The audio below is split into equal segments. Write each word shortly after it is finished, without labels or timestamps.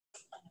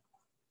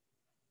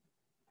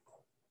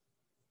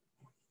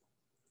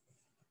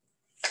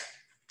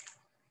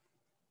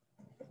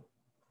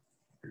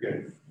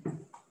Good.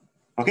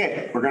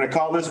 Okay, we're going to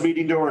call this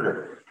meeting to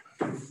order.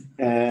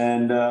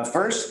 And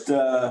first,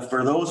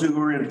 for those who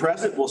are in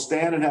present, we'll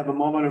stand and have a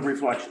moment of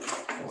reflection.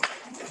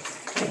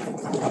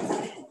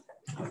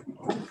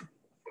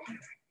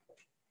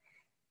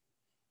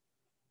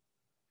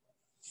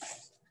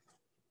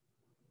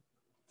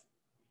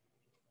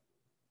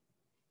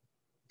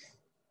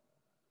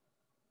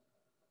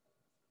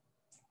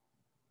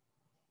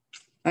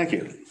 Thank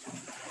you.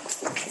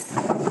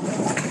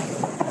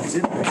 That's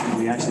interesting.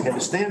 We actually had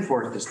to stand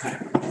for it this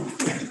time.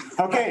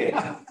 Okay,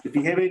 if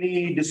you have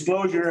any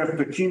disclosure of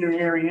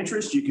pecuniary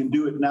interest, you can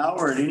do it now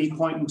or at any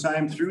point in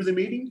time through the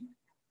meeting.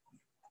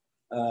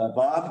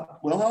 Bob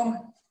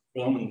Wilhelm?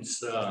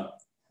 Wilhelm's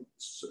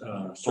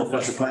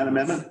official plan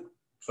amendment?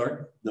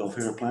 Sorry? The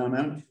official plan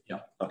amendment? Yeah.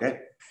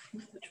 Okay.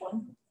 Which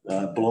one?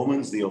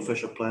 Bloman's the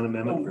official plan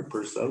amendment for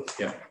Perth South?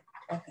 Yeah.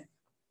 Okay.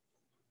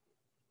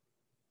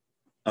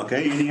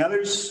 Okay, any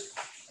others?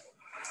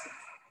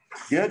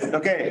 Good,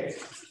 okay.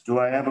 Do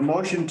I have a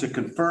motion to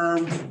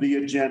confirm the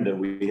agenda?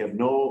 We have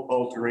no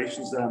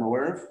alterations that I'm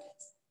aware of.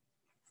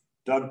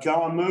 Doug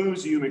Cullen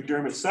moves, Hugh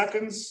McDermott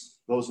seconds.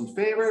 Those in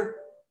favor?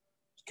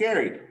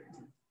 Carried.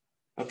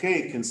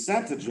 Okay,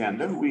 consent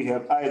agenda. We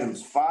have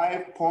items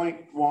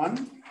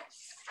 5.1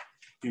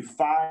 to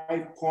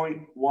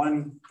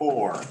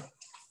 5.14.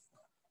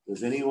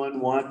 Does anyone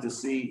want to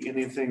see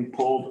anything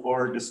pulled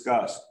or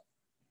discussed?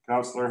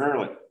 Councillor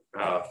Hurley.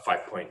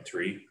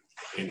 5.3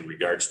 in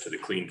regards to the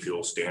clean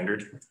fuel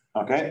standard.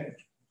 Okay.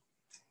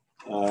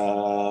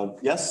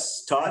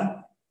 Yes,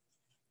 Todd?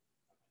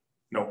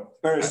 No.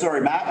 Or sorry,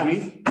 Matt, I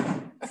mean.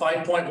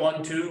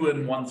 5.12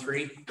 and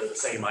 13, they're the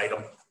same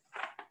item.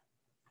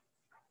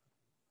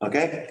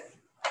 Okay.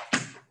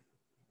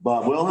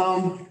 Bob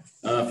Wilhelm?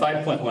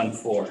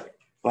 5.14.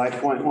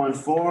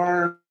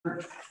 5.14.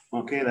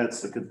 Okay,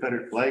 that's the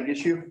Confederate flag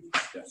issue.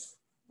 Yes.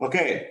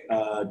 Okay,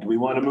 do we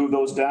want to move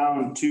those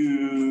down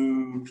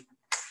to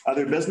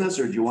other business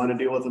or do you want to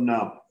deal with them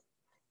now?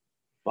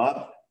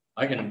 Bob?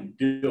 I can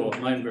deal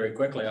with mine very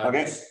quickly. I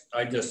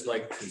just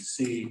like to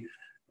see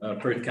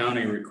Perth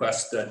County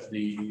request that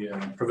the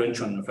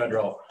provincial and the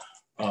federal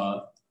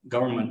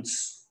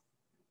governments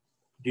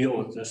deal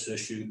with this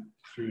issue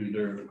through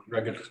their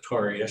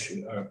regulatory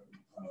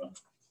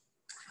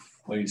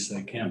ways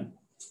they can.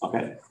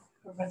 Okay.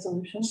 A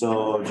resolution.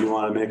 So do you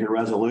want to make a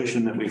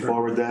resolution that we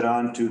forward that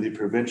on to the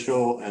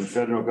provincial and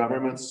federal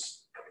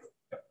governments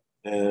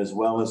as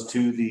well as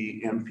to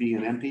the MP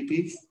and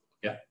MPP?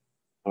 Yeah.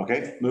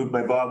 Okay, moved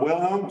by Bob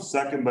Wilhelm,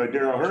 second by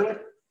Daryl Hurley.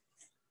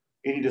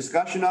 Any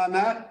discussion on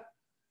that?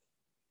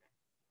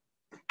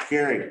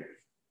 Carried.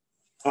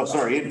 Oh,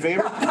 sorry, in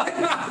favor?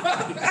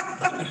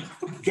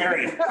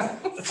 Carried.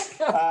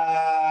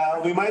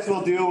 We might as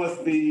well deal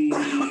with the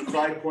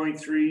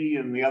 5.3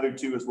 and the other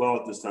two as well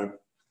at this time.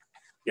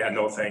 Yeah,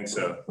 no thanks.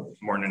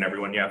 Morning,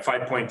 everyone. Yeah,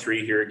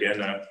 5.3 here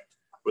again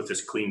with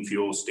this clean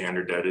fuel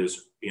standard that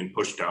is being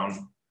pushed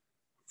down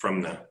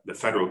from the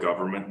federal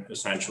government.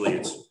 Essentially,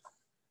 it's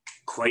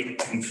quite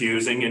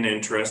confusing and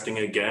interesting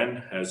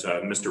again, as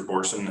Mr.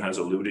 Borson has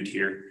alluded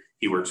here.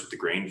 He works with the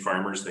grain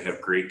farmers. They have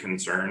great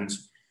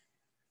concerns.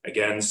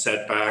 Again,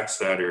 setbacks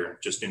that are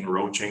just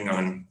encroaching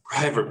on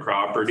private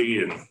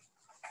property. And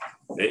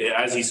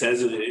as he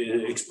says,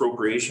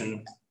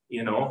 expropriation,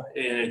 you know,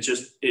 and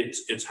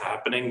it's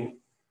happening.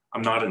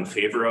 I'm not in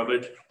favor of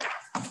it.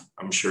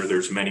 I'm sure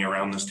there's many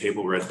around this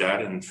table read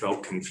that and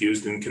felt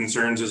confused and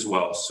concerns as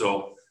well.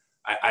 So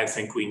I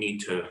think we need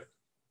to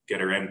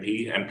get our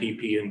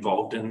MPP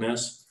involved in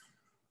this.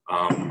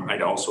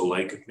 I'd also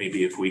like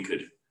maybe if we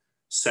could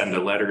send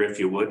a letter, if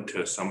you would,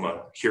 to some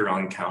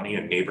Huron County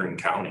and neighboring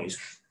counties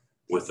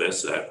with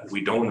this, that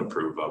we don't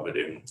approve of it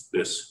in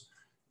this.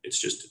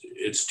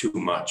 It's too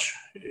much.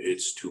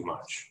 It's too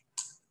much.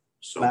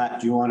 So Matt,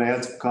 do you want to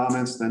add some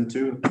comments then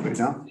too right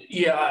now?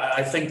 Yeah,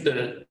 I think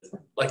that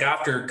like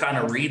after kind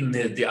of reading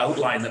the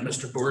outline that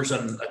Mr.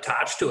 Borson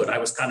attached to it, I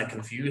was kind of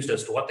confused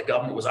as to what the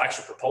government was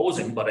actually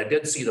proposing, but I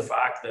did see the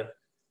fact that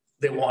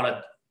they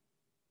wanted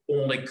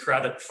only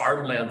credit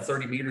farmland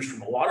 30 meters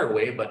from a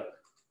waterway, but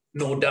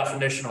no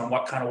definition on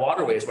what kind of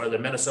waterways, whether they're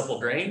municipal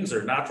drains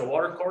or natural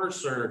water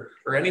course or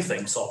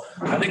anything. So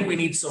I think we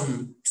need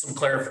some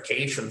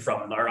clarification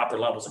from our upper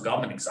levels of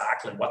government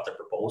exactly what they're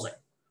proposing.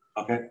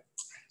 Okay.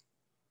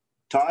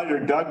 Todd or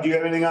Doug, do you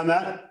have anything on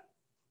that?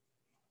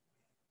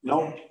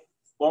 No.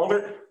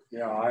 Walter?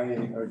 Yeah, I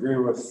agree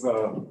with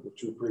the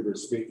two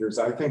previous speakers.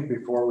 I think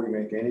before we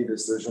make any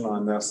decision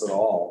on this at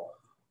all,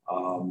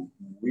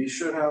 we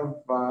should have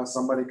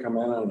somebody come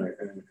in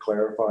and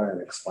clarify and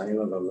explain it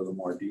a little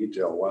more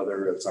detail,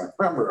 whether it's a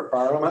member of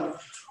parliament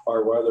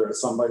or whether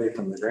it's somebody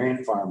from the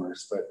grain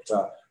farmers. But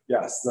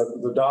yes,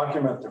 the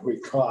document that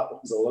we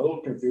got was a little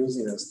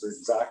confusing as to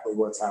exactly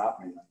what's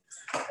happening.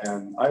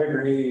 And I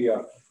agree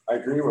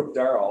with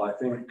Daryl. I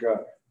think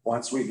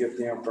once we get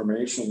the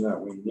information that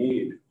we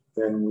need,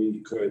 then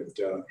we could,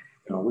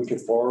 we could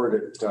forward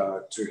it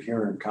to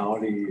Huron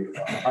County.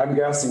 I'm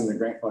guessing the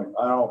grain, like,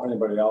 I don't know if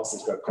anybody else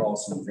has got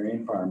calls from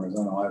grain farmers.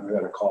 I know I've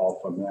had a call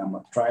from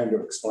them trying to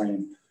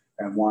explain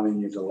and wanting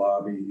you to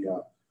lobby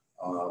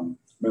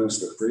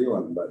Minister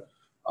Freeland, but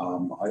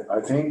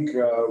I think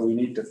we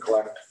need to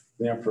collect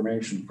the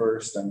information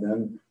first, and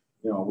then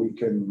we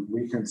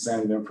can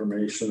send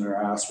information or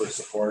ask for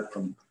support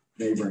from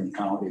neighboring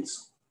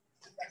counties.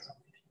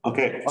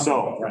 Okay,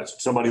 so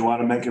somebody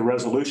want to make a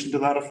resolution to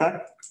that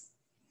effect?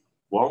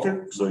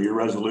 Walter, so your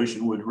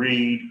resolution would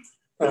read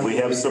that we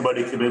have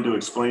somebody come in to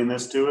explain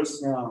this to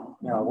us? Yeah,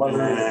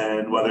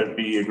 and whether it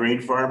be a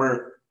grain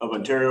farmer of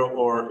Ontario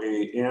or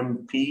a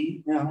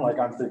MP? Yeah, like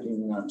I'm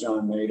thinking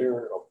John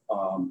Nader,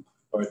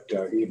 but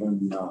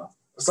even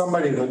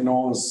somebody that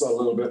knows a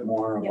little bit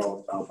more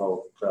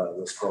about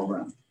this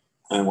program.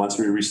 And once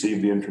we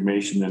receive the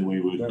information, then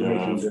we would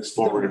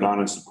forward it on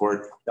and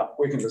support. Yeah,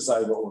 we can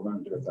decide what we're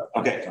going to do at that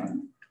point in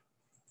time.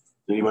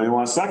 Anybody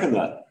want to second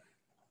that?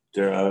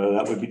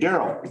 That would be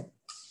Daryl.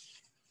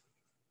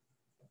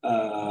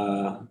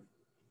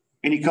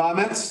 Any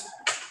comments?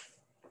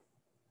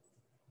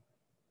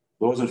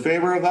 Those in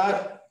favor of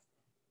that?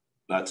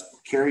 That's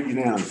carried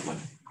unanimously.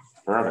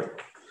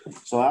 Perfect.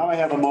 So now I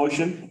have a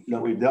motion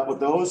that we've dealt with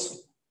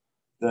those.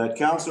 The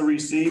council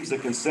receives the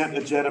consent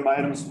agenda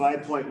items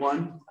 5.1.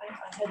 I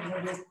had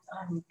noted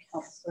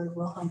Councillor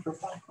Wilhelm for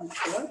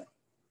 5.4.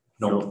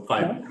 No,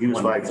 five. He was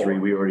 5.3.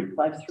 We already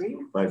 5.3.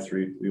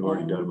 5.3. We've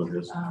already done with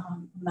this.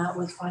 Matt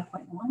was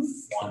 5.1.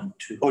 1,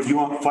 2. Oh, do you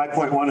want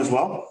 5.1 as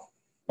well?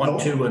 1,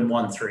 2, and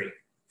 1, 3.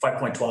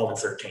 5.12 and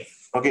 13.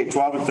 Okay,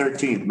 12 and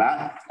 13.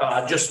 Matt?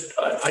 I'd just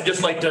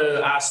like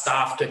to ask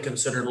staff to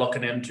consider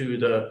looking into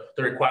the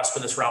request for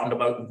this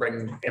roundabout and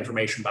bring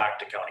information back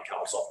to county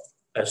council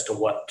as to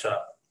what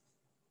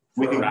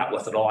we're at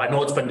with it all. I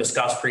know it's been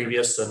discussed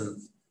previous,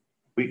 and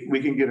we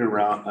can get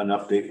around an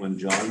update when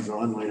John's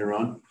on later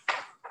on.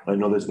 I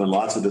know there's been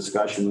lots of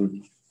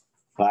discussion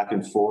back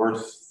and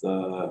forth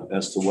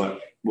as to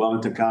what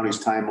Wellington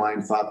County's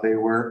timeline thought they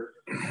were.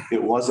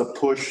 It was a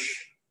push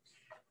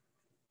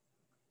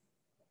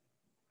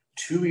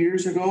 2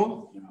 years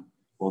ago.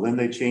 Well, then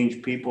they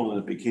changed people and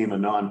it became a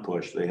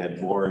non-push. They had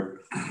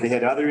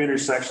other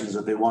intersections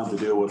that they wanted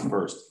to deal with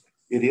first.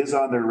 It is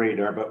on their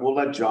radar, but we'll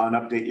let John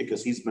update you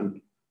because he's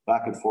been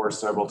back and forth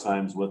several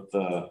times with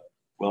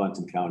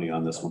Wellington County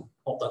on this one.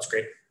 oh, that's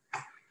great.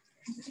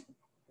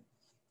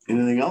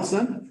 Anything else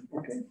then?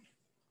 Okay.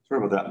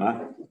 Sorry about that,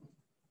 Matt.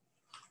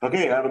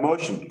 Okay, I have a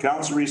motion.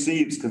 Council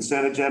receives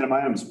consent agenda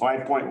items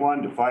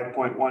 5.1 to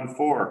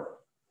 5.14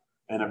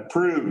 and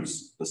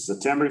approves the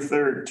September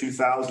 3rd,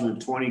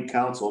 2020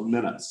 council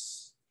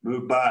minutes.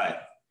 Moved by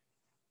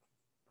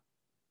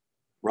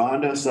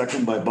Rhonda,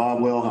 second by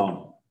Bob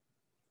Wilhelm.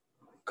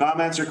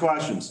 Comments or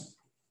questions?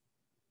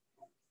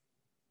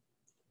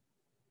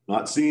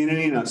 Not seeing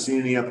any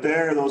up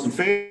there. Those in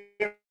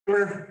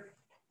favor?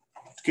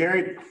 It's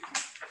carried.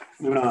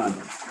 Moving on.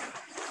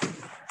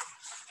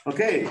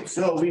 Okay,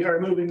 so we are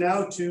moving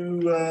now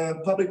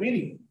to public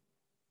meeting.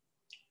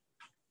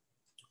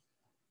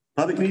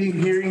 Public meeting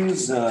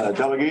hearings,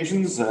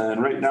 delegations,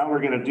 and right now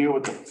we're going to deal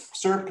with the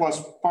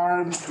surplus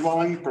farm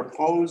dwelling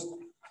proposed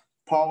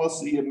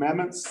policy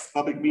amendments.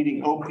 Public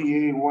meeting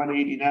OPA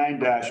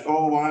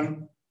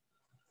 189-01,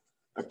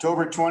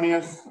 October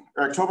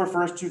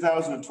 1st,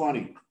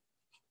 2020.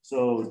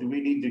 So do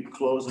we need to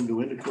close and go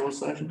into closed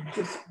session?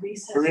 Just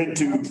recess.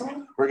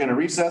 We're going to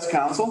recess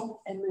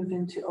council and move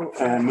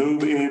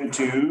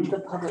into the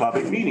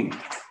public meeting.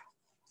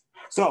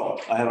 So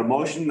I have a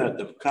motion that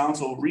the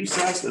council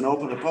recess and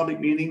open the public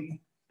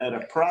meeting at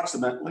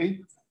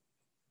approximately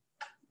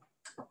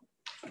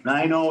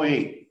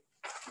 9:08.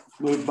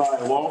 Moved by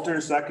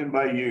Walter, second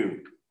by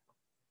you.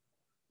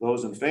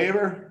 Those in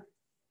favor?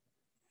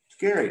 It's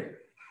carried.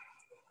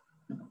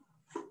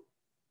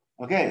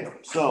 Okay,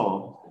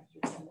 so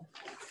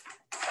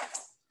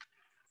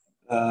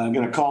I'm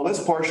going to call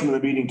this portion of the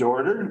meeting to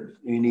order.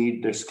 You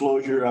need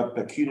disclosure of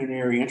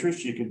pecuniary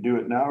interest. You can do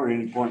it now or at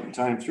any point in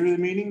time through the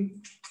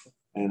meeting.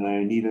 And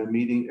I need a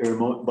meeting,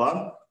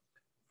 Bob?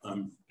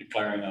 I'm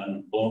declaring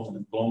on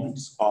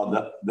Blowman's.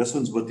 Oh, this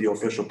one's with the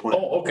official point.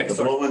 Oh, okay. The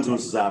Blowman's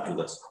was after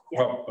this.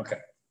 Oh, okay.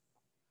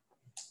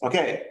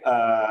 Okay,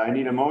 I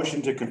need a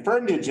motion to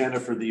confirm the agenda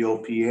for the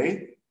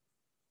OPA.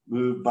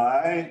 Moved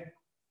by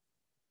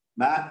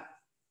Matt,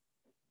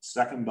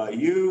 second by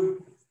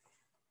you.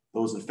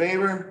 Those in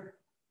favor?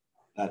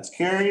 That's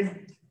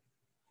carried.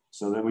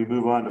 So then we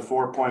move on to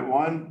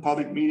 4.1,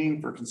 public meeting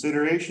for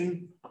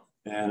consideration.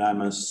 And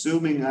I'm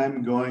assuming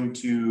I'm going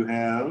to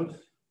have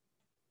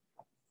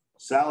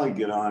Sally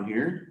get on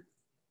here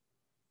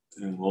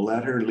and we'll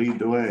let her lead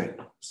the way.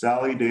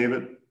 Sally,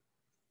 David,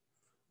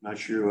 not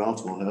sure who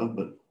else we'll have,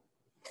 but.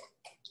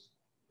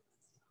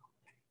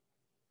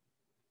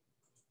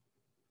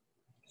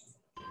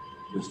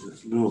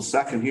 Just a little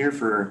second here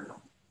for.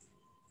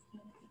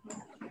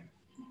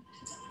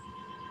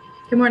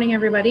 Good morning,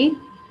 everybody.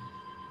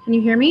 Can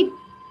you hear me?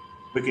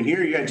 We can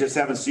hear you. I just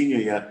haven't seen you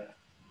yet.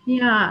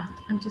 Yeah,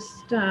 I'm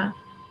just, there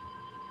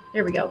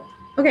we go.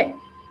 Okay,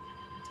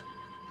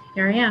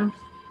 here I am.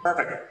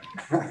 Perfect.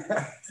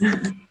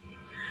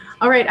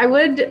 All right, I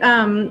would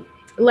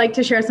like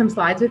to share some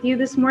slides with you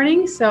this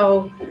morning.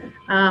 So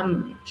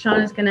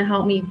Sean is going to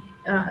help me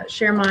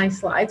share my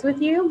slides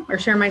with you or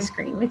share my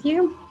screen with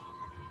you.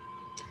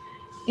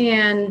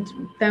 And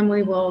then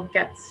we will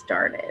get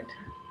started.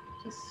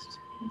 Just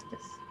like this.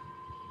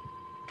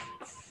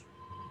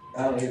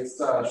 It's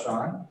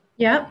Sean.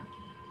 Yep.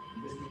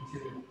 You just need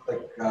to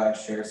click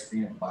share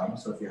screen at the bottom.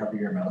 So if you hover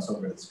your mouse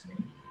over the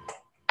screen,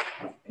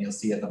 and you'll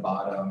see at the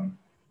bottom,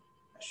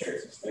 share.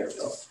 There we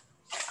go.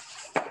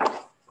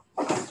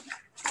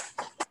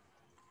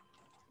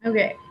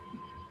 Okay.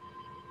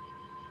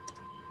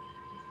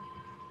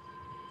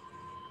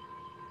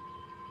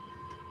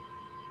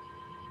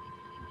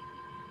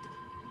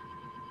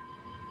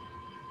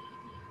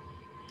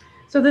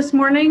 So this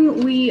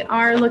morning we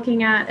are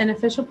looking at an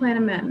official plan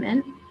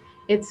amendment.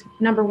 It's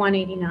number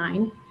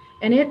 189,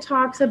 and it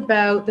talks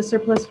about the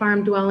surplus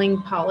farm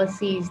dwelling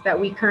policies that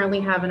we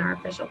currently have in our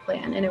official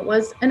plan. And it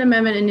was an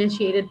amendment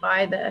initiated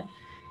by the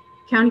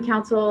County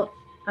Council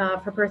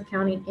for Perth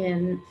County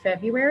in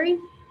February.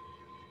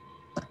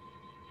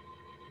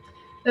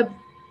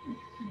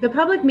 The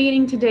public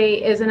meeting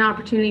today is an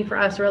opportunity for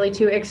us really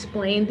to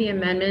explain the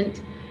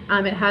amendment.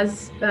 There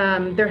has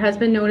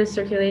been notice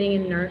circulating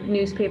in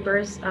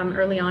newspapers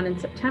early on in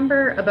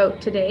September about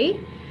the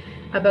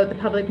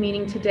public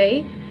meeting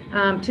today.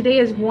 Today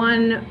is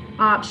one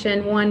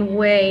option, one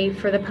way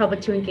for the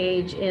public to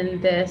engage in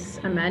this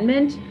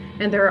amendment.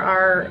 And there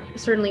are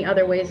certainly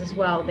other ways as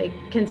well. They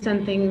can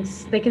send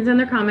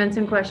their comments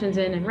and questions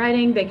in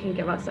writing. They can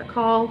give us a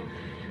call.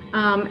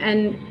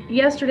 And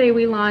yesterday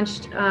we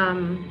launched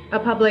a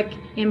public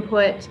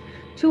input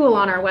tool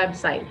on our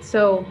website.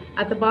 So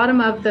at the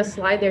bottom of the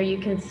slide there, you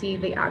can see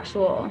the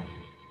actual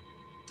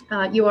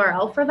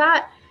URL for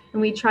that.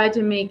 And we tried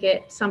to make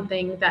it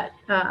something that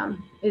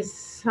is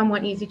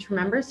somewhat easy to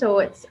remember. So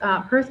it's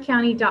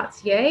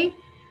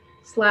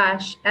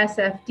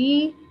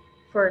perthcounty.ca/SFD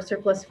for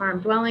surplus farm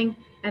dwelling,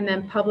 and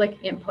then public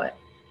input,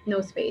 no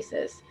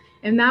spaces.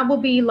 And that will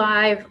be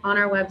live on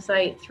our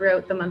website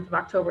throughout the month of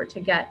October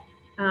to give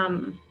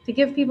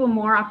people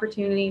more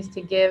opportunities to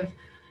give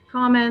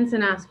comments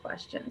and ask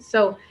questions.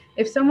 So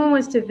if someone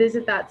was to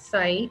visit that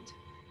site,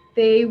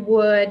 they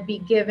would be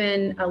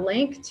given a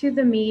link to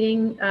the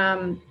meeting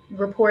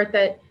report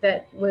that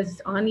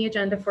was on the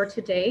agenda for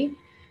today.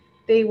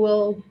 They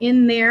will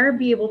in there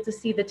be able to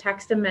see the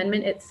text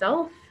amendment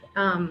itself.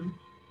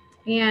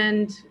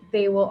 And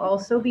they will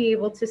also be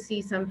able to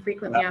see some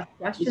frequently asked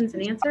questions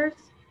and answers.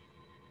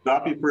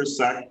 Stop you for a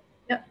sec.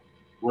 Yep.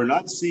 We're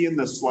not seeing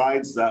the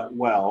slides that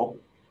well.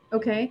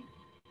 Okay.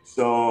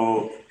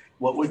 So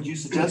what would you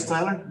suggest,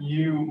 Tyler?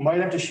 You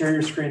might have to share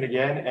your screen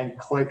again and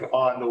click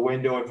on the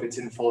window if it's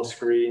in full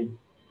screen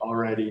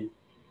already.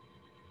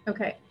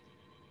 Okay.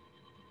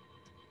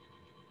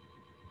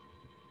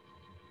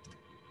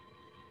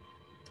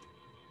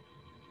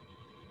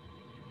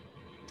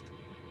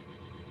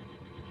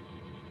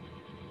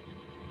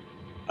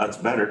 That's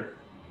better.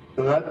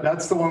 So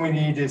that's the one we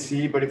need to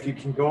see, but if you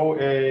can go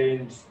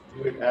and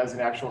do it as an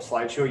actual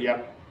slideshow,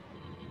 yep,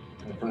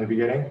 from the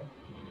beginning.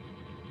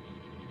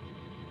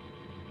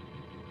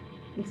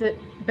 Is it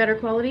better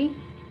quality?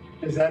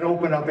 Does that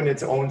open up in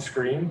its own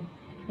screen,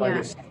 like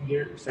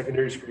Yeah. a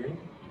secondary screen?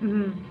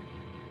 Mm-hmm.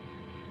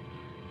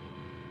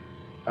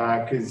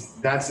 Because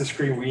that's the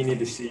screen we need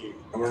to see,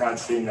 and we're not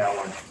seeing that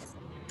one.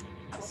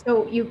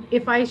 So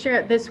if I share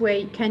it this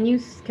way, can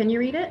you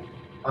read it?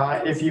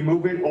 If you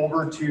move it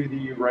over to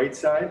the right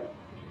side.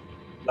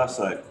 Left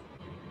side.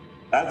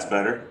 That's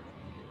better.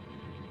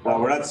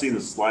 Well, we're not seeing the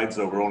slides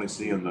though. We're only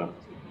seeing the.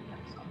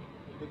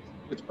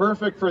 It's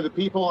perfect for the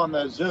people on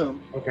the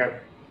Zoom. Okay.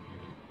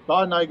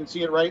 Todd and I can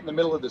see it right in the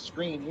middle of the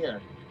screen here.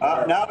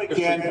 Now we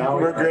can.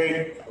 We're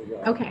great.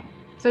 Okay.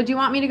 So do you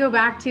want me to go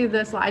back to the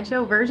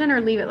slideshow version or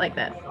leave it like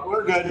this?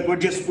 We're good.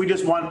 We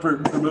just want for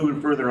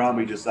moving further on.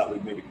 We just thought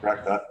we'd maybe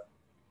correct that.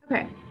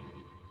 Okay.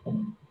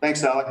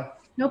 Thanks, Alec.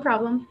 No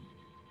problem.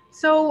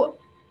 So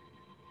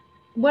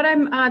what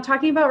I'm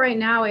talking about right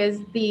now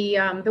is the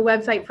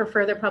website for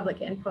further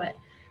public input.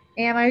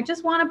 And I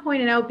just want to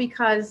point it out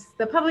because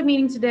the public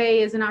meeting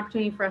today is an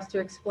opportunity for us to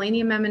explain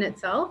the amendment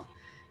itself,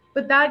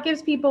 but that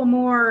gives people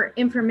more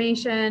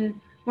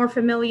information, more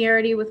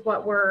familiarity with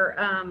what we're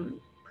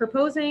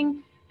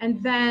proposing.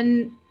 And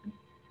then,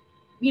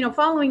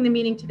 following the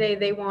meeting today,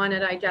 they want to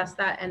digest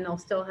that and they'll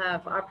still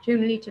have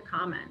opportunity to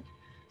comment.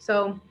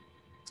 So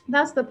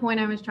that's the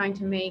point I was trying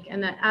to make,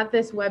 and that at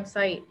this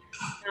website,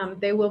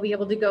 they will be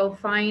able to go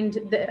find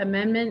the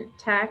amendment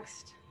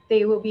text.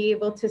 They will be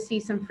able to see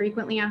some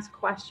frequently asked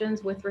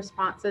questions with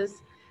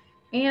responses,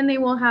 and they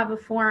will have a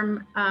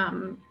form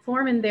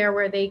in there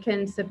where they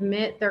can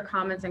submit their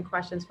comments and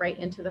questions right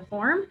into the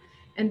form,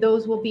 and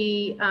those will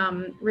be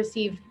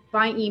received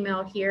by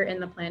email here in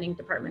the planning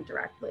department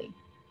directly.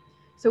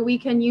 So we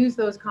can use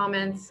those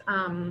comments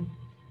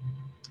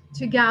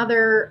to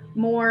gather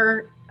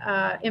more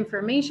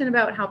information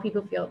about how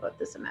people feel about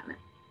this amendment.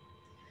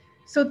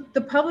 So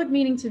the public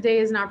meeting today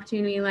is an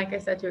opportunity, like I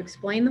said, to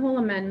explain the whole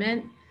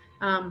amendment,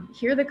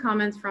 hear the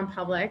comments from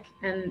public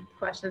and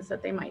questions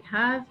that they might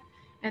have,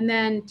 and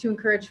then to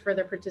encourage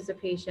further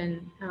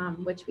participation,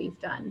 which we've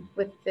done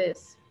with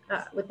this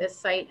this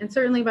site, and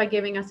certainly by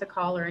giving us a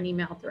call or an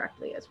email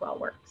directly as well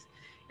works.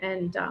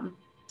 And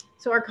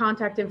so our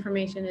contact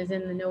information is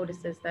in the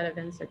notices that have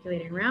been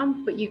circulating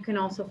around, but you can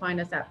also find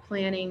us at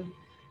planning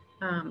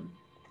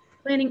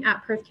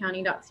at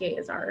perthcounty.ca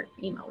is our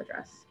email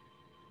address.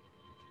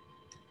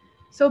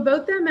 So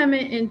about the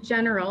amendment in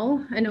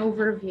general, an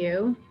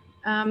overview,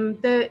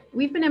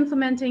 we've been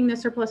implementing the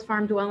surplus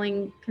farm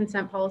dwelling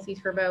consent policies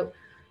for about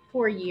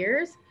 4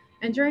 years.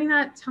 And during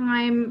that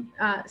time,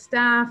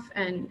 staff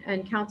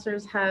and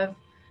counselors have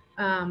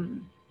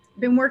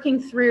been working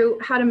through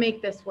how to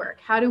make this work.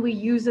 How do we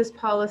use this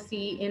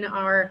policy in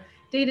our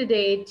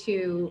day-to-day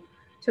to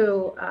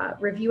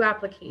review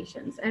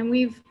applications? And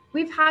we've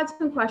had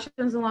some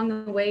questions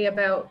along the way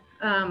about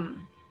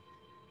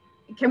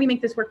can we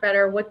make this work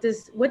better? What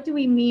do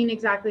we mean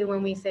exactly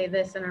when we say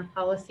this in our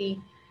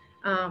policy?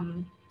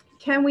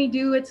 Can we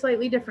do it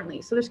slightly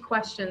differently? So there's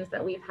questions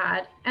that we've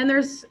had, and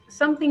there's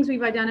some things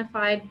we've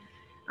identified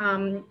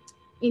in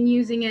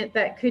using it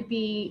that could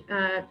be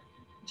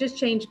just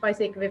changed by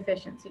sake of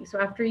efficiency. So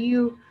after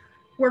you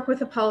work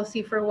with a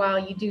policy for a while,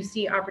 you do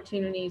see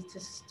opportunities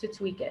to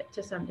tweak it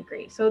to some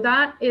degree. So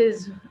that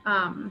is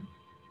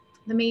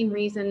the main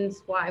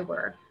reasons why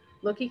we're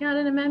looking at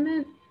an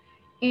amendment.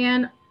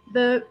 And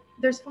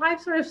there's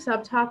 5 sort of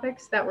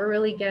subtopics that we're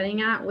really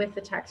getting at with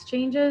the text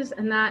changes,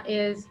 and that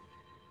is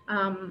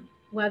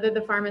whether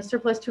the farm is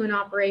surplus to an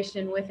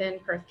operation within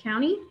Perth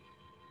County,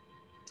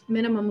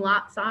 minimum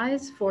lot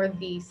size for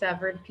the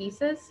severed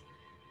pieces,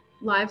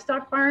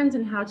 livestock barns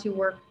and how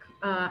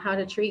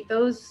to treat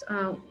those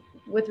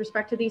with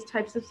respect to these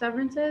types of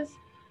severances,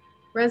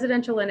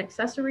 residential and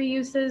accessory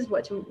uses,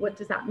 what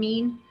does that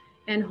mean,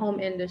 and home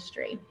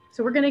industry.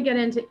 So we're going to get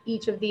into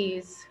each of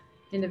these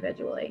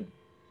individually.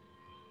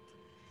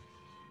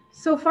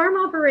 So farm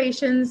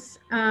operations,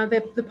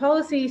 the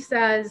policy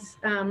says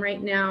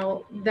right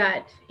now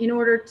that in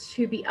order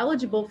to be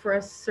eligible for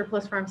a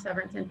surplus farm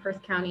severance in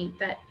Perth County,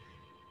 that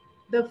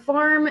the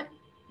farm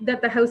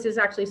that the house is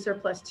actually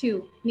surplus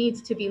to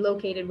needs to be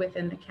located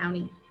within the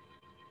county.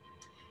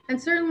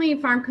 And certainly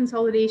farm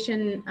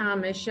consolidation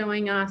is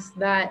showing us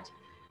that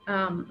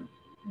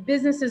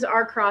businesses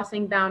are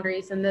crossing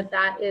boundaries, and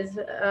that is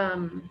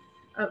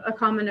a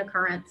common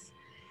occurrence.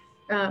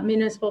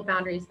 Municipal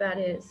boundaries, that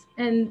is.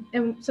 And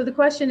so the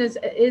question is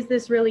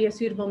this really a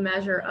suitable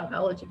measure of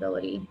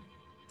eligibility?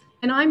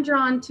 And I'm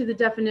drawn to the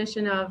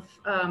definition of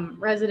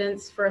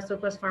residence for a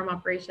surplus farm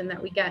operation that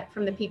we get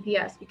from the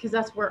PPS, because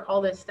that's where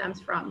all this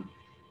stems from,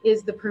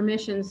 is the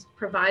permissions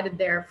provided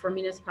there for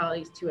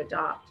municipalities to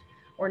adopt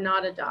or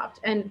not adopt.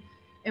 And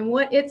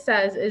what it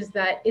says is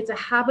that it's a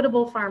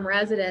habitable farm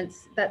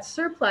residence that's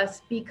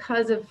surplus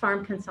because of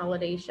farm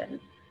consolidation.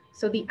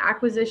 So the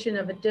acquisition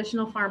of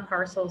additional farm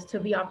parcels to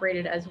be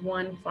operated as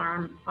one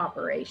farm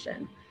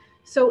operation.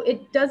 So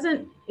it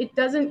doesn't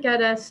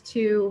get us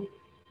to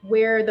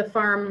where the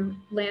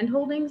farm land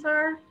holdings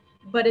are,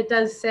 but it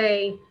does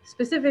say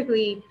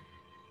specifically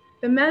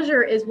the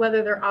measure is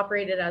whether they're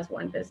operated as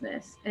one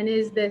business, and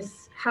is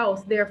this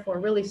house therefore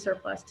really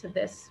surplus to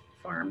this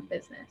farm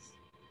business.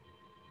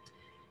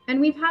 And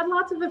we've had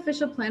lots of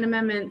official plan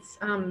amendments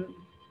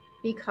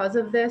because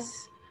of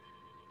this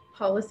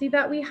policy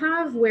that we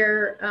have,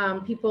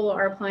 where people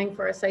are applying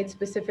for a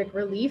site-specific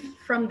relief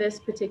from this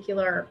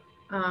particular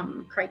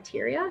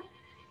criteria.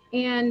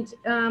 And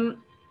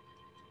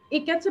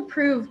it gets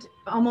approved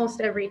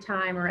almost every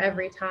time.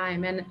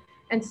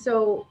 And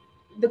so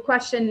the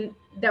question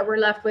that we're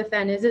left with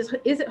then is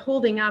it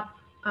holding up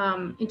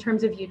in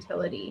terms of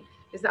utility?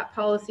 Is that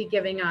policy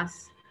giving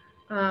us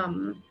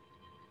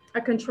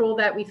a control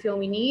that we feel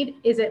we need?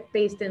 Is it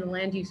based in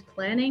land use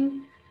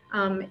planning?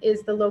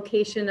 Is the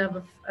location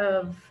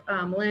of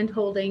land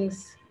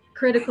holdings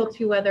critical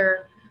to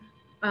whether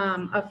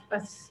a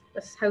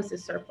house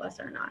is surplus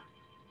or not?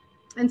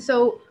 And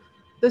so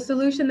the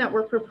solution that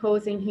we're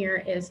proposing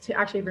here is to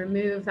actually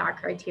remove that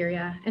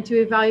criteria and to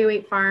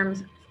evaluate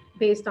farms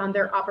based on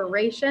their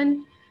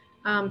operation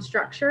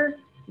structure,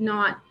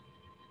 not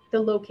the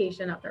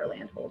location of their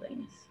land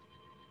holdings.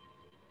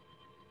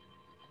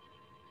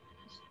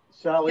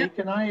 Sally, Yep.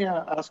 Can I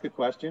ask a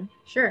question?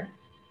 Sure.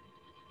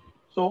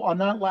 So on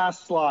that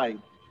last slide,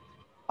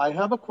 I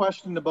have a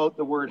question about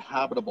the word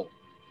habitable.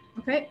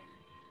 Okay.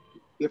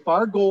 If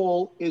our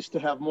goal is to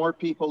have more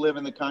people live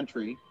in the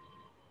country,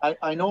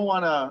 I know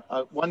on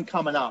a one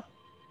coming up,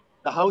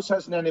 the house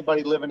hasn't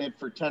anybody living in it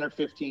for 10 or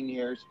 15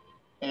 years,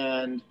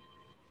 and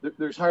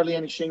there's hardly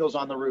any shingles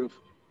on the roof,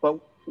 but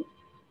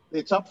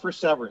it's up for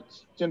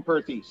severance. It's in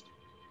Perth East.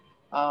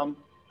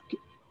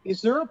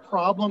 Is there a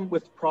problem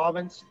with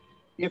province?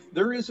 If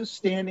there is a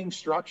standing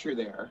structure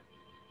there,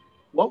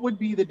 what would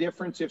be the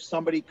difference if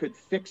somebody could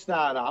fix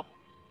that up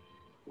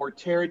or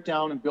tear it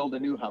down and build a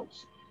new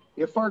house?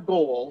 If our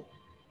goal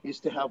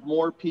is to have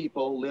more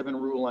people live in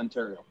rural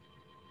Ontario.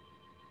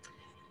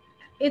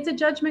 It's a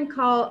judgment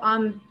call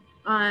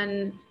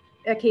on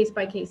a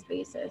case-by-case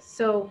basis.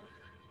 So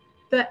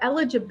the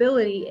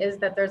eligibility is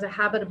that there's a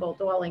habitable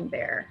dwelling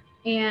there,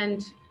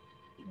 and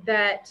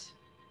that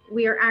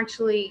we are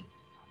actually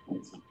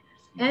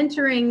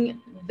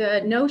entering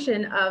the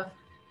notion of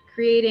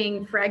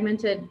creating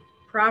fragmented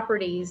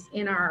properties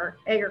in our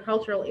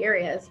agricultural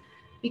areas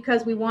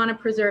because we want to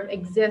preserve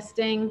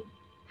existing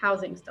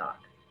housing stock.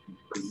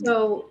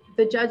 So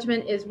the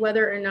judgment is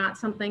whether or not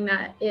something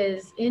that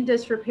is in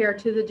disrepair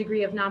to the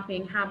degree of not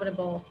being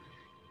habitable,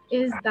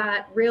 is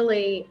that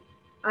really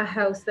a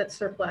house that's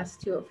surplus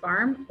to a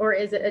farm, or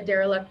is it a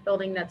derelict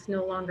building that's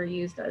no longer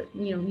used as,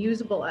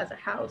 usable as a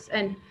house?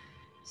 And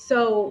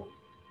so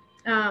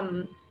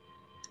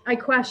I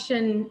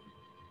question,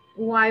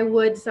 why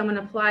would someone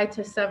apply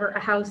to sever a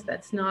house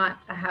that's not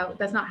a house,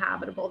 that's not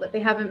habitable, that they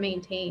haven't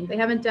maintained? They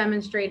haven't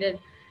demonstrated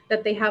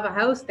that they have a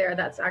house there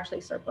that's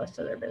actually surplus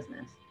to their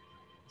business.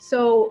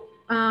 So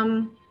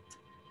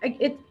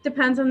it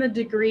depends on the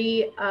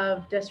degree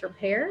of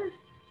disrepair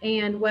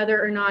and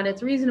whether or not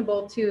it's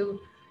reasonable to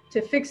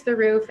fix the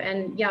roof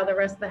and the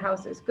rest of the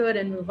house is good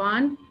and move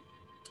on.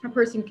 A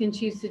person can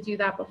choose to do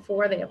that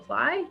before they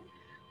apply,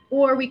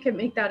 or we could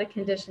make that a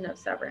condition of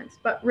severance.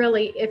 But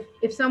really,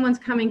 if someone's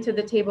coming to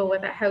the table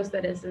with a house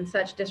that is in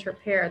such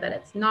disrepair that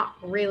it's not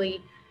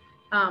really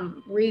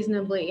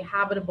reasonably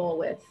habitable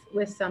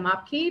with some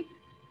upkeep,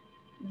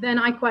 then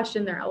I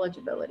question their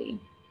eligibility.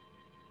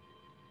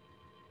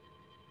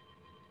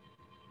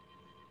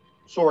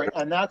 Sorry,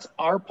 and that's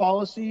our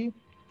policy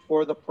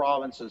or the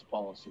province's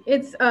policy?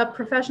 It's a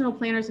professional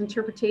planner's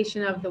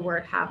interpretation of the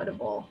word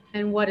habitable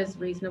and what is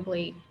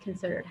reasonably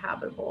considered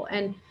habitable.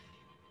 And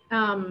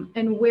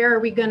where are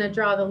we going to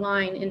draw the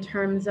line in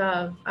terms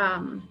of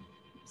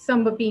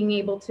someone being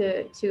able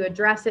to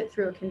address it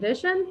through a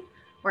condition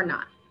or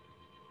not?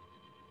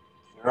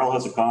 Earl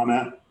has a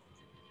comment.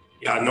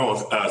 Yeah, no,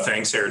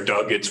 thanks there,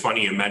 Doug. It's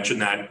funny you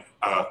mentioned that.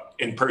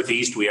 In Perth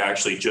East, we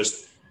actually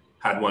just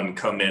had one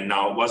come in.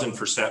 Now, it wasn't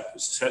for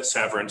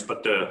severance,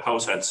 but the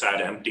house had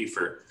sat empty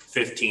for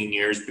 15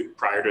 years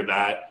prior to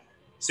that.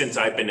 Since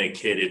I've been a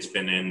kid, it's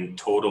been in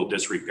total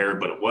disrepair,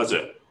 but it was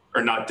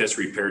or not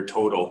disrepair,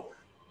 total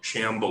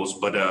shambles.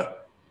 But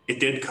it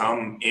did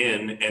come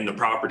in and the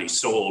property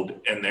sold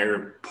and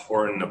they're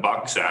pouring the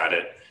bucks at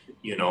it,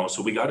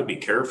 so we got to be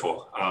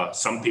careful.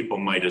 Some people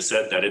might have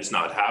said that it's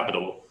not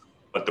habitable,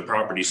 but the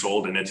property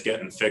sold and it's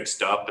getting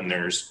fixed up and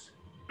there's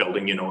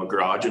building, a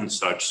garage and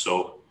such.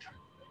 So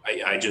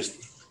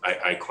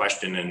I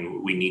question,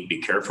 and we need to be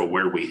careful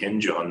where we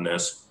hinge on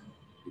this,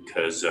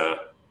 because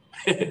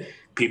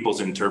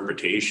people's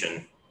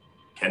interpretation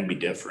can be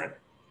different,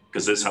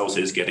 because this house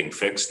is getting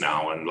fixed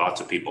now and lots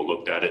of people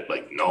looked at it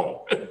like,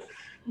 no.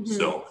 Mm-hmm.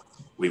 So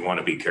we want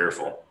to be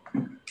careful.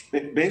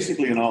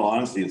 Basically, in all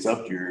honesty, it's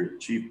up to your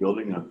chief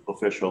building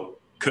official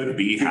to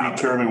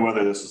determine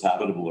whether this is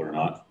habitable or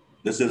not.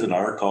 This isn't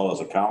our call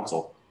as a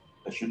council.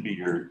 That should be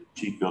your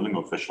chief building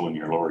official in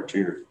your lower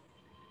tier.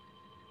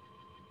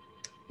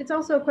 It's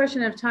also a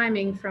question of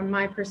timing from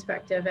my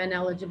perspective and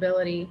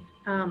eligibility.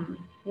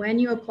 When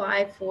you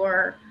apply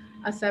for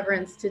a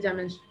severance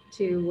to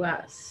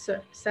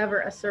sever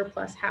a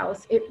surplus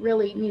house, it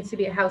really needs to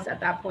be a house at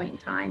that point in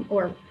time,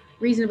 or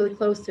reasonably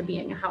close to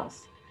being a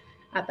house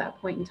at that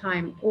point in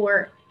time,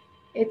 or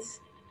its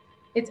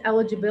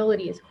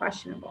eligibility is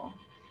questionable.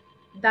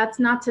 That's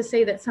not to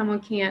say that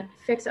someone can't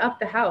fix up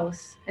the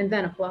house and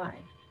then apply.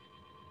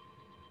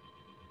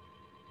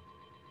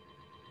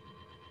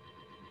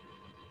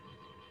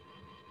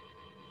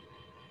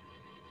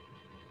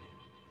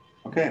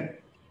 Okay.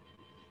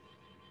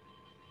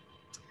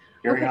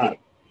 Carry on.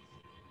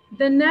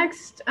 The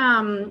next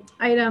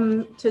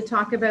item to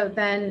talk about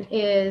then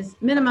is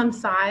minimum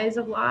size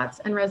of lots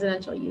and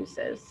residential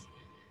uses.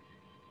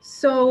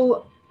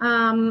 So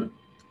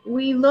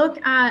we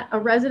look at a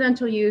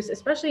residential use,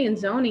 especially in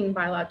zoning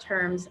bylaw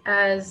terms,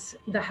 as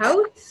the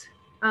house,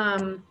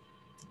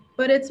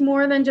 but it's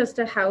more than just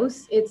a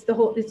house. It's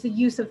the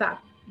use of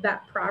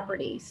that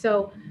property.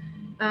 So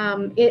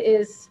it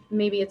is,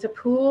 maybe it's a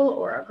pool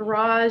or a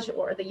garage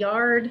or the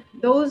yard.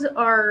 Those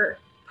are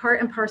part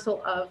and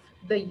parcel of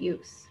the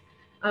use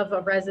of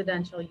a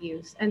residential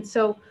use. And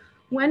so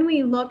when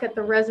we look at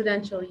the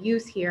residential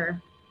use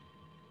here,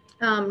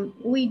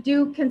 we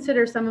do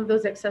consider some of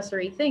those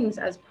accessory things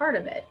as part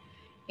of it.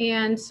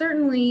 And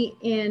certainly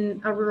in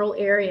a rural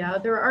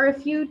area, there are a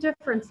few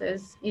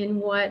differences in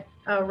what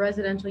a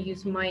residential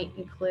use might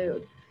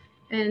include.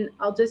 And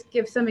I'll just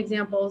give some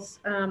examples,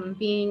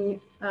 maybe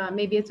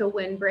it's a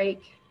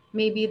windbreak,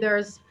 maybe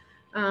there's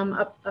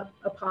a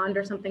pond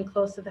or something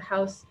close to the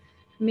house,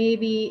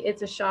 maybe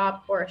it's a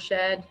shop or a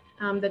shed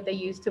that they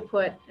use to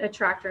put a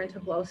tractor in to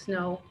blow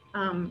snow,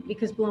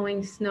 because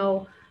blowing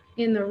snow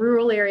in the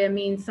rural area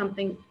means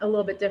something a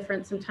little bit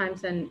different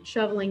sometimes than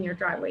shoveling your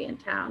driveway in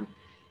town.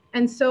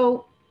 And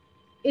so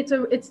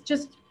it's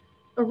just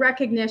a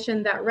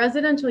recognition that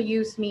residential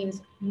use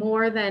means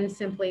more than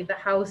simply the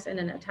house and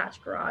an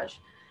attached garage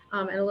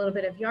and a little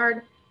bit of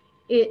yard.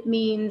 It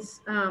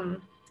means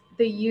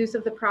the use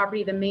of the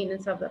property, the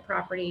maintenance of the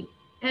property,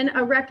 and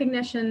a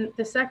recognition,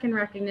 the second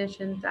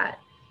recognition, that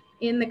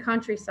in the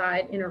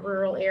countryside, in a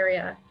rural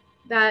area,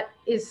 that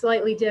is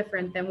slightly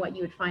different than what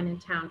you would find in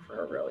town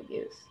for a rural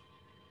use.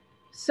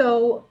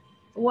 So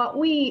what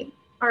we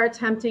are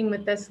attempting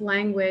with this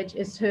language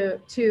is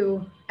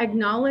to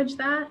acknowledge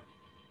that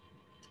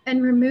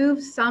and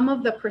remove some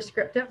of the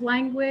prescriptive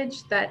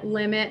language that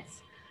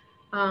limits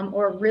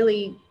or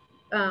really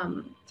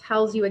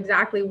tells you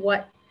exactly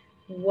what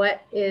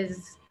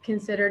is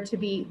considered to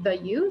be the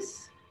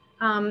use.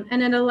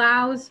 And it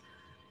allows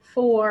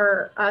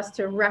for us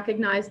to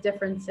recognize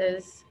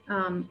differences,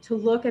 to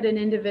look at an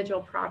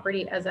individual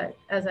property as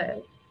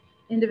a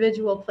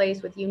individual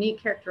place with unique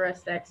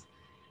characteristics,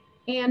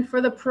 and for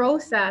the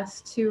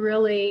process to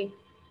really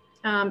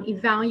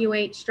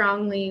evaluate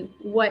strongly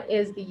what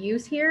is the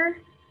use here.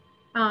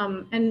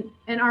 And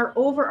our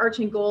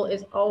overarching goal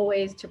is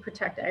always to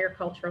protect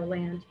agricultural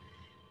land.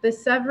 The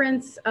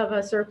severance of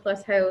a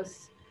surplus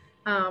house,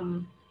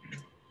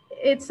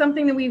 it's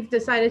something that we've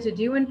decided to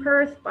do in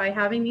Perth by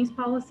having these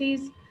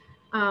policies.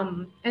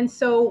 And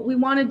so we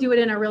want to do it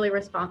in a really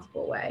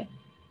responsible way.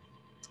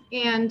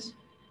 And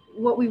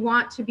what we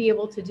want to be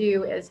able to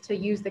do is to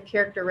use the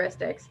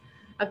characteristics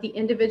of the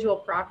individual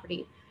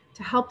property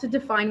to help to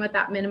define what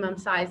that minimum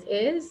size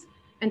is,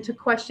 and to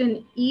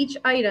question each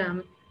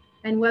item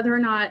and whether or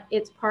not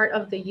it's part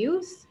of the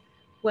use,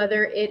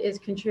 whether it is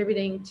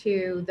contributing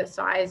to the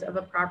size of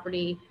a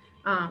property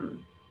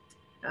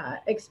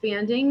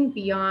expanding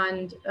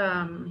beyond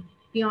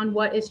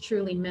what is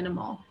truly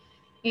minimal.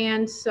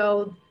 And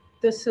so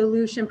the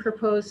solution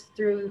proposed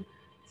through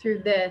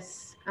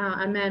this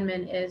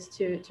amendment is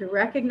to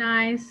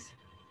recognize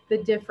the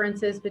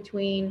differences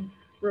between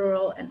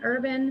rural and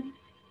urban,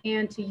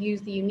 and to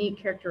use the unique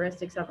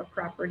characteristics of a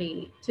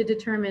property to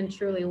determine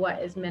truly what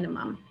is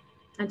minimum,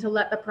 and to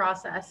let the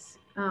process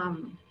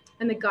and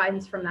the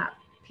guidance from that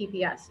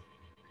PPS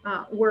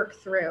work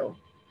through.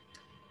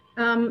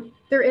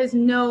 There is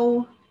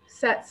no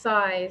set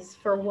size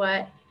for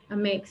what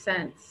makes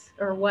sense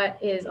or what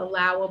is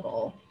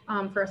allowable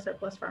for a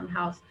surplus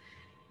farmhouse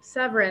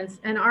severance.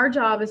 And our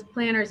job as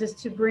planners is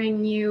to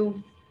bring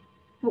you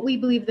what we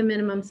believe the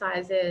minimum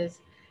size is,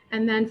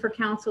 and then for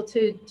council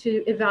to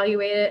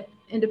evaluate it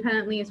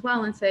independently as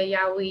well and say,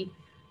 yeah,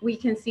 we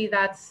can see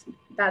that's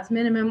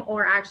minimum,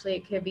 or actually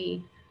it could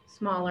be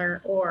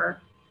smaller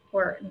or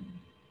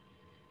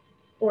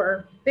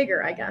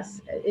bigger, I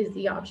guess, is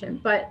the option.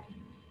 But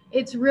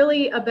it's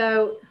really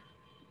about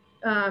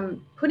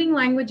putting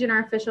language in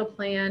our official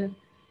plan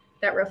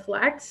that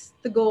reflects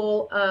the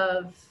goal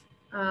of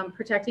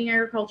protecting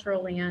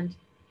agricultural land,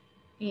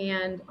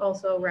 and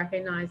also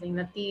recognizing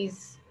that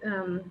these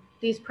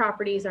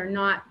properties are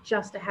not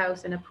just a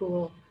house and a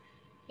pool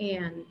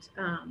and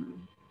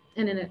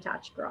an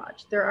attached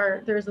garage.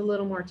 There's a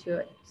little more to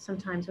it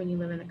sometimes when you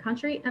live in the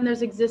country, and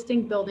there's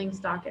existing building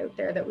stock out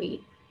there that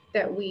we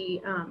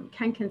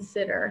can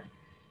consider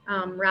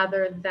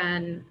rather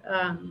than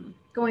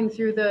going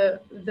through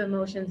the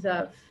motions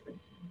of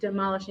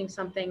demolishing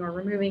something or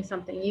removing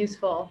something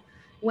useful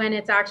when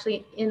it's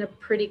actually in a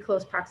pretty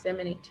close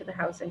proximity to the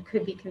house and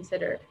could be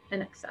considered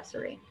an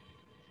accessory.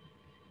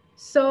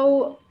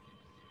 So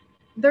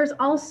there's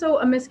also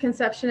a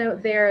misconception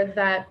out there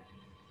that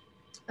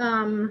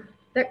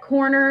that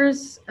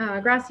corners,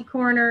 grassy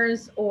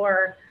corners,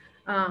 or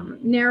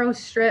narrow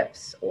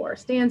strips, or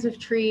stands of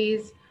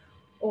trees,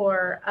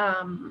 or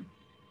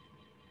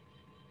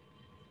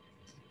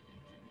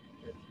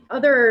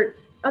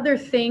other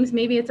things,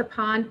 maybe it's a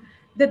pond,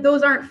 that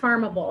those aren't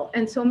farmable.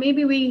 And so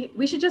maybe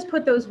we should just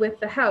put those with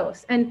the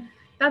house. And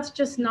that's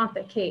just not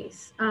the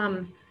case.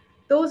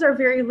 Those are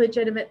very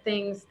legitimate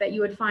things that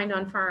you would find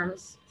on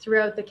farms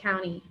throughout the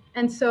county.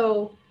 And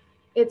so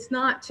it's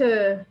not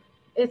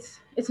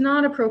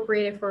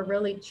appropriate if we're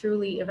really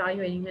truly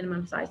evaluating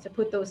minimum size to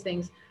put those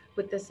things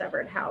with the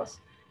severed house,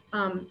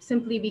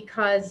 simply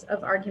because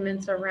of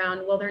arguments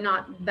around, well, they're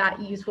not that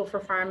useful for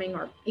farming,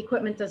 or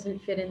equipment doesn't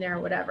fit in there, or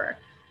whatever.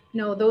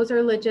 No, those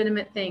are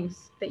legitimate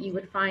things that you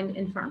would find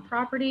in farm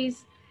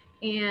properties,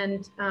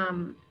 and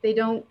they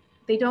don't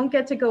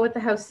get to go with the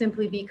house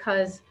simply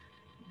because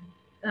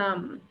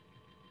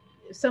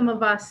some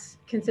of us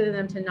consider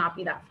them to not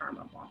be that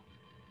farmable.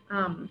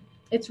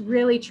 It's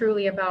really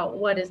truly about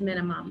what is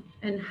minimum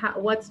and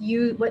what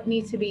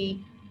needs to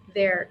be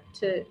there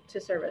to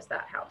service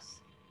that house.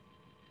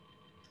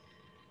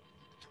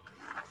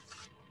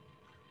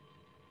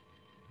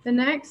 The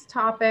next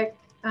topic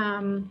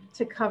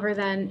to cover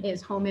then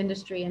is home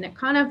industry, and it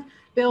kind of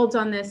builds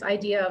on this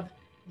idea of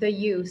the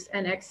use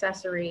and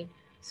accessory.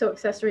 So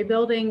accessory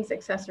buildings,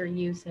 accessory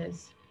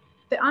uses.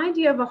 The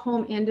idea of a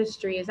home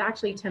industry is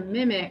actually to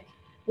mimic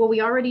what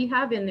we already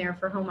have in there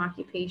for home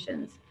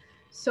occupations.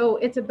 So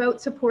it's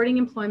about supporting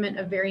employment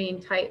of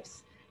varying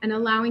types and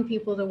allowing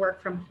people to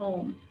work from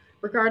home,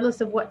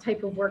 regardless of what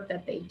type of work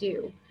that they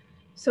do.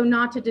 So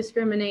not to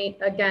discriminate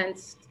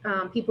against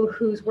people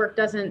whose work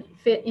doesn't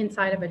fit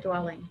inside of a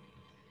dwelling.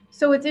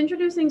 So it's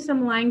introducing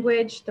some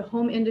language, the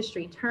home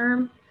industry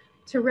term,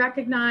 to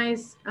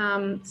recognize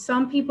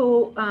some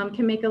people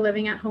can make a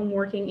living at home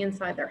working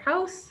inside their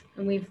house,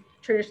 and we've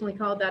traditionally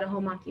called that a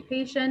home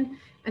occupation.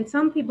 And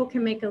some people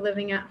can make a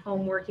living at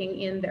home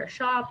working in their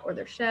shop or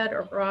their shed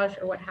or garage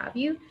or what have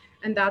you.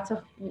 And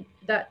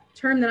that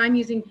term that I'm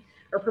using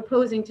or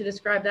proposing to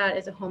describe that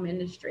as a home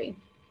industry.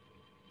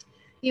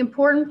 The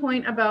important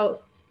point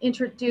about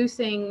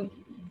introducing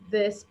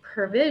this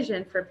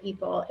provision for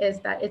people is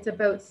that it's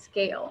about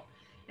scale.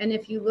 And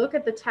if you look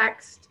at the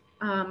text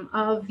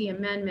of the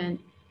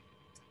amendment,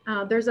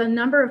 there's a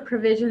number of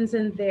provisions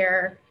in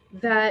there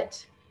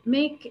that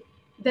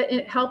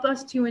help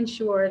us to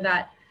ensure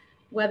that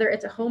whether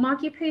it's a home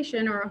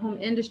occupation or a home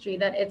industry,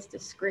 that it's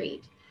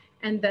discrete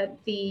and that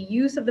the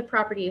use of the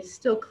property is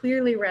still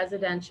clearly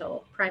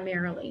residential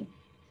primarily.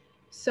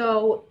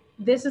 So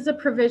this is a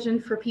provision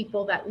for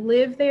people that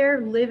live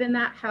there, live in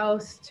that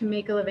house to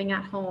make a living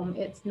at home.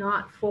 It's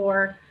not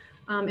for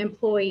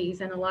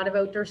employees and a lot of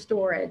outdoor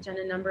storage and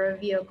a number of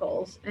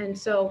vehicles. And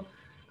so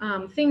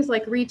things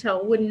like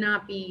retail would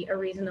not be a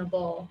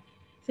reasonable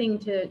thing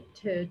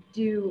to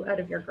do out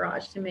of your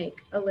garage to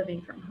make a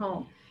living from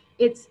home.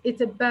 It's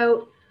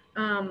about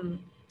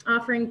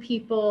offering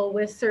people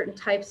with certain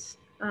types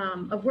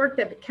of work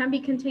that can be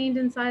contained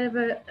inside of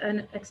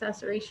an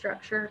accessory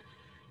structure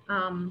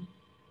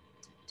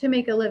to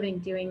make a living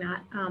doing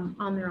that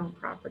on their own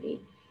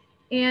property.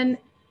 And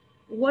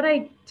what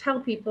I tell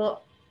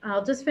people,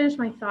 I'll just finish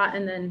my thought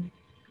and then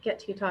get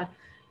to you, Todd.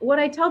 What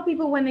I tell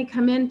people when they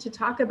come in to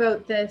talk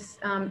about this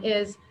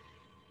is,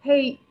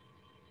 hey,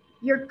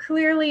 you're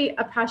clearly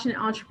a passionate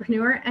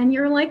entrepreneur and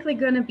you're likely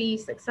going to be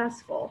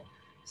successful.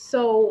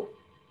 So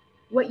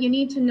what you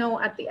need to know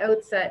at the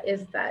outset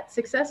is that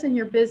success in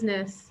your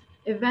business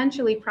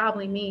eventually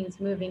probably means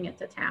moving it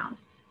to town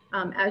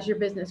as your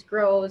business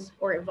grows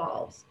or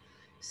evolves.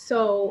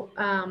 So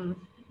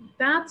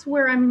that's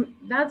where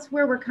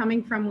we're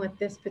coming from with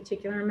this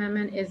particular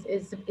amendment.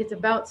 Is it's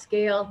about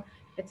scale,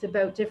 it's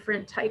about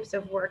different types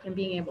of work and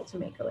being able to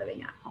make a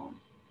living at home.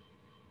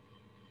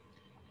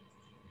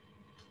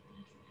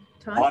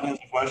 Todd has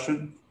a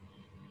question.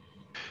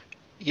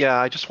 Yeah,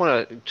 I just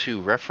wanted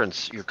to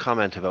reference your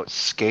comment about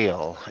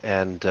scale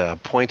and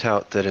point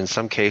out that in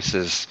some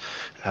cases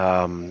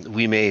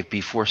we may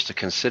be forced to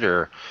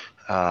consider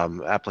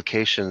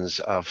applications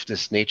of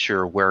this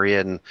nature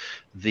wherein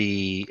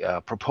the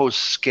proposed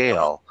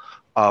scale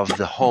of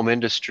the home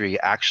industry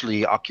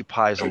actually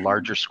occupies a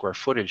larger square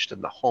footage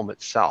than the home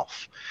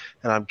itself.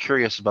 And I'm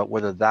curious about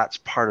whether that's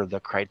part of the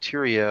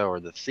criteria or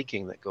the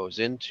thinking that goes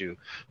into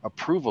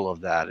approval of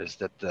that, is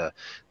that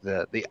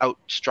the out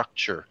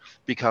structure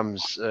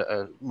becomes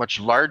much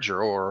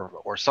larger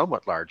or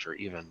somewhat larger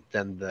even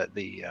than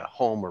the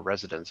home or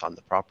residence on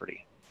the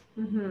property.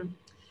 Mm-hmm.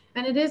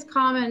 And it is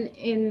common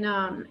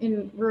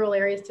in rural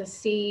areas to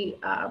see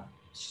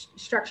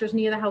structures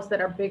near the house that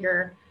are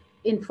bigger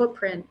in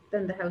footprint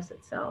than the house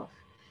itself.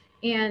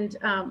 And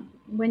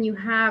when you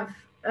have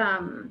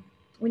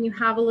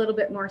a little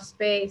bit more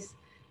space,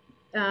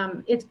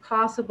 it's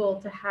possible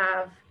to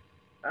have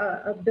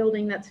a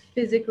building that's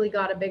physically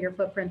got a bigger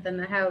footprint than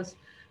the house,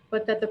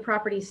 but that the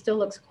property still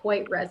looks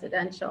quite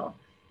residential,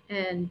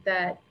 and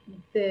that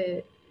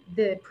the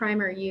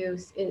primary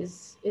use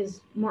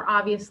is more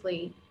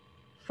obviously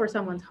for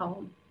someone's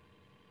home.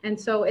 And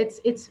so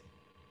it's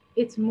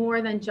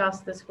more than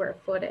just the square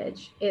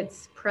footage.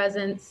 It's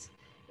presence,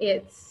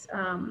 it's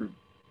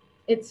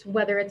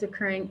whether it's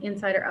occurring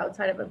inside or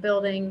outside of a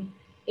building,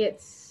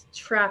 it's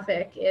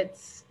traffic,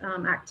 it's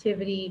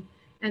activity.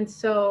 And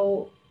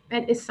so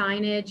it's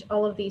signage,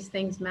 all of these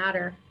things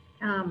matter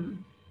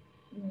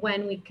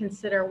when we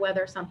consider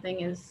whether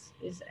something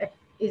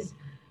is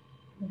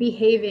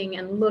behaving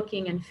and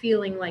looking and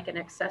feeling like an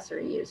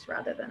accessory use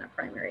rather than a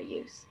primary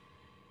use.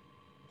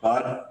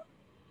 Todd?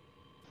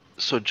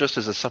 So just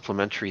as a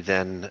supplementary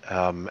then,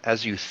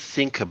 as you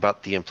think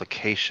about the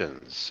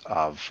implications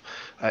of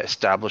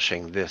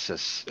establishing this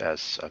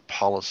as a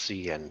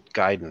policy and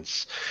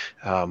guidance,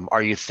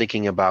 are you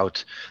thinking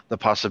about the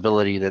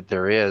possibility that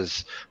there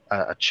is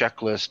a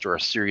checklist or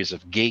a series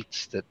of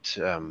gates that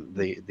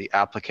the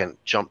applicant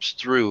jumps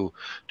through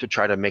to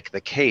try to make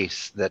the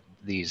case that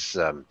these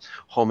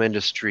home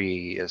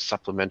industry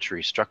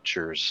supplementary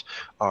structures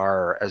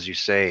are, as you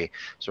say,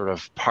 sort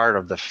of part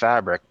of the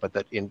fabric, but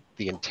that in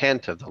the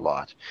intent of the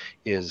lot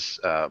is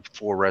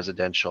for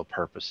residential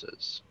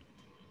purposes?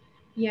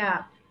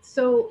 Yeah,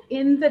 so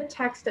in the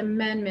text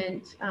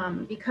amendment,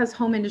 because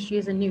home industry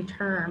is a new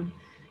term,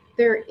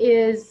 there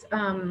is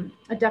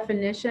a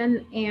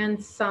definition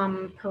and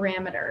some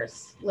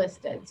parameters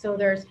listed. So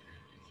there's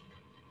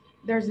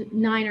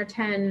 9 or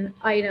 10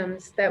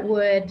 items that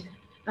would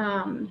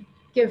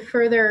give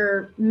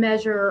further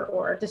measure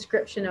or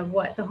description of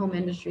what the home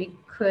industry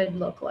could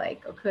look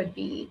like or could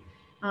be.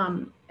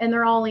 And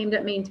they're all aimed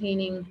at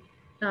maintaining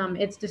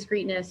its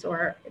discreteness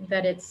or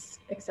that it's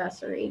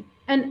accessory.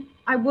 And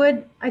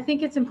I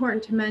think it's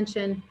important to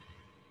mention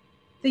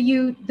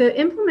the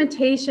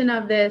implementation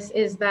of this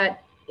is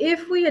that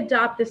if we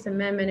adopt this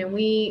amendment and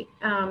we,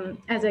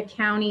 as a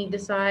county,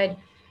 decide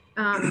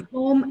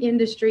home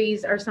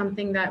industries are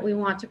something that we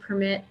want to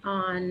permit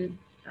on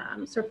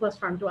surplus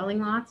farm dwelling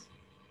lots,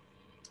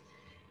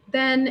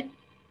 then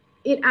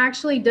it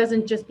actually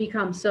doesn't just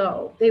become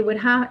so. There would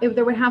have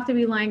to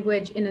be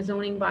language in a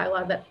zoning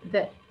bylaw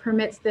that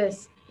permits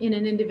this in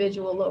an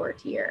individual lower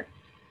tier.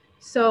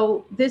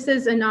 So this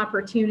is an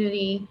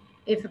opportunity,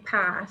 if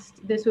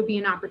passed, this would be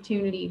an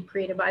opportunity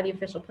created by the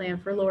official plan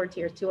for lower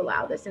tiers to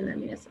allow this in their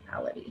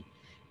municipality.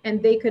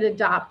 And they could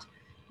adopt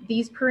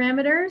these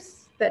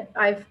parameters that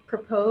I've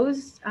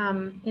proposed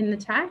in the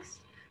text,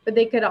 but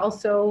they could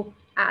also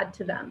add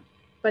to them.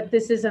 But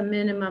this is a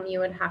minimum. You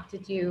would have to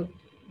do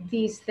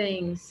these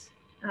things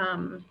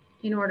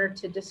in order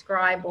to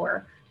describe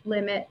or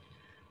limit,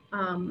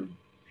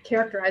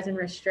 characterize and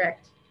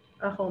restrict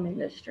a home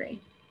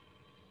industry.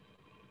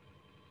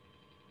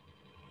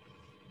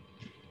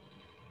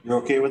 You're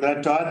okay with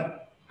that, Todd?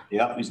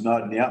 Yeah, he's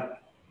nodding, yeah.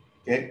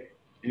 Okay,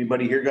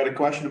 anybody here got a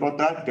question about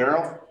that?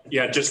 Daryl?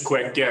 Yeah, just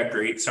quick. Yeah,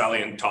 great,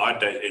 Sally and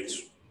Todd.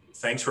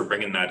 Thanks for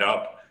bringing that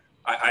up.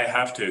 I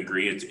have to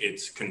agree.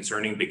 It's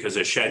concerning because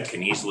a shed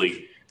can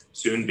easily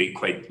soon be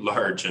quite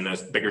large and a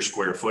bigger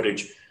square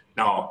footage.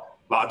 Now,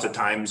 lots of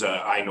times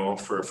I know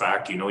for a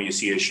fact, you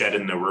see a shed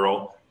in the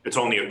rural, it's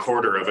only a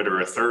quarter of it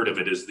or a third of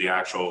it is the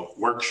actual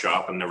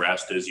workshop, and the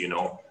rest is,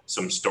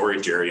 some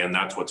storage area. And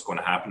that's what's going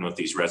to happen with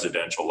these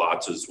residential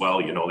lots as well.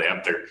 They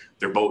have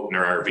their boat and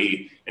their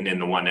RV, and in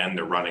the one end,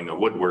 they're running a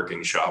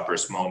woodworking shop or a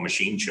small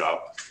machine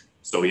shop.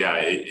 So yeah,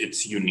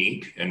 it's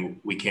unique, and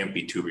we can't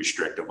be too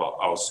restrictive.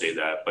 I'll say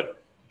that,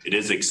 but it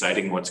is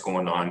exciting what's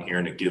going on here,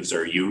 and it gives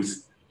our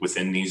youth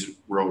within these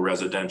rural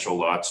residential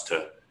lots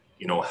to,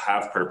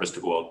 have purpose to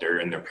go out there,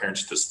 and their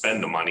parents to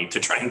spend the money to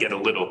try and get a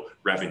little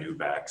revenue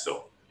back.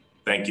 So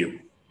thank you.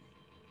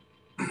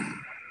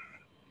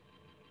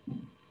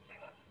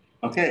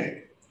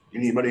 Okay,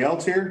 anybody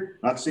else here?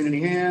 Not seeing any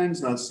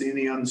hands, not seeing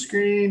any on the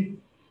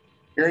screen.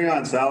 Carry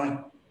on, Sally.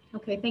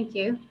 Okay, thank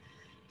you.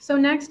 So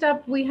next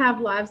up, we have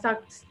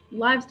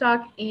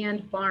livestock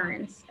and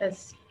barns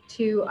as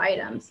two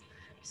items.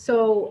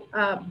 So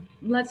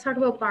let's talk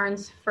about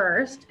barns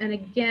first. And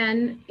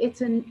again,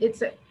 it's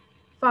a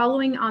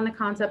following on the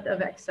concept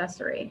of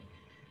accessory.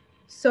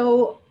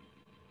 So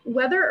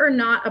whether or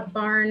not a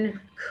barn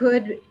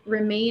could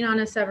remain on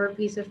a severed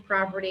piece of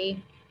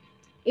property,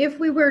 if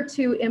we were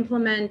to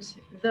implement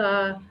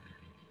the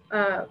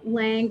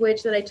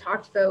language that I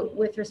talked about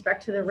with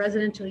respect to the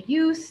residential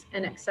use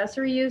and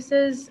accessory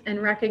uses,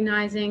 and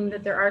recognizing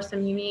that there are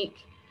some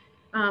unique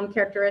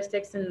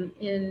characteristics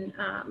in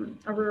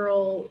a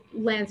rural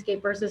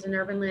landscape versus an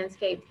urban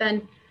landscape,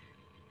 then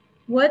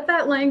what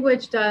that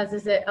language does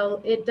is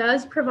it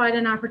does provide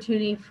an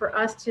opportunity for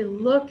us to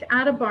look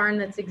at a barn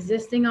that's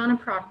existing on a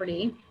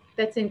property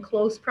that's in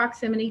close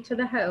proximity to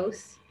the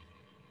house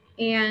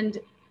and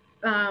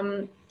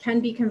can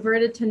be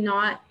converted to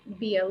not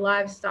be a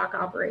livestock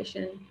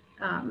operation,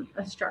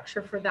 a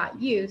structure for that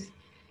use,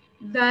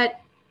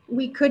 that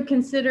we could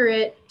consider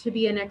it to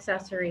be an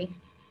accessory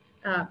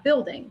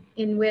building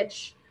in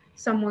which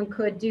someone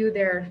could do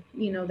their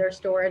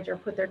storage or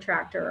put their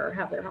tractor or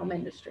have their home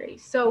industry.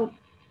 So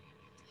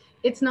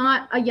it's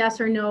not a yes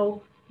or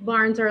no,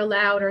 barns are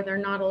allowed or they're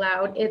not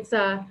allowed. It's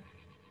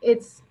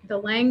the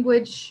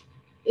language,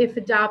 if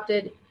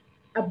adopted,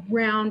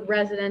 around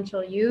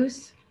residential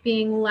use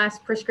being less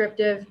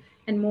prescriptive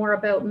and more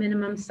about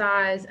minimum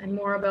size and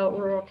more about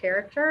rural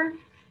character,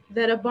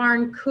 that a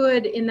barn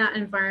could in that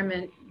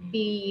environment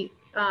be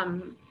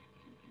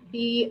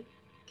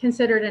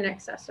considered an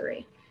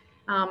accessory.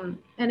 And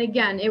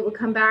again, it would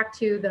come back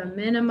to the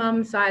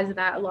minimum size of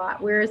that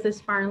lot. Where is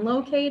this barn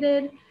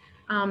located?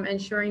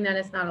 Ensuring that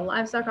it's not a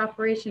livestock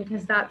operation,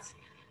 because that's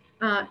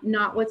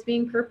not what's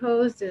being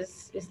proposed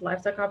is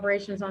livestock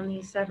operations on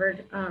these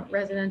severed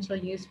residential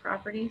use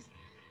properties.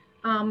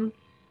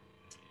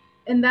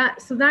 And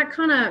that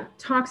kind of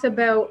talks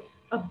about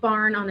a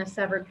barn on a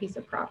severed piece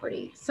of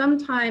property.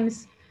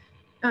 Sometimes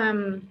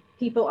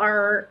people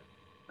are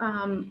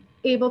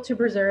able to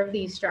preserve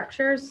these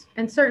structures,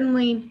 and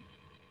certainly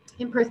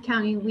in Perth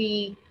County,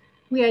 we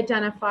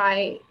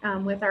identify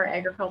with our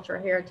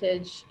agricultural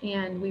heritage,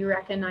 and we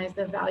recognize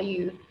the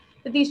value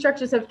that these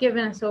structures have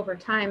given us over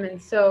time. And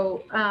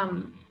so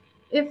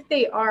if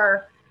they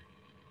are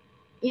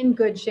in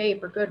good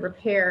shape or good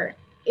repair,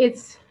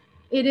 it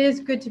is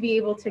good to be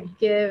able to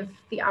give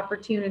the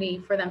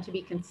opportunity for them to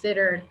be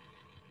considered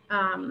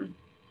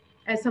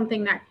as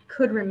something that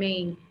could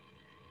remain.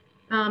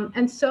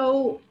 And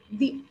so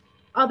the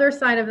other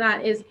side of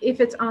that is, if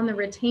it's on the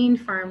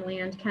retained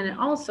farmland, can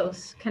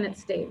it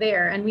stay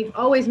there? And we've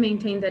always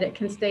maintained that it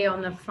can stay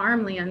on the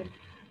farmland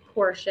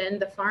portion,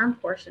 the farm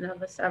portion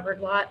of a severed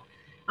lot,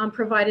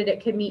 provided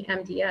it could meet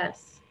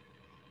MDS.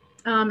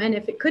 And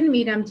if it couldn't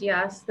meet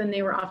MDS, then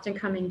they were often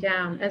coming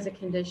down as a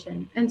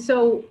condition. And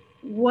so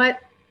what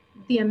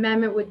the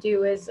amendment would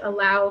do is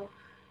allow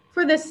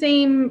for the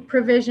same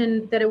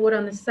provision that it would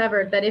on the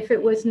severed, that if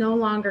it was no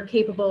longer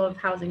capable of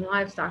housing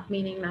livestock,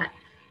 meaning that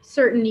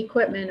certain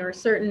equipment or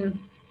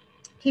certain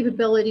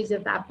capabilities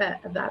of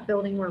that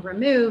building were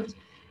removed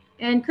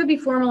and could be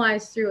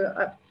formalized through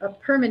a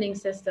permitting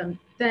system,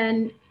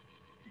 then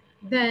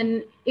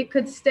it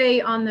could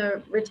stay on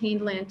the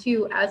retained land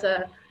too as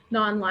a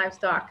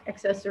non-livestock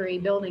accessory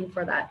building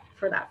for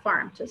that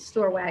farm to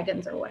store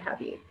wagons or what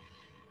have you.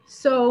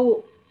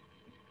 So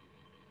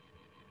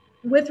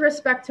with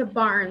respect to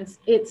barns,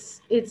 it's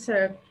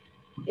a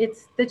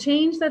it's the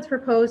change that's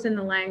proposed in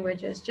the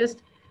language is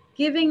just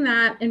giving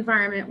that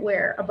environment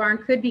where a barn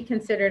could be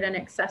considered an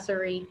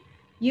accessory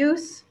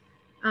use,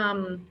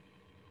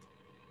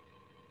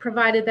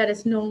 provided that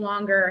it's no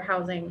longer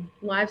housing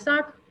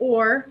livestock,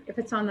 or if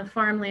it's on the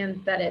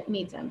farmland that it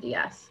meets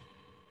MDS.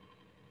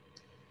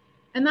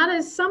 And that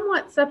is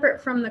somewhat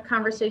separate from the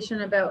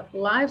conversation about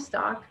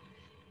livestock,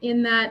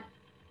 in that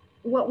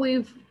what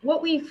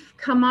we've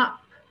come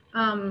up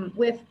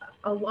with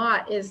a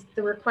lot is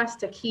the request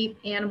to keep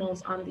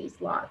animals on these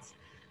lots.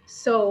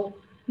 So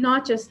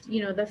not just,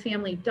 you know, the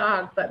family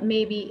dog, but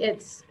maybe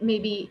it's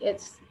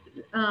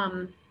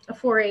a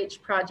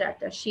 4-H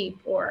project, a sheep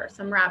or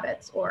some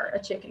rabbits or a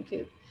chicken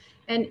coop.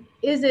 And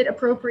is it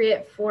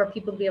appropriate for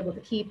people to be able to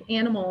keep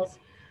animals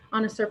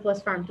on a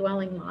surplus farm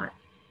dwelling lot?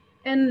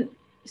 And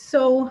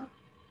so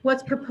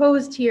what's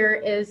proposed here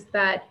is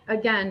that,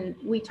 again,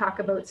 we talk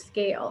about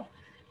scale,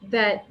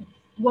 that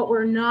what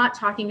we're not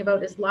talking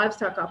about is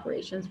livestock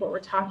operations. What we're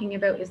talking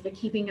about is the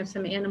keeping of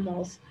some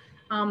animals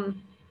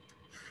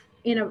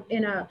in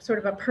a sort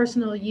of a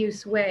personal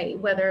use way,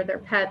 whether they're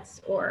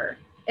pets or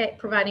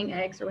providing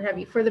eggs or what have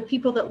you, for the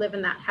people that live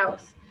in that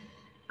house.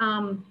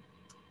 And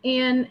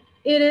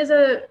it is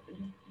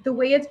the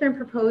way it's been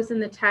proposed in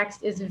the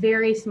text is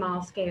very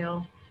small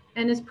scale,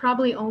 and is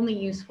probably only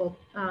useful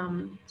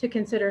to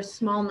consider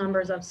small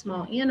numbers of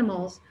small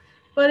animals,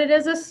 but it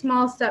is a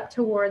small step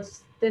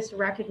towards this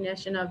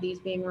recognition of these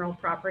being rural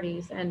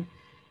properties. And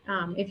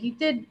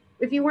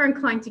if you were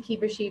inclined to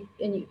keep a sheep,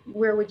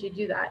 where would you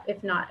do that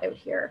if not out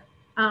here?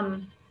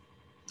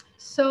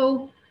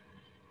 So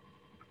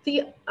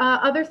the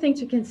other thing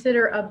to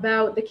consider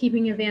about the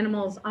keeping of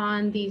animals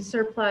on the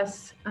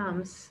surplus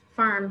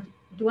farm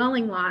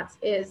dwelling lots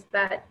is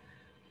that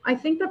I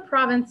think the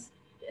province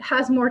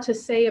has more to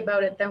say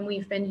about it than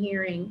we've been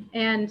hearing.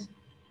 And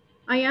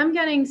I am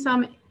getting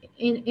some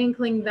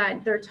inkling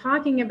that they're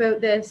talking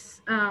about this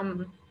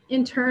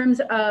in terms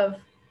of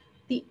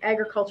the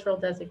agricultural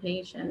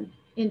designation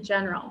in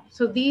general.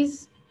 So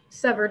these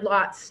severed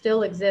lots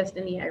still exist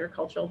in the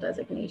agricultural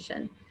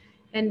designation.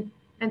 And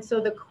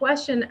so the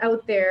question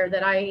out there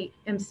that I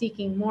am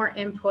seeking more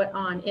input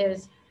on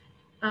is,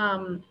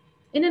 in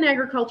an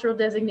agricultural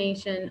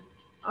designation,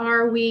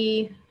 are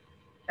we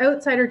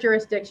outside our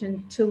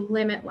jurisdiction to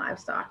limit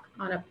livestock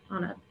on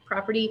a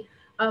property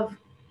of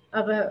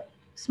a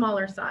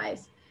smaller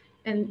size?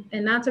 And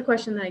that's a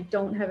question that I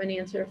don't have an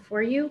answer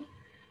for you,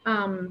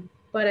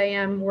 but I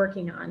am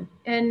working on.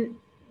 And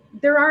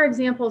there are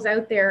examples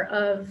out there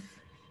of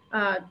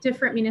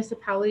different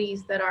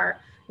municipalities that are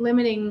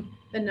limiting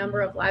the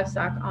number of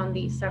livestock on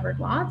these severed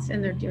lots,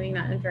 and they're doing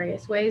that in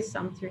various ways,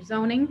 some through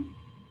zoning.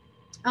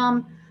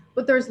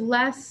 But there's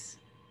less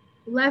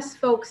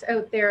folks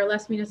out there,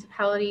 less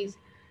municipalities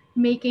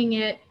making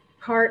it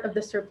part of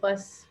the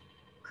surplus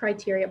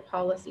criteria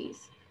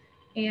policies.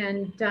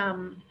 And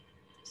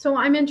so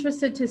I'm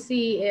interested to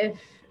see if,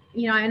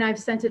 you know, and I've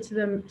sent it to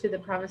the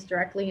province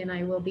directly, and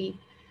I will be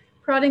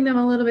prodding them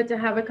a little bit to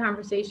have a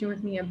conversation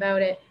with me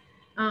about it.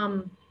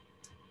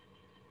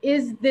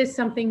 Is this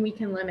something we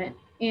can limit?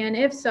 And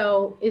if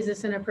so, is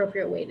this an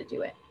appropriate way to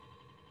do it?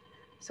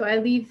 So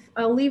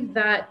I'll leave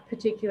that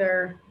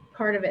particular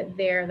part of it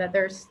there, that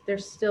there's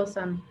still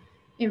some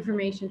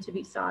information to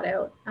be sought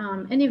out,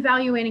 and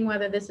evaluating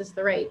whether this is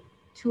the right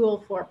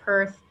tool for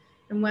Perth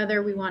and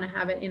whether we want to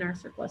have it in our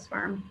surplus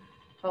farm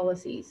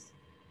policies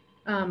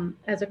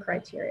as a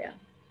criteria.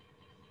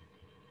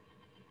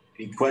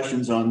 Any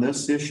questions on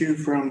this issue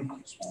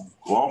from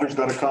Walter's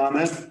got a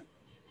comment?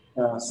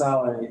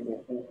 Sally,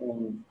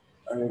 and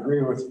I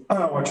agree with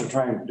what you're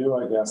trying to do,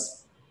 I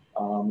guess.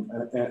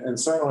 And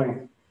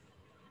certainly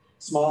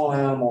small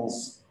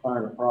animals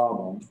aren't a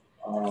problem.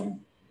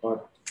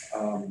 But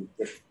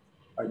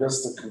I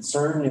guess the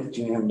concern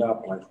you end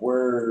up like,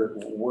 where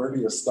do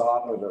you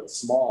stop it at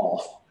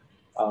small?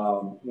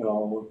 You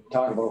know, we're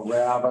talking about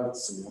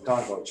rabbits and we're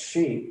talking about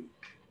sheep.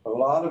 But a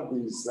lot of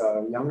these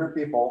younger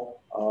people,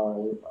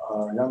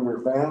 younger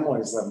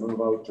families that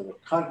move out to the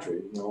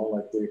country, you know,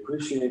 like they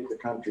appreciate the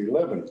country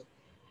living.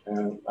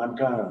 And I'm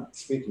kind of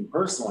speaking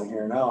personally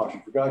here now. If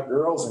you've got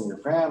girls in your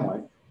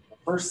family, the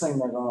first thing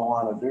they're going to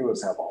want to do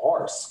is have a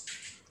horse.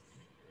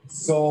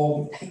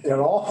 So, you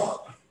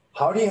know,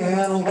 how do you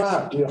handle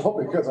that? You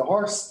know, because a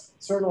horse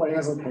certainly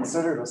isn't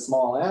considered a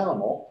small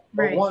animal,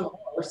 but right. One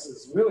horse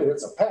is really,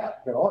 it's a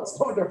pet, you know, it's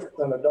no different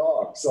than a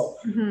dog. So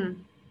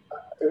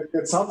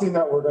it's something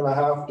that we're going to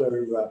have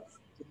to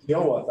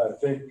deal with, I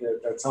think,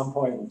 at some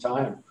point in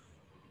time.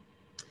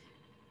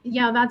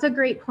 Yeah, that's a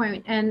great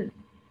point. And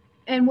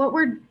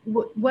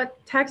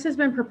what text has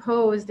been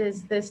proposed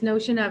is this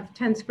notion of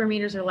 10 square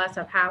meters or less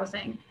of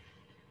housing.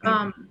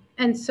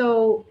 And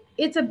so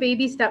it's a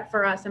baby step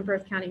for us in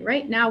Perth County.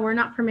 Right now, we're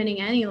not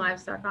permitting any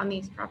livestock on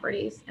these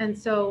properties. And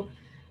so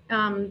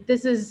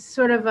this is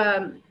sort of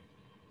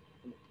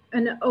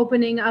an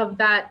opening of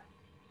that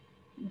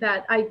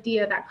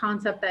idea, that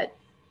concept that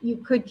you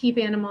could keep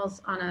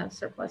animals on a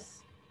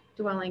surplus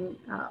dwelling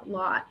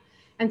lot.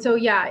 And so,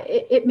 yeah,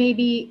 it may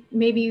be,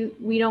 maybe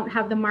we don't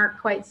have the mark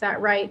quite set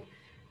right.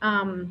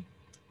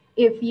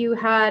 if you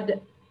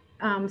had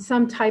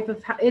some type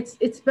of,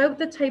 it's about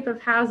the type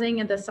of housing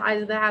and the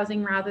size of the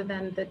housing rather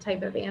than the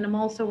type of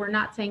animal. So we're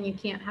not saying you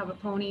can't have a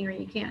pony or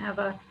you can't have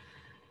a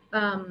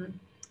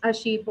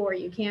sheep or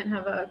you can't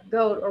have a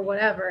goat or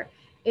whatever.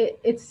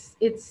 It's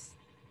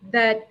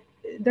that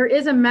there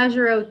is a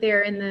measure out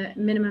there in the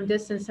minimum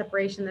distance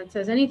separation that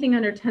says anything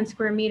under 10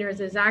 square meters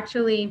is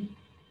actually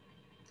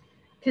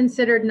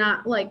considered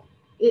not like,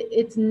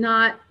 it's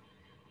not,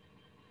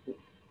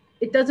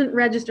 it doesn't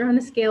register on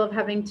the scale of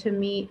having to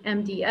meet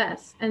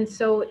MDS. And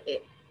so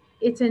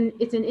it's an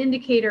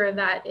indicator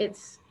that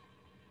it's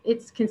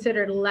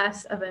considered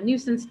less of a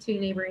nuisance to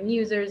neighboring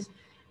users,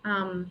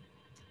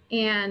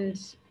 and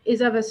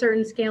is of a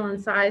certain scale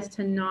and size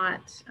to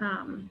not,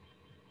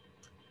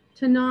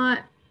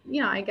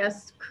 yeah, I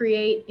guess,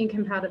 create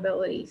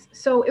incompatibilities.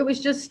 So it was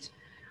just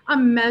a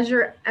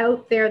measure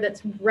out there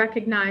that's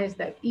recognized,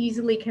 that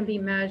easily can be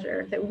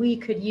measured, that we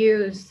could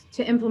use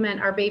to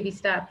implement our baby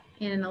step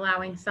in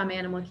allowing some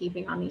animal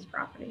keeping on these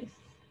properties.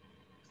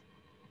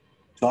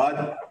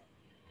 Todd?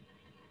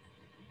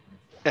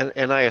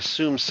 And I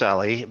assume,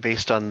 Sally,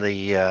 based on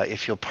the,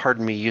 if you'll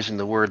pardon me using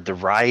the word, the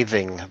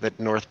writhing that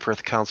North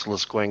Perth Council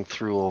is going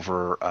through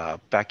over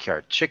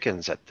backyard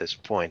chickens at this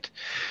point,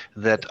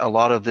 that a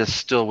lot of this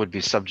still would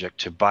be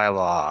subject to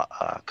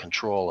bylaw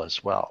control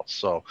as well.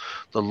 So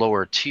the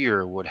lower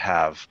tier would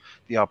have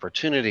the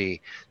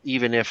opportunity,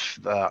 even if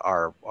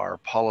our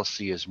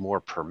policy is more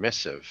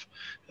permissive,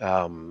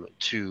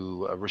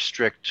 to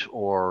restrict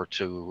or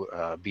to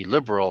be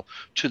liberal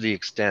to the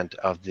extent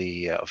of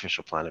the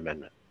official plan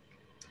amendment.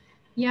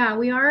 Yeah,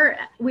 we are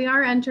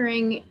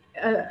entering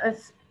a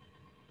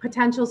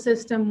potential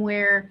system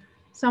where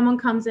someone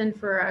comes in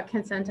for a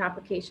consent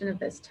application of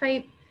this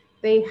type.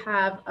 They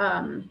have,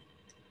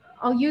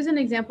 I'll use an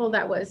example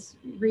that was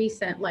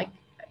recent, like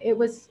it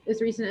was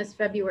as recent as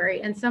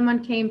February, and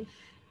someone came,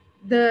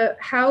 the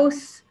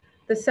house,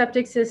 the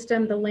septic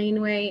system, the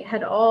laneway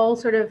had all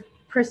sort of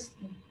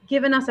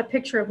given us a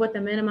picture of what the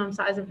minimum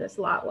size of this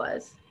lot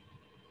was.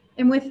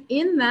 And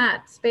within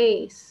that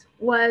space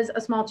was a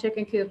small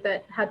chicken coop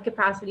that had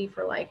capacity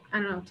for like, I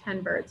don't know,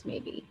 10 birds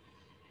maybe.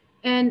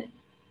 And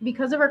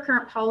because of our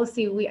current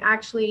policy, we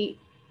actually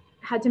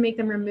had to make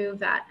them remove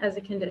that as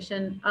a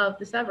condition of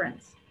the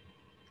severance.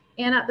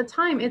 And at the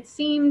time, it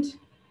seemed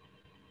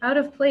out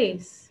of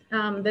place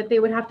that they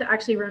would have to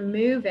actually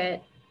remove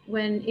it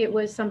when it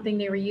was something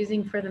they were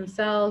using for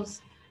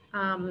themselves.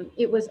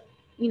 It was,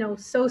 you know,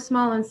 so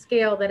small in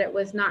scale that it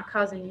was not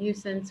causing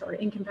nuisance or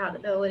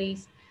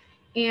incompatibilities.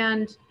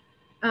 And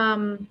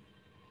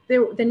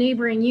the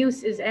neighboring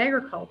use is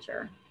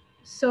agriculture.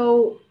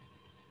 So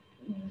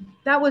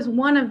that was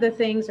one of the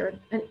things, or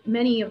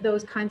many of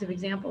those kinds of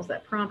examples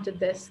that prompted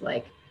this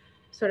like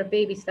sort of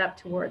baby step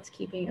towards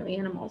keeping of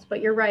animals. But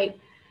you're right.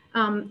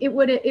 It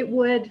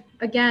would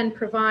again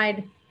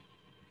provide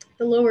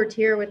the lower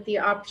tier with the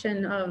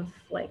option of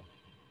like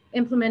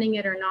implementing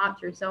it or not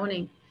through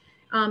zoning.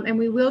 And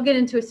we will get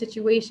into a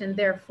situation,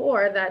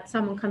 therefore, that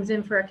someone comes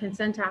in for a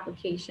consent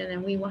application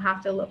and we will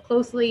have to look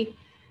closely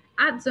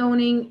at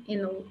zoning in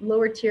the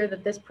lower tier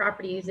that this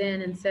property is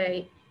in and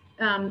say,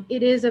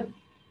 it is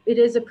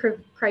a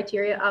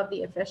criteria of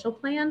the official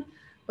plan,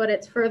 but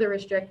it's further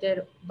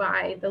restricted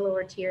by the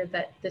lower tier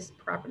that this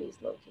property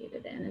is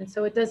located in. And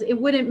so it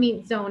wouldn't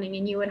meet zoning,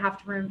 and you would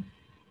have to,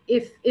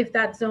 if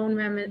that zone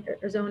amendment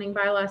or zoning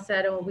bylaw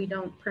said, oh, we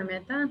don't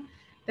permit that,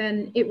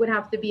 then it would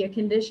have to be a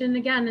condition,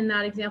 again, in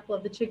that example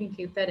of the chicken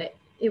coop, that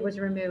it was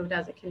removed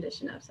as a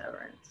condition of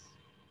severance.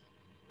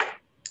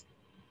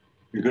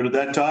 You're good with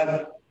that,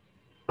 Todd?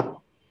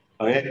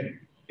 Okay,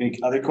 any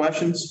other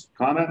questions,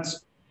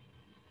 comments?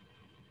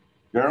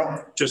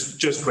 Darryl?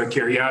 Just quick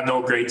here. Yeah,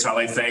 no, great,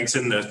 Sally, thanks.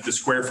 And the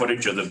square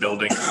footage of the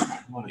building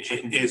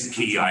is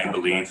key, I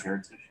believe.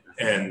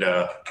 And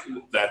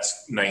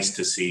that's nice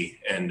to see.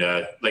 And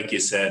like you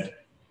said,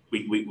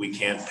 we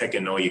can't pick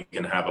and know you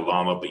can have a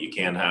llama, but you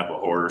can't have a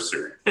horse,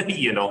 or,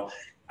 you know,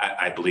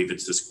 I believe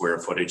it's the square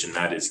footage, and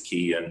that is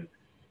key. And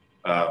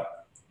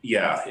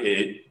yeah,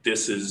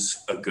 this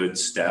is a good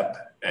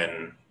step,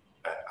 and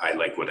I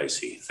like what I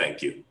see.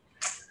 Thank you.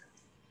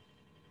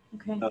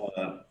 Okay.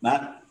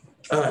 Matt?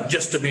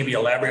 Just to maybe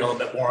elaborate a little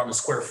bit more on the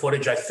square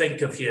footage, I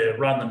think if you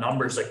run the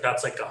numbers, like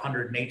that's like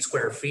 108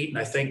 square feet. And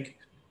I think,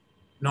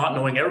 not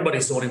knowing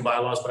everybody's zoning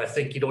bylaws, but I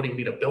think you don't even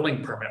need a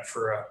building permit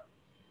for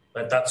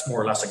that's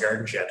more or less a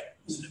garden shed.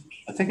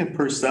 I think in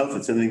Perth South,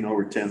 it's anything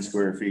over 10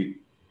 square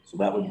feet. So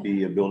that would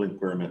be a building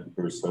permit in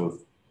Perth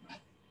South.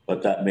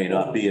 But that may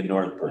not be in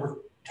North Perth.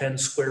 10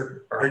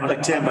 square, or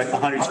like 10 by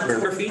 100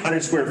 square feet.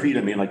 100 square feet,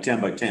 I mean, like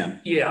 10 by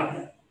 10.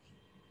 Yeah.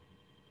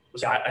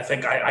 I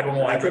think, I don't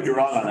know. I could be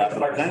wrong on that,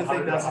 but I kind of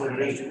think that's what it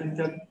is.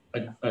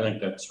 I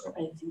think that's right.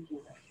 I think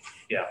you're right.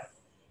 Yeah.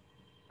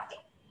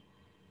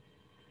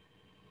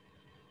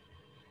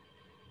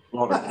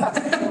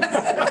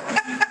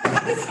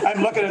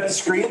 I'm looking at the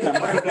screen,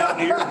 I'm looking down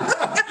here.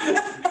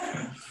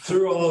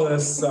 Through all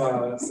this,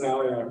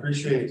 Sally, I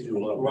appreciate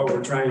what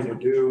we're trying to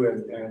do,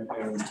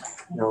 and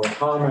you know, a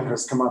comment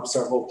has come up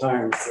several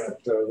times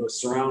that the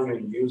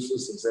surrounding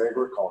uses is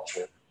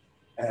agriculture.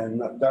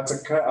 And that's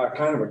a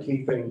kind of a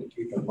key thing to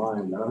keep in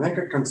mind. And I think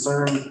a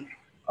concern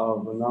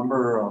of a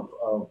number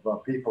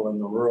of people in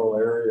the rural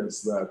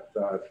areas that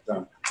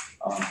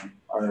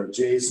are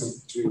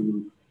adjacent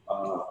to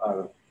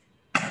a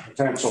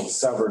potential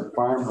severed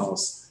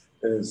farmhouse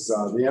is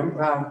the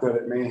impact that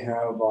it may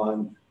have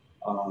on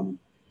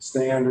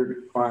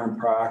standard farm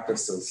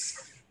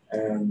practices.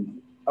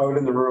 And out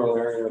in the rural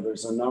area,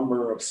 there's a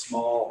number of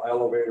small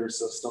elevator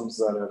systems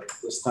that at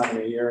this time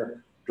of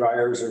year,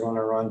 dryers are going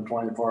to run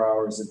 24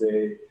 hours a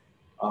day.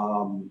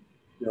 You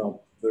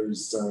know,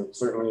 there's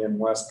certainly in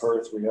West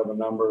Perth, we have a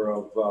number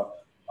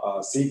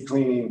of seed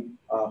cleaning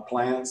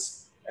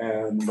plants,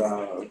 and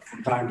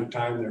from time to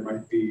time there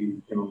might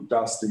be, you know,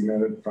 dust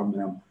emitted from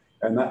them,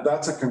 and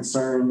that's a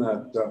concern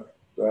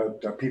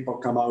that people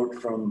come out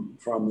from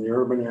the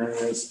urban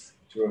areas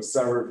to a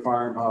severed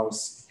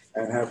farmhouse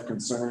and have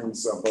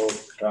concerns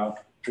about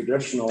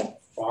traditional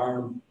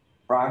farm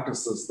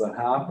practices that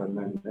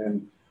happen,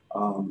 and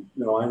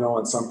you know, I know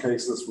in some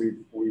cases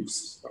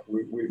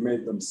we've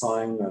made them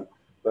sign that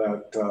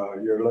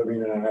you're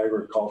living in an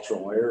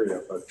agricultural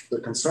area, but the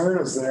concern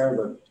is there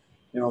that,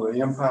 you know, the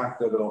impact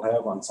that it'll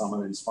have on some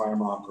of these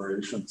farm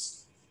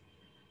operations.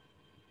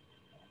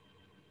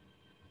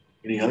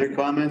 Any other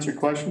comments or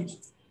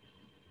questions?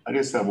 I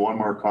just have one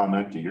more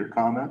comment to your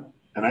comment,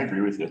 and I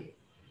agree with you.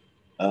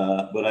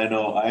 But I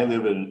know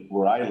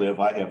where I live,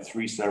 I have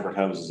 3 separate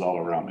houses all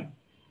around me.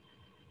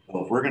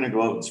 So if we're going to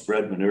go out and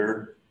spread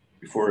manure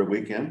before a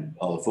weekend,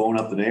 I'll phone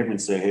up the neighbor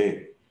and say,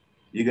 hey,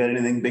 you got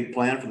anything big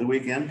planned for the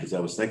weekend? Because I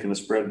was thinking of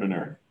spread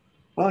manure.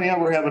 Well, yeah,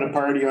 we're having a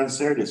party on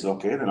Saturday. So,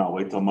 okay, then I'll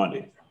wait till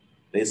Monday.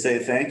 They say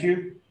thank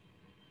you.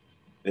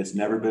 It's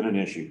never been an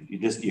issue.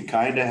 You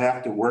kind of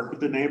have to work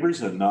with the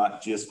neighbors and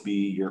not just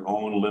be your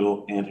own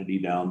little entity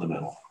down the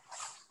middle.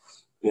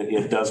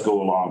 It does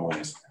go a long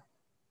ways.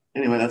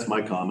 Anyway, that's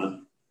my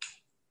comment.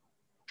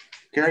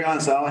 Carry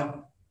on, Sally.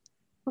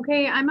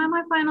 Okay, I'm on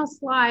my final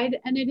slide,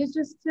 and it is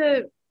just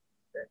to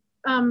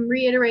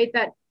reiterate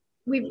that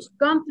we've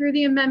gone through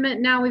the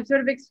amendment. Now we've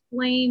sort of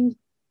explained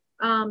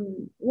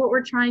what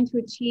we're trying to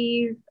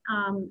achieve,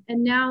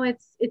 and now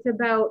it's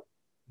about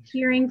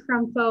hearing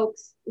from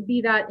folks,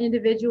 be that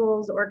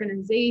individuals,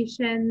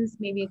 organizations,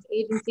 maybe it's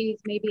agencies,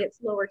 maybe it's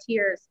lower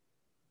tiers.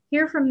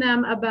 Hear from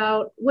them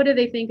about what do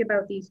they think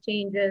about these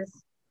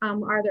changes.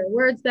 Are there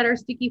words that are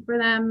sticky for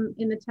them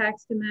in the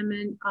text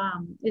amendment?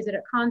 Is it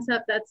a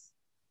concept that's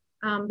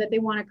that they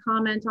want to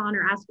comment on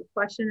or ask a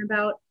question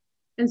about?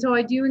 And so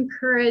I do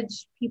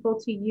encourage people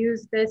to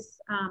use this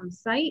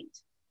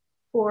site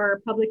for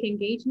public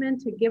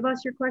engagement, to give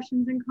us your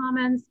questions and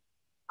comments.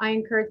 I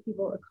encourage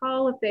people to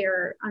call if they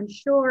are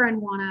unsure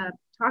and want to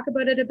talk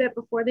about it a bit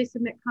before they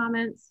submit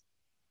comments.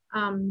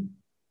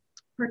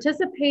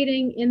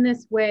 Participating in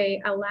this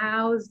way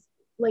allows,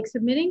 like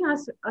submitting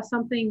us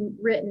something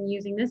written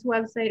using this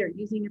website or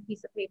using a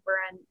piece of paper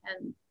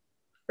and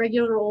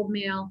regular old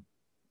mail,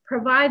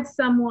 provides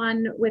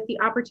someone with the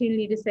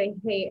opportunity to say,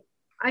 hey,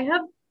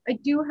 I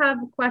do have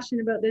a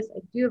question about this. I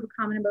do have a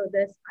comment about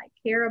this. I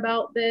care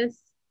about this.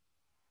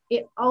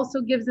 It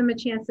also gives them a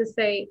chance to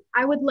say,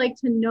 I would like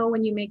to know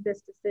when you make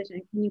this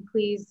decision. Can you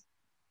please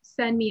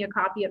send me a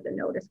copy of the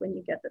notice when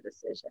you get the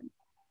decision?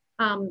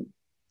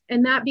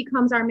 And that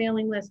becomes our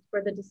mailing list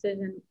for the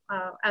decision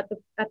at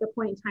the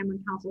point in time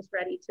when council's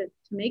ready to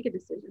make a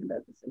decision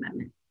about this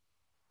amendment.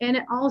 And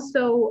it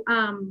also,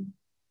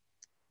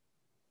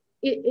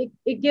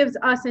 it gives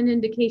us an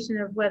indication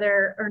of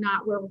whether or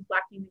not we're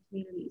reflecting the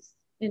community's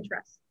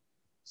interests.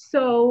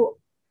 So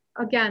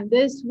again,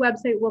 this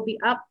website will be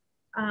up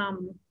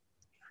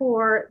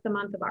for the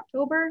month of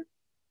October,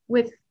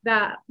 with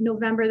that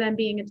November then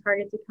being a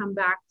target to come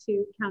back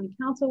to County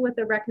Council with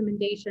a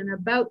recommendation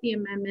about the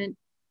amendment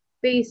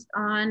based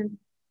on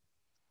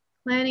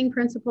planning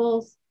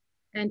principles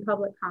and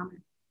public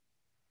comment.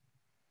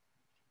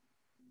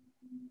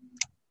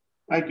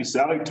 Thank you,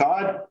 Sally.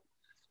 Todd?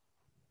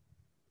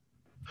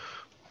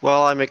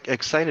 Well, I'm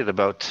excited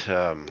about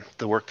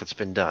the work that's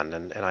been done,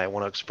 and I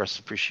want to express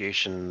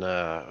appreciation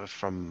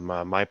from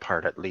my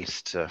part, at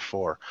least,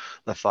 for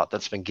the thought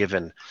that's been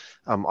given.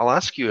 I'll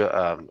ask you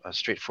a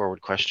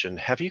straightforward question.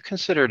 Have you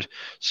considered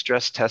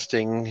stress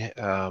testing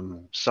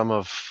some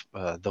of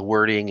the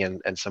wording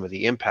and some of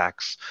the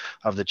impacts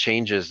of the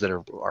changes that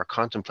are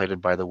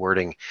contemplated by the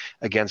wording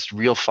against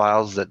real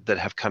files that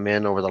have come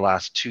in over the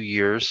last 2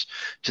 years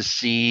to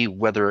see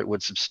whether it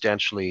would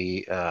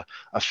substantially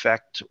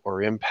affect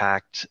or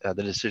impact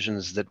the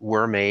decisions that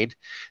were made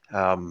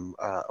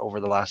over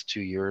the last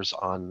 2 years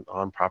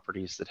on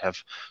properties that have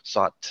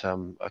sought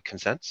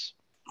consents?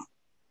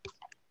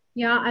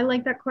 Yeah, I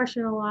like that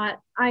question a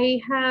lot. I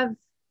have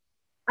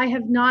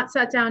not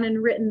sat down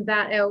and written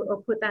that out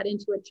or put that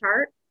into a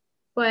chart,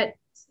 but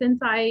since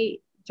I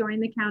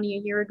joined the county a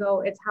year ago,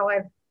 it's how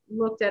I've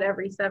looked at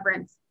every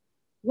severance.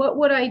 What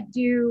would I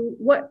do?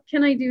 What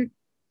can I do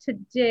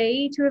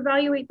today to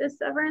evaluate this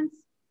severance?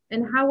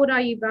 And how would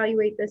I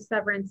evaluate this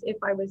severance if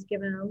I was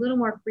given a little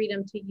more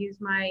freedom to use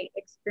my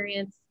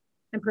experience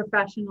and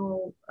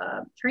professional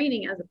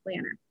training as a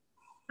planner?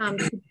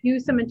 to do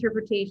some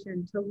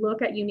interpretation, to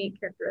look at unique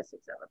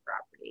characteristics of a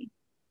property.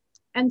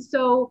 And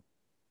so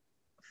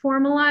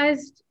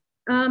formalized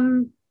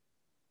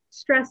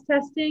stress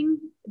testing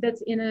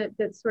that's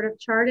sort of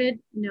charted,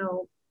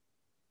 no,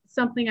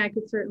 something I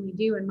could certainly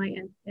do and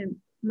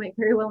might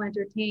very well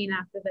entertain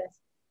after this.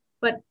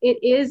 But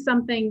it is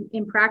something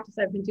in practice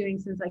I've been doing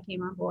since I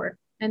came on board.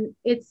 And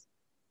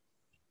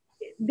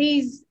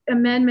these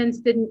amendments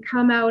didn't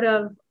come out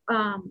of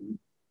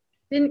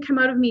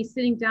me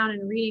sitting down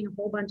and reading a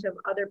whole bunch of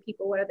other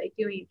people, what are they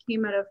doing? It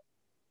came out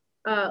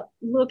of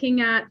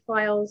looking at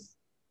files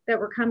that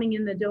were coming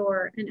in the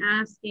door and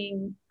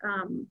asking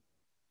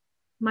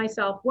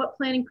myself, what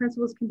planning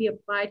principles can be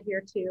applied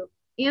here to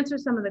answer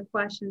some of the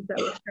questions that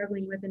we're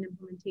struggling with in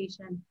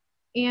implementation,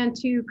 and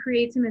to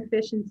create some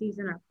efficiencies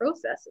in our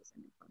processes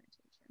in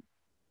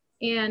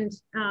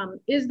implementation. And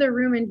is there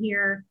room in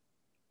here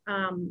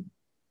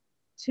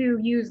to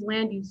use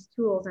land use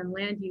tools and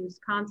land use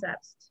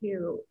concepts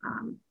to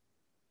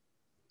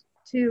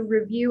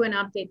review and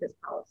update this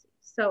policy?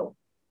 So,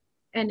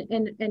 and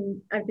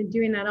I've been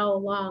doing that all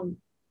along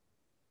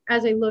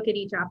as I look at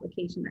each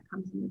application that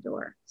comes in the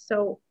door.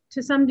 So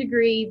to some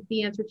degree,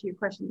 the answer to your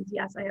question is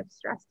yes, I have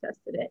stress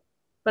tested it,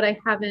 but I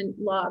haven't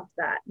logged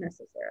that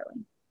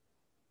necessarily.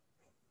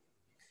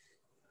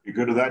 You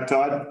good with that,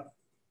 Todd?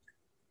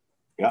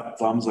 Yep,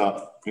 thumbs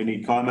up.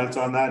 Any comments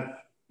on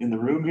that in the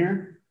room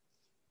here?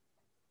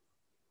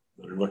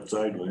 Better look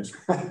sideways.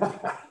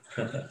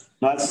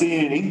 Not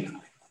seeing any.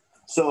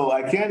 So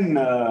I can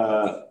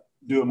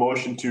do a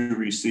motion to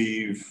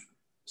receive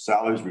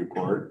salaries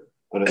report,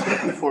 but I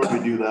think before we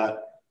do that,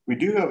 we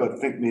do have, I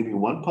think, maybe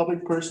one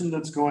public person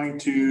that's going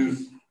to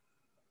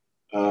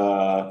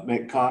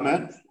make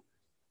comment.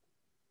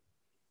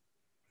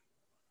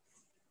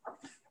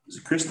 Is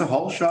Krista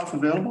Hulshoff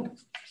available? Do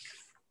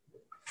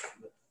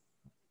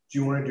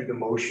you want to do the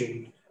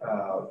motion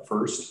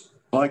first?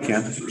 Well, I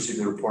can. Just receive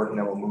the report and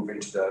then we'll move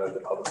into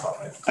the public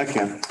comment. I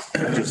can.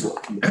 Just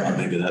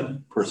maybe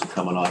that person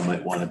coming on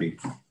might want to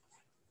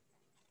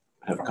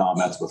have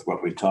comments with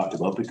what we talked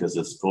about because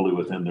it's fully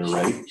within their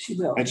right. She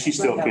will. And she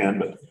still can,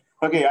 but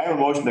okay, I have a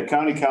motion. The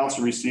county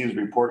council receives a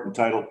report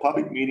entitled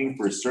Public Meeting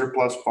for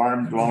Surplus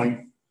Farm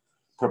Dwelling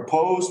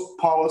Proposed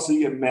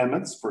Policy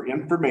Amendments for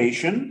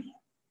Information.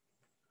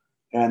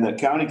 And the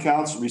county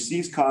council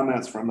receives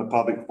comments from the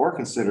public for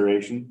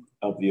consideration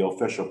of the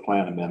official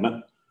plan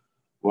amendment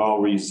while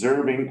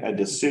reserving a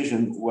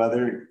decision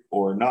whether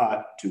or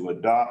not to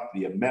adopt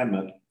the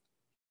amendment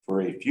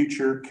for a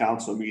future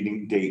council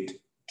meeting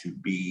date to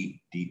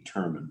be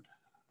determined.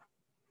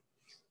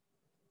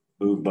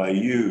 Moved by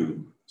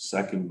you,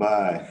 second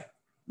by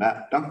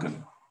Matt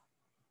Duncan.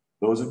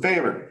 Those in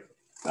favor?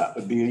 That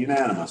would be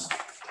unanimous.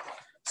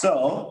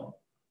 So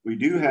we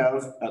do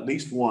have at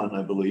least one,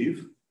 I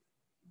believe,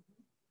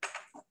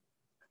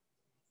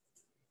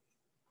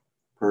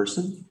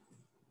 person.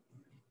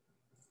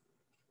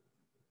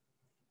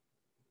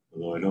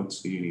 Although I don't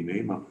see any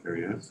name up there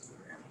yet.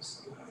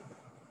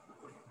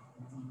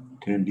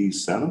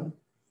 10D7.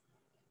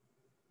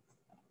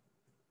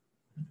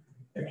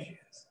 There she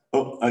is.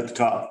 Oh, at the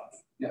top.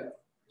 Yeah.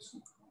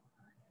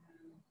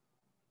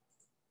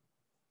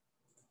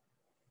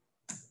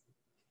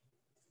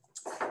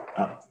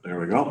 Ah, there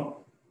we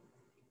go.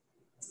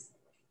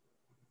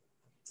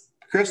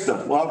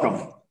 Krista,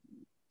 welcome.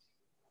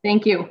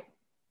 Thank you.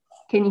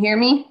 Can you hear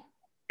me?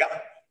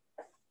 Yep.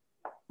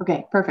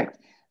 Okay, perfect.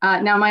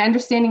 Now my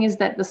understanding is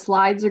that the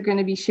slides are going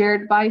to be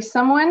shared by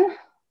someone.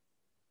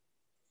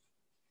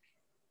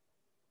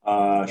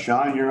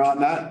 Sean, you're on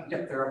that?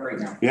 Yep, they're up right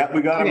now. Yep,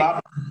 we got them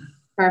up.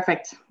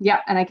 Perfect. Yeah,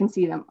 and I can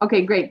see them.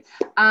 Okay, great.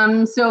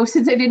 So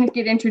since I didn't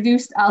get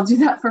introduced, I'll do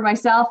that for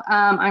myself.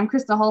 I'm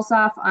Krista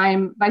Hulshoff.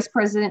 I'm Vice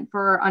President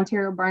for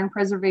Ontario Barn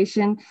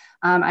Preservation.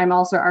 I'm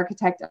also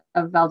architect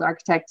of Veld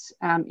Architects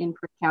in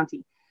Perth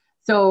County.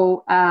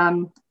 So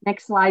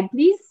next slide,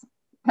 please.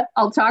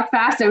 I'll talk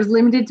fast. I was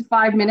limited to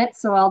 5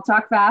 minutes, so I'll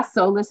talk fast,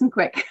 so listen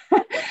quick.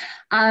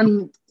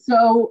 I'm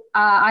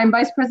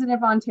Vice President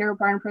of Ontario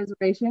Barn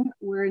Preservation.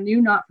 We're a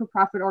new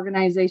not-for-profit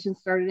organization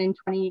started in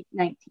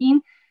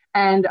 2019,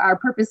 and our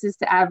purpose is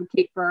to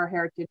advocate for our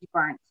heritage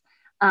barns.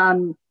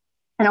 And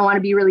I want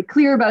to be really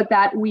clear about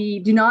that. We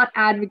do not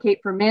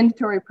advocate for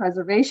mandatory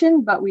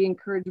preservation, but we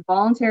encourage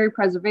voluntary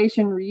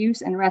preservation,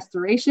 reuse, and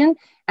restoration,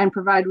 and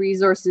provide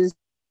resources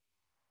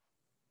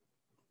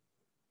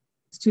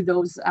to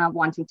those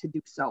wanting to do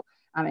so.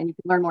 And you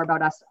can learn more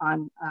about us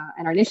and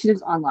our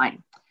initiatives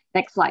online.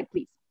 Next slide,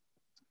 please.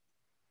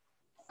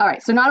 All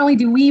right, so not only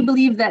do we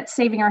believe that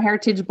saving our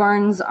heritage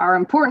barns are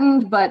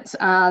important, but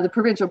the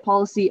provincial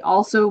policy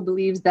also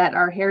believes that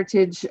our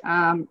heritage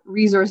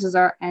resources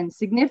and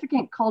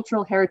significant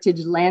cultural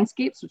heritage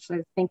landscapes, which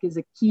I think is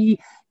a key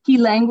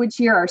language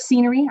here, our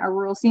scenery, our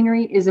rural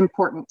scenery is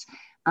important.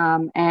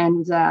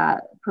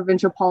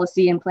 Provincial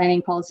policy and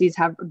planning policies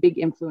have a big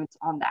influence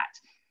on that.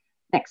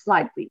 Next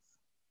slide, please.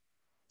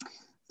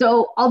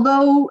 So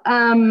although,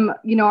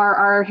 you know,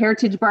 our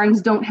heritage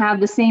barns don't have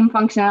the same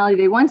functionality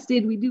they once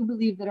did, we do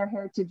believe that our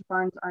heritage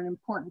barns are an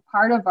important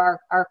part of our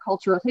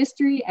cultural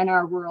history and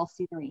our rural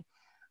scenery.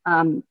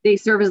 They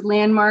serve as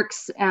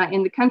landmarks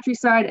in the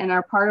countryside and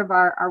are part of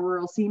our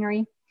rural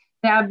scenery.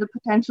 They have the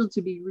potential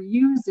to be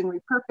reused and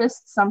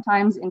repurposed,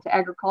 sometimes into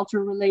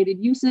agriculture-related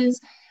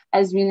uses,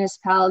 as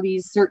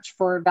municipalities search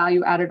for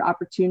value-added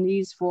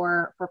opportunities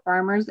for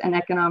farmers and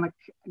economic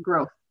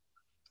growth.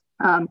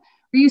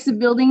 Reuse of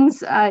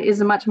buildings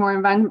is a much more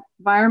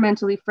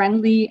environmentally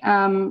friendly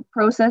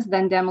process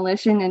than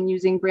demolition and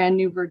using brand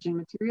new virgin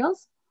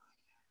materials.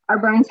 Our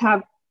barns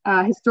have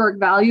historic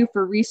value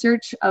for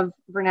research of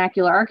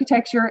vernacular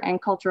architecture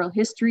and cultural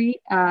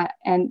history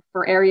and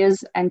for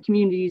areas and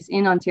communities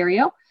in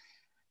Ontario.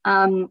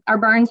 Our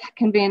barns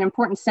convey an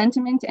important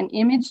sentiment and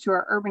image to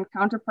our urban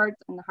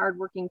counterparts and the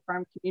hardworking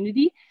farm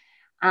community,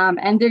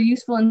 and they're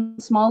useful in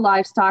small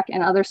livestock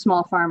and other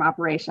small farm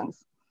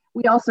operations.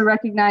 We also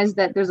recognize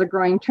that there's a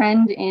growing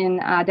trend in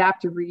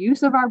adaptive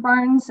reuse of our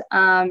barns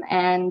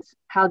and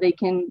how they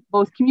can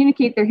both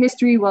communicate their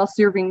history while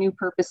serving new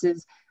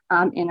purposes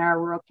in our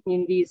rural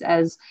communities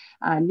as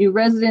new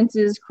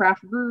residences,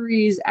 craft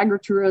breweries,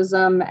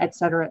 agritourism, et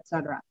cetera, et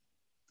cetera.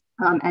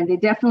 And they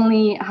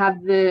definitely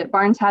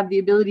barns have the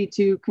ability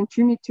to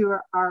contribute to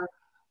our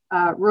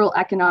rural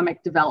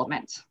economic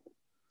development.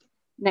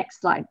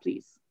 Next slide,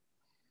 please.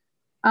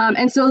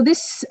 And so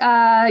this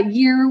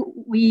year,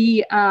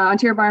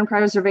 Ontario Barn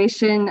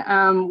Preservation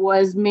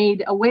was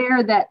made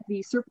aware that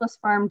the surplus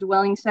farm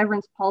dwelling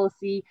severance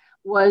policy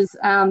was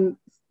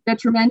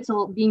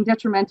being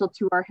detrimental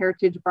to our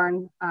heritage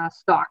barn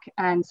stock.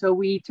 And so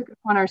we took it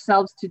upon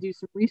ourselves to do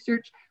some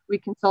research. We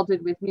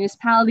consulted with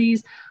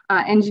municipalities,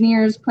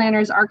 engineers,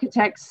 planners,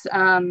 architects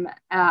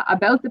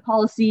about the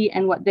policy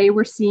and what they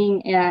were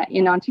seeing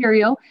in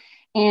Ontario.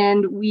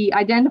 And we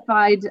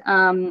identified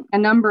a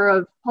number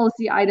of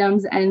policy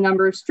items and a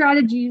number of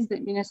strategies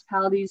that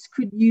municipalities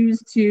could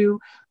use to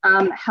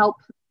help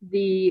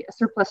the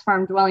surplus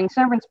farm dwelling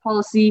severance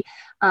policy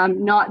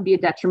not be a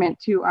detriment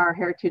to our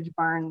heritage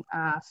barn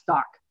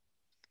stock.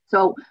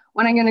 So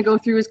what I'm going to go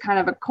through is kind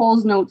of a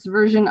Coles Notes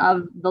version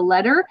of the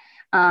letter,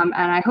 and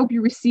I hope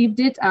you received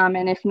it.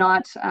 And if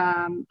not,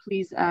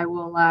 please, I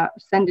will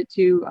send it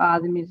to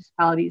the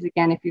municipalities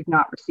again if you've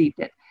not received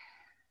it.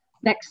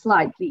 Next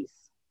slide, please.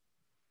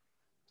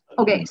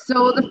 Okay,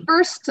 so the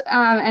first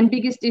and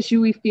biggest issue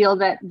we feel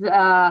that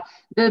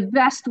the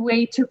best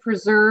way to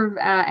preserve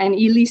and at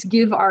least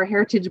give our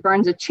heritage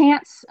barns a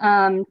chance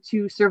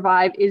to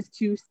survive is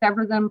to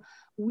sever them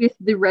with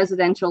the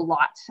residential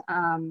lot.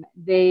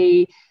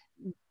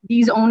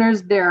 These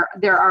owners, they're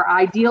our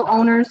ideal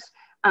owners.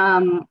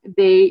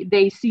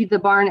 They see the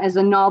barn as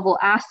a novel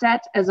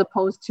asset as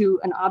opposed to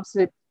an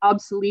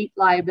obsolete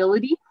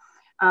liability.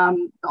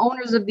 The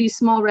owners of these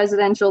small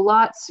residential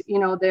lots, you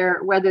know,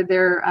 whether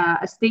they're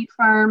estate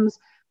farms,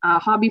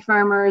 hobby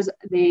farmers,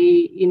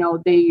 they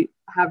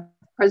have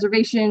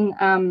preservation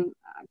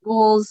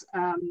goals.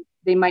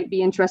 They might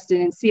be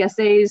interested in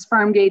CSAs,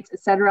 farm gates,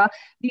 etc.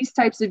 These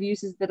types of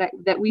uses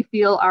that we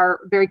feel are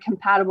very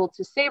compatible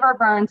to save our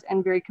barns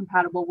and very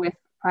compatible with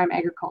prime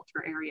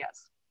agriculture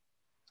areas.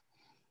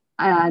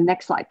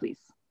 Next slide, please.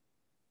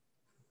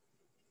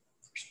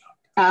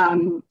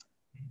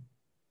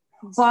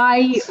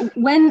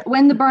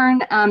 When the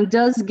barn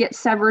does get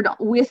severed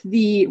with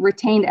the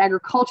retained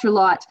agriculture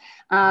lot,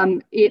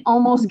 it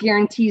almost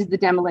guarantees the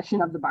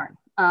demolition of the barn.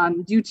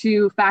 Due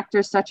to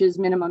factors such as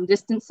minimum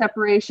distance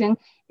separation,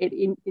 it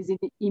is an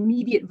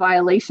immediate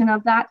violation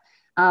of that.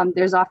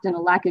 There's often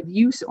a lack of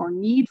use or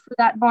need for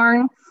that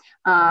barn,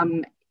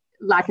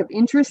 lack of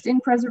interest in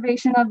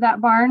preservation of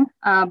that barn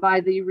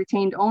by the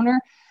retained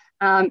owner,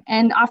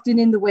 and often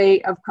in the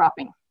way of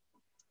cropping.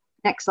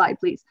 Next slide,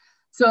 please.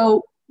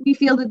 So we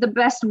feel that the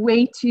best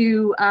way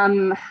to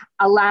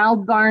allow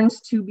barns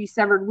to be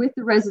severed with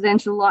the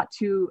residential lot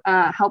to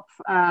help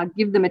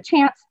give them a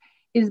chance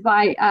is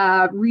by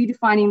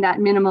redefining that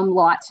minimum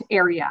lot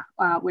area,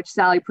 which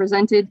Sally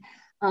presented,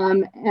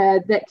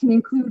 that can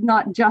include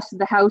not just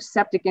the house,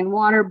 septic, and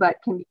water,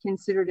 but can be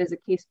considered as a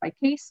case by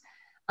case.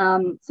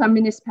 Some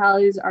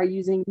municipalities are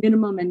using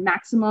minimum and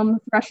maximum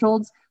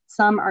thresholds.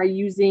 Some are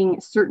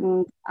using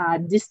certain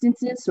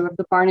distances. So if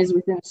the barn is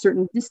within a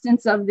certain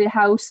distance of the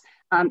house,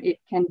 it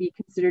can be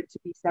considered to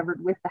be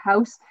severed with the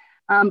house.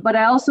 But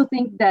I also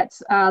think that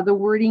the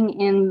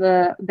wording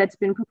that's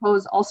been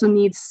proposed also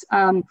needs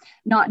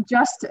not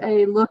just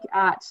a look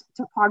at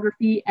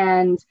topography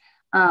and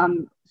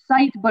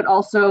site, but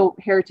also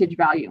heritage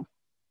value.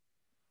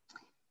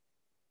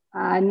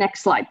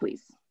 Next slide,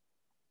 please.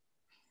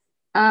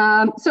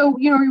 So,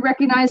 you know, we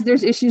recognize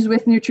there's issues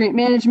with nutrient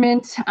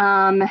management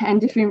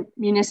and different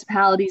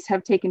municipalities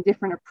have taken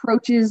different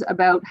approaches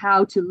about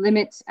how to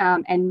limit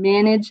and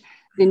manage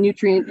the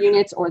nutrient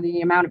units or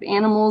the amount of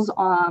animals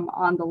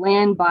on the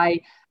land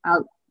by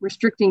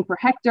restricting per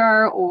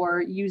hectare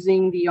or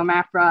using the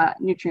OMAFRA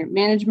nutrient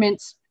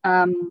management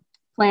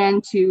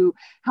plan to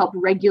help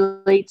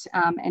regulate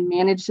and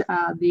manage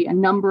the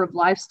number of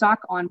livestock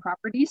on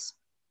properties.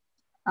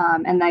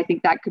 And I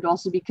think that could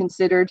also be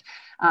considered,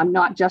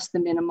 not just the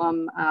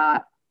minimum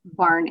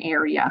barn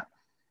area.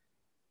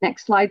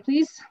 Next slide,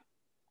 please.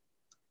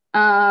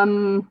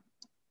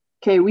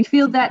 Okay, we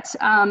feel that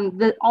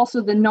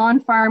also the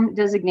non-farm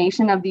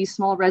designation of these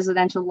small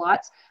residential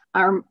lots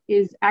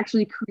is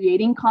actually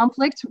creating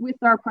conflict with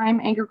our prime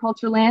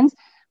agriculture lands.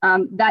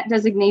 That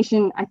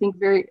designation, I think,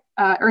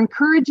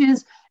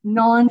 encourages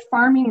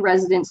non-farming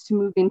residents to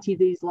move into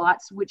these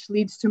lots, which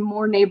leads to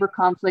more neighbor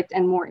conflict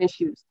and more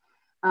issues.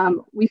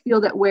 We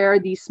feel that where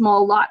these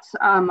small lots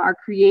are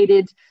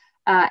created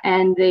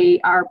and they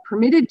are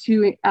permitted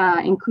to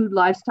include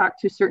livestock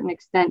to certain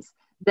extents,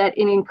 that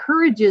it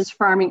encourages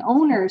farming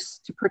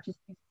owners to purchase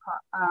these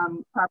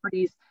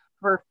properties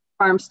for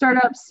farm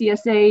startups,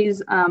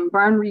 CSAs,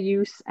 barn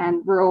reuse,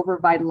 and rural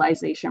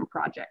revitalization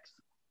projects.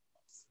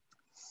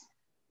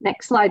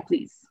 Next slide,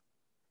 please.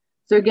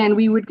 So again,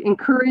 we would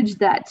encourage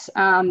that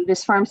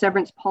this farm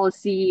severance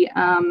policy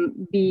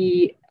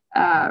be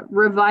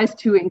revised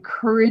to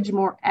encourage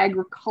more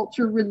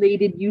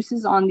agriculture-related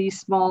uses on these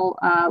small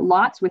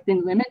lots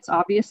within limits,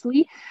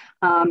 obviously,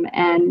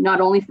 and not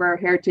only for our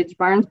heritage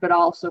barns, but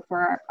also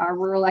for our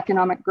rural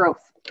economic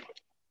growth.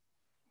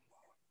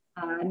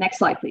 Next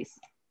slide, please.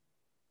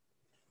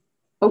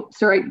 Oh,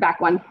 sorry,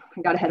 back one.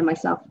 I got ahead of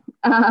myself.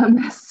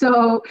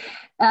 The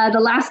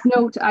last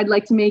note I'd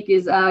like to make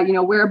is,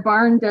 where a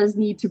barn does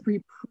need to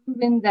be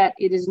proven that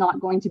it is not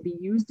going to be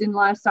used in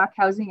livestock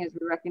housing, as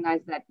we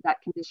recognize that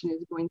that condition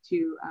is going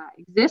to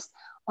exist.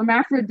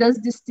 OMAFRA does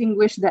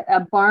distinguish that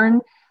a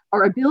barn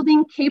or a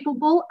building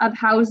capable of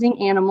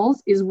housing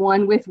animals is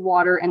one with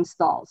water and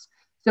stalls.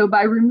 So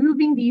by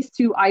removing these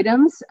two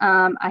items,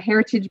 a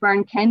heritage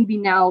barn can be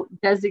now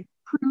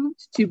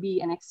proved to be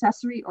an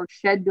accessory or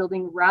shed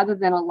building rather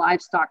than a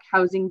livestock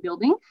housing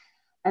building,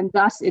 and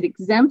thus it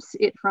exempts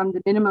it from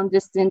the minimum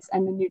distance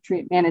and the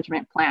nutrient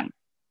management plan.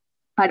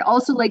 I'd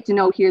also like to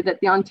note here that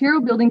the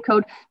Ontario Building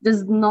Code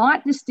does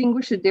not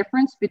distinguish a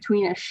difference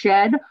between a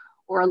shed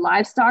or a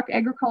livestock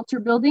agriculture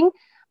building,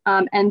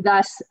 and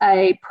thus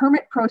a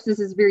permit process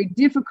is very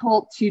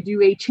difficult to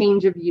do a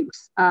change of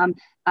use.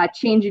 A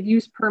change of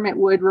use permit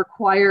would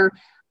require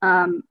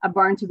a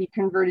barn to be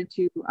converted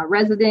to a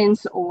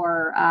residence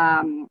or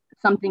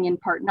something in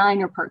Part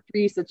 9 or Part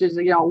 3, such as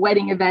a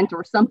wedding event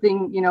or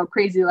something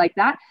crazy like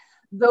that.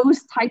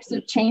 Those types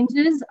of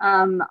changes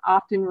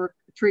often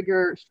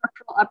trigger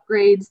structural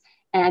upgrades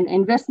and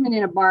investment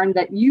in a barn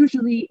that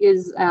usually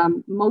is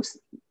most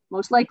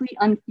likely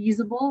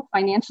unfeasible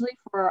financially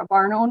for a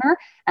barn owner,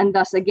 and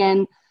thus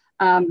again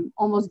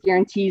almost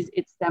guarantees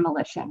its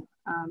demolition.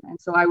 And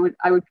so I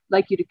would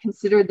like you to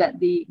consider that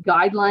the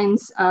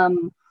guidelines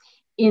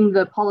in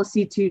the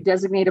policy to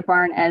designate a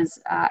barn as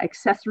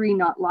accessory,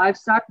 not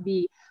livestock,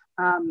 be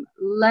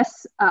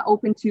less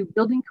open to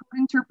building code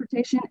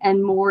interpretation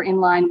and more in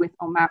line with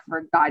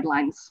OMAFRA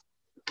guidelines.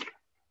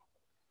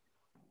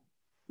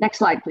 Next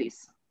slide,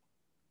 please.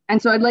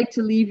 And so I'd like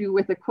to leave you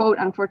with a quote.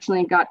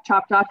 Unfortunately, it got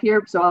chopped off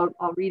here, so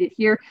I'll read it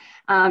here.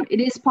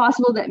 It is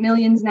possible that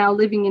millions now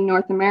living in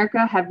North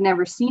America have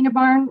never seen a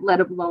barn,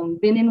 let alone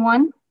been in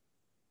one.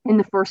 In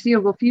the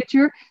foreseeable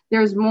future,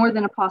 there is more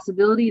than a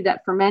possibility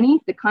that for many,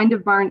 the kind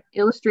of barn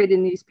illustrated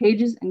in these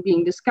pages and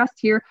being discussed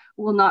here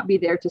will not be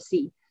there to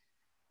see.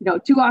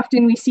 Too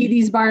often we see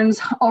these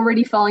barns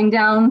already falling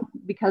down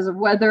because of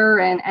weather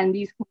and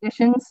these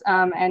conditions,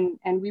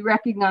 and we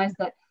recognize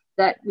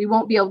that we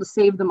won't be able to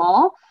save them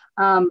all.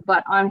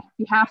 But on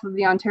behalf of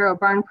the Ontario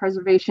Barn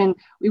Preservation,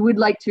 we would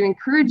like to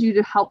encourage you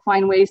to help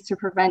find ways to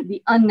prevent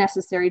the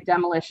unnecessary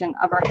demolition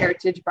of our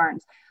heritage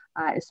barns,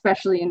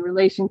 especially in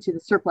relation to the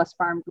surplus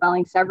farm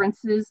dwelling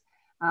severances.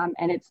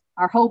 And it's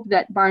our hope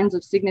that barns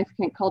of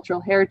significant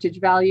cultural heritage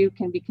value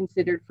can be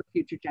considered for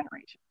future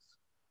generations.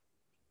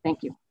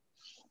 Thank you.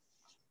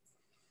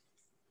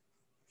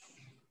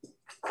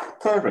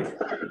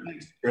 Perfect.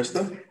 Thanks,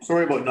 Krista.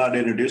 Sorry about not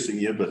introducing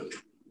you, but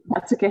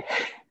that's okay.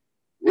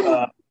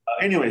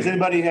 Anyways,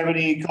 anybody have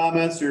any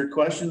comments or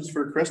questions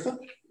for Krista?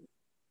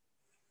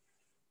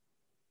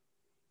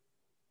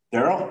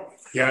 Daryl?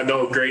 Yeah,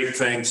 no, great,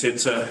 thanks.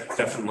 It's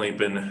definitely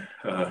been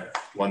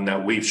one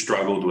that we've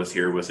struggled with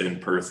here within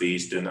Perth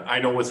East. And I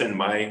know within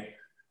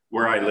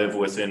where I live,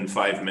 within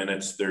 5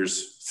 minutes,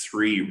 there's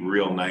 3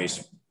 real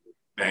nice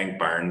bank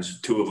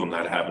barns, 2 of them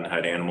that haven't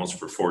had animals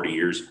for 40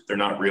 years. They're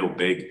not real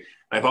big.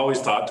 I've always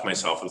thought to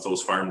myself, if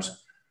those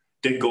farms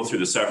did go through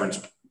the severance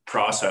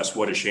process,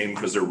 what a shame,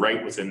 because they're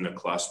right within the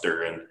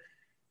cluster.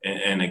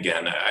 And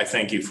again, I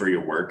thank you for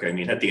your work. I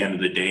mean, at the end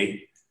of the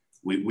day,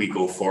 we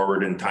go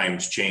forward and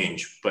times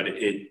change, but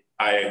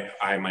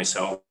I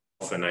myself,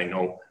 and I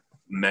know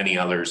many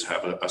others,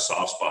 have a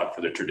soft spot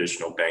for the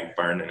traditional bank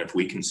barn. And if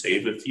we can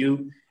save a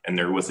few and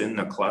they're within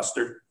the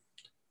cluster,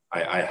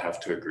 I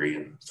have to agree.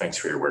 And thanks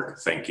for your work.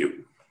 Thank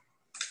you.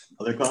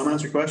 Other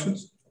comments or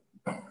questions?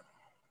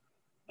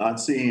 Not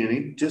seeing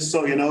any. Just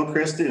so you know,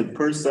 Krista, in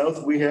Perth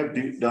South, we have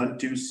done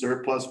 2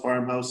 surplus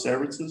farmhouse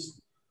severances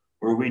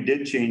where we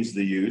did change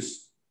the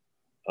use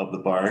of the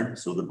barn,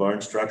 so the barn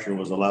structure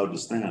was allowed to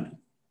stand.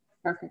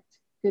 Perfect.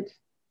 Good.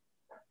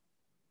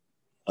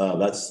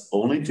 That's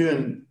only two,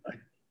 and I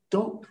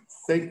don't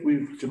think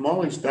we've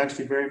demolished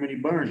actually very many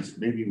barns,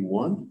 maybe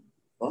one.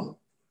 Huh?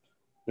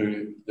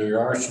 There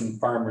are some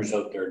farmers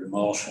out there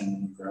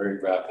demolishing very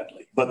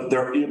rapidly. But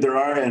there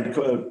are, and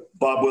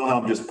Bob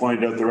Wilhelm just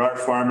pointed out, there are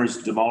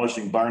farmers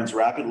demolishing barns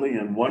rapidly.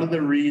 And one of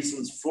the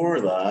reasons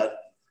for that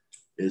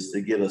is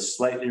to get a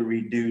slightly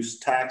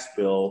reduced tax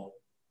bill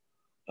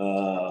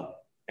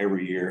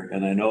every year.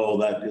 And I know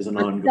that is an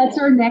ongoing. That's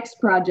our next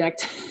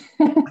project.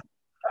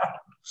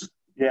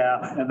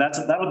 Yeah, and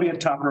that'll be a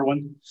tougher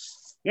one.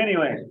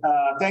 Anyway,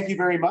 thank you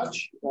very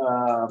much.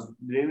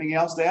 Anything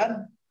else to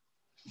add?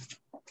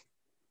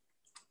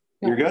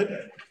 You're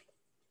good?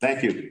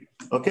 Thank you.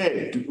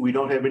 Okay, we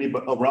don't have any,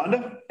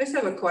 Rhonda? I just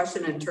have a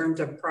question in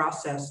terms of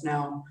process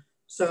now.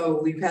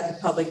 So we've had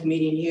the public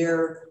meeting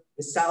here.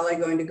 Is Sally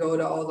going to go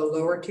to all the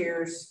lower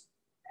tiers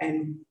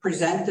and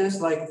present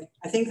this? Like,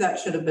 I think that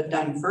should have been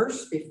done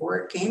first before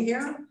it came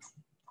here,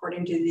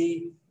 according to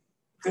the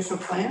official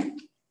plan.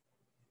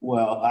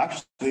 Well,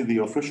 actually, the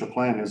official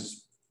plan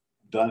is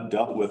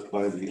dealt with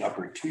by the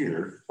upper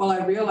tier. Well,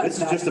 I realize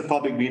this is just a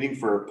public meeting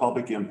for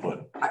public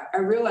input. I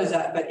realize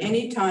that, but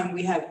anytime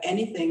we have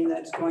anything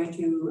that's going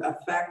to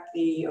affect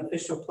the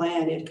official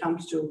plan, it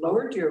comes to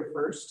lower tier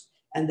first,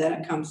 and then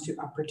it comes to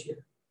upper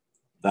tier.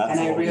 That's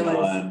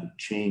on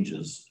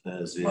changes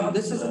as in. Well,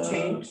 this is a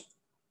change.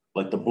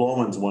 Like the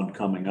Blowman's one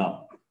coming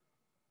up.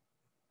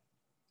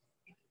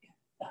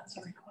 That's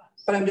a request.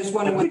 But I'm just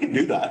wondering. We can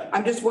do that.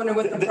 I'm just wondering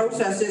what the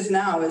process is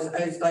now.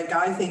 Is like,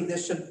 I think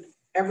this should,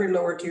 every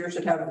lower tier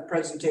should have a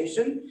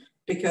presentation,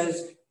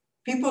 because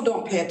people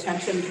don't pay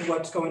attention to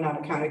what's going on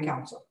at county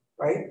council,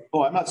 right?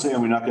 Oh, I'm not saying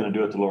we're not going to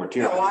do it at the lower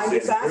tier. No, I'm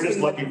just asking. We're just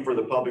looking for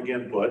the public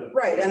input.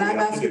 Right, and I'm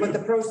asking what the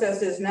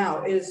process is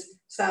now. Is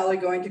Sally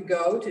going to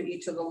go to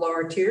each of the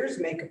lower tiers,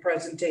 make a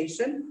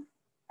presentation,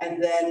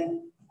 and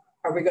then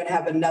are we going to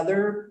have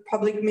another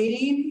public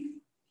meeting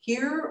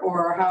here,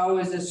 or how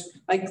is this?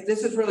 Like,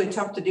 this is really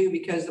tough to do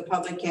because the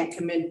public can't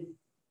come in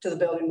to the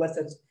building with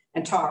us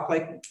and talk.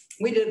 Like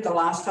we did the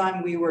last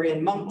time. We were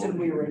in Moncton,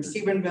 we were in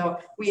Stephenville.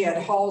 We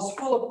had halls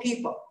full of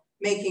people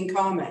making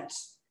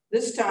comments.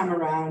 This time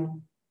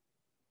around,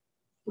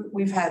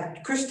 we've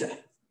had Krista,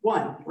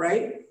 one,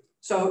 right?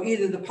 So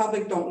either the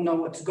public don't know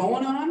what's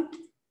going on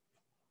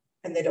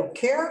and they don't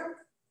care,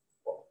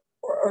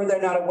 or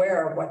they're not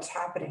aware of what's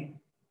happening.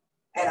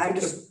 And I'm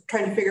just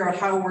trying to figure out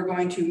how we're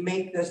going to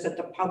make this that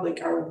the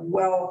public are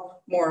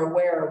well more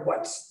aware of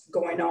what's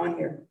going on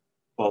here.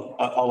 Well,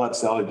 I'll let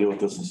Sally deal with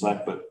this in a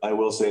sec, but I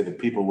will say that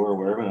people were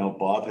aware of it. I know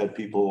Bob had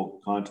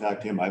people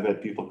contact him. I've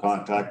had people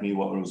contact me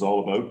what it was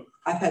all about.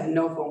 I've had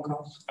no phone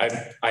calls.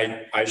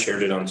 I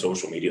shared it on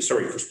social media.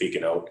 Sorry for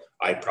speaking out.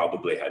 I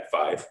probably had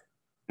 5.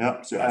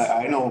 Yeah, so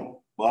I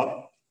know,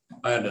 Bob.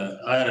 I had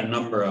a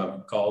number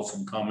of calls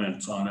and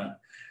comments on it,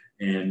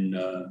 and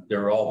they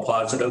were all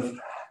positive.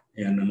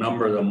 And a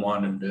number of them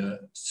wanted to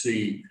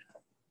see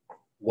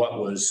what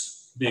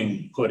was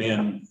being put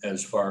in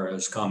as far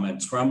as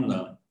comments from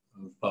the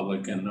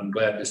public. And I'm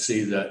glad to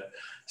see that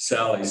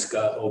Sally's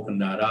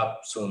opened that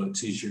up so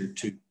it's easier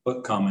to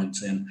put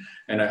comments in.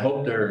 And I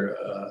hope they're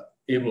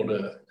able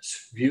to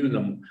view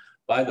them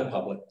by the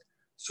public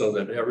so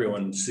that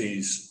everyone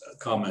sees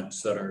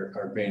comments that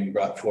are being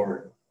brought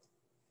forward.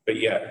 But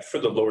yeah, for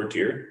the lower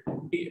tier,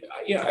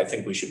 yeah, I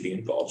think we should be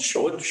involved.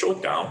 Show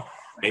it down.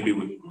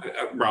 Maybe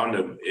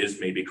Rhonda is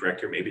maybe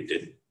correct, or maybe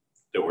did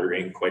the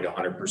ordering quite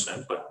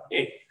 100%, but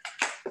hey,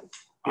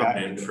 I'm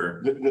in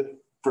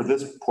for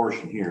this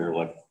portion here.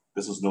 Like,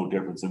 this is no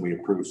different than we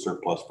approved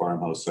surplus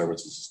farmhouse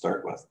services to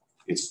start with.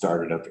 It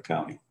started at the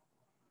county,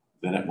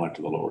 then it went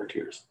to the lower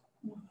tiers.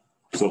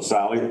 So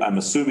Sally, I'm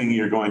assuming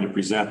you're going to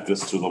present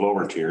this to the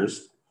lower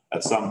tiers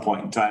at some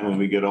point in time when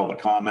we get all the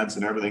comments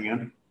and everything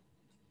in.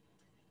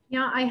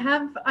 Yeah, I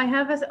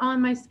have us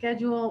on my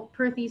schedule.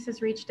 Perth East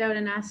has reached out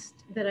and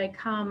asked that I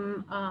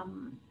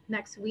come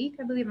next week.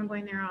 I believe I'm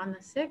going there on the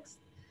 6th.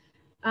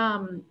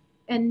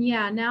 And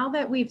yeah, now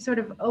that we've sort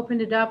of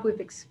opened it up, we've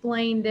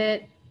explained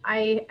it.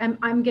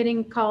 I'm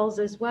getting calls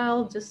as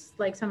well, just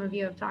like some of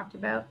you have talked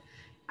about.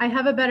 I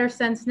have a better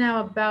sense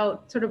now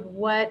about sort of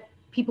what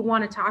people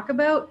want to talk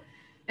about.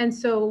 And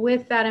so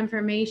with that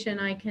information,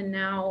 I can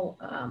now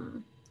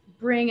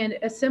bring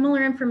a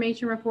similar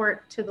information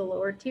report to the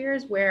lower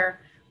tiers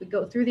where we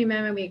go through the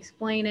amendment, we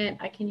explain it.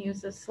 I can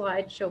use the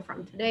slideshow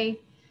from today,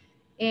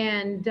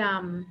 and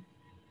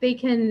they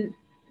can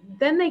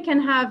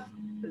have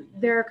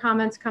their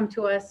comments come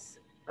to us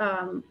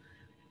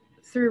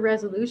through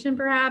resolution,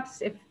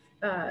 perhaps if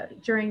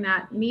during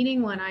that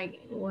meeting when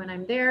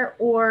I'm there,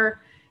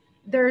 or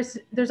there's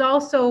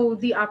also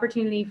the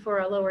opportunity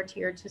for a lower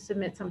tier to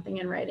submit something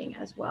in writing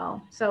as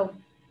well. So,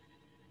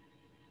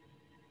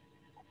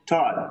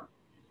 Todd.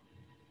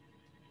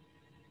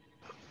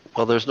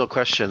 Well, there's no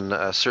question.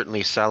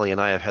 Certainly, Sally and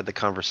I have had the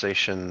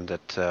conversation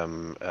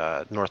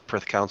that North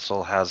Perth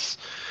Council has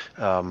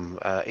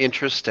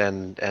interest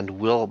and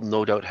will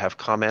no doubt have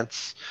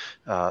comments.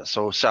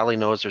 So Sally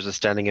knows there's a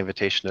standing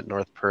invitation at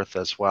North Perth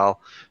as well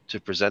to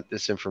present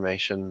this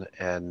information,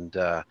 and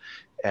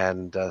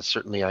And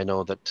certainly I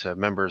know that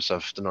members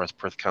of the North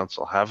Perth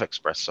Council have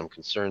expressed some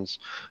concerns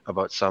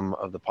about some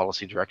of the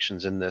policy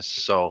directions in this.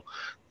 So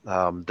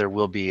there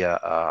will be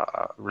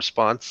a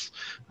response.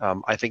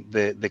 I think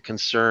the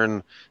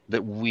concern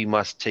that we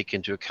must take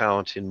into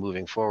account in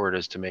moving forward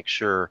is to make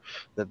sure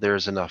that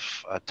there's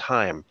enough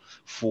time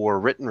for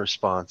written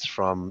response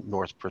from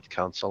North Perth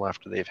Council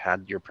after they've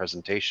had your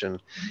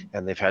presentation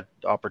and they've had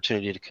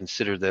opportunity to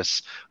consider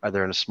this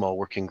either in a small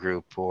working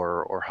group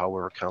or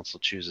however council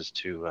chooses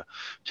to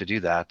do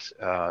that,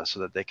 so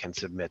that they can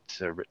submit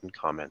written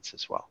comments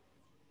as well.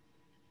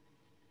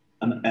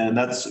 And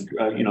that's,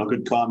 you know,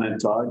 good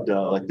comment, Todd.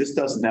 Like, this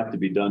doesn't have to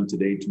be done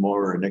today,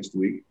 tomorrow, or next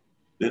week.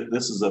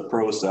 This is a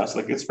process.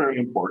 Like, it's very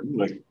important.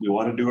 Like, we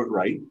want to do it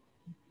right.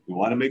 We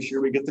want to make sure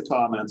we get the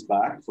comments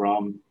back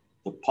from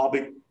the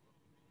public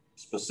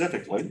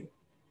specifically,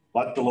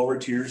 but the lower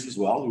tiers as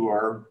well, who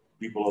are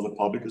people of the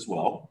public as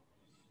well.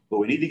 But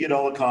we need to get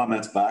all the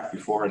comments back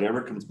before it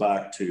ever comes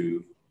back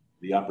to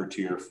the upper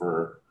tier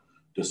for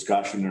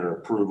discussion or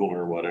approval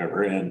or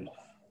whatever. And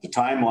the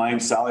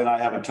timeline, Sally and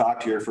I haven't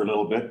talked here for a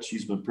little bit.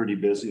 She's been pretty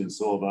busy and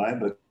so have I,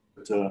 but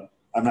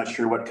I'm not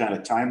sure what kind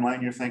of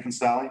timeline you're thinking,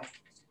 Sally.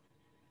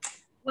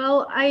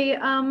 Well,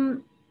 I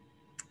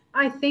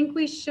think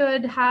we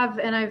should have,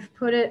 and I've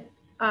put it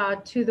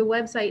to the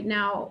website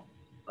now,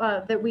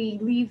 that we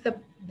leave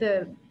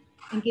the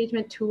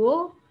engagement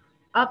tool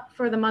up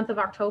for the month of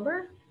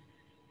October.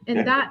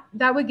 And okay.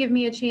 that would give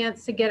me a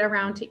chance to get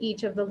around to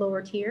each of the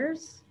lower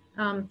tiers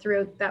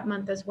throughout that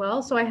month as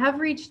well. So I have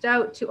reached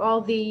out to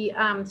all the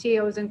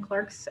CAOs and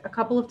clerks a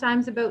couple of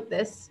times about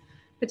this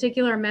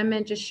particular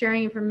amendment, just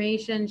sharing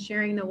information,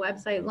 sharing the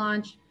website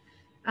launch.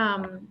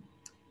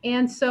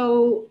 And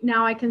so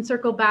now I can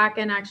circle back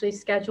and actually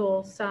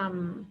schedule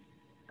some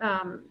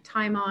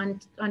time on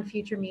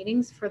future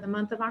meetings for the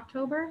month of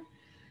October.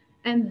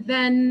 And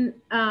then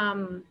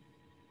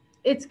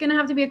it's going to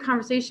have to be a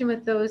conversation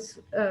with the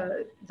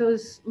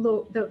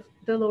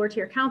lower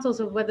tier councils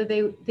of whether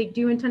they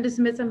do intend to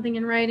submit something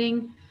in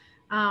writing,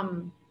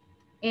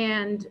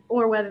 and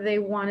or whether they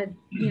want to,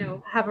 you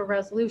know, have a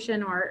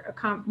resolution or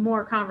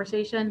more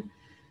conversation.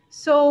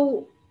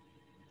 So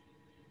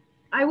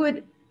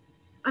I'm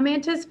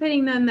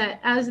anticipating then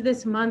that as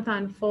this month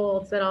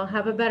unfolds, that I'll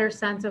have a better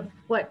sense of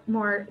what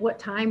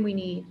time we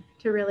need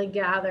to really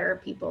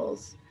gather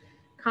people's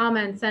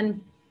comments.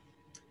 And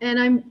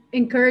I'm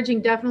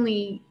encouraging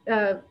definitely,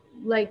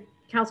 like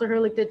Councillor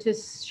Hurlick did, to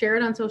share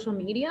it on social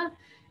media.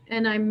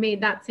 And I made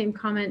that same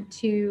comment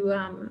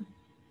to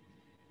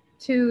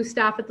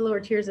staff at the lower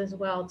tiers as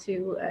well.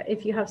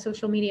 If you have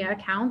social media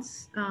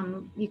accounts,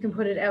 you can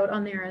put it out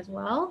on there as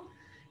well,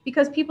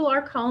 because people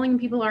are calling,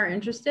 people are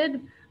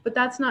interested, but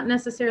that's not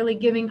necessarily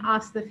giving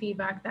us the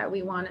feedback that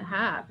we want to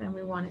have and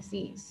we want to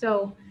see.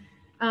 So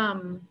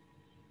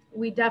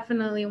we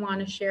definitely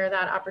want to share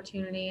that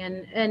opportunity.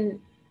 And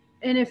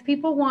if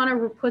people want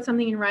to put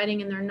something in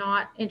writing and they're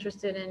not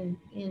interested in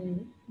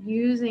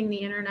using the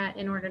internet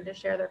in order to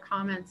share their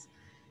comments,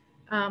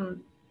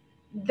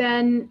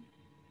 then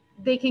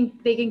they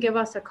can give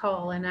us a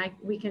call and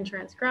we can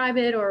transcribe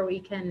it, or we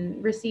can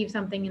receive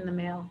something in the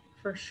mail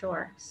for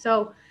sure.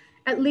 So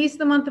at least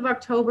the month of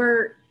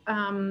October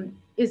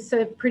is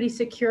a pretty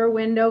secure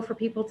window for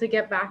people to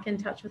get back in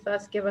touch with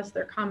us, give us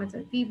their comments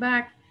and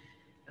feedback.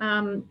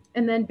 And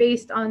then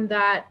based on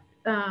that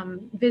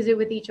visit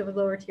with each of the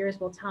lower tiers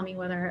will tell me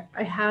whether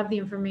I have the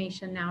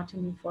information now to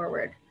move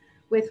forward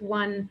with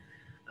one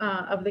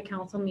of the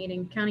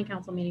county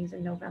council meetings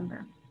in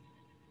November.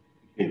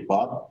 Okay,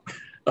 Bob?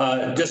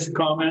 Just a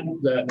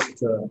comment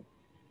that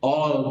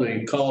all of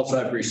the calls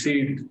I've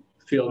received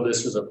feel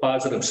this is a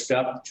positive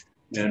step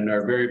and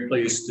are very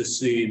pleased to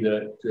see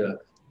that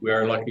we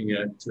are looking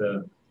at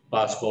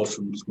possible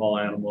some small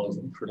animals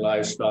for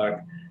livestock,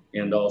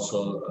 and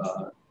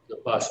also the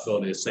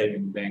possibility of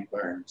saving bank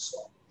barns.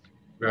 So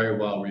very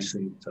well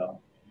received.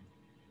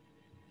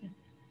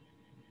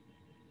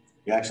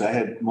 Yeah, actually, I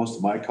had most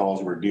of my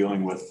calls were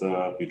dealing with,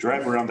 if you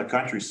drive around the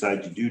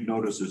countryside, you do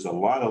notice there's a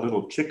lot of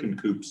little chicken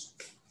coops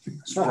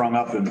sprung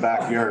up in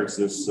backyards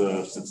since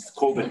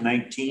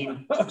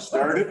COVID-19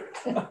 started.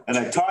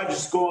 And Todd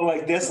just going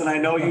like this, and I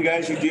know you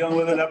guys are dealing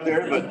with it up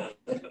there, but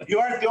you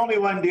aren't the only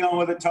one dealing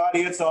with it,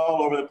 Toddy. It's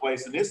all over the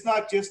place. And it's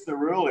not just the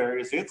rural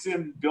areas, it's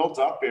in built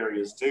up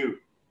areas too.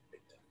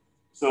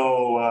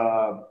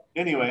 So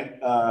anyway,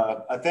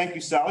 I thank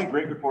you, Sally.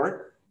 Great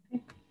report.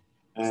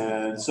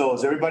 And so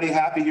is everybody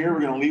happy here?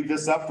 We're going to leave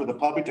this up for the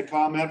public to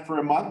comment for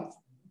a month.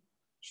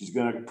 She's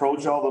going to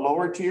approach all the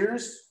lower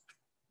tiers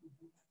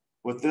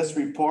with this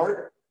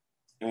report,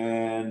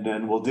 and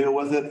then we'll deal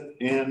with it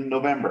in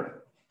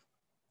November.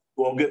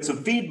 We'll get some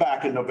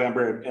feedback in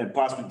November and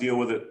possibly deal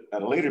with it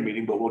at a later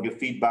meeting, but we'll get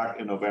feedback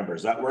in November.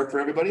 Does that work for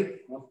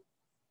everybody?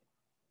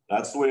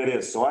 That's the way it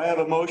is. So I have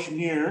a motion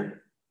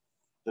here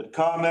that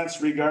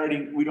comments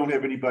regarding, we don't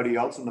have anybody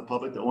else in the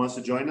public that wants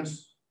to join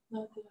us?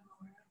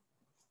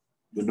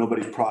 But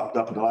nobody propped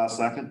up at the last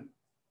second?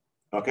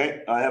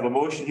 Okay, I have a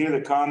motion here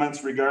that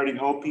comments regarding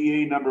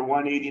OPA number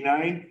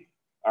 189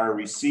 are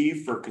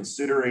received for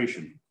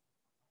consideration.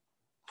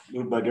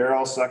 Moved by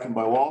Darrell, second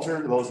by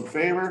Walter. Those in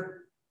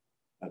favor?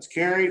 That's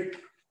carried.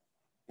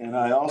 And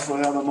I also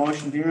have a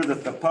motion here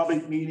that the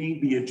public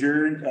meeting be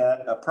adjourned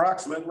at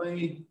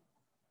approximately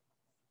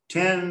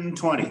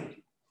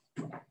 10:20.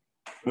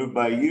 Moved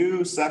by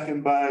you,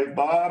 second by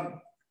Bob.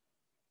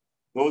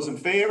 Those in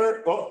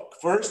favor? Oh,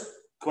 first,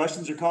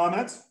 questions or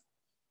comments?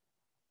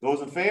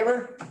 Those in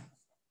favor?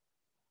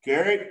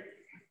 Carried.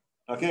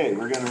 Okay,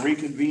 we're going to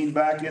reconvene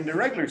back into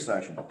regular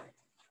session.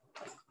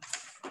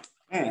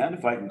 And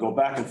if I can go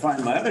back and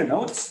find my other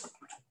notes,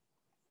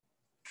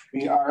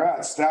 we are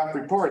at staff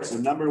reports,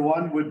 and number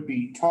one would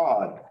be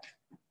Todd,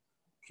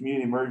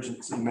 Community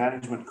Emergency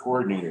Management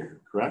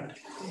Coordinator, correct?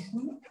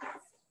 Mm-hmm.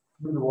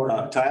 Through the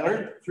order.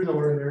 Tyler? Through the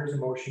order, there's a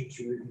motion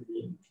to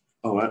reconvene.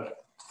 Oh, what?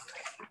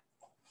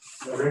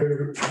 The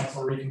regular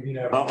council reconvene.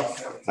 Oh,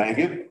 thank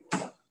you.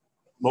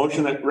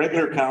 Motion that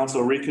regular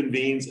council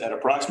reconvenes at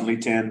approximately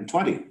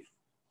 10:20.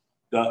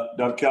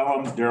 Doug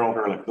Kellum, Daryl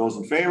Hurlick. Those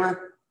in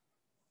favor?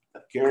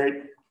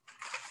 Carried.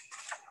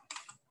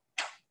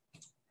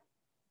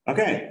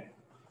 Okay,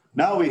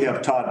 now we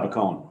have Todd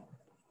McCone.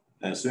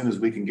 As soon as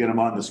we can get him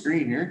on the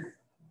screen here.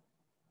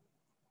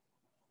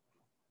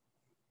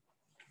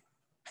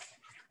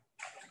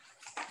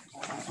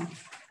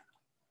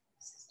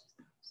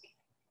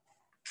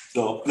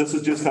 So this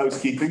is just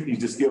housekeeping. He's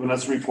just giving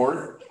us a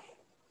report.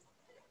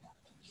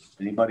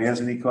 Anybody has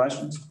any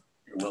questions?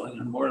 You're willing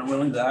and more than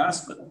willing to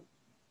ask, but.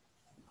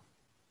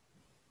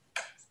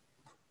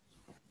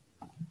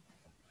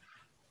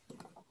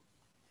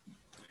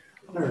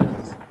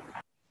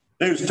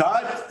 There's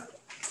Todd.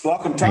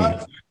 Welcome,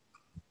 Todd.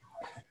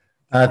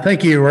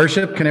 Thank you, Your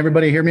Worship. Can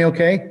everybody hear me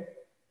okay?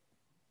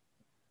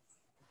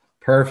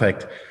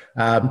 Perfect.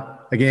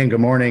 Again, good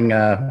morning,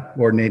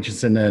 Warden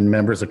Aitchison and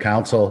members of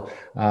council.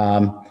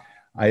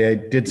 I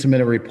did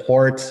submit a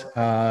report.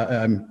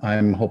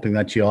 I'm hoping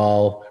that you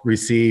all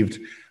received.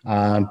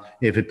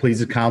 If it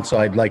pleases council,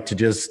 I'd like to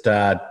just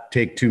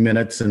take 2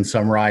 minutes and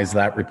summarize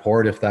that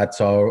report, if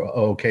that's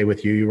okay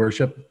with you, Your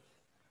Worship.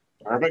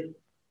 Perfect.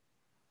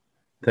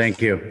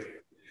 Thank you.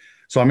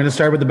 So I'm going to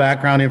start with the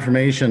background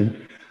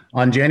information.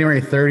 On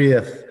January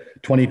 30th,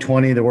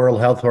 2020, the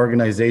World Health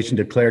Organization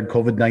declared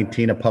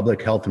COVID-19 a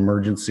public health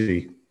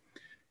emergency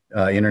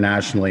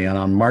internationally. And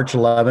on March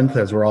 11th,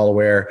 as we're all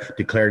aware,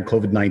 declared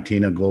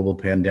COVID-19 a global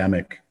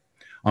pandemic.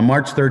 On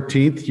March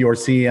 13th, your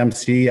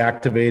CEMC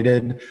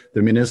activated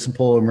the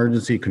municipal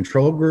emergency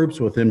control groups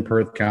within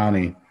Perth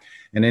County.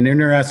 And an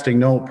interesting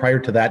note, prior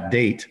to that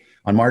date,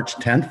 on March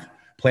 10th,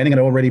 planning had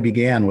already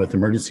began with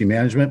emergency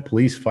management,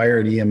 police, fire,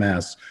 and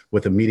EMS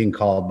with a meeting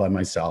called by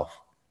myself.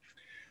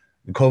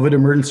 The COVID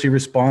emergency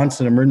response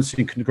and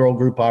emergency control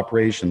group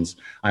operations.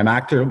 I'm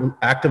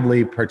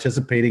actively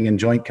participating in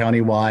joint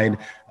countywide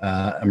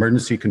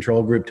emergency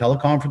control group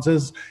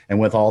teleconferences and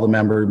with all the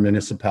member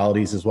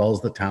municipalities, as well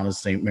as the town of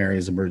St.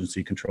 Mary's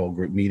emergency control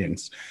group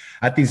meetings.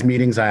 At these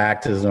meetings, I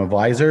act as an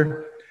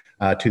advisor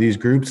to these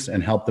groups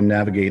and help them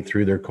navigate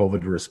through their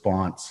COVID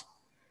response.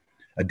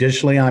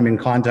 Additionally, I'm in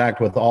contact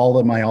with all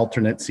of my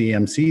alternate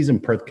CEMCs in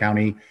Perth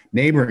County,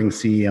 neighboring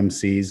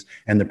CEMCs,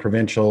 and the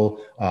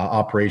Provincial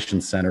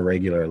Operations Center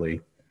regularly.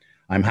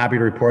 I'm happy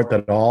to report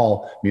that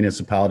all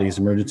municipalities'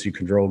 emergency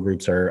control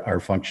groups are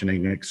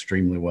functioning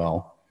extremely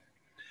well.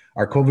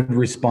 Our COVID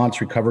response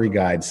recovery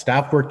guide.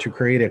 Staff worked to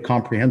create a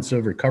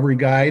comprehensive recovery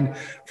guide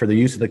for the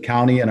use of the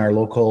county and our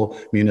local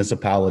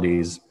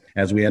municipalities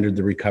as we entered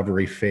the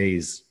recovery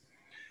phase.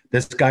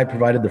 This guide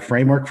provided the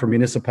framework for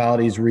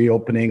municipalities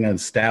reopening and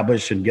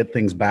establish and get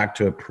things back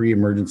to a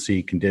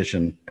pre-emergency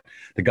condition.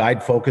 The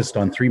guide focused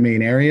on 3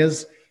 main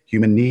areas: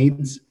 human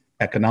needs,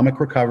 economic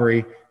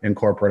recovery, and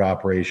corporate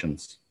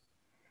operations.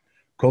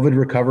 COVID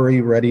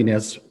recovery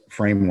readiness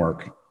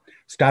framework.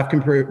 Staff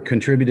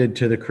contributed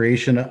to the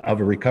creation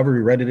of a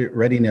recovery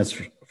readiness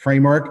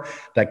framework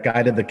that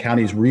guided the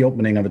county's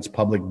reopening of its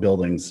public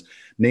buildings,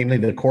 namely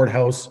the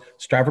courthouse,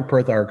 Stratford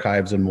Perth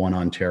Archives, and One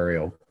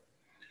Ontario.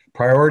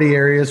 Priority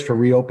areas for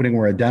reopening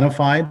were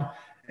identified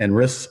and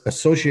risks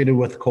associated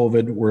with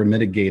COVID were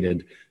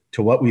mitigated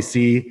to what we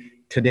see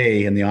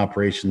today in the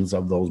operations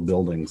of those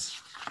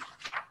buildings.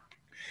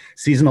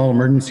 Seasonal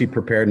emergency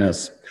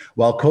preparedness.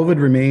 While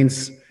COVID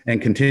remains and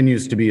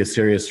continues to be a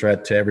serious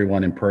threat to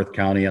everyone in Perth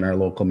County and our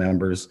local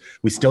members,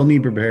 we still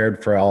need to be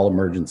prepared for all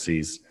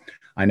emergencies.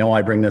 I know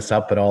I bring this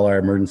up at all our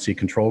emergency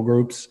control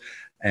groups,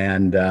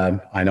 and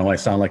I know I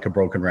sound like a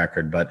broken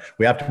record, but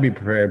we have to be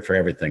prepared for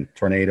everything: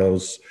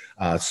 tornadoes,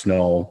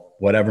 snow,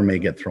 whatever may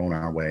get thrown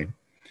our way.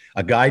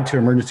 A guide to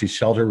emergency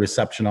shelter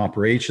reception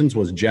operations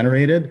was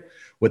generated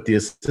with the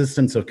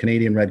assistance of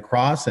Canadian Red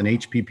Cross and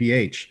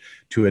HPPH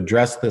to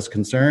address this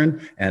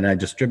concern, and I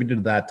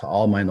distributed that to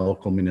all my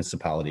local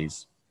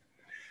municipalities.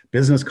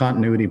 Business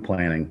continuity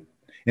planning.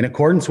 In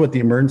accordance with the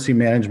Emergency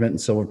Management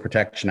and Civil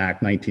Protection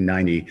Act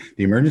 1990,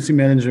 the Emergency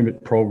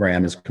Management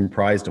Program is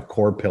comprised of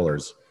core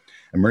pillars: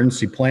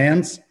 emergency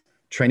plans,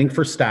 training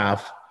for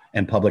staff,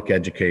 and public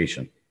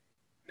education.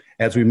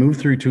 As we move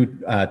through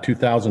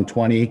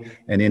 2020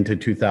 and into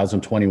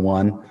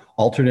 2021,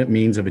 alternate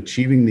means of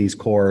achieving these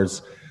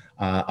cores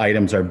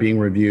items are being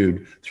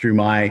reviewed through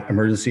my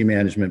emergency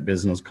management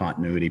business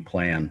continuity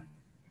plan.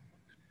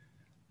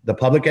 The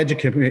public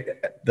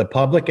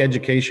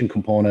education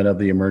component of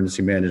the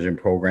emergency management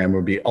program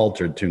will be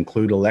altered to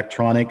include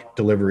electronic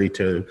delivery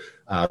to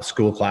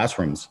school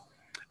classrooms.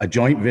 A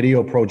joint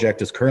video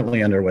project is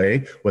currently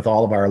underway with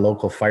all of our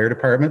local fire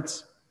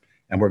departments,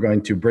 and we're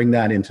going to bring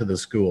that into the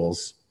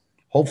schools,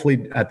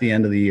 hopefully at the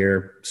end of the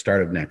year,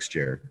 start of next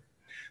year.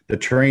 The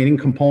training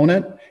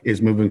component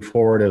is moving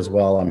forward as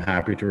well, I'm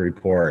happy to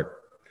report.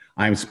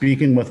 I'm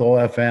speaking with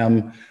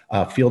OFM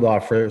Field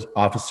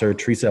Officer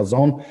Teresa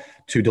Alzone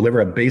to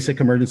deliver a basic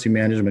emergency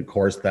management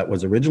course that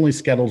was originally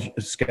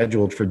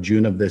scheduled for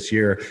June of this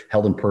year,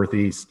 held in Perth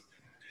East,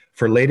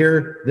 for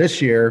later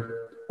this year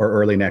or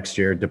early next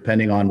year,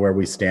 depending on where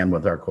we stand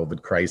with our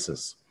COVID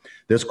crisis.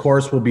 This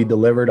course will be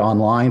delivered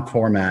online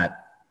format.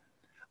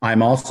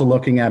 I'm also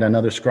looking at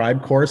another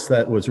scribe course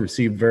that was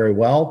received very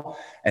well,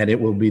 and it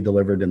will be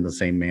delivered in the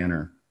same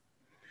manner.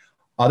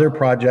 Other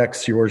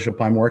projects, Your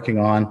Worship, I'm working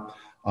on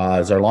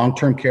is our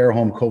long-term care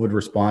home COVID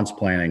response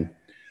planning.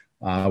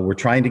 We're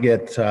trying to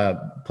get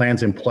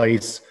plans in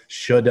place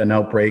should an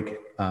outbreak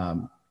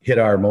hit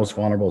our most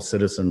vulnerable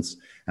citizens,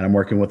 and I'm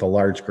working with a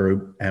large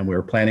group, and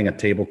we're planning a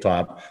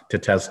tabletop to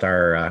test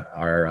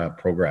our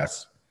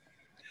progress.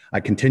 I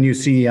continue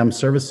CEM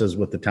services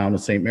with the town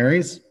of St.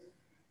 Mary's.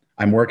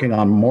 I'm working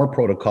on more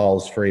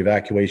protocols for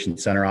evacuation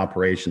center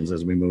operations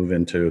as we move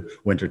into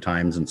winter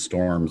times and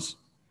storms.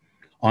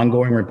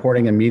 Ongoing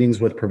reporting and meetings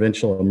with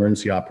provincial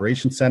emergency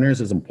operations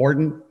centers is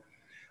important.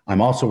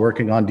 I'm also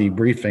working on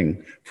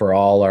debriefing for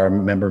all our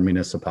member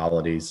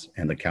municipalities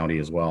and the county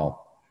as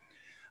well.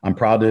 I'm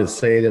proud to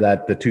say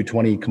that the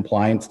 2020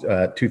 compliance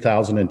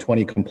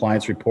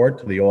report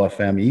to the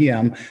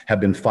OFM-EM have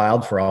been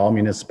filed for all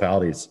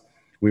municipalities.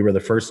 We were the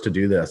first to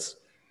do this,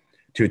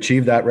 to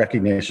achieve that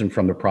recognition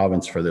from the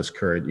province for this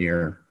current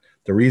year.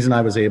 The reason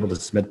I was able to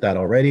submit that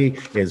already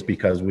is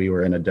because we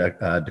were in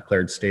a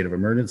declared state of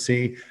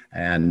emergency,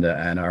 and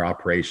our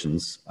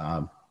operations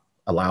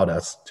allowed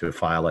us to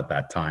file at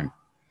that time.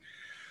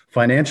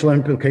 Financial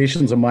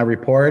implications of my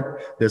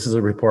report. This is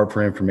a report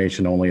for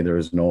information only. There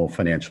is no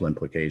financial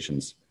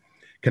implications.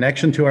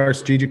 Connection to our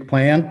strategic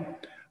plan.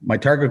 My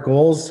target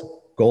goals: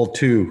 Goal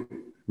 2,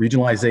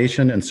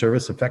 regionalization and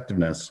service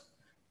effectiveness.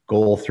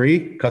 Goal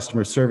 3,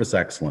 customer service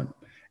excellence.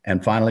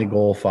 And finally,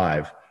 Goal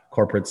 5,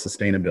 corporate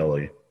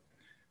sustainability.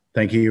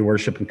 Thank you, Your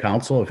Worship and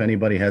Council. If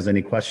anybody has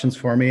any questions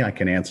for me, I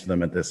can answer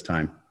them at this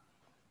time.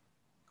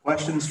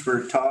 Questions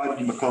for Todd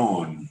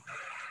McCone?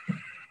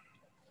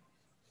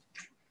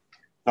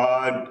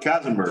 Todd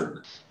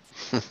Kazenberg.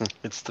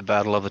 It's the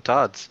battle of the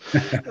Todds.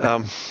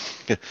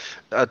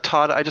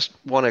 Todd, I just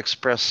want to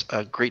express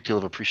a great deal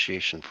of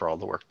appreciation for all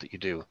the work that you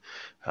do.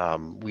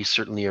 We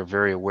certainly are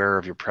very aware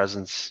of your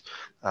presence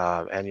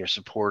and your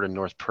support in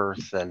North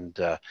Perth, and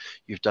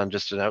you've done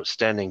just an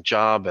outstanding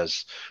job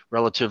as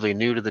relatively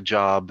new to the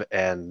job,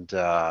 and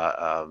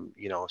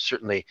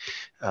certainly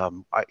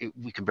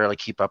we can barely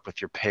keep up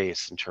with your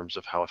pace in terms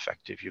of how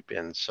effective you've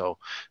been. So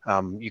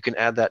you can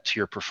add that to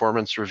your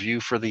performance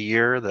review for the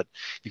year, that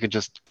you can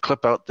just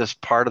clip out this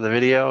part of the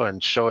video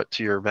and show it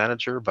to your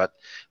manager, but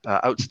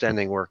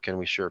outstanding work, and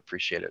we sure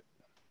appreciate it.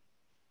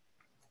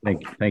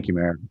 Thank you,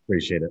 Mayor.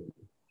 Appreciate it.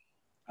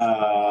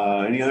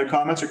 Any other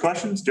comments or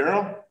questions?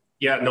 Daryl?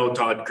 Yeah, no,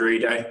 Todd,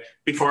 great.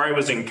 Before I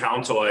was in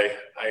council,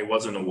 I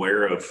wasn't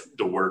aware of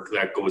the work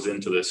that goes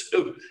into this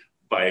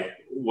by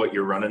what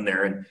you're running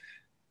there. And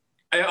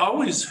it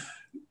always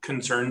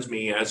concerns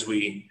me, as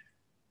we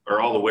are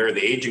all aware of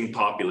the aging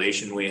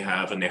population we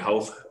have and the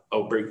health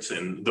outbreaks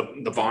and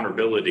the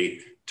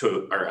vulnerability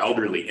to our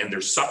elderly, and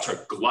there's such a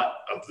glut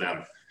of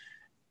them.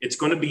 It's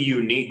going to be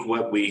unique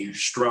what we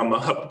strum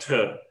up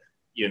to,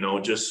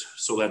 just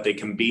so that they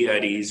can be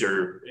at ease,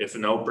 or if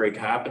an outbreak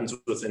happens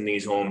within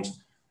these homes,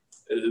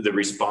 the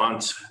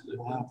response,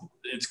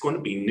 it's going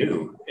to be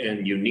new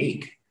and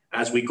unique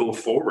as we go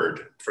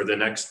forward for the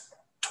next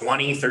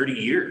 20, 30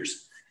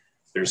 years.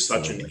 There's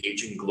such an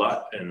aging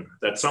glut, and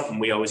that's something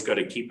we always got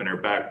to keep in our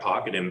back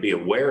pocket and be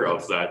aware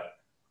of, that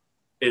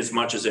as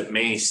much as it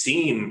may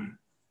seem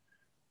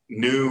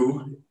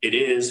new, it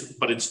is,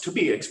 but it's to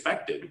be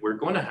expected. We're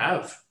going to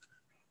have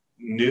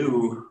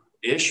new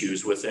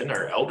issues within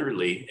our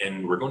elderly,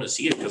 and we're going to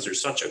see it because there's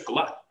such a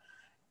glut.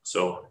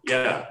 So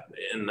yeah,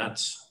 and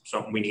that's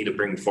something we need to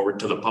bring forward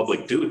to the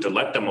public too, to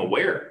let them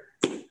aware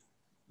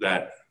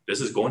that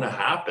this is going to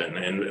happen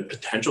and the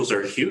potentials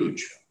are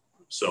huge.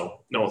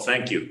 So no,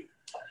 thank you.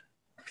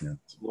 Yeah.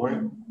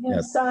 Lauren?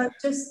 Yes,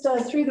 just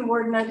through the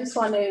word, and I just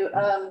want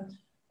to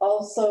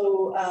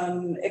also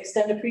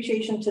extend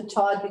appreciation to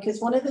Todd,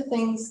 because one of the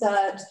things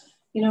that,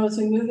 as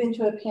we move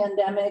into a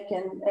pandemic,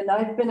 and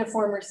I've been a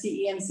former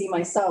CEMC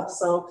myself,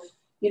 so,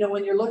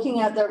 when you're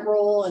looking at that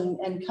role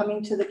and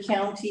coming to the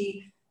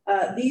county,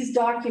 these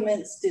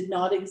documents did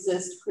not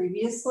exist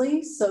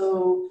previously.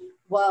 So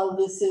while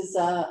this is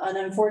an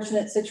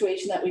unfortunate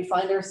situation that we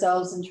find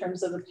ourselves in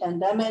terms of a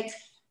pandemic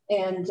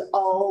and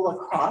all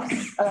across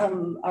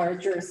our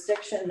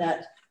jurisdiction,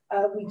 that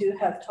we do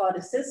have Todd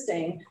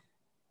assisting,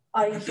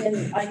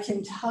 I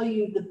can tell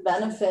you the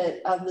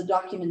benefit of the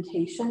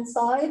documentation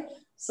side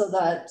so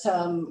that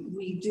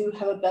we do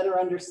have a better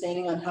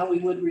understanding on how we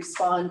would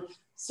respond,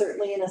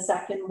 certainly in a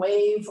second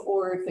wave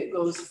or if it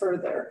goes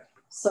further.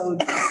 So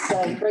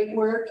just great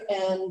work.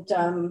 And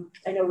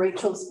I know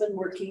Rachel's been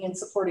working and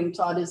supporting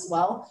Todd as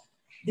well.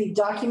 The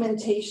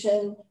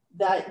documentation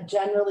that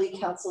generally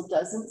council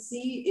doesn't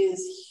see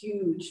is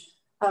huge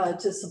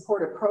to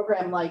support a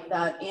program like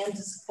that and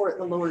to support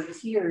the lower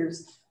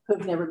tiers who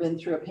have never been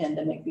through a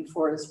pandemic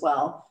before as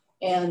well.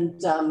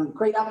 And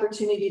great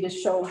opportunity to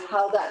show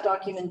how that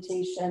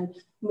documentation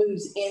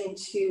moves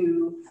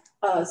into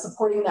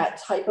supporting that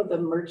type of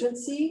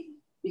emergency,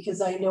 because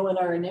I know in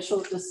our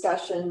initial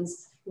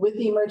discussions with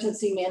the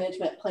emergency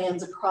management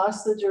plans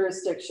across the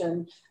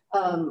jurisdiction,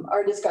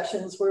 our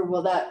discussions were,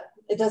 well, that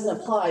it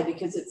doesn't apply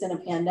because it's in a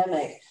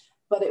pandemic,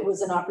 but it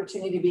was an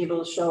opportunity to be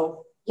able to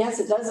show, yes,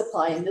 it does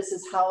apply and this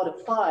is how it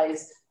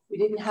applies. We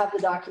didn't have the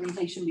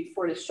documentation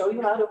before to show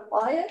you how to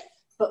apply it,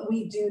 but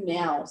we do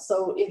now.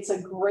 So it's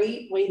a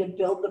great way to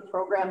build the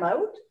program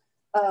out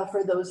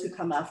for those who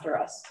come after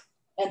us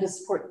and to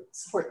support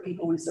the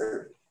people we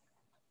serve.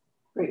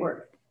 Great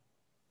work.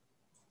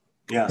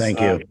 Yes.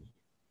 Thank you.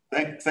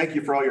 Thank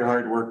you for all your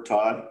hard work,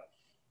 Todd.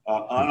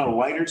 On a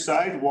lighter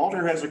side,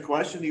 Walter has a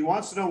question. He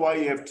wants to know why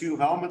you have two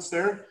helmets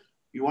there.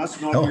 He wants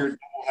to know if you're a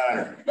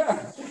double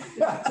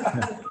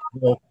hatter.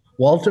 Well,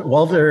 Walter,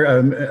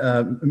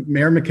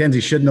 Mayor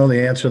McKenzie should know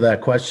the answer to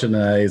that question.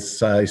 I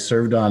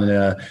served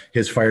on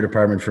his fire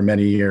department for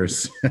many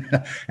years,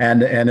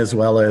 and as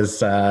well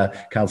as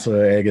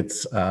Councillor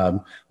Agats.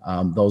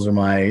 Those are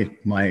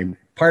my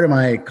part of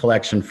my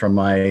collection from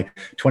my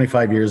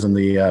 25 years in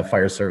the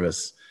fire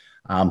service.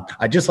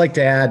 I'd just like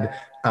to add,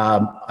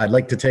 I'd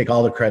like to take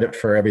all the credit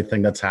for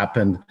everything that's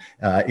happened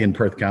in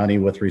Perth County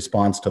with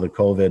response to the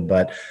COVID,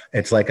 but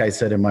it's like I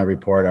said in my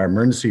report, our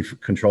emergency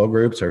control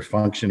groups are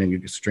functioning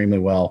extremely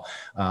well.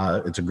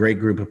 It's a great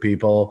group of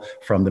people,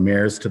 from the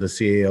mayors to the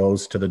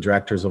CAOs to the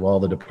directors of all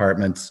the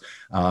departments.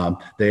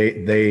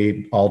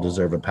 They all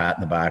deserve a pat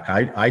in the back.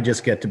 I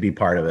just get to be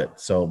part of it.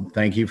 So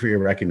thank you for your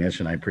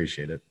recognition. I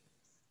appreciate it.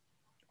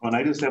 And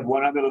I just have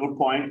one other little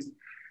point.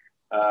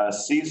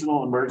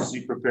 Seasonal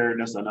emergency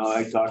preparedness. I know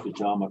I talked to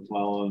John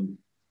McClellan,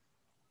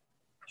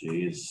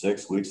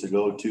 6 weeks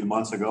ago, 2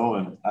 months ago,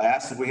 and I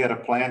asked if we had a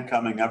plan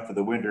coming up for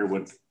the winter.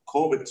 When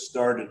COVID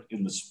started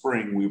in the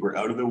spring, we were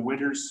out of the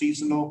winter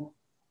seasonal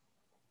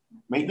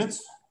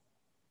maintenance.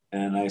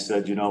 And I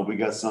said, you know, we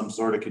got some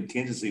sort of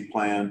contingency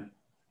plan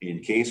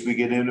in case we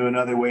get into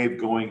another wave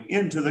going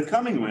into the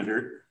coming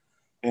winter.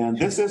 And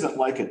this isn't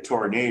like a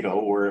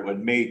tornado where it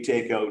may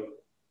take out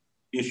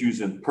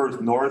issues in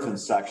Perth North and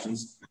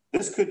sections.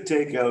 This could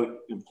take out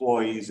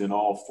employees in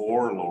all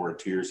 4 lower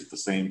tiers at the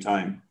same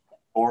time,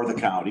 or the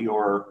county,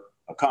 or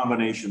a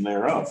combination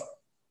thereof.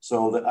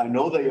 So that I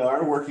know they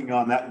are working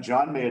on that.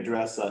 John may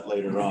address that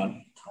later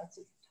on.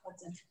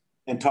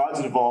 And Todd's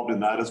involved in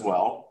that as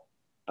well.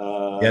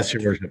 Yes,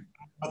 Your Worship.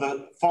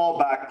 The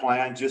fallback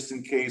plan, just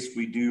in case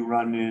we do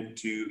run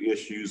into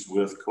issues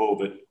with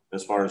COVID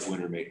as far as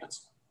winter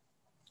maintenance.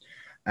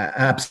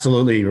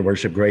 Absolutely, Your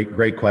Worship.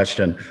 Great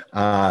question.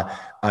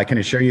 I can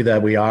assure you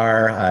that we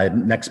are.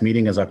 Next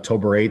meeting is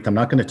October 8th. I'm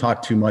not going to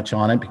talk too much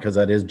on it because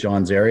that is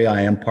John's area. I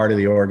am part of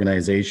the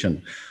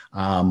organization.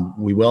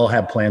 We will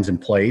have plans in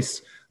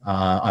place.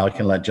 I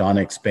can let John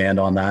expand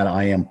on that.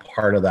 I am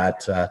part of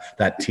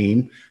that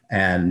team.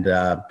 And,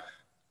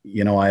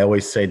 you know, I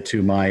always say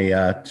to my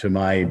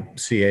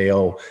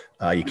CAO,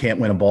 you can't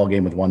win a ball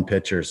game with one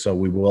pitcher. So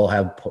we will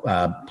have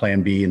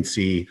plan B and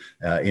C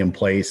in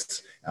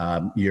place.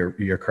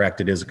 You're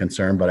correct. It is a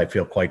concern, but I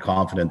feel quite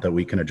confident that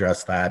we can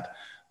address that.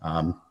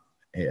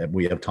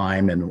 We have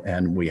time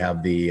and we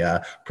have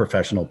the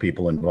professional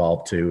people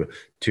involved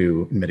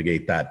to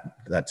mitigate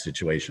that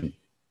situation.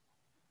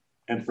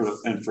 And for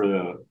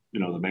the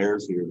the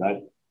mayors here,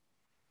 that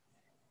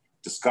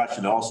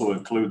discussion also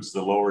includes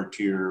the lower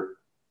tier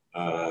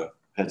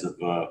heads of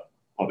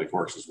public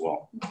works as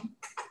well.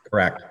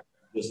 Correct.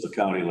 Just the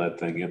county led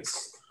thing.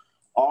 It's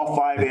all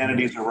 5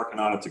 entities are working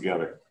on it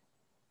together.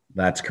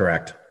 That's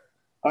correct.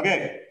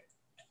 Okay.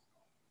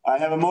 I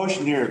have a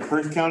motion here.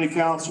 Perth County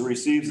Council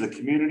receives the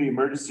Community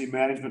Emergency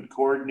Management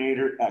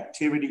Coordinator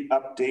Activity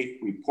Update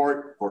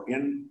Report for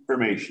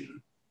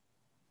information.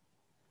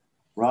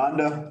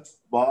 Rhonda,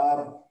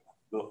 Bob,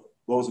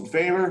 those in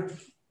favor?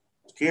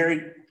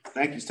 Carried.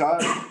 Thank you,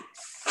 Todd.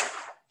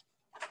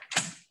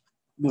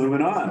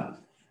 Moving on.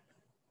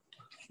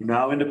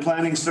 Now into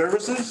planning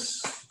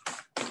services.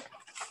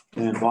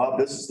 And Bob,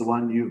 this is the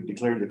one you've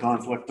declared the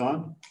conflict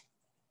on.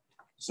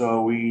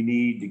 So we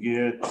need to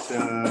get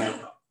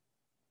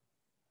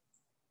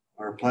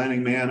our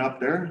planning man up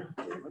there.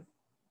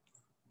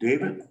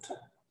 David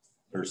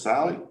or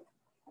Sally.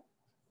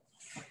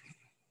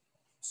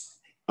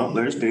 Oh,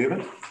 there's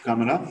David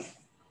coming up.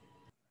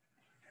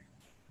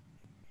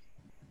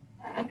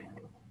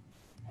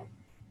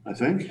 I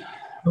think.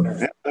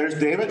 Yeah, there's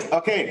David.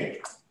 Okay.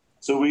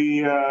 So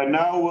we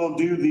now will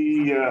do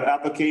the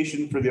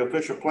application for the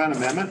official plan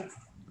amendment.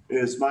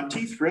 Is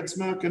Monteith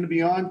Ritzma going to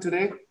be on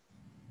today?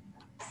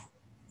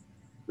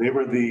 They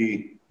were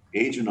the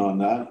agent on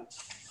that.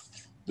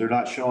 They're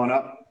not showing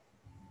up.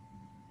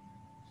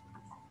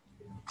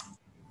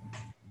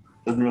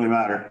 Doesn't really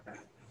matter.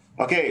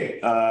 Okay,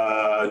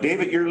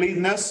 David, you're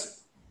leading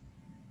this.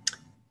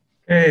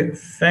 Okay,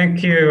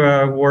 thank you,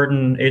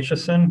 Warden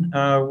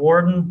Aitchison.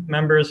 Warden,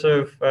 members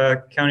of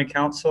County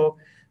Council,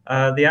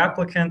 the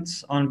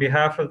applicants on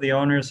behalf of the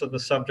owners of the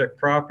subject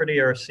property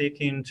are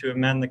seeking to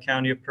amend the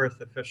County of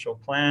Perth official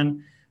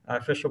plan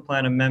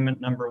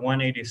amendment number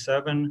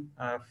 187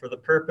 for the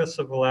purpose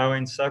of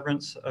allowing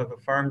severance of a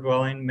farm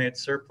dwelling made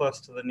surplus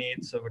to the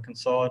needs of a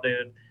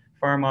consolidated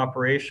farm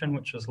operation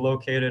which is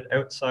located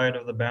outside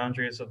of the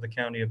boundaries of the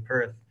County of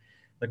Perth.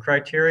 The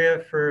criteria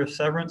for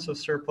severance of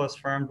surplus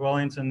farm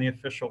dwellings in the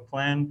official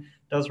plan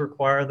does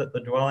require that the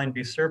dwelling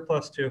be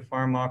surplus to a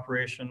farm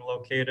operation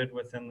located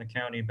within the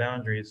county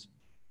boundaries.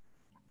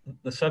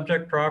 The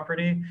subject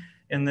property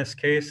in this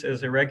case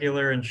is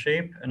irregular in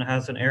shape and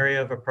has an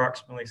area of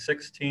approximately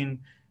 16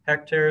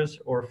 hectares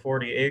or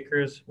 40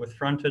 acres with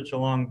frontage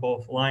along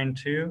both Line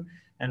 2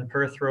 and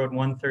Perth Road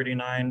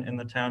 139 in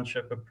the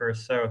township of Perth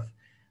South.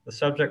 The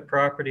subject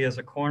property is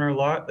a corner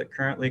lot that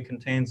currently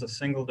contains a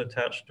single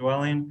detached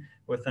dwelling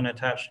with an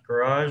attached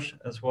garage,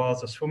 as well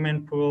as a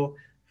swimming pool,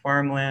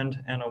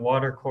 farmland, and a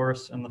water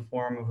course in the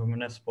form of a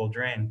municipal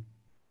drain.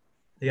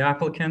 The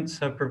applicants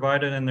have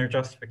provided in their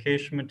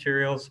justification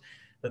materials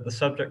that the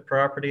subject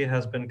property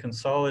has been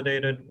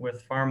consolidated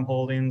with farm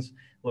holdings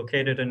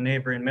located in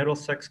neighboring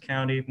Middlesex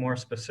County, more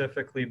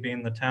specifically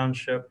being the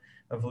township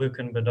of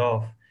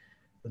Lucan-Biddulph.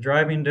 The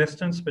driving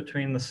distance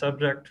between the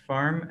subject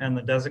farm and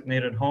the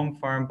designated home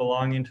farm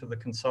belonging to the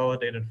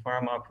consolidated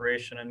farm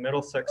operation in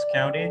Middlesex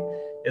County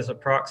is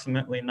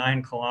approximately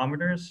 9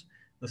 kilometers.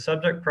 The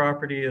subject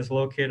property is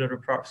located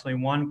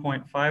approximately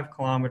 1.5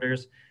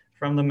 kilometers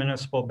from the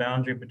municipal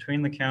boundary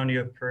between the County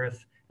of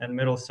Perth and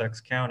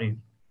Middlesex County.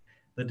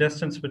 The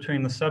distance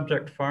between the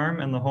subject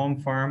farm and the home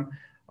farm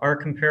are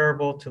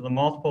comparable to the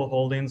multiple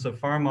holdings of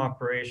farm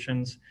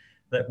operations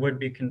that would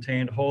be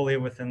contained wholly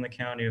within the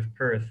County of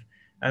Perth.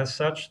 As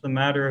such, the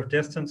matter of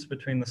distance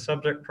between the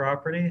subject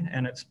property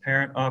and its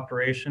parent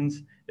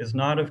operations is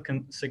not of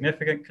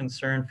significant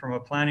concern from a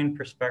planning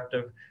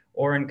perspective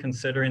or in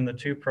considering the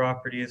two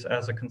properties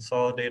as a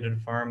consolidated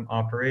farm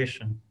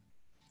operation.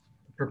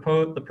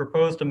 The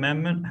proposed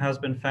amendment has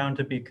been found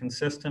to be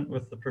consistent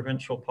with the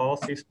provincial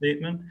policy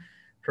statement,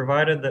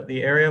 provided that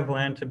the area of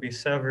land to be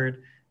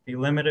severed be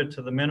limited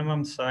to the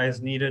minimum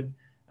size needed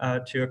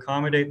to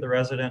accommodate the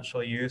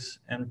residential use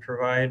and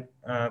provide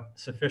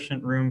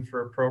sufficient room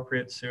for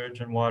appropriate sewage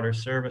and water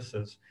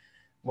services.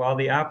 While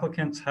the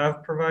applicants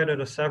have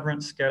provided a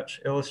severance sketch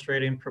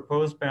illustrating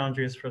proposed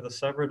boundaries for the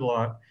severed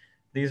lot,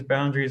 these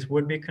boundaries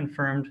would be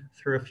confirmed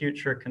through a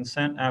future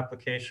consent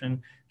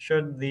application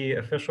should the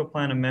official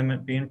plan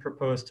amendment being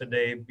proposed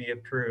today be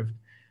approved.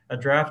 A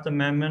draft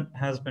amendment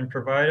has been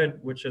provided,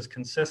 which is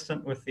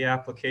consistent with the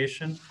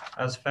application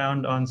as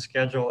found on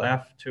Schedule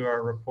F to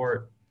our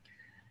report.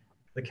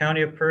 The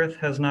County of Perth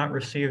has not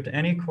received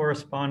any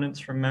correspondence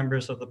from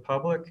members of the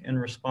public in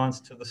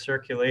response to the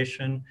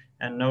circulation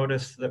and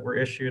notice that were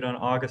issued on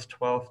August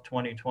 12,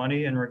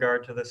 2020 in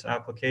regard to this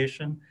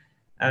application.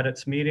 At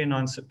its meeting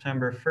on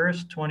September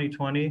 1st,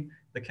 2020,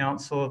 the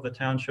Council of the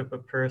Township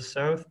of Perth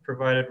South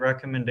provided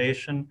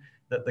recommendation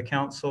that the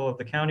Council of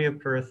the County of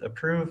Perth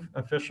approve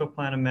official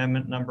plan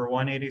amendment number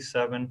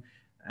 187,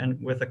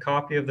 and with a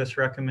copy of this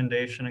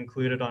recommendation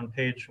included on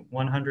page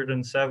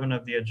 107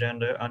 of the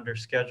agenda under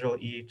Schedule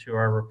E to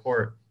our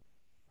report.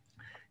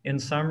 In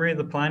summary,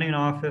 the Planning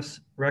Office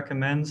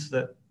recommends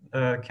that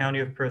County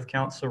of Perth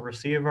Council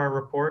receive our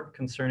report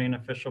concerning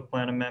official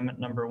plan amendment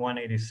number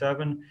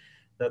 187,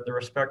 that the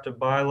respective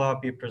bylaw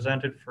be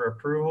presented for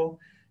approval,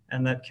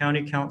 and that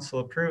County Council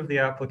approve the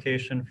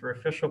application for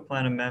official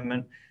plan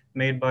amendment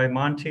made by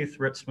Monteith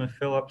Ritzma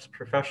Phillips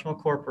Professional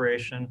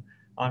Corporation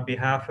on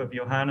behalf of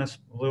Johannes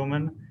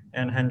Blumen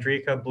and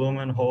Hendrika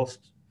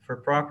Blumen-Holst for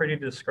property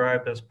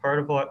described as part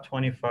of Lot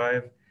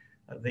 25,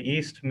 the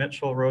East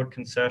Mitchell Road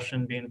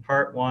concession being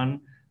Part 1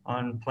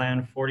 on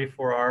Plan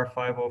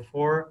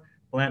 44R504,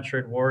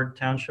 Blanchard Ward,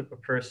 Township of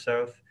Perth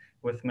South,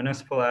 with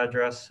municipal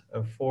address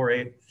of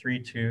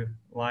 4832,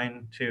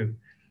 Line 2.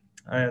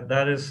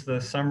 That is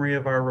the summary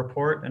of our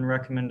report and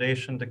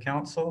recommendation to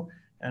Council,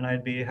 and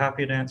I'd be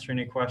happy to answer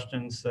any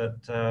questions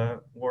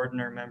that Warden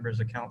or members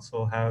of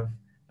Council have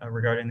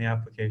regarding the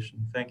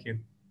application. Thank you.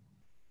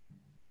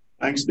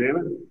 Thanks,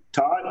 David.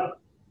 Todd?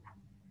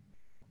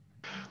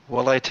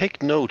 Well, I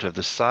take note of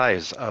the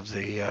size of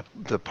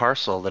the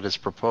parcel that is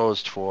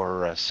proposed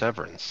for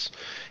severance,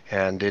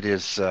 and it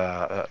is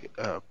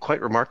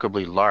quite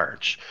remarkably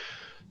large.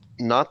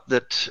 Not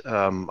that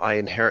I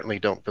inherently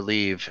don't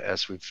believe,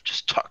 as we've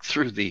just talked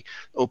through the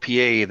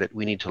OPA, that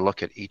we need to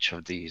look at each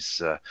of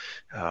these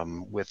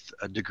with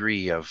a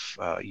degree of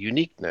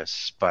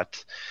uniqueness.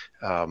 But,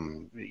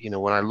 you know,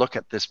 when I look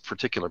at this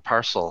particular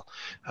parcel,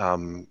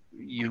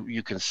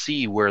 you can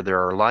see where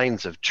there are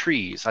lines of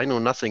trees. I know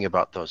nothing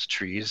about those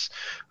trees.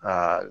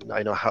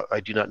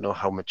 I do not know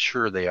how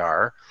mature they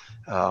are.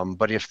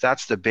 But if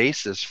that's the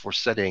basis for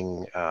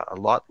setting a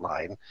lot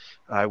line,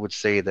 I would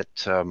say that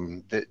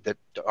that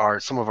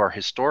some of our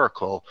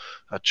historical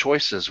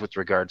choices with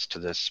regards to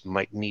this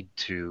might need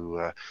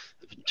to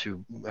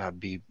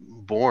be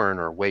borne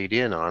or weighed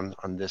in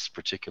on this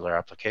particular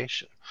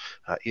application.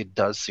 It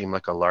does seem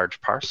like a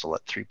large parcel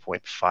at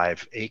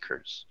 3.5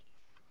 acres.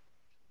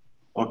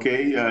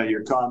 Okay,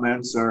 your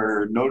comments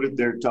are noted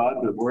there, Todd,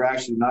 but we're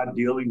actually not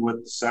dealing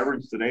with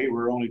severance today.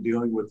 We're only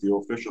dealing with the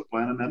official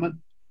plan amendment.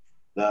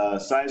 The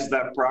size of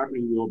that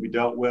property will be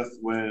dealt with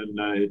when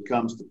it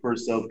comes to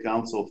Perth South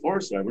Council for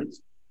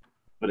severance,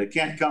 but it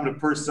can't come to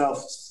Perth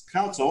South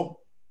Council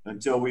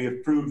until we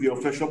approve the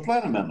official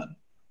plan amendment.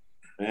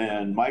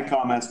 And my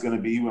comment's going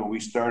to be when we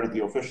started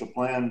the official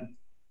plan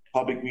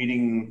public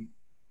meeting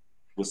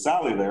with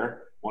Sally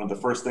there, one of the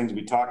first things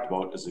we talked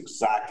about is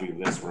exactly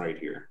this right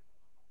here.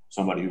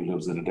 Somebody who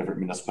lives in a different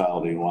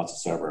municipality and wants to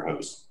sever a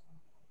house.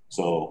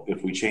 So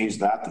if we change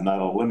that, then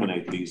that'll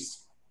eliminate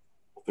these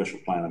official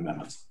plan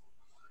amendments.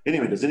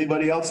 Anyway, does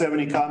anybody else have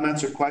any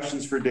comments or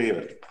questions for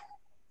David?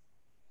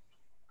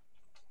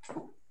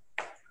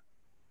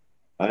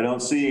 I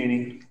don't see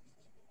any.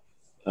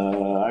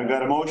 I've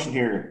got a motion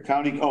here.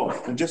 County,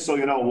 and just so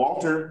you know,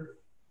 Walter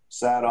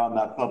sat on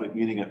that public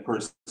meeting at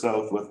Perth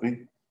South with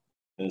me,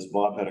 as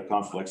Bob had a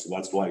conflict, so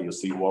that's why you'll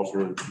see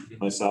Walter and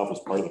myself as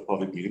part of the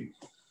public meeting.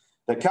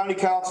 The County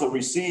Council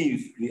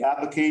received the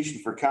application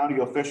for County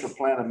Official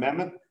Plan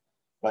Amendment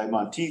by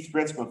Monteith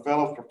Ritzman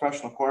Fellows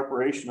Professional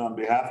Corporation on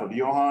behalf of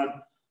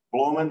Johan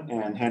Bloman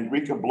and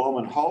Hendrika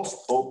Bloman Hulst,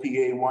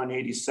 OPA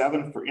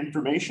 187, for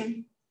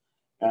information,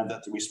 and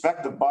that the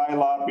respective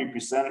bylaw be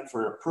presented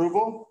for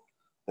approval.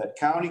 That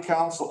County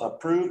Council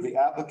approved the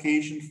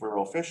application for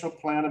official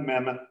plan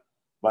amendment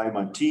by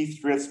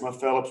Monteith Ritzman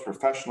Phillips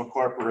Professional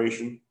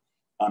Corporation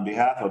on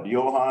behalf of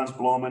Johannes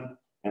Bloman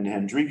and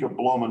Hendrika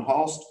Bloman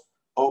Hulst,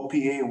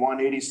 OPA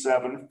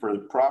 187, for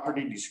the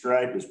property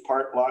described as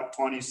Part Lot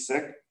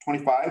 25,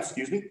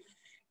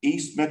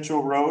 East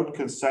Mitchell Road,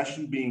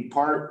 concession being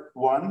Part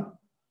 1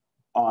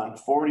 on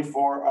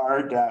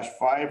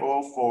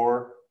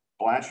 44R-504,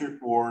 Blanchard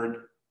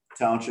Ward,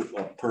 Township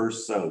of Perth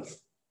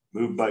South.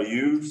 Moved by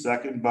you,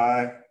 second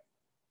by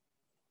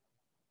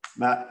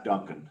Matt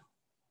Duncan.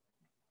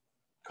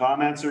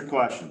 Comments or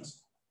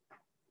questions?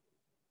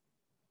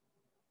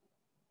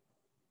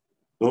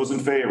 Those in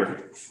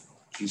favor?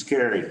 She's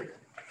carried.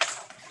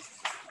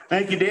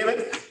 Thank you,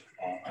 David.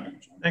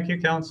 Thank you,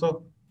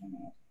 Council.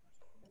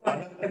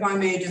 If I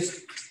may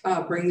just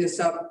bring this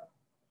up,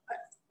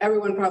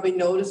 everyone probably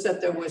noticed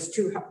that there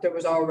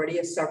was already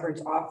a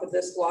severance off of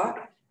this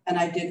lot, and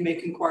I did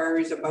make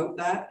inquiries about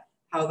that,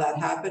 how that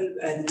happened.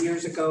 And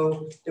years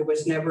ago, there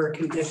was never a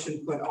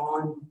condition put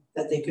on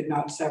that they could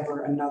not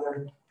sever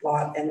another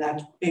lot, and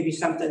that's maybe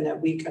something that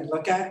we could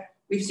look at.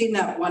 We've seen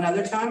that one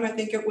other time. I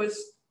think it was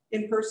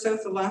in Perth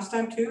South the last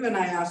time too, and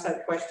I asked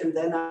that question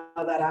then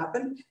how that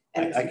happened.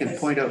 And I can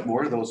point out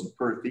more of those in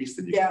Perth East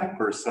than you can in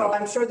Perth South.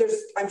 Well, I'm sure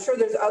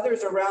there's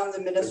others around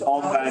the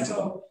municipality. All kinds of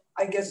them.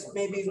 I guess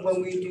maybe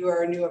when we do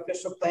our new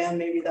official plan,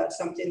 maybe that's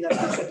something that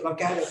we should look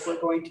at if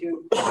we're going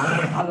to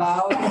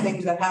allow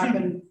things that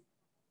happened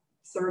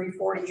 30,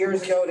 40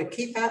 years ago to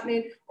keep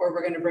happening, or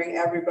we're going to bring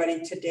everybody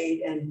to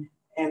date, and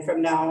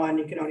from now on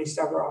you can only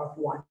sever off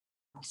one.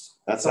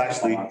 That's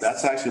actually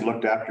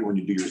looked after when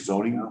you do your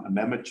zoning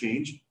amendment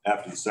change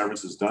after the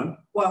severance is done,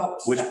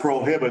 which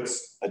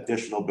prohibits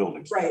additional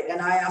buildings. Right,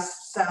 and I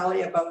asked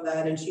Sally about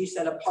that, and she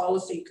said a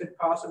policy could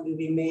possibly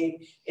be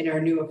made in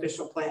our new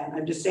official plan.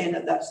 I'm just saying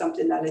that that's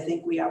something that I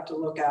think we have to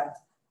look at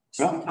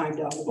sometime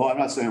down the road. Well, I'm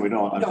not saying we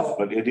don't,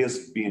 but it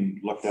is being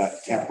looked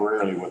at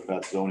temporarily with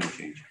that zoning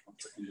change.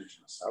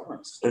 Condition of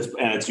severance.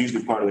 And it's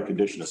usually part of the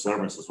condition of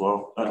severance as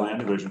well, land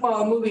division.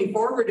 Well, moving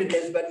forward it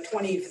is, but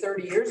 20,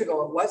 30 years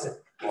ago it wasn't.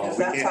 Well,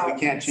 we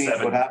can't change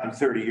what happened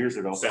 30 years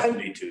ago.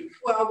 72.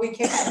 Well, we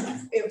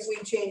can if we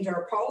change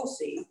our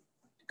policy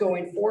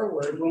going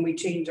forward, when we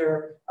change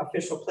our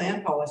official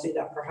plan policy,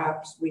 that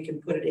perhaps we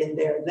can put it in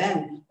there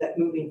then, that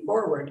moving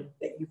forward,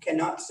 that you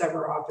cannot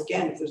sever off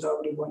again if there's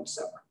already one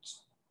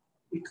severance.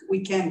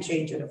 We can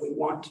change it if we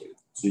want to.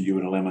 So you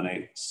would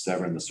eliminate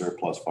severing the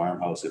surplus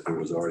farmhouse if there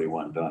was already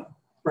one done.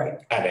 Right.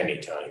 At any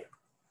time.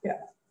 Yeah.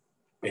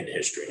 In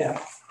history. Yeah.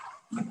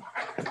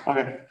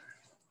 Okay.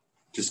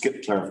 Just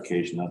get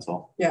clarification, that's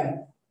all. Yeah.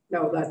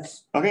 No,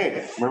 that's.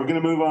 Okay, we're going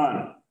to move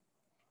on.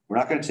 We're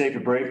not going to take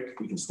a break.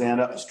 We can stand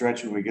up and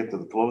stretch when we get to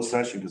the closed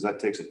session because that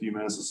takes a few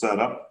minutes to set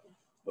up.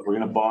 But we're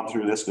going to bomb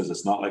through this because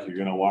it's not like you're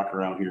going to walk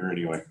around here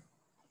anyway.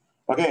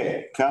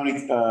 Okay, county.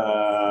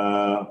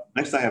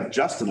 Next I have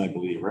Justin, I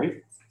believe,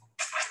 right?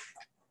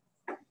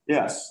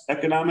 Yes,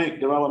 economic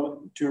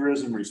development and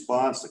tourism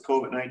response to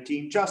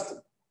COVID-19. Justin.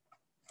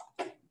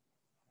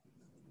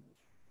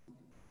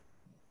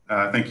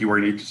 Thank you,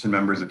 Ward Aitchison,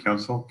 members of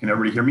council. Can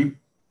everybody hear me?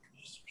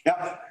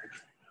 Yeah,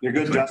 you're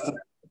good, Justin.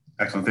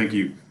 Excellent, thank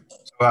you.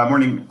 So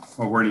morning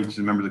to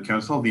the members of the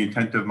council. The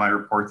intent of my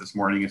report this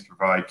morning is to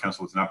provide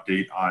council with an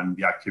update on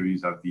the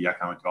activities of the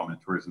Economic Development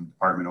and Tourism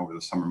Department over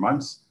the summer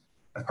months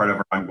as part of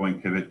our ongoing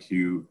pivot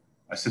to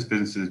assist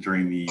businesses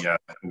during the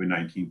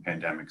COVID-19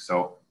 pandemic.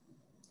 So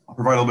I'll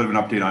provide a little bit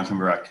of an update on some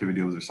of our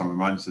activity over the summer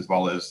months, as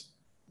well as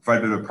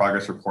provide a bit of a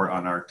progress report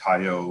on our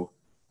TIO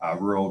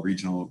Rural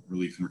Regional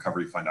Relief and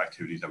Recovery Fund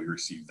activities that we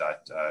received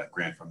that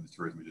grant from the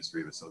Tourism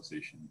Administrative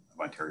Association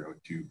of Ontario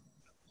to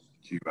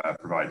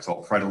provide. So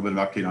I'll provide a little bit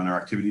of update on our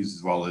activities,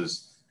 as well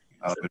as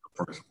a bit of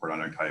progress report on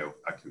our TIO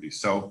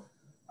activities. So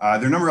there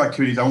are a number of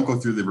activities. I won't go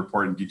through the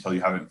report in detail. You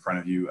have it in front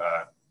of you.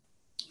 A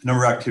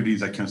number of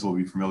activities that council will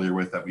be familiar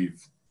with that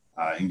we've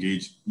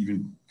engaged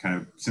even kind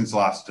of since the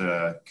last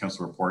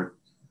council report.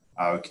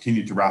 We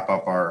continue to wrap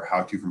up our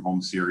How To From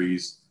Home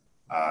series.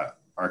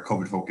 Our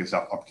COVID focused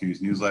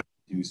opportunities newsletter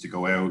continues to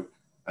go out,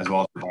 as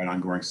well as provide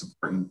ongoing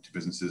support to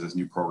businesses as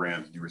new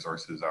programs, new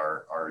resources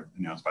are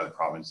announced by the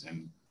province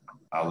and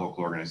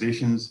local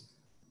organizations.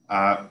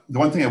 The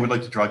one thing I would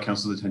like to draw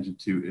council's attention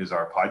to is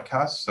our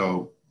podcast.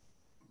 So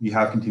we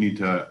have continued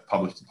to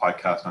publish the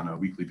podcast on a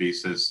weekly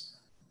basis.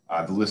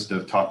 The list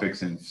of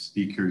topics and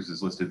speakers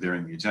is listed there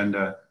in the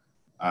agenda.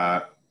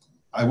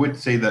 I would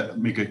say that,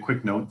 make a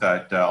quick note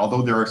that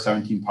although there are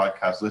 17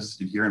 podcasts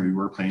listed here and we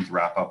were planning to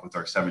wrap up with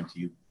our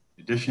 17th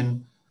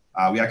edition,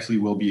 we actually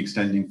will be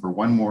extending for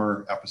one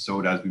more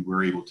episode, as we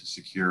were able to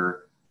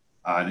secure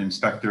an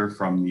inspector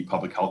from the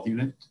public health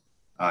unit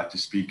to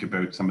speak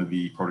about some of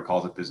the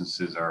protocols that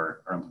businesses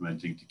are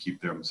implementing to keep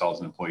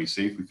themselves and employees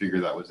safe. We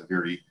figured that was a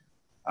very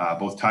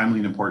both timely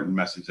and important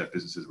message that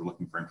businesses were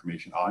looking for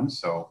information on.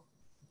 So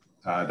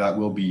that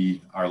will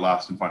be our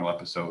last and final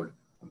episode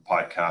of the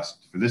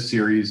podcast for this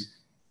series.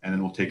 And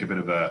then we'll take a bit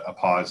of a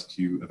pause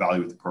to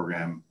evaluate the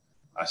program,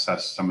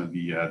 assess some of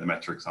the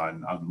metrics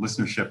on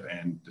listenership,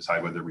 and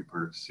decide whether we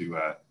pursue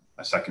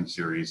a second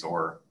series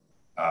or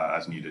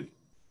as needed.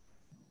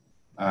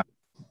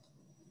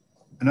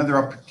 Another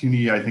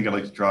opportunity I think I'd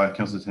like to draw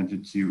council's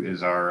attention to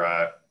is our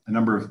a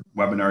number of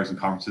webinars and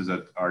conferences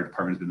that our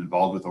department has been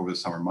involved with over the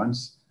summer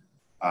months.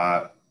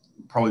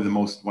 Probably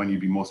the one you'd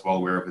be most well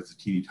aware of is the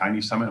Teeny Tiny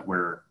Summit,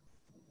 where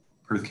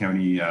Perth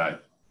County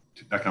Economic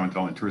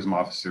Development and Tourism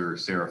Officer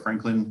Sarah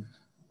Franklin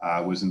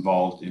was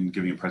involved in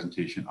giving a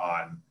presentation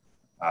on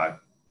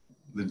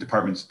the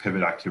department's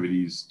pivot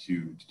activities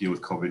to deal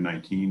with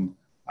COVID-19.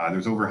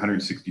 There's over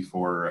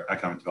 164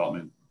 economic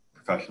development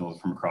professionals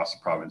from across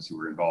the province who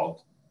were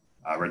involved,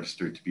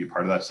 registered to be a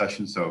part of that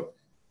session. So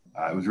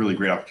it was really a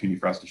great opportunity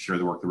for us to share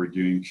the work that we're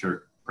doing,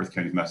 share Perth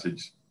County's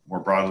message more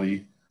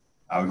broadly.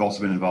 We've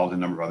also been involved in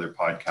a number of other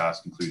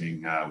podcasts,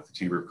 including with the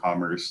Chamber of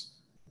Commerce,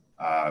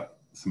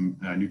 some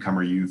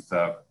newcomer youth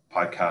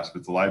podcasts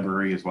with the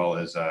library, as well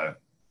as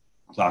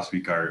last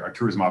week our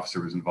tourism officer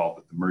was involved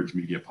with the Merge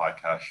Media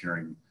podcast,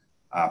 sharing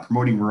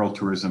promoting rural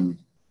tourism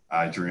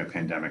during a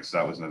pandemic. So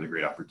that was another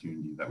great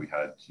opportunity that we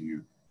had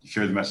to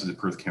share the message of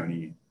Perth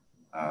County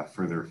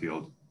further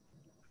afield.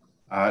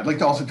 I'd like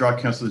to also draw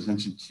council's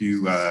attention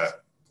to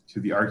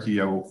the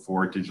RTO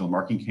for digital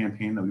marketing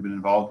campaign that we've been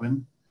involved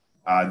in.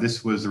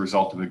 This was the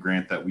result of a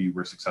grant that we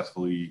were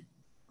successfully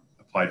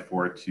applied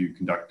for to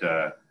conduct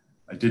a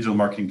digital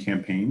marketing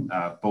campaign,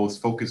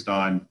 both focused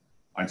on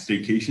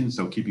staycation,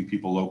 so keeping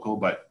people local,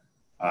 but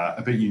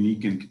a bit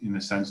unique in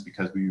a sense,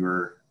 because we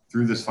were,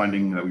 through this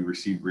funding that we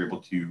received, we were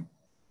able to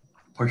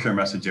push our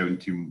message out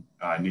into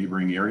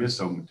neighboring areas,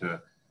 so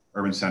into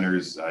urban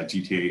centers,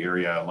 GTA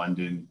area,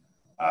 London.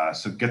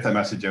 So get that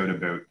message out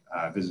about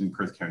visiting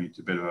Perth County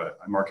to a bit of a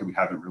market we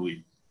haven't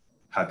really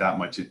had that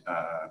much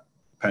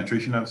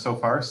penetration of so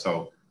far.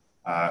 So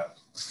I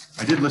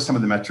did list some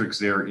of the metrics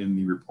there in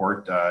the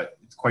report.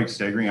 It's quite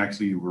staggering.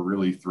 Actually, we're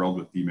really thrilled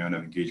with the amount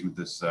of engagement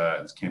this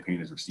campaign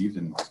has received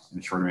in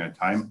a short amount of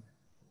time.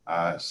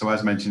 So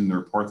as mentioned in the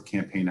report, the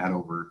campaign had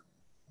over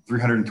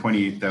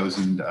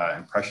 328,000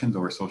 impressions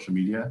over social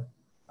media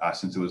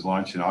since it was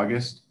launched in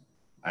August,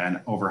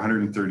 and over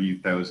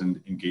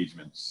 130,000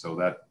 engagements. So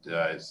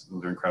those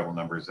are incredible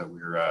numbers that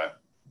we're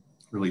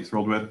really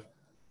thrilled with.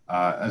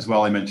 As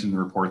well, I mentioned in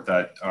the report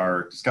that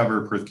our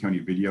Discover Perth County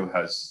video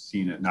has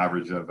seen an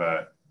average of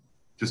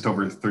just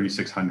over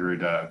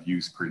 3,600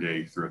 views per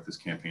day throughout this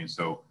campaign.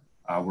 So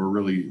we're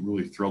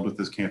really thrilled with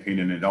this campaign,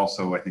 and it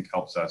also, I think,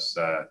 helps us,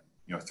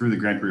 through the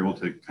grant, we're able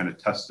to kind of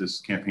test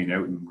this campaign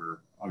out, and we're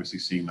obviously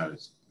seeing that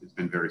it's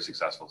been very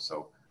successful.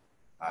 So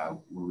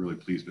we're really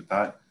pleased with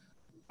that.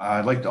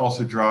 I'd like to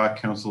also draw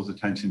council's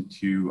attention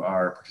to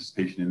our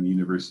participation in the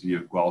University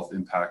of Guelph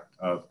Impact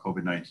of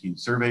COVID-19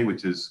 survey,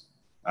 which is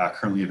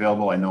currently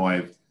available. I know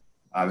I've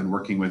been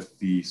working with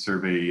the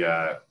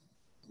survey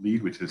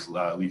lead, which is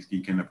Leith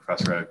Deacon, a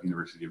professor at the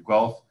University of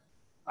Guelph,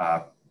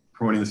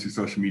 promoting this through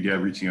social media,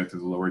 reaching out to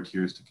the lower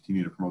tiers to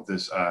continue to promote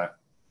this.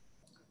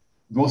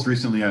 Most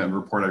recently, a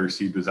report I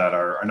received was that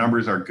our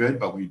numbers are good,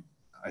 but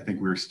I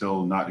think we're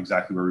still not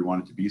exactly where we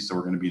want it to be. So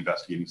we're going to be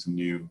investigating some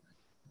new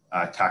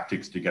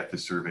tactics to get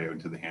this survey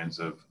into the hands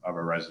of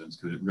our residents,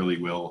 because it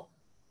really will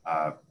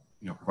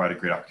provide a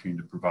great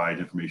opportunity to provide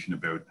information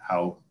about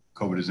how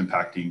COVID is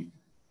impacting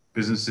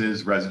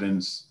businesses,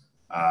 residents,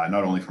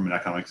 not only from an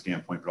economic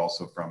standpoint, but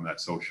also from that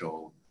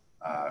social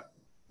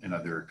and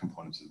other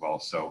components as well.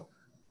 So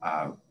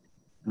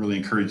really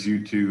encourage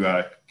you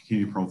to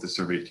continue to promote this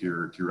survey to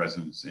your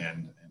residents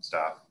and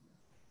staff.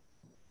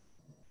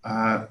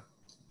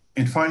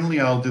 And finally,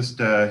 I'll just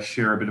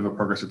share a bit of a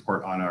progress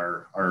report on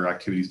our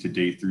activities to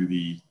date through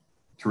the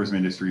Tourism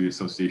Industry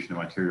Association of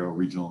Ontario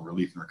Regional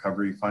Relief and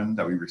Recovery Fund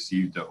that we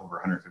received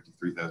over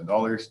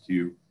 $153,000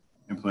 to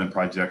implement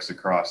projects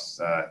across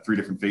 3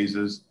 different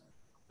phases: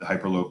 the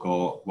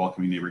hyperlocal,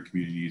 welcoming neighboring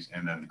communities,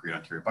 and then the Great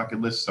Ontario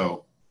Bucket List.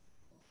 So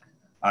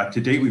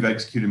to date, we've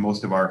executed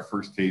most of our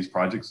first phase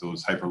projects,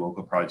 those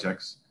hyperlocal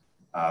projects.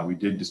 We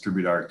did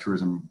distribute our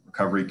tourism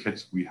recovery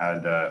kits. We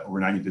had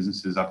over 90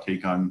 businesses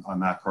uptake on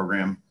that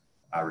program,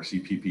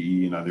 received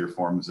PPE and other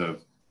forms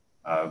of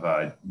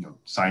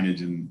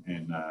signage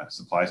and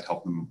supplies to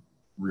help them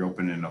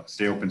reopen and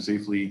stay open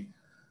safely.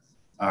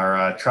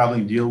 Our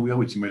traveling deal wheel,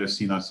 which you might have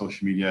seen on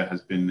social media,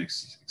 has been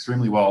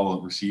extremely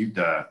well received.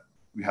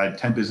 We had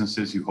 10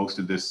 businesses who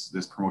hosted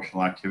this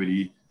promotional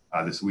activity,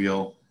 this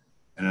wheel,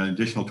 and an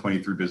additional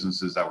 23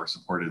 businesses that were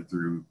supported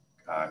through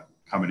a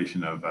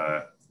combination of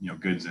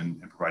goods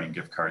and providing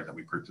gift cards that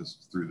we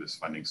purchased through this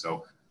funding.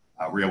 So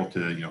we're able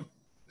to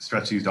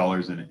stretch these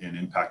dollars and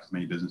impact as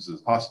many businesses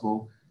as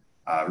possible.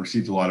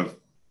 Received a lot of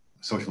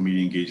social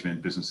media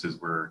engagement. Businesses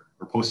were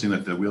posting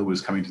that the wheel was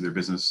coming to their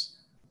business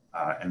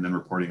and then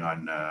reporting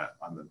on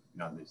the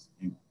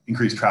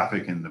increased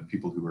traffic and the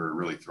people who were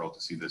really thrilled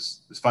to see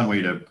this fun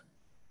way to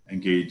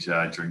engage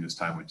during this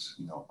time, which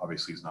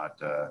obviously is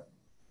not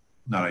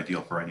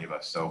ideal for any of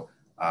us. So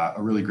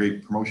a really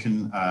great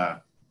promotion.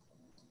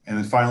 And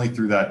then finally,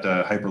 through that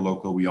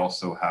hyperlocal, we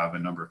also have a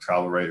number of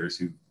travel writers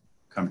who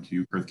come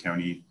to Perth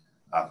County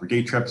for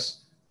day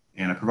trips.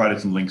 And I provided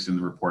some links in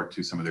the report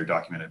to some of their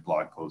documented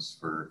blog posts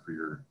for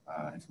your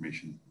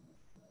information.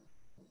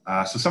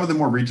 So some of the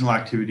more regional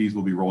activities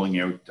will be rolling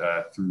out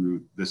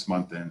through this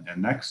month and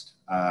next.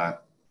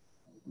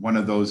 One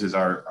of those is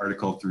our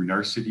article through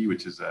Narcity,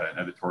 which is an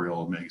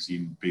editorial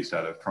magazine based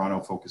out of Toronto,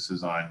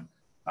 focuses on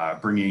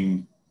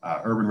bringing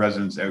urban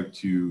residents out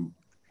to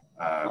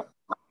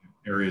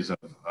areas of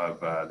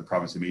the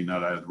province they may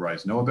not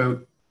otherwise know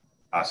about.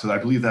 So I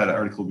believe that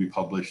article will be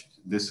published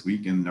this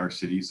week in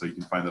Narcity, so you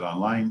can find that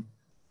online.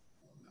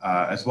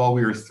 As well,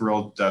 we are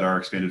thrilled that our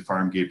expanded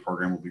farm gate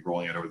program will be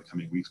rolling out over the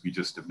coming weeks. We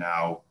just have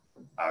now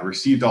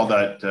received all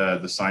that, the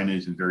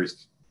signage and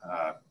various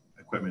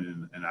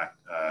equipment and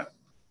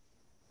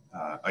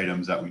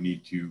items that we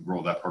need to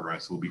roll that program.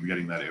 So we'll be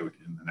getting that out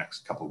in the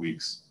next couple of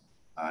weeks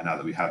now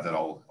that we have that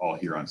all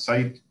here on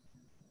site.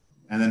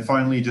 And then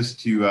finally, just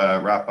to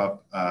wrap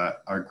up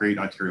our Great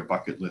Ontario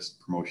Bucket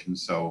List promotion.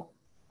 So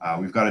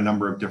we've got a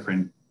number of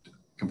different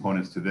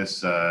components to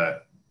this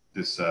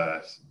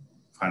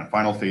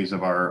final phase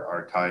of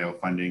our TIO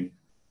funding.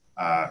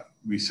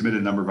 We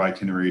submitted a number of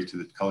itineraries to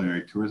the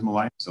Culinary Tourism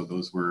Alliance. So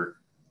those were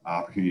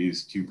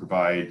opportunities to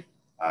provide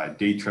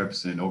day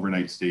trips and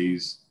overnight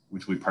stays,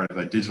 which will be part of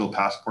a digital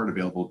passport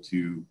available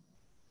to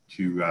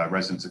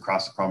residents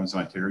across the province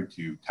of Ontario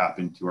to tap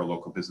into our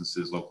local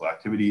businesses, local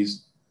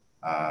activities.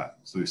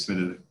 So we've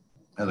submitted,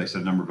 as I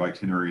said, a number of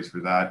itineraries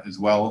for that as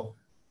well.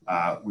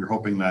 We're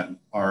hoping that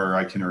our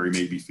itinerary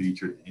may be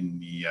featured in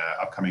the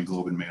upcoming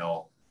Globe and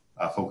Mail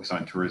Focus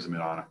on Tourism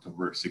on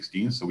October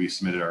 16th. So we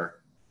submitted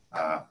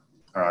our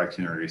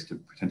itineraries to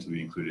potentially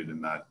be included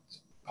in that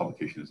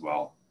publication as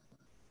well.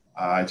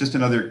 Just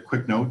another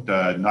quick note,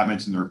 not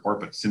mentioned in the report,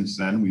 but since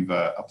then we've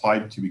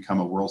applied to become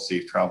a World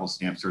Safe Travel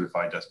Stamp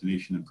certified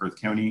destination in Perth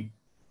County,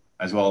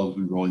 as well as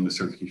we're rolling the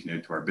certification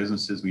out to our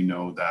businesses. We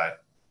know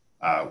that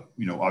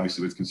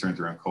obviously with concerns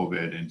around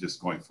COVID and just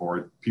going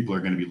forward, people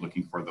are going to be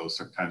looking for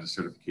those kinds of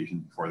certification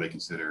before they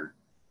consider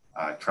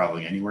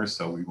traveling anywhere.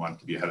 So we want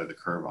to be ahead of the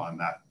curve on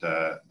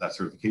that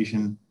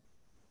certification.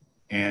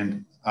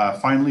 And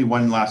finally,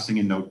 one last thing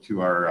in note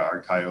to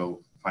our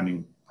TIO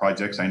funding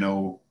projects. I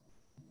know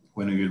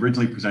when we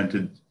originally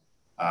presented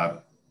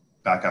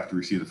back after we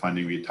received the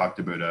funding, we had talked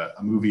about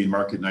a movie and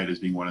market night as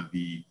being one of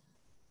the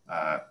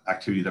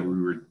activities that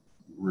we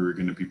were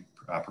going to be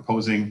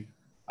proposing.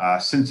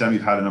 Since then,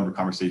 we've had a number of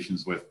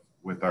conversations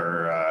with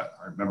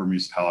our member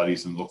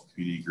municipalities and local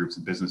community groups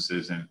and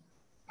businesses, and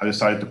I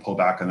decided to pull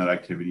back on that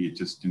activity. It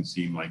just didn't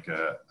seem like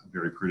a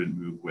very prudent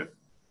move with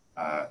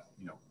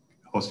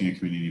hosting a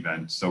community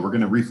event. So we're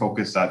going to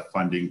refocus that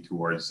funding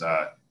towards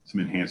some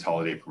enhanced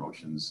holiday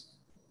promotions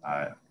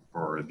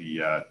for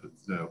the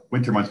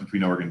winter months, which we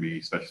know are going to be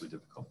especially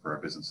difficult for our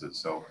businesses.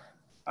 So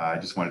I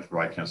just wanted to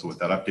provide council with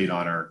that update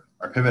on our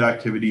pivot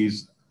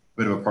activities,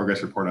 a bit of a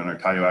progress report on our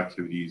TIO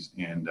activities,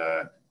 and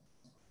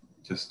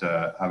just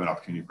have an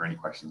opportunity for any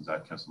questions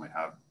that council might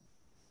have.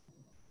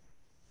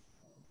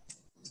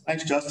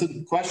 Thanks,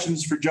 Justin.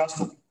 Questions for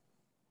Justin?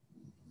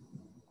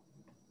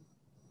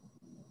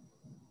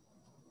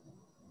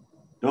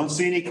 Don't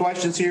see any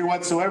questions here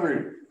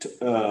whatsoever,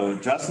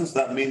 Justin, so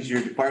that means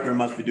your department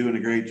must be doing a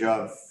great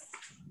job.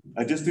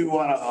 I just do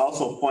want to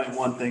also point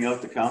one thing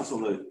out to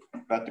council,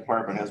 that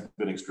department has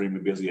been extremely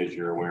busy, as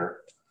you're aware,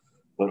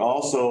 but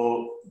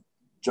also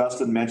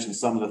Justin mentioned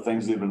some of the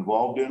things they've been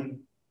involved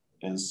in,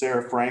 and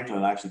Sarah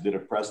Franklin actually did a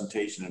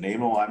presentation in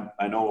AMO.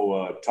 I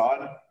know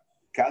Todd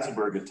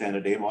Kasenberg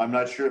attended AMO. I'm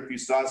not sure if you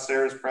saw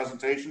Sarah's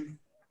presentation.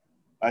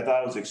 I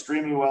thought it was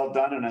extremely well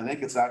done, and I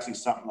think it's actually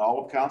something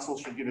all of council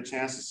should get a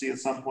chance to see at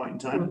some point in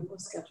time.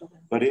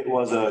 But it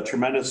was a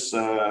tremendous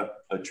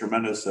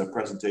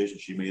presentation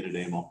she made at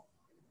AMO.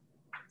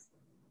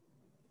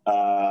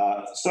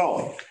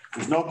 So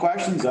there's no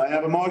questions. I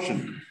have a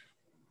motion.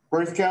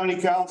 Perth County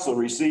Council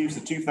receives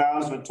the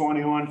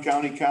 2021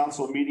 County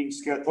Council meeting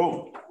schedule.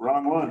 Oh,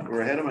 wrong one.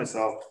 We're ahead of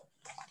myself.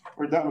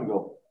 Where'd that one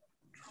go?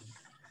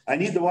 I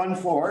need the one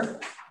for.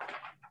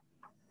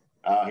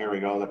 Here we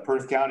go. The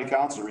Perth County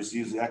Council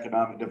receives the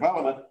Economic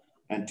Development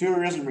and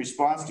Tourism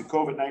Response to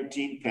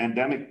COVID-19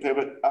 Pandemic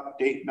Pivot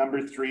Update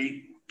number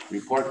 3.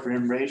 Report for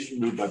information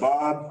moved by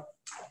Bob,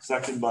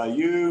 seconded by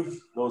you.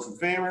 Those in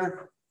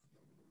favor?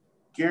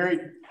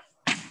 Carried.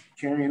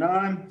 Carrying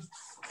on.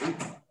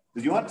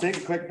 Did you want to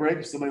take a quick break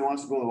if somebody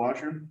wants to go to the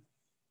washroom?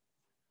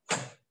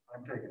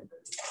 I'm taking a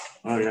break.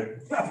 Oh, yeah.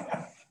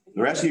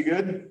 The rest of you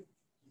good?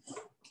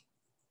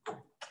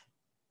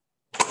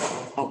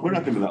 Oh, we're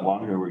not going to be that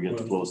long here. We're getting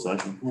to closed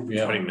session. We'll be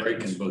having a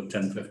break in about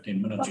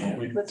 10-15 minutes.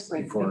 Okay, let's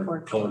break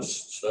before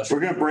close session.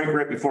 We're going to break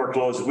right before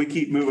close. If we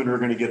keep moving, we're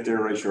going to get there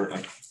right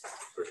shortly.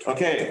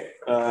 Okay,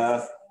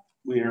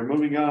 we are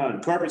moving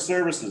on. Corporate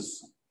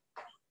services.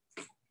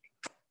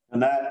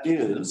 And that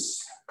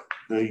is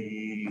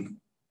the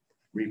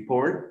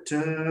report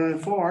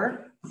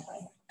for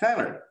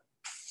Tyler.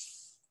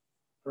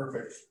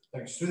 Perfect.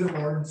 Thanks to the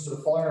board. So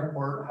the following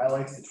report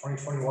highlights the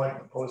 2021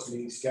 proposed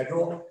meeting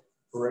schedule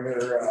for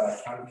regular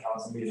county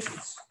council meetings. The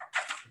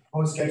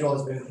proposed schedule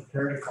has been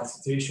prepared in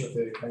consultation with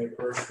the County of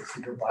Perth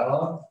procedure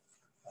bylaw.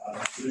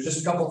 So there's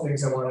just a couple of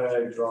things I want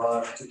to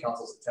draw to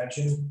council's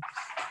attention.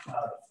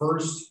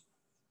 First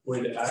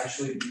would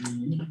actually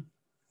be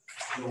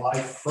July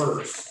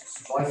 1st.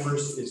 So July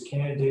 1st is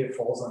Canada Day. It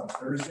falls on a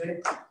Thursday.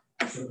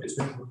 So it's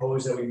been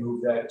proposed that we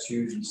move that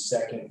to the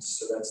 2nd.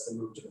 So that's the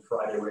move to the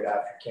Friday right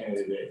after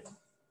Canada Day.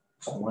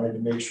 So I wanted to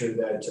make sure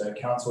that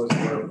council is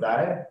aware of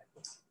that.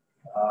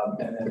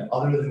 And then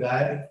other than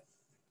that,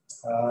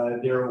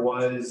 there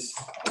was,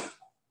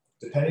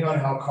 depending on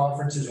how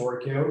conferences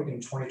work out in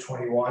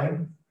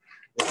 2021,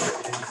 there is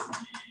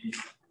the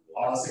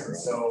awesome.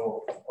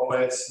 So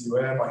OS,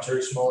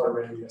 Ontario Small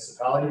Urban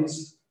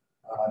Municipalities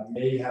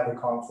may have a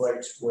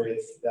conflict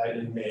with that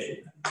in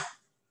May.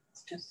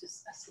 It's just a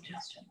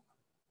suggestion.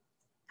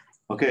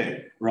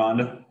 Okay,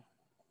 Rhonda.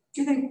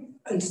 Do you think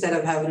instead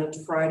of having it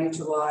Friday,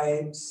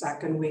 July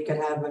 2nd, we could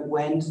have it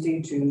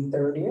Wednesday, June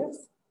 30th?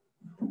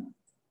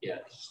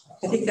 Yes.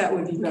 I think that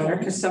would be better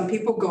because some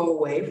people go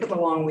away for the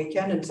long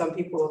weekend and some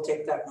people will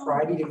take that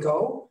Friday to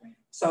go.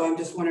 So I'm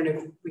just wondering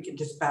if we could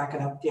just back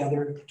it up the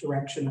other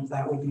direction, if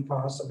that would be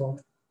possible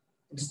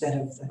instead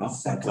of the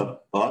 2nd.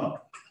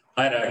 Bob?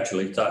 I'd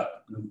actually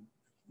thought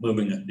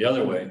moving it the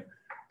other way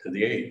to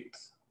the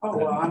 8th. Oh,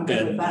 well, I'm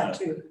good with that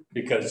too.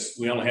 Because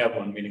we only have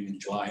one meeting in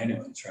July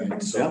anyways, right?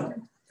 So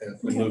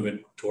if we move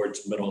it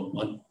towards the middle of the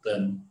month,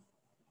 then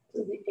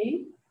to the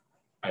 8th?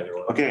 Either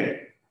way.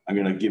 Okay, I'm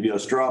going to give you a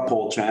straw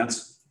poll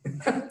chance.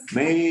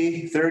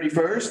 May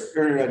 31st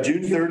or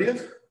June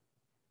 30th?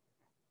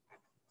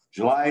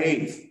 July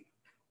 8th.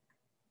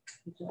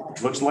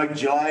 Looks like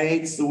July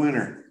 8th's the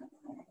winner.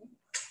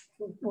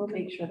 We'll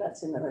make sure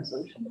that's in the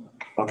resolution.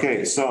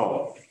 Okay,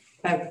 so.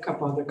 I have a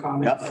couple other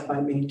comments if I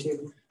may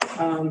too.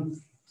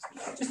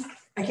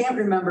 I can't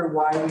remember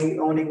why we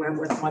only went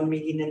with one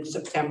meeting in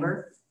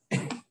September.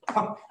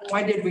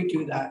 Why did we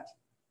do that?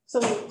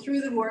 So through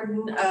the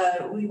warden,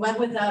 we went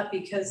with that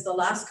because the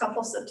last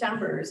couple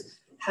Septembers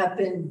have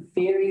been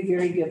very,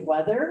 very good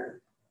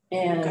weather.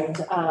 And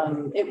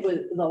it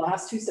was the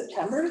last 2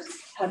 Septembers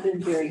have been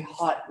very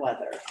hot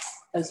weather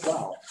as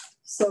well.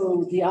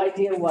 So the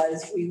idea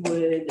was we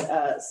would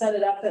set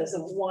it up as a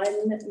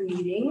one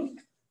meeting,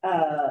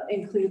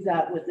 include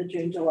that with the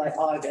June, July,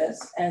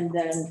 August, and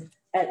then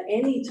at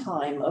any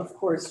time, of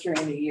course,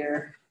 during the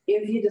year,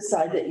 if you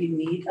decide that you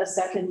need a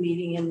second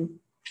meeting in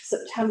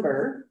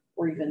September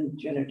or even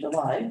June or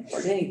July or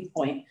at any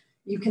point,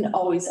 you can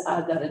always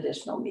add that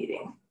additional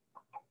meeting.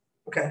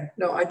 Okay,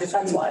 no,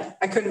 that's why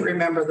I couldn't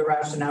remember the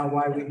rationale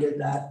why we did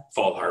that.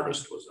 Fall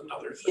harvest was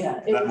another thing.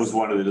 Yeah, that was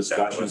one of the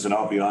discussions, and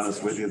I'll be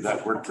honest with you,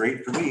 that worked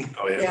great for me.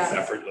 Oh yeah, it's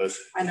effortless.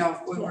 I know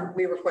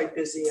we were quite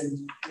busy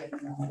in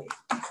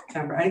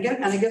September.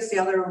 And I guess the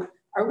other,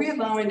 are we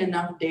allowing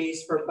enough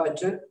days for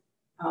budget?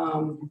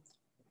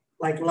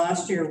 Like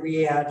last year,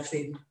 we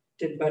actually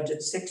did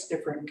budget 6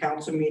 different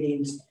council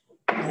meetings,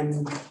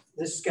 and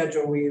this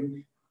schedule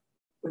we've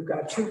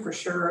got 2 for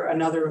sure,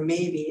 another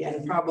maybe,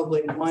 and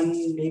probably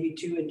 1, maybe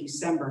 2 in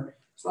December.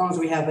 As long as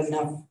we have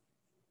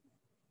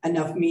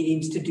enough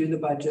meetings to do the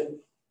budget.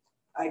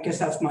 I guess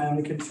that's my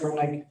only concern.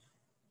 Like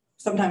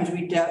sometimes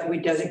we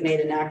designate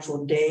an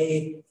actual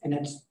day and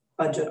it's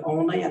budget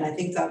only, and I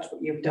think that's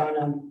what you've done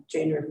on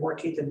January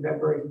 14th and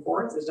February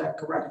 4th. Is that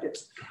correct?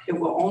 It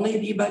will only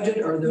be budget,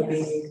 or there'll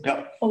be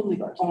only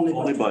budget.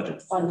 Only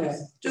budget.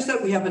 Just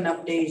that we have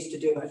enough days to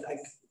do it. Like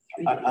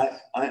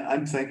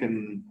I'm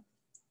thinking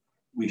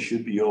we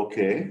should be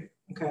okay.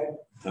 Okay.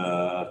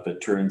 If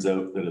it turns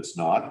out that it's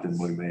not, then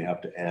we may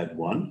have to add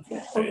one.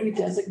 Yeah,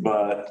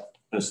 but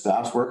the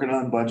staff's working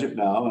on budget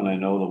now, and I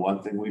know the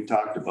one thing we've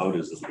talked about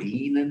is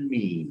lean and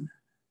mean.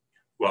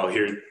 Well,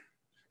 here,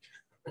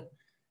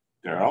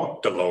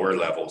 Daryl, the lower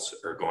levels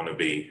are going to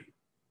be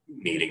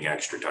needing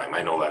extra time.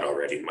 I know that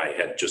already. My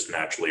head just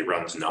naturally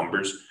runs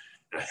numbers,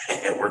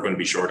 and we're going to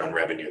be short on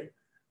revenue.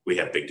 We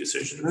have big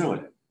decisions.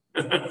 Really?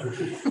 And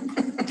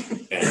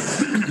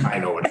I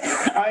know what.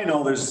 I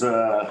know there's.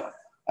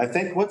 I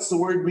think what's the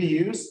word we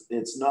use?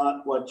 It's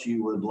not what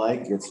you would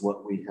like. It's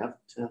what we have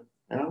to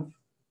have.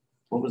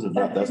 What was it?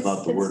 That's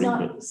not the wording.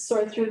 It's not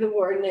sort through the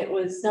word, and it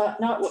was not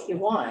what you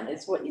want.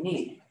 It's what you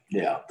need.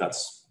 Yeah,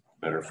 that's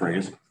a better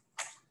phrase.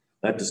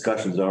 That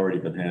discussion's already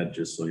been had,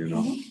 just so you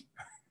know.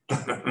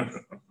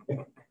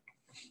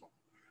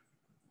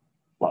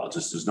 Well,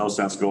 just there's no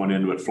sense going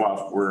into it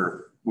fluff.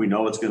 We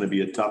know it's going to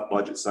be a tough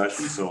budget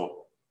session,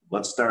 so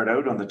let's start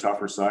out on the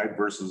tougher side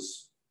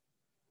versus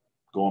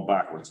going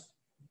backwards.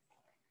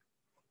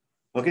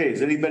 Okay,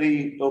 is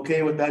anybody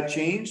okay with that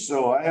change?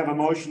 So I have a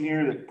motion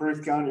here that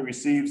Perth County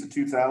receives the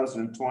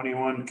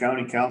 2021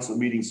 County Council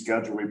meeting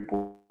schedule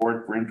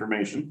report for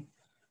information.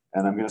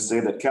 And I'm going to say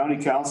that County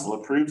Council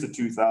approves the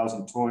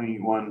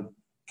 2021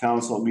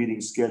 council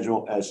meeting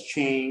schedule as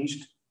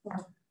changed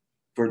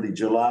for the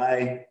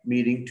July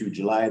meeting to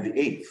July the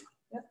 8th.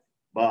 Yep.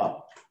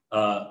 Bob.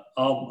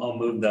 I'll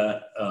move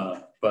that,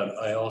 but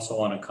I also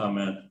want to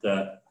comment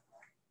that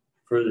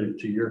further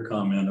to your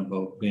comment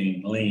about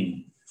being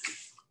lean.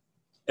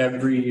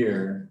 Every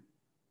year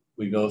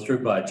we go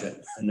through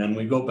budget and then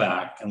we go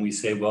back and we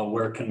say, well,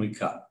 where can we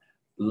cut?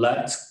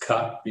 Let's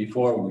cut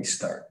before we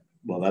start.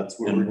 Well, that's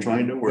what we're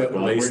trying to work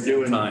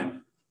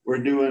on. We're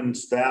doing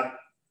staff.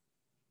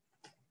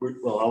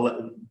 Well, I'll let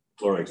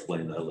Laura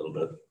explain that a little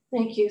bit.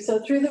 Thank you.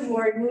 So through the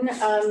warden,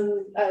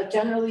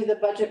 generally the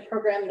budget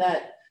program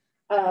that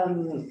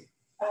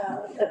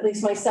at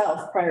least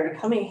myself prior to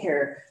coming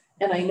here,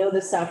 and I know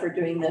the staff are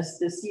doing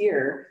this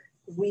year,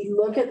 we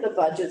look at the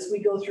budgets,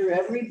 we go through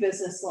every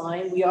business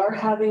line. We are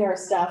having our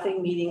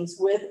staffing meetings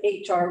with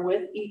HR,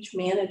 with each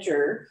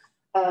manager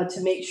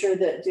to make sure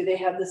that do they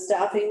have the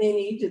staffing they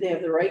need? Do they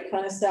have the right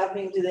kind of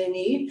staffing do they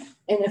need?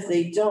 And if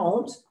they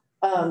don't,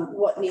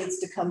 what needs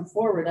to come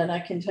forward? And I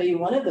can tell you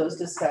one of those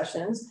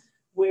discussions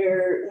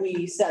where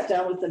we sat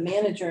down with the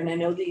manager, and I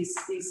know these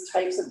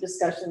types of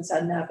discussions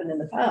hadn't happened in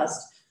the past.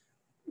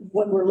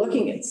 When we're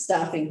looking at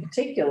staffing in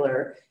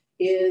particular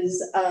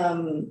is,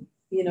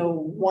 you know,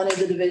 one of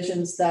the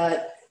divisions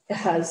that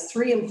has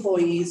 3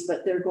 employees,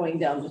 but they're going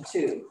down to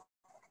 2.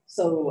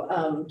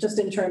 So just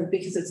in terms,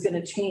 because it's going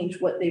to change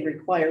what they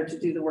require to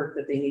do the work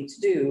that they need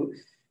to do,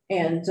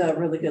 and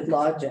really good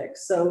logic.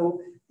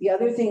 So the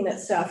other thing that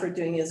staff are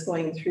doing is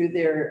going through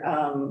their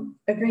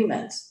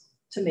agreements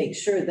to make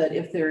sure that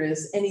if there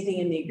is anything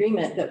in the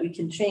agreement that we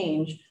can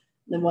change.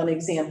 The one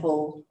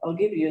example I'll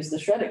give you is the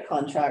shredded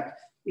contract.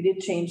 We did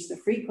change the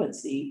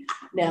frequency.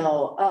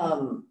 Now,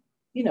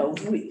 you know,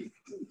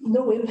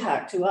 no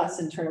impact to us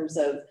in terms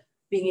of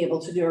being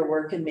able to do our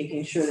work and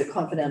making sure that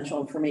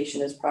confidential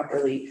information is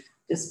properly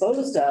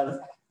disposed of,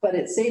 but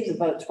it saves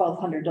about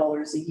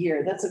 $1,200 a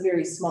year. That's a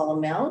very small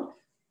amount,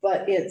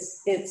 but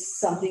it's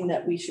something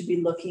that we should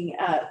be looking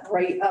at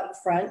right up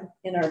front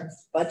in our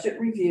budget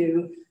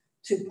review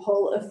to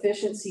pull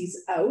efficiencies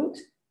out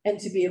and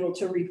to be able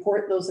to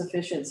report those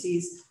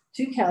efficiencies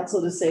to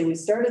council to say, we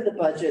started the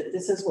budget,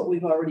 this is what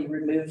we've already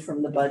removed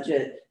from the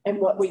budget, and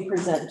what we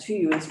present to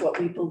you is what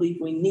we believe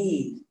we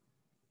need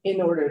in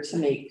order to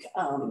make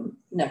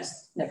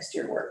next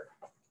year work.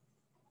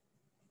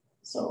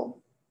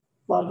 So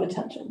a lot of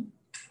attention.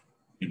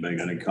 Anybody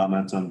got any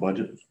comments on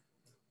budget?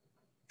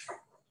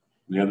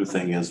 The other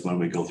thing is when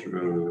we go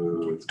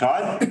through,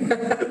 Todd?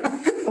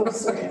 Oh,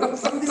 sorry.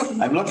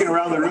 I'm looking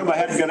around the room. I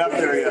hadn't got up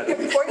there yet.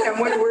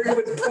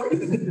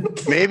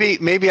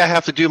 Maybe I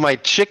have to do my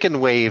chicken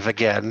wave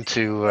again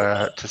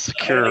to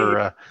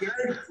secure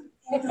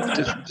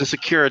to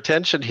secure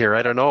attention here.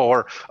 I don't know,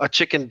 or a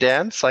chicken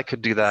dance. I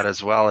could do that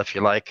as well if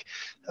you like.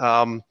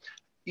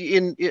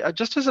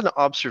 Just as an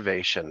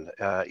observation,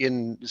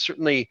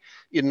 certainly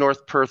in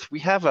North Perth, we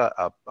have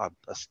a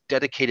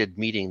dedicated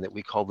meeting that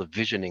we call the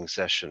visioning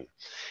session.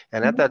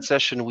 And at that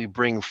session, we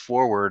bring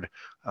forward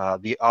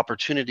the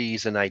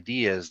opportunities and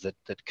ideas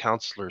that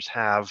councillors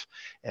have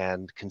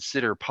and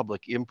consider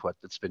public input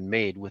that's been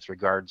made with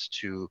regards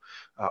to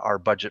our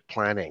budget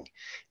planning.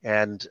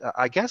 And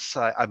I guess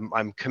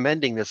I'm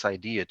commending this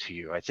idea to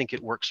you. I think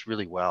it works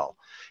really well.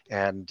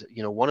 And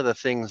you know, one of the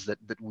things that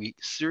we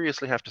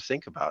seriously have to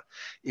think about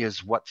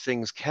is what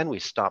things can we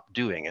stop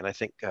doing. And I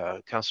think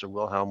Councillor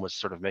Wilhelm was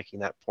sort of making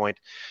that point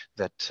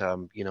that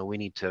you know, we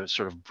need to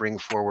sort of bring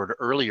forward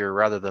earlier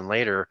rather than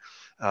later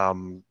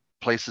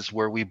places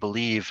where we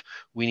believe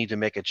we need to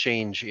make a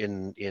change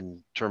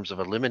in terms of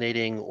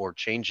eliminating or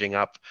changing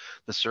up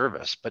the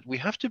service. But we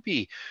have to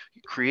be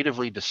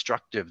creatively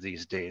destructive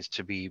these days,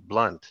 to be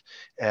blunt,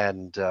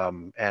 and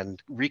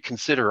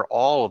reconsider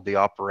all of the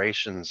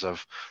operations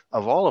of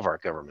all of our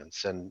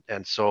governments.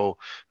 And so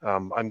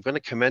I'm going to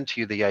commend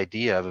to you the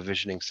idea of a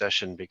visioning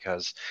session,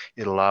 because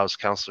it allows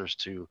councillors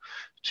to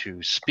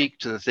speak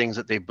to the things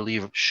that they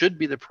believe should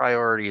be the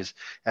priorities,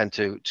 and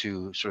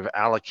to sort of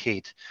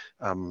allocate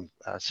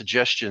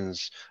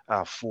suggestions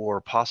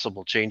for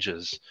possible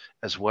changes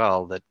as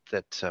well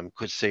that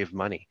could save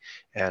money.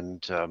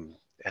 And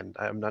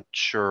I'm not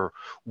sure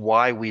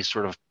why we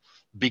sort of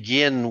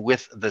begin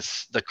with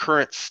the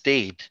current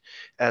state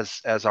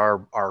as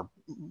our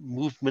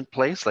movement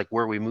place, like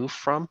where we move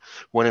from,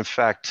 when in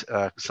fact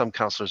some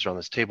councillors around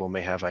this table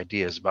may have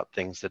ideas about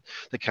things that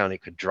the county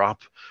could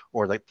drop,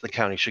 or that the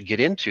county should get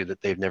into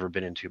that they've never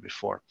been into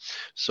before.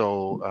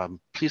 So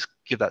please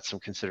give that some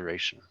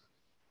consideration.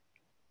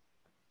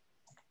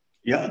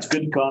 Yeah, it's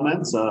good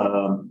comments.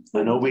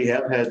 I know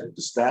the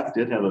staff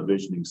did have a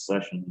visioning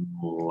session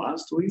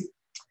last week.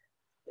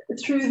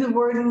 Through the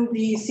warden,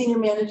 the senior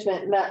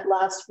management met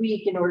last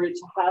week in order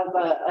to have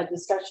a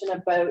discussion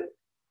about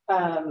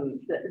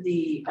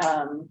the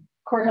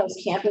courthouse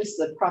campus,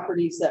 the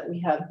properties that we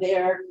have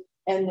there,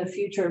 and the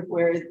future of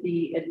where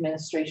the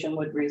administration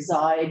would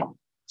reside,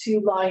 to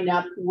line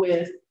up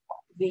with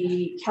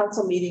the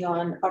council meeting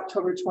on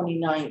October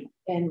 29th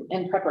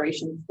in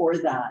preparation for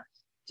that,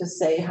 to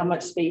say how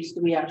much space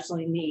do we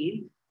actually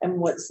need and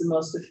what's the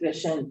most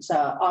efficient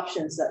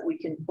options that we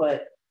can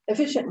put,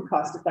 efficient and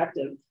cost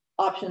effective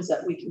options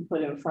that we can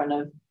put in front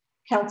of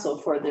council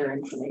for their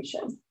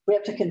information. We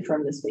have to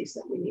confirm the space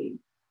that we need.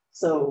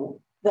 So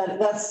that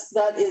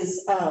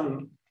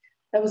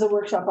was a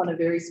workshop on a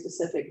very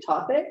specific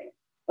topic,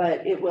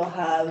 but it will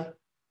have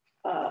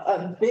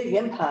a big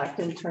impact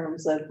in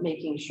terms of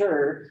making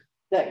sure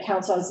that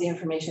council has the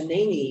information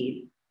they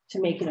need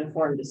to make an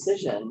informed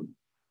decision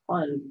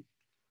on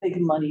big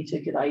money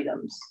ticket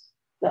items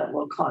that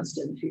will cost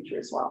in the future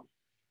as well.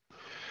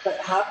 But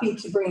happy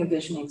to bring a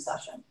visioning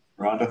session.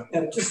 Rhonda?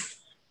 Yeah, just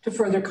to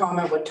further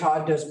comment what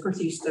Todd does, Perth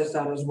East does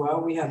that as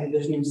well. We have a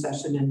visioning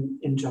session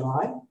in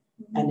July.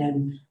 And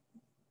then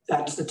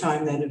that's the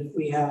time that if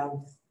we have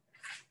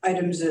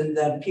items in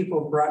that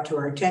people brought to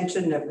our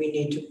attention that we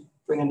need to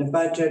bring in the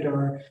budget,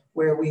 or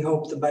where we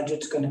hope the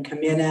budget's going to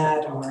come in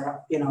at,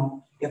 or, you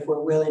know, if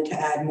we're willing to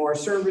add more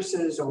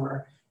services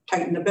or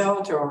tighten the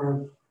belt,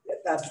 or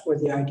that's where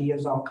the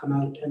ideas all come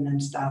out. And then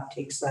staff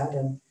takes that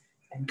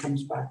and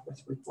comes back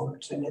with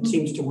reports. And it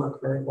seems to work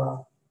very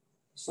well.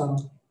 So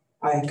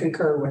I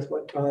concur with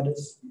what Todd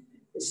is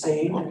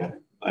saying. Okay.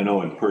 I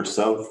know in Perth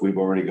South, we've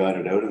already got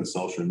it out in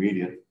social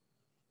media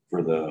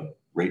for the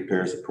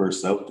ratepayers of Perth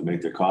South to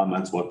make their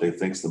comments, what they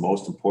think's the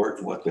most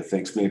important, what they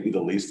think's maybe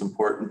the least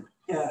important.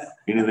 Yeah.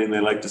 Anything they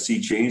like to see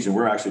changed, and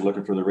we're actually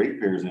looking for the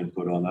ratepayers'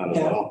 input on that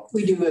as well.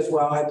 We do as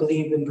well. I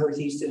believe in Perth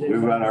East.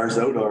 We've got ours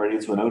out already.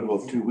 It's been out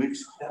about 2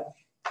 weeks.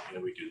 Yeah,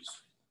 we do.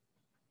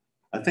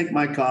 I think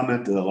my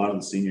comment to a lot of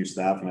the senior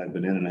staff, and I've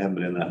been in, and I haven't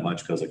been in that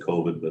much because of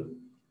COVID, but,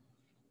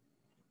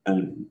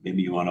 and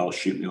maybe you want to all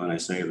shoot me when I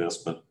say this,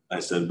 but I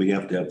said we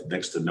have to have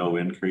next to no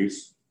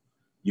increase.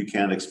 You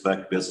can't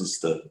expect business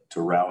to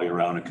rally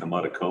around and come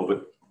out of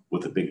COVID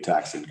with a big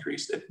tax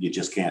increase. You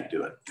just can't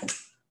do it.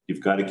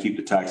 You've got to keep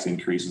the tax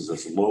increases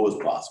as low as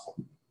possible.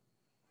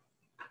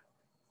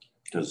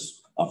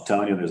 Because I'm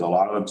telling you, there's a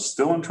lot of them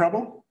still in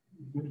trouble.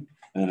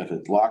 And if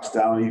it locks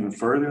down even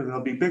further,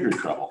 there'll be bigger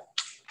trouble.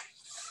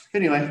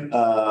 Anyway,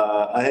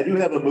 I do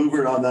have a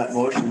mover on that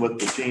motion with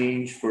the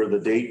change for the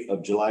date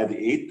of July the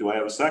 8th. Do I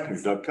have a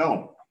second? Doug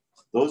Cullen.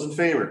 Those in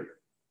favor?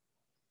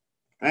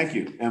 Thank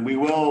you. And we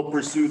will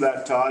pursue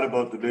that, Todd,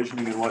 about the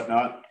visioning and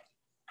whatnot.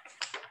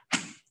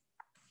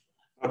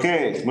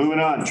 Okay, moving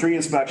on. Tree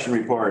inspection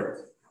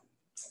report.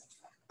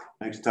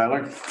 Thanks,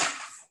 Tyler.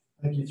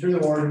 Thank you. Through the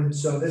warden.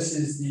 So this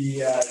is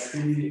the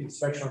tree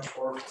inspection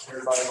report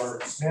prepared by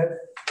Martin Smith.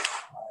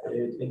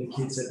 It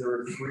indicates that there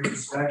were 3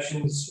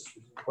 inspections.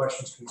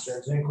 Questions,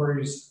 concerns,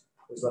 inquiries,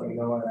 please let me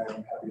know, and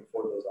I'm happy to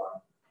forward those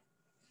on.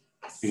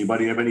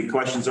 Anybody have any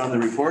questions on the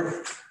report?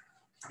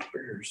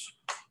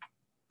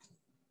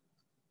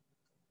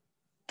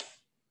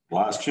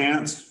 Last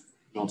chance.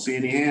 Don't see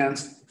any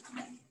hands.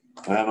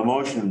 I have a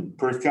motion.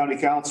 Perth County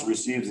Council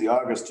receives the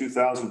August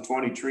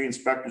 2020 tree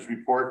inspectors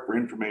report for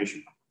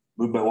information.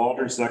 Moved by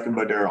Walter, second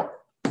by Darrell.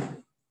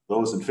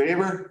 Those in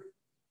favor?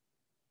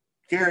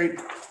 Carried.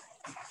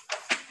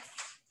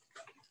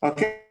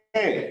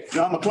 Okay,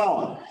 John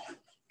McClellan.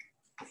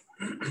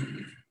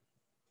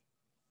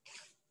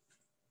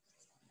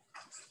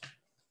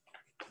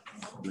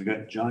 We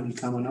got Johnny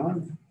coming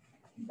on.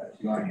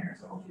 You on here,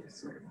 so hopefully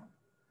it's right.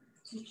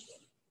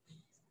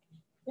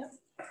 Yep.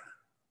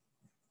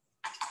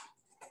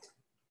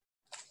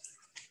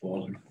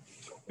 Walter,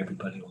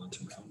 everybody wants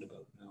a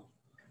roundabout now.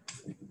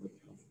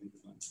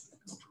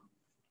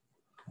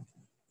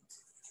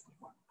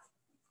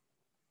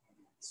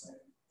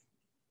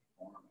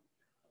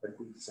 If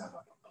we set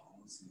up a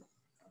policy,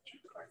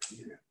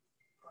 criteria,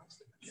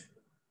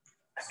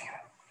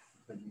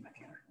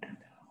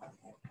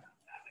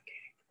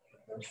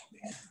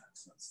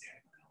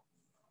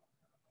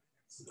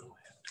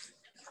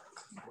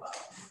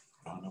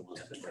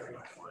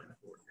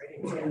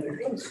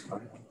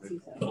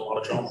 A lot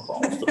of John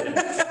calls today.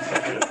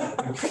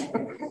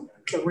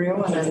 The real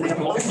one and the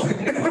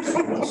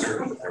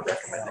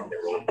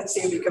let's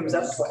see if he comes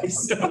up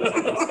twice. I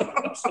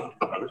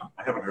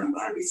haven't heard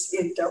that.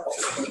 In double.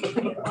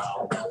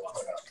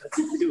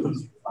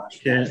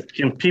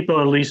 Can people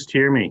at least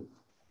hear me?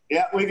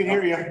 Yeah, we can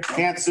hear you.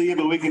 Can't see you,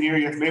 but we can hear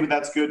you. Maybe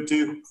that's good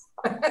too.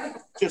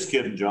 Just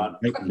kidding, John.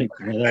 There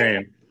I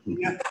am.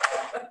 Yeah.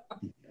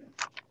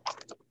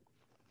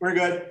 We're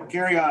good.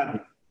 Carry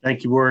on.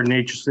 Thank you, Warden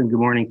Aitchison. Good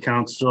morning,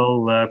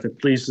 Council. If it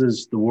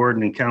pleases the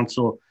Warden and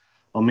Council,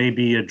 I'll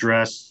maybe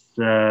address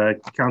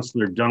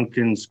Councillor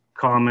Duncan's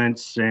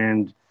comments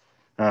and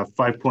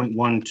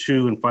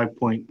 5.12 and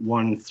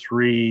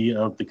 5.13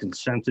 of the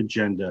consent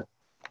agenda.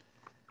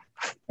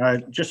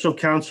 Just so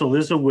Council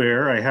is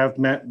aware, I have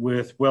met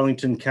with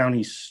Wellington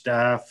County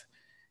staff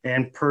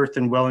and Perth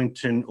and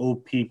Wellington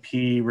OPP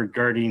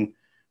regarding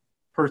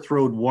Perth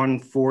Road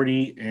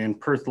 140 and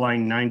Perth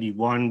Line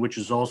 91, which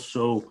is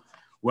also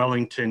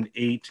Wellington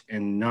 8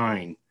 and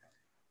 9.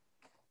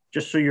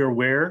 Just so you're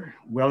aware,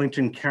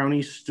 Wellington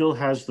County still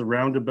has the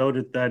roundabout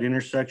at that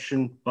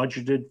intersection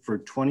budgeted for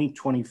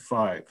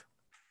 2025.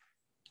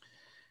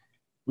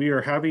 We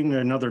are having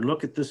another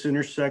look at this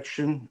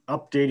intersection,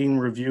 updating,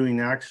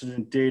 reviewing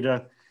accident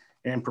data,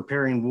 and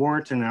preparing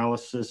warrant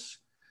analysis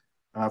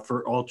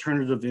for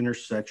alternative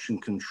intersection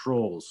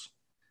controls.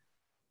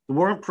 The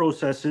warrant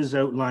process is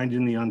outlined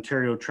in the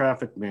Ontario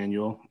Traffic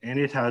Manual, and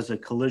it has a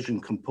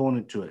collision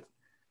component to it.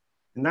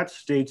 And that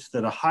states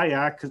that a high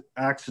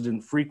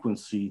accident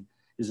frequency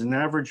is an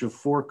average of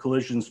 4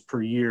 collisions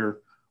per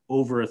year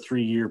over a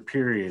 3-year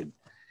period.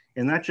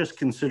 And that just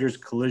considers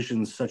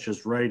collisions such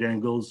as right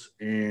angles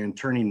and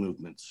turning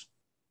movements.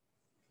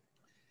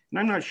 And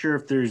I'm not sure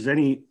if there's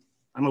I'm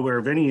aware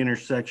of any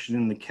intersection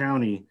in the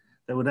county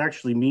that would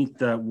actually meet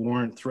that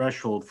warrant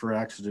threshold for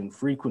accident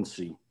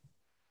frequency.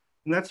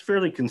 And that's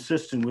fairly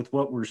consistent with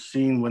what we're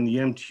seeing when the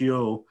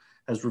MTO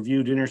has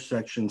reviewed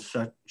intersections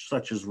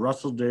such as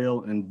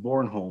Russelldale and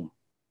Bornholm.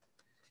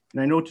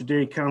 And I know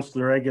today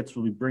Councillor Eggets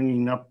will be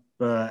bringing up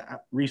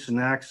recent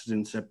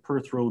accidents at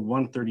Perth Road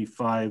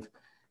 135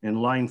 and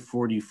line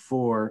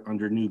 44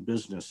 under new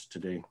business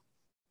today.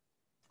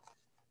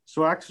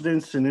 So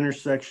accidents and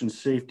intersection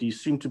safety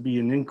seem to be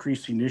an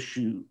increasing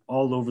issue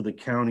all over the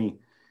county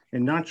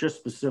and not just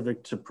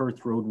specific to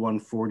Perth Road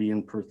 140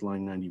 and Perth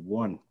Line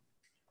 91.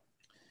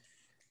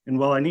 And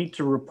while I need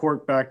to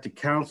report back to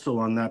council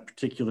on that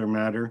particular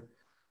matter,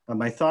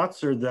 my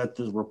thoughts are that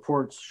the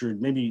reports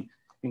should maybe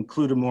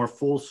include a more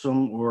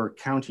fulsome or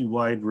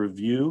county-wide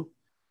review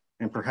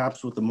and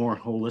perhaps with a more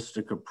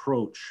holistic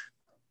approach.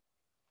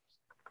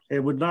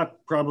 It would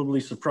not probably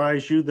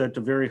surprise you that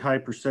a very high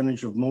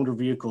percentage of motor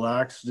vehicle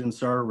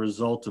accidents are a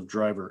result of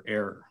driver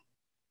error.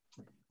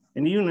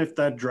 And even if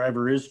that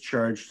driver is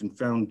charged and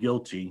found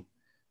guilty,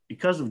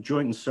 because of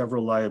joint and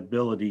several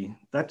liability,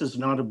 that does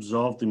not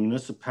absolve the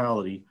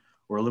municipality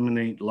or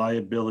eliminate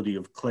liability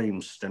of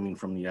claims stemming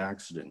from the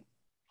accident.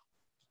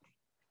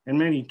 And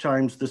many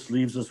times this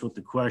leaves us with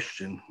the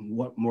question,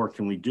 what more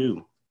can we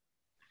do?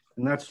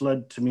 And that's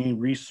led to me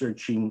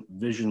researching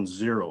Vision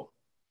Zero,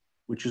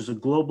 which is a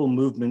global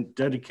movement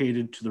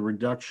dedicated to the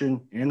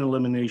reduction and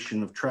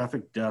elimination of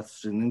traffic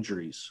deaths and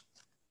injuries.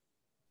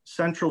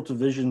 Central to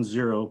Vision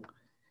Zero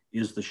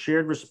is the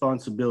shared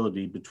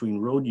responsibility between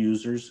road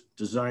users,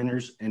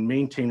 designers, and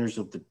maintainers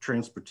of the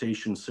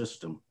transportation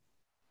system.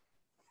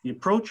 The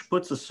approach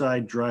puts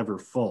aside driver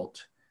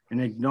fault and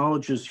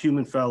acknowledges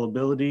human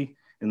fallibility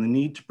and the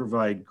need to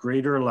provide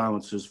greater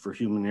allowances for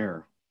human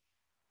error.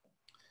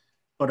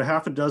 About a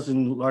half a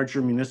dozen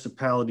larger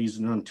municipalities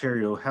in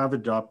Ontario have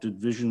adopted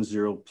Vision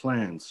Zero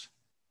plans.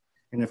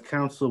 And if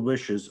council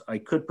wishes, I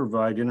could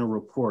provide in a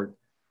report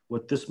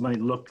what this might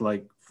look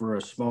like for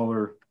a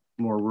smaller,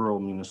 more rural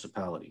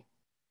municipality.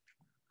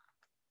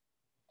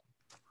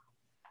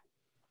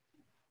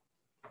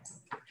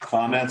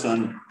 Comments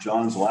on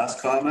John's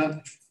last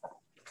comment?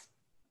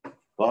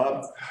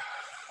 Bob?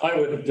 I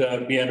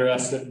would be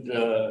interested,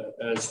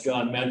 as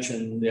John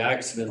mentioned, the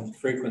accident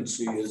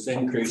frequency is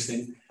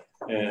increasing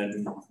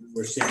and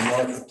we're seeing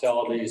more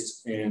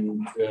fatalities,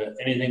 and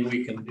anything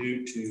we can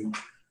do to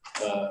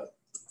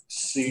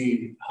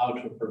see how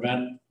to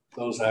prevent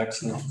those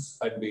accidents,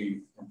 I'd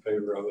be in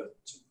favor of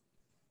it.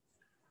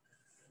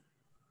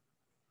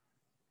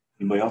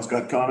 Anybody else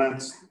got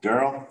comments?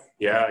 Daryl?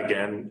 Yeah,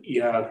 again,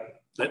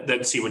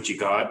 let's see what you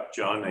got,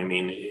 John. I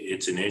mean,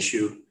 it's an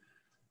issue.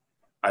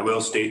 I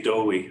will state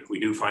though, we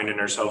do find in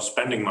ourselves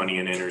spending money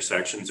in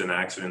intersections and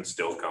accidents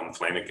still come.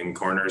 Flanagan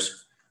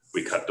Corners,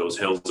 we cut those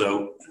hills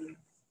out. And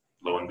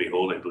lo and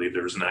behold, I believe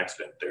there was an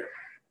accident there.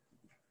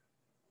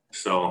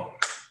 So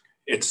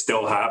it's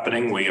still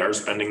happening. We are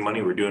spending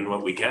money. We're doing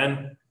what we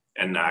can,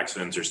 and the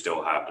accidents are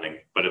still happening.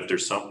 But if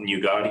there's something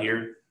you got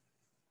here,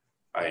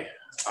 I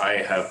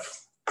have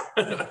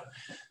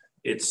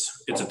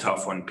it's a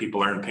tough one.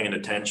 People aren't paying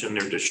attention.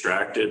 They're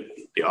distracted.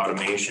 The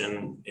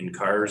automation in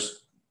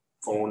cars,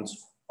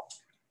 phones,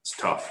 it's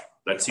tough.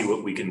 Let's see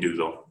what we can do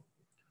though.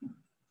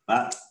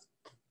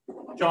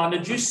 John,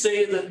 did you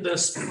say that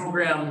this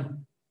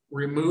program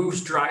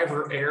removes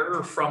driver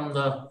error from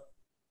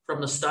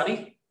the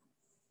study?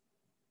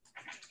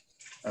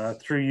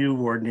 Through you,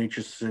 Warden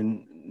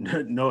Aitchison,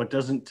 no, it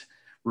doesn't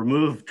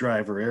remove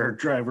driver error.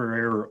 Driver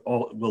error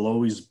will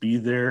always be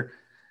there.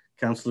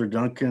 Councillor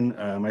Duncan,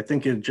 I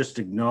think it just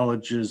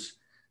acknowledges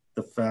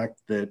the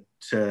fact that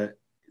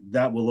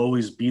that will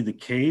always be the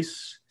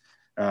case.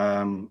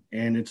 And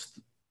it's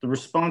the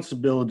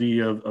responsibility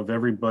of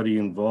everybody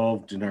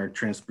involved in our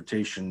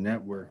transportation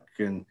network.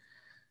 And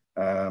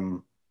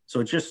so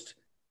it just,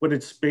 what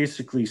it's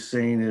basically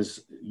saying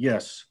is,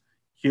 yes,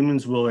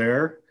 humans will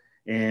err,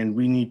 and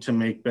we need to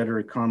make better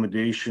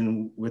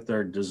accommodation with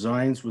our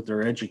designs, with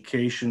our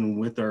education,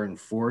 with our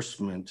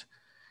enforcement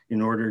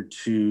in order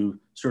to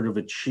sort of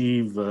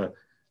achieve a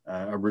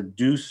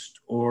reduced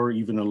or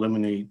even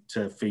eliminate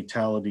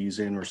fatalities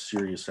and or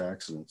serious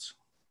accidents.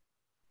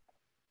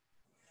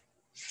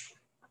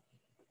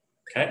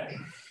 Okay.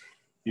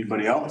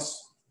 Anybody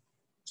else?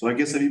 So I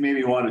guess if you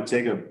maybe want to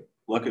take a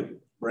look at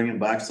bringing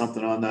back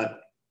something on that,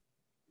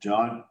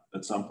 John,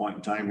 at some point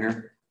in time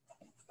here.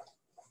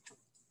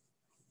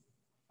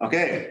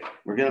 Okay,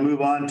 we're going to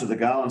move on to the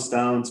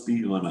Gallenstown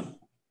speed limit.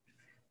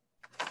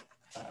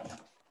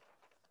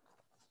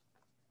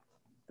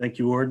 Thank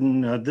you,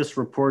 Warden. This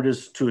report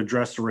is to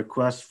address a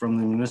request from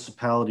the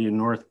municipality of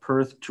North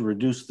Perth to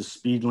reduce the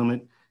speed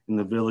limit in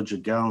the village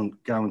of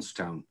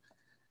Gallenstown.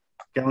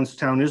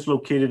 Gallenstown is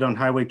located on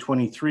Highway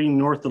 23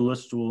 north of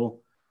Listowel,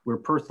 where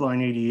Perth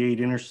Line 88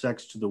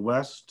 intersects to the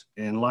west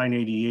and Line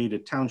 88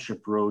 at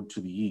Township Road to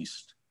the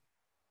east.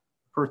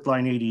 Perth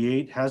Line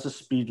 88 has a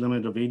speed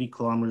limit of 80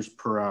 kilometers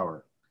per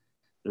hour.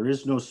 There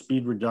is no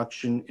speed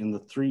reduction in the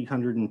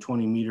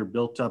 320 meter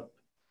built up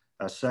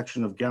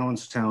section of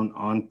Gallenstown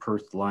on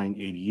Perth Line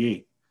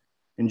 88.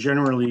 And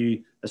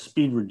generally, a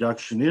speed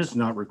reduction is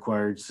not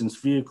required since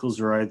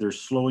vehicles are either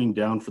slowing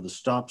down for the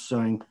stop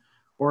sign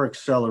or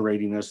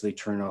accelerating as they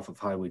turn off of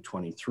Highway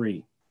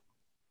 23.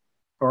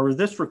 However,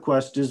 this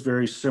request is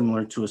very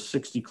similar to a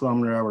 60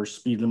 kilometer hour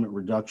speed limit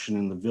reduction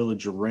in the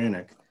village of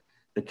Rannoch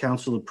that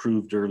council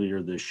approved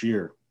earlier this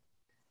year.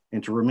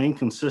 And to remain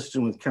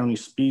consistent with county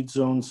speed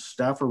zones,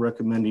 staff are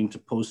recommending to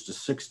post a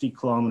 60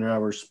 kilometer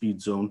hour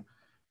speed zone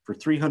for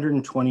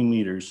 320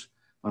 meters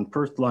on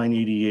Perth Line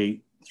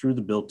 88 through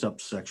the built up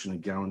section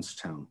of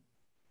Gallenstown.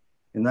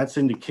 And that's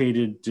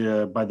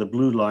indicated by the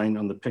blue line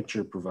on the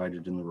picture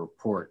provided in the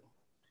report.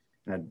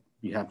 And I'd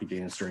be happy to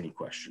answer any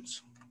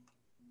questions.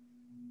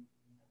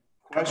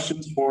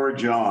 Questions for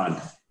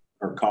John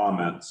or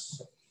comments?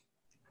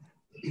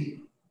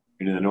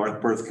 Any of the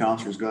North Perth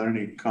councillors got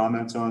any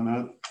comments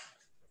on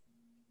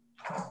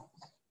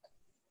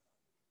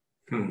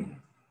that?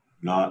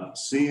 Not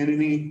seeing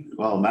any.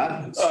 Well,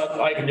 Matt,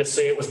 I can just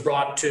say it was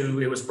brought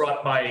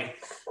by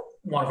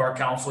one of our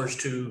councillors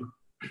to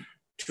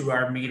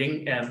our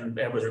meeting, and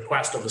it was a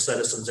request of the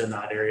citizens in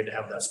that area to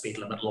have that speed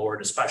limit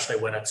lowered, especially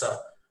when it's a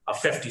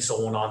 50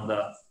 zone on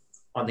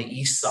the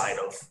east side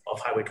of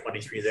Highway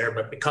 23 there.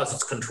 But because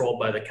it's controlled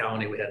by the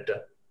county, we had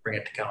to bring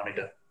it to county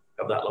to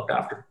have that looked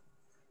after.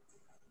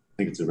 I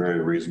think it's a very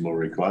reasonable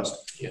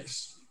request.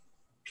 Yes.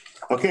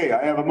 Okay,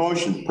 I have a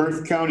motion.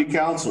 Perth County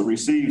Council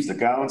receives the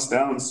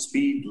Gallenstown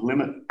speed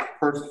limit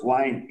Perth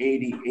Line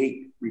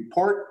 88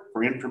 report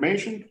for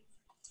information.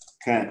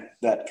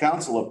 That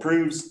council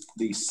approves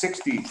the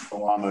 60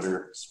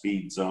 kilometer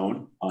speed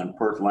zone on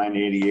Perth Line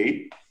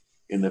 88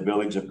 in the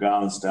village of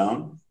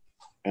Gallenstown.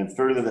 And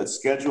further, that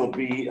Schedule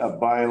B of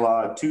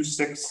Bylaw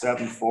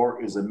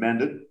 2674 is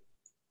amended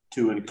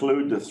to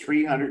include the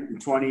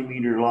 320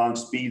 meter long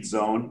speed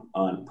zone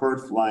on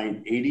Perth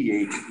Line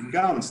 88 in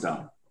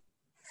Gallenstown.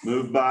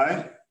 Moved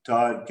by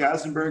Todd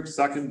Kasenberg,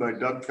 second by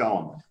Doug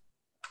Kellum.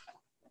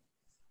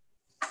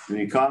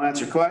 Any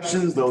comments or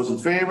questions? Those in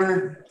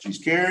favor? She's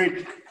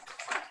carried.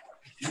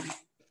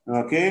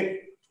 Okay,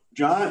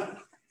 John.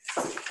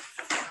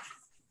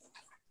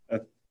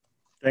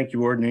 Thank you,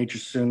 Warden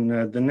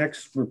Aitchison. The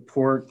next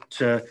report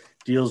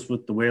deals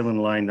with the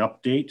Wayland Line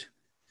update.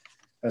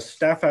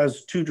 Staff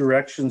has two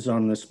directions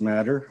on this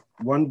matter,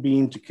 one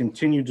being to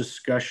continue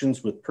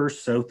discussions with Perth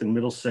South and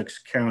Middlesex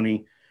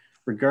County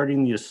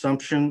regarding the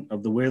assumption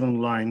of the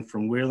Wayland Line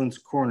from Wayland's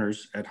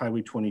Corners at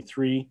Highway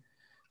 23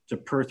 to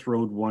Perth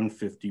Road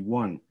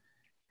 151,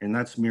 and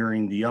that's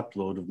mirroring the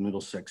upload of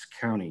Middlesex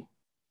County.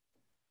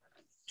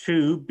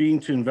 Two, being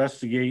to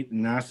investigate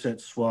an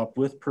asset swap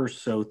with Perth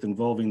South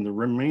involving the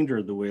remainder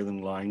of the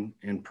Wayland Line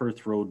and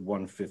Perth Road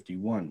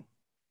 151.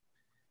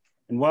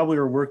 And while we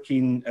are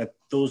working at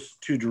those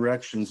two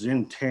directions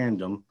in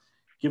tandem,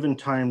 given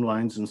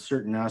timelines and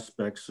certain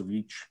aspects of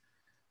each,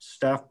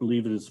 staff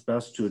believe it is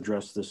best to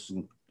address this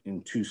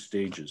in two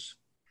stages.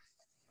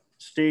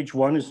 Stage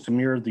one is to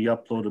mirror the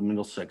upload of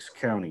Middlesex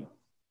County.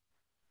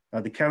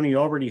 The county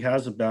already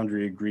has a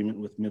boundary agreement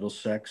with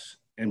Middlesex,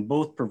 and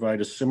both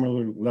provide a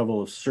similar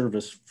level of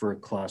service for a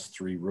Class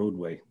 3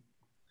 roadway.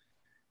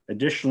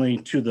 Additionally,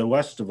 to the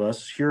west of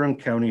us, Huron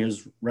County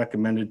has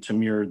recommended to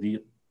mirror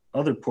the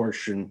other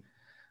portion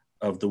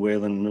of the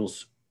Wayland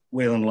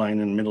Line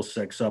and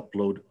Middlesex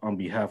upload on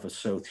behalf of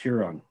South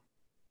Huron.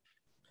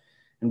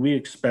 And we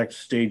expect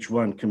stage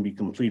 1 can be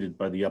completed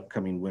by the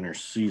upcoming winter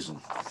season.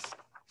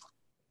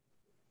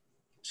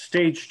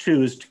 Stage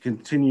 2 is to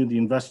continue the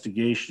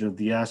investigation of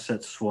the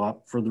asset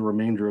swap for the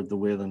remainder of the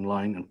Wayland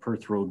Line and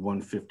Perth Road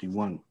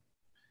 151.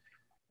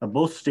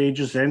 Both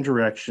stages and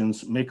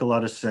directions make a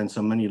lot of sense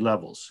on many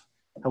levels.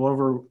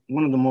 However,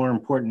 one of the more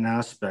important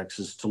aspects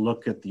is to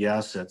look at the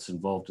assets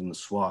involved in the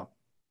swap.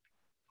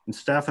 And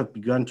staff have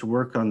begun to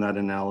work on that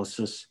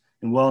analysis,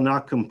 and while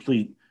not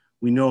complete,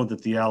 we know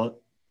that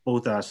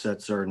both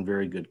assets are in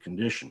very good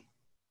condition.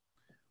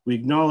 We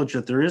acknowledge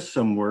that there is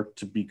some work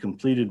to be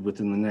completed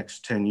within the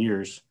next 10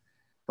 years.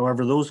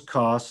 However, those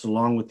costs,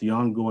 along with the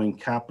ongoing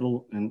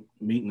capital and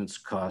maintenance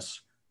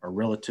costs, are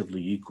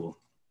relatively equal.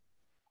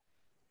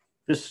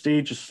 This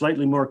stage is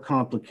slightly more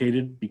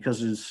complicated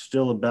because it is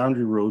still a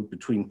boundary road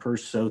between Perth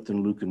South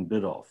and Lucan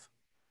Biddulph.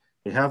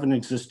 They have an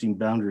existing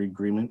boundary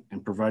agreement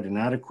and provide an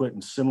adequate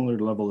and similar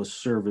level of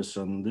service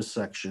on this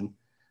section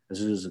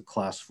as it is a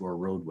Class 4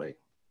 roadway.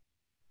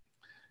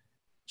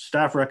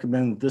 Staff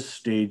recommend that this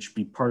stage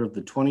be part of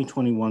the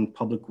 2021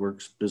 Public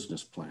Works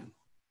Business Plan.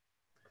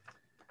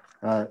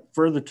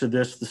 Further to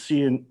this, the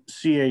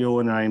CAO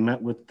and I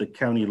met with the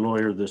county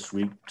lawyer this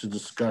week to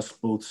discuss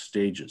both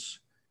stages.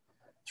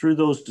 Through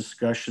those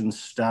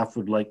discussions, staff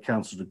would like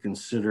council to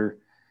consider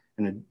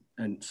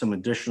some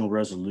additional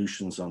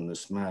resolutions on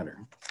this matter.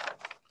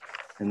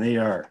 And they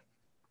are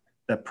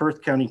that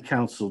Perth County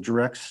Council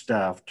directs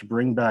staff to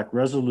bring back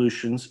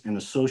resolutions and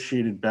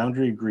associated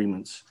boundary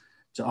agreements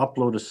to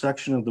upload a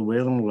section of the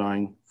Wayland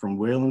Line from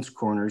Wayland's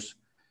Corners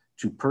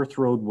to Perth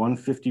Road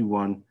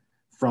 151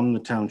 from the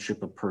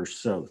Township of Perth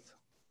South.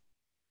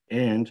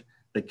 And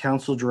that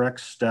council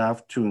directs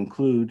staff to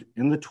include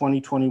in the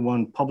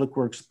 2021 Public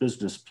Works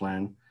Business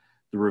Plan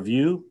the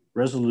review,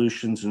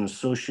 resolutions, and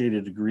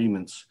associated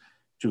agreements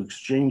to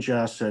exchange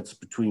assets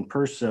between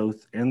Perth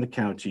South and the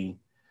county,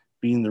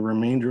 being the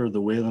remainder of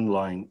the Wayland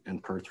Line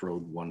and Perth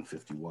Road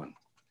 151.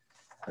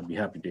 I'd be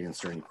happy to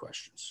answer any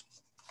questions.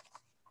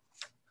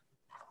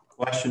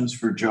 Questions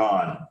for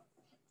John?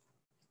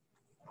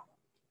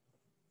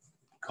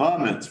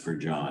 Comments for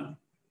John?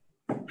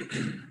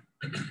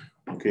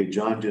 Okay,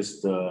 John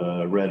just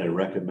read a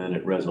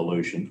recommended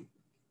resolution.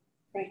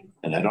 Right.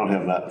 And I don't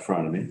have that in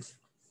front of me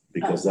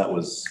because that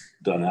was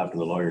done after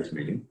the lawyers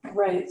meeting.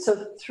 Right,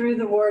 so through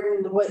the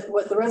warden,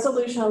 what the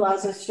resolution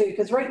allows us to,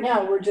 because right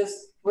now we're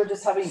just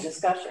having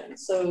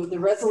discussions. So the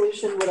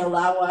resolution would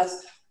allow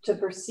us to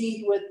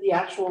proceed with the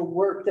actual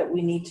work that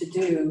we need to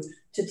do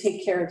to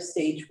take care of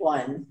stage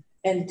 1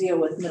 and deal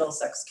with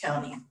Middlesex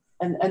County.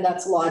 And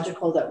that's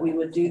logical that we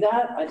would do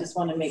that. I just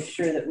want to make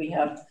sure that we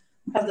have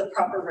the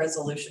proper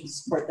resolution to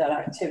support that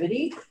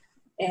activity.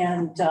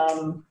 And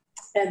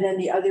then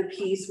the other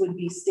piece would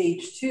be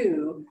stage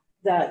 2,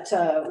 that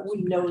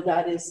we know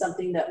that is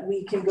something that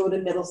we can go to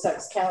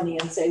Middlesex County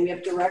and say we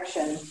have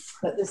direction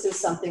that this is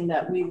something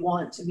that we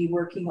want to be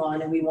working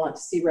on and we want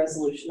to see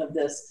resolution of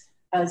this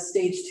as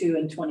stage 2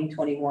 in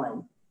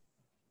 2021.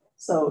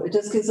 So it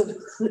just gives us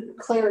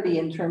clarity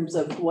in terms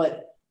of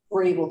what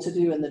we're able to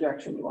do in the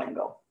direction we want to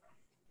go.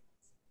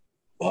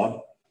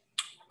 Bob?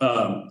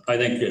 I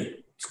think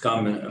it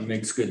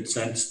makes good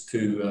sense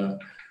to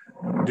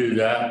do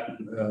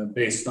that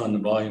based on the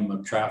volume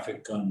of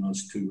traffic on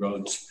those two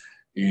roads.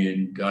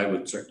 And I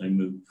would certainly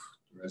move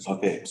the resolution.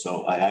 Okay,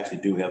 so I actually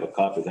do have a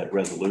copy of that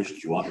resolution.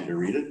 Do you want me to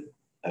read it?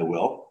 I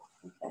will.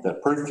 The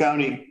Perth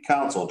County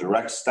Council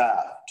directs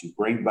staff to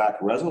bring back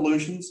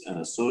resolutions and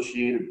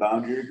associated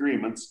boundary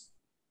agreements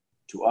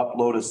to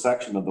upload a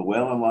section of the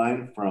Wayland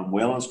Line from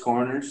Wayland's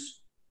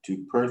Corners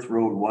to Perth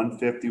Road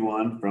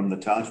 151 from the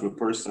Township of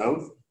Perth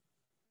South.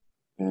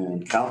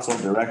 And council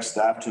directs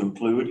staff to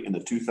include in the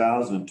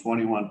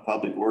 2021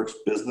 Public Works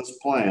Business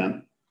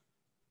Plan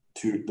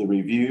to the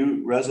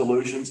review,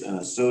 resolutions, and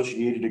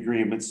associated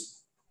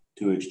agreements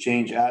to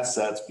exchange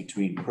assets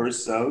between Perth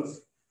South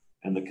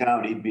and the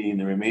county, being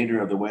the remainder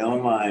of the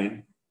Wayland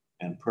Line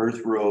and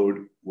Perth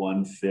Road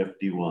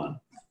 151.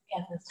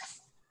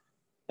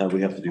 And we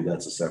have to do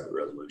that's a separate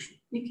resolution.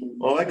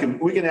 Well,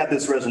 we can add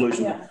this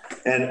resolution. Yeah.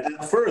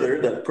 And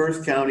further, that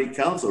Perth County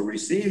Council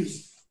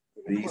receives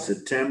the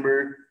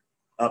September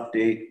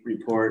update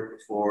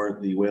report for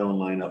the Wayland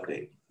Line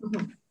update.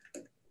 Mm-hmm.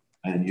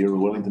 And you're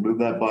willing to move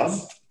that, Bob?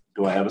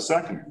 Do I have a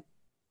second?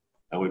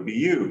 That would be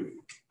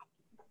you.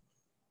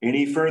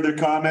 Any further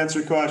comments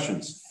or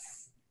questions?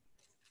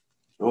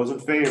 Those in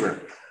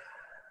favor?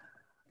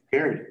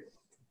 Carried.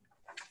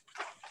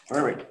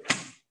 All right.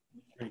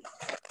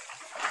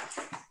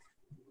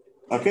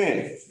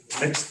 Okay,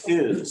 next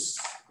is.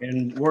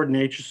 And Warden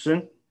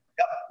Aitchison.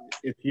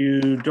 If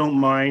you don't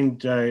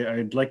mind,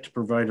 I'd like to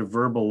provide a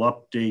verbal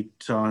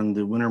update on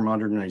the winter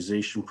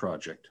modernization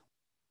project.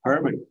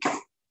 Perfect.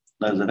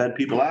 As I've had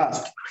people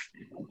ask.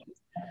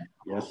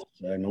 Yes,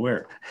 I'm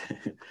aware.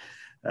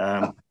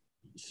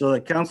 So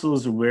that council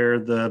is aware,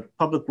 the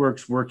Public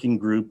Works Working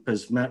Group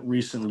has met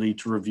recently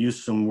to review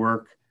some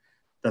work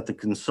that the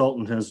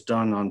consultant has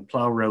done on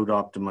plow route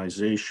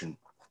optimization.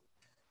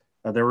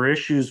 There were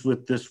issues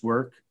with this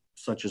work,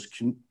 such as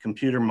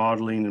computer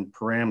modeling and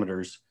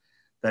parameters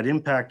that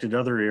impacted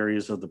other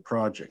areas of the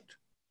project.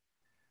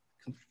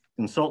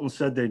 Consultants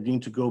said they'd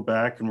need to go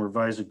back and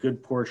revise a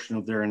good portion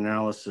of their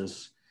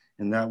analysis,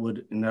 and that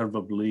would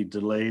inevitably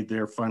delay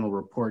their final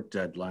report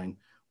deadline,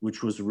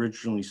 which was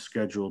originally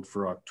scheduled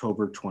for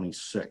October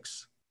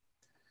 26.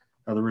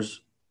 The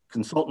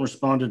consultant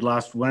responded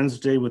last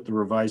Wednesday with the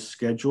revised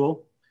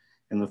schedule,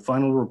 and the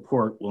final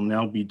report will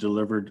now be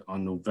delivered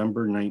on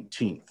November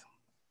 19th.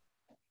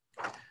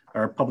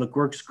 Our Public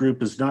Works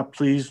Group is not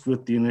pleased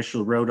with the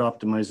initial route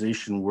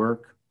optimization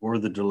work or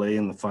the delay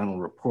in the final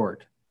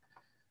report.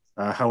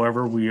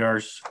 However, we are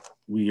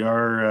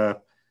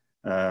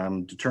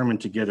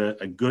determined to get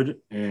a good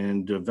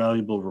and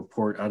valuable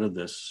report out of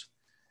this.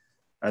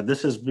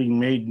 This has been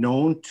made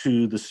known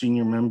to a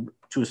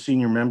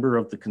senior member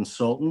of the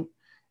consultant,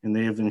 and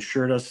they have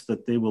assured us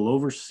that they will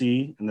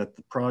oversee and that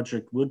the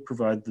project would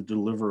provide the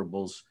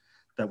deliverables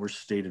that were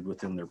stated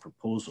within their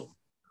proposal.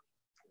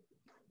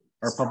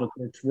 Our Public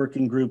Works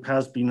Working Group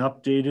has been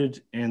updated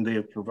and they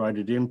have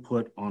provided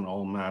input on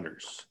all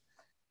matters.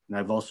 And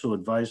I've also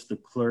advised the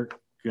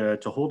clerk to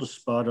hold a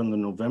spot on the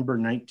November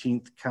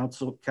 19th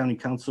County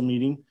Council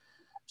meeting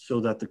so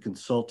that the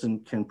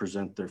consultant can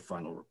present their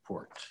final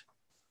report.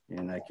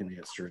 And I can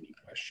answer any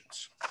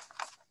questions.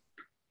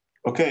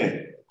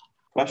 Okay,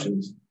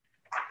 questions?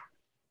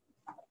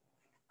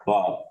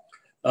 Bob.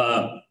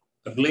 I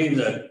believe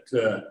that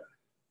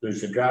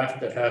there's a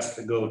draft that has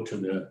to go to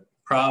the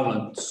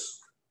province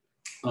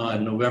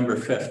on November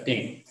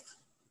 15th.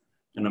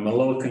 And I'm a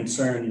little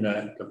concerned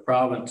that the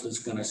province is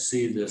going to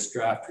see this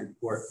draft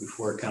report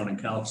before County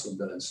Council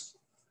does.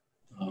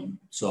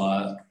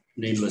 So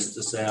needless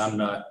to say, I'm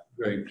not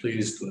very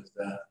pleased with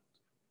that.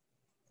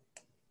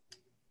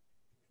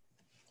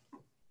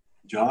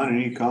 John,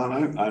 any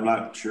comment? I'm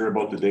not sure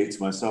about the dates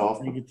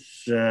myself. I think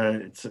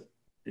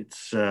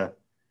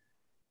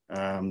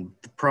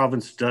the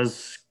province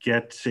does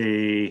get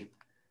an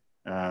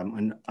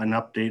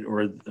update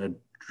or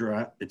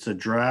it's a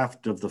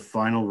draft of the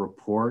final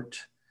report.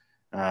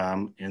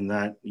 And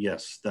that,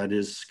 yes, that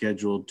is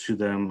scheduled to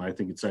them. I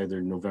think it's either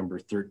November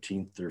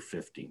 13th or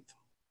 15th.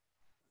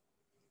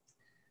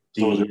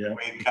 So the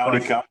County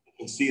Council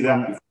can see that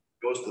before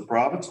it goes to the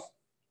province?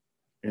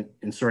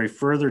 And sorry,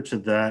 further to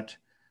that,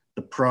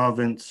 the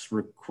province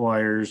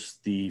requires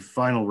the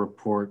final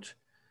report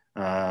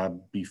on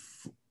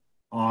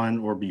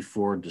or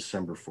before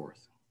December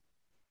 4th.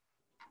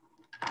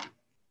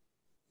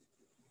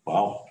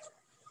 Wow,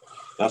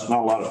 that's not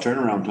a lot of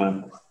turnaround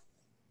time.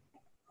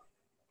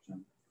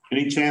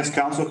 Any chance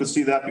council could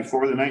see that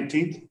before the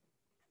 19th?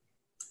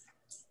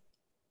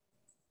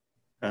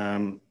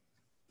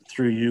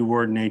 Through you,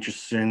 Warden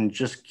Aitchison,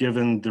 just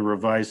given the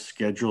revised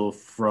schedule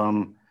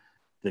from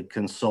the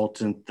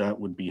consultant, that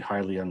would be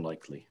highly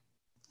unlikely.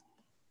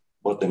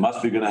 But they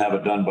must be going to have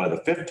it done by the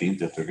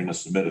 15th if they're going to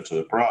submit it to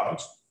the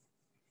province.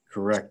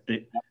 Correct.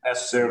 Not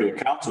necessarily a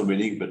council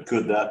meeting, but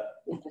could that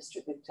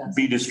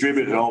be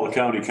distributed to all the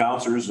county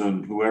councilors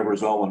and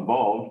whoever's all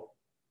involved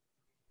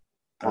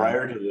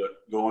prior to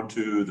going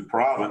to the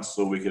province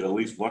so we could at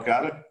least look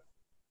at it?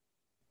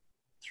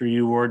 Through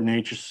you, Warden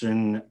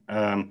Aitchison,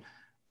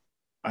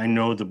 I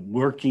know the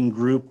working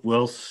group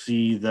will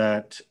see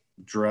that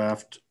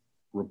draft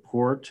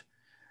report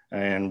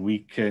and we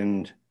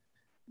can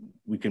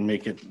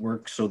make it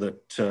work so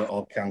that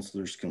all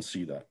councillors can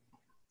see that.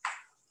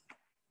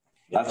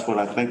 That's what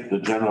I think the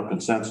general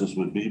consensus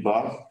would be,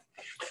 Bob.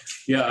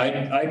 Yeah,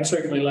 I'd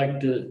certainly like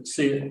to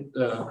see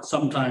it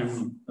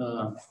sometime,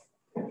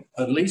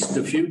 at least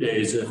a few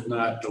days, if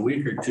not a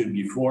week or two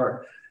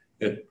before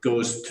it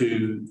goes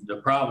to the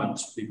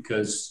province,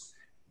 because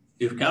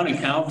if County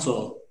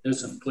Council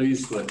isn't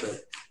pleased with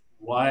it,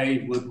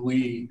 why would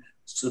we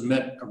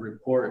submit a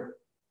report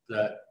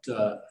that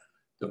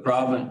the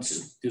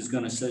province is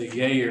going to say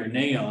yay or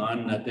nay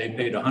on, that they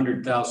paid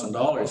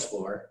 $100,000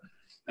 for,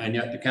 and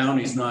yet the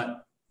county's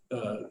not,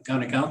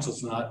 County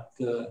Council's not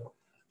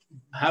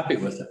happy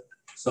with it.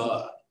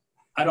 So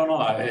I don't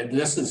know,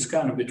 this is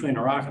kind of between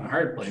a rock and a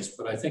hard place,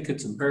 but I think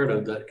it's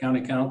imperative that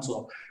County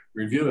Council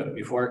review it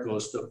before it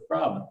goes to the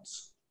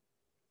province.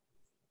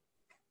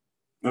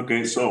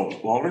 Okay, so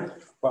Walter?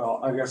 Well,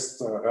 I guess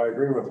I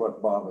agree with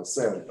what Bob has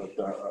said, but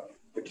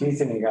the key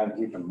thing you got to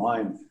keep in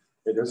mind,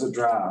 it is a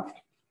draft,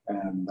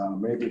 and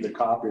maybe the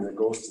copy that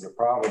goes to the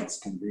province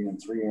can be in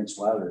 3-inch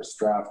letters,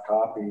 draft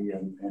copy,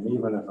 and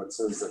even if it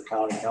says that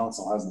County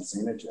Council hasn't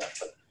seen it yet,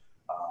 but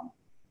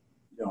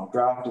you know,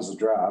 draft is a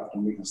draft,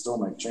 and we can still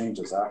make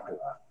changes after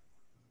that.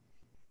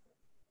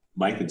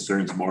 My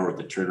concern's more with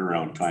the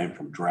turnaround time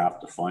from draft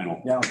to final.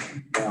 Yeah.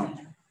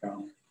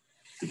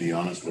 To be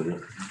honest with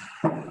you.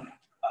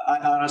 I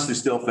honestly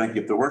still think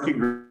if the working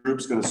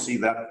group's going to see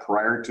that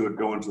prior to it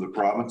going to the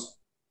province,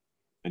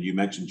 and you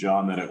mentioned,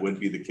 John, that it would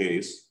be the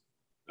case,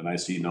 then I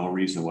see no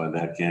reason why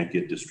that can't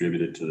get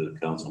distributed to the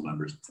council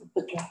members.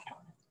 The draft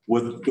on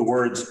with the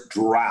words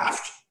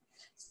draft.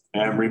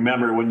 And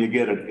remember, when you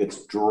get it,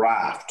 it's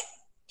draft.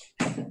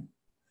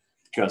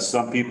 Because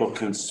some people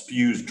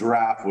confuse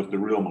draft with the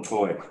real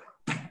McCoy.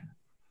 Does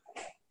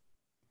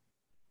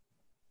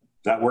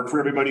that work for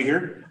everybody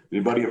here?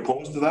 Anybody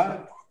opposed to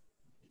that?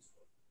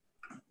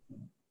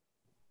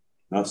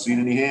 Not seeing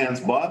any hands.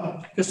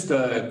 Bob? Just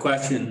a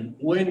question.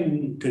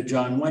 When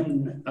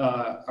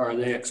are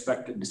they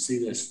expected to see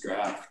this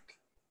draft?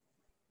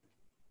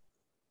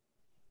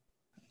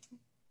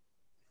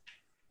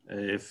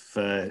 If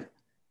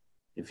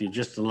you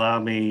just allow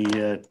me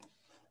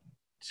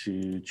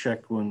to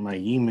check one my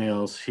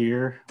emails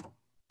here.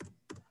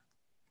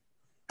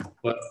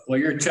 Well, while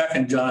you're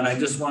checking, John, I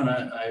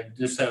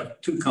just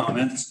have two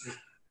comments.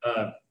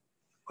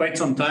 Quite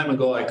some time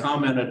ago, I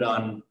commented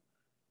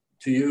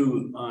to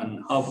you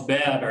on how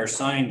bad our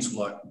signs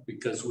look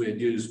because we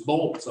had used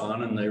bolts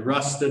on and they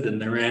rusted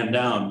and they ran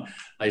down.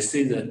 I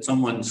see that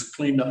someone's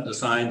cleaned up the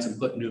signs and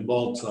put new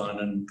bolts on,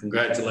 and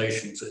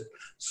congratulations. It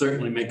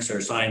certainly makes our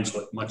signs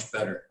look much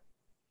better.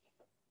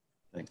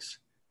 Thanks.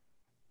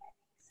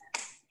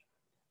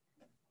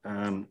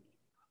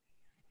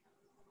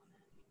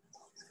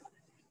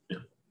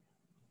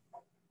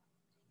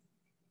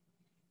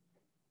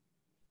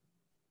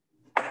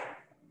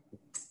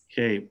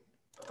 Okay,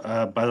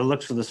 by the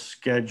looks of the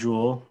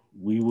schedule,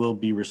 we will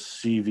be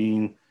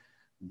receiving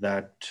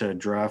that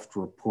draft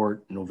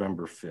report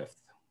November 5th.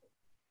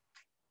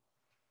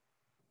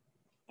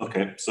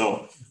 Okay,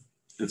 so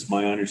it's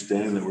my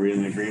understanding that we're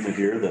in agreement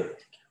here that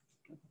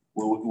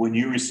when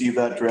you receive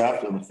that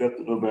draft on the 5th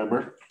of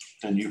November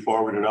and you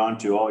forward it on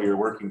to all your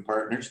working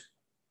partners,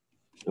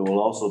 it will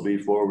also be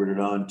forwarded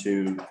on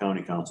to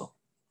County Council.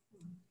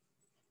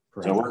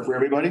 Correct. Does that work for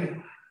everybody? Is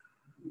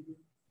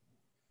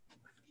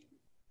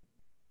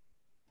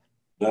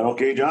that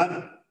okay,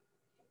 John?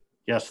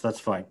 Yes, that's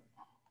fine.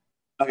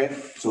 Okay,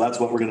 so that's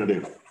what we're going to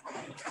do.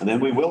 And then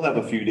we will have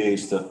a few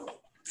days to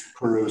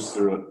peruse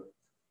through it.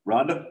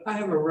 Rhonda? I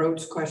have a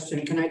roads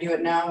question. Can I do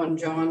it now when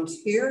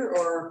John's here,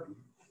 or do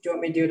you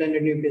want me to do it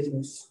under new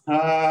business?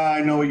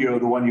 I know you're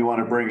the one you want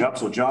to bring up.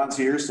 So John's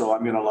here, so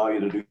I'm going to allow you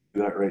to do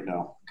that right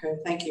now. Okay,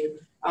 thank you.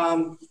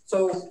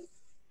 So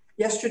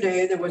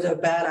yesterday there was a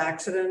bad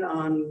accident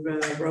on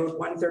Road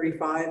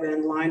 135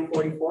 and Line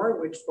 44,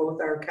 which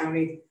both are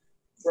county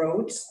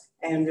roads.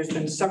 And there's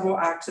been several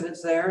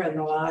accidents there in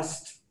the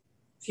last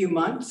few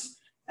months.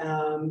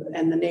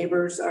 And the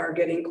neighbors are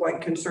getting quite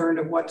concerned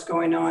of what's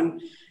going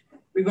on.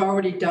 We've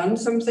already done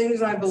some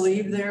things, I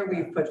believe, there.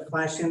 We've put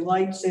flashing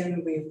lights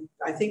in.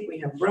 I think we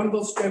have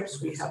rumble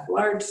strips. We have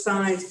large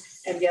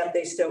signs, and yet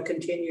they still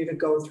continue to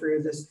go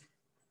through this,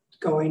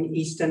 going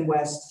east and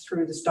west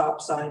through the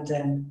stop signs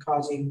and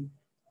causing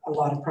a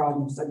lot of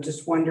problems. I'm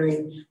just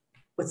wondering,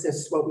 with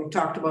this, what we've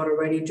talked about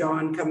already,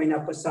 John, coming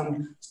up with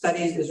some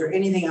studies, is there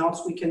anything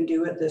else we can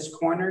do at this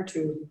corner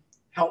to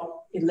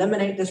help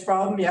eliminate this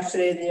problem?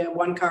 Yesterday, the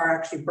one car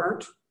actually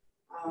burnt.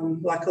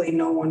 Luckily,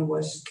 no one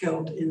was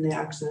killed in the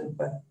accident,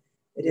 but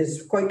it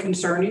is quite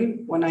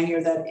concerning when I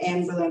hear that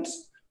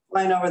ambulance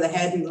flying over the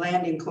head and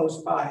landing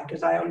close by,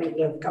 because I only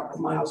live a couple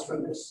miles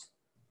from this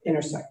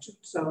intersection.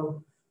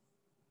 So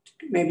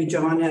maybe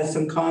John has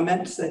some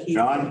comments that he...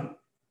 John?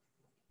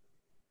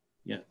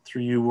 Yeah,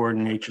 through you,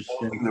 Warden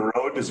Aitchison. The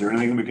road, is there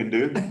anything we can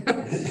do?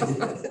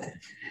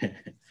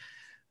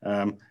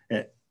 And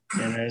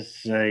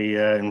as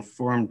I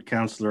informed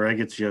Councillor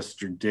Eggets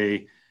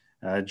yesterday,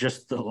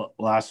 just the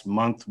last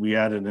month, we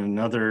added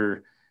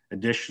another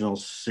additional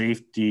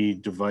safety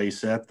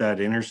device at that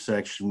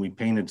intersection. We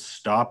painted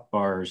stop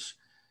bars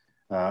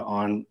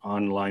on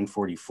line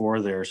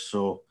 44 there.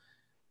 So,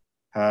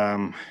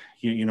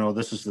 you know,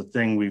 this is the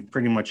thing. We've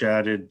pretty much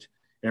added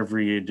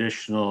every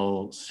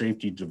additional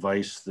safety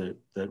device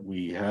that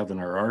we have in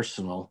our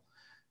arsenal.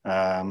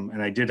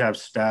 And I did have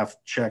staff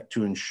check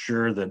to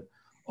ensure that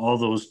all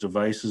those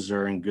devices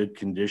are in good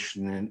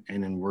condition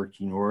and in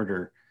working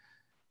order.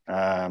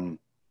 You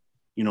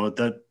know,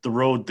 that the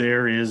road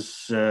there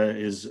is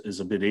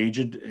a bit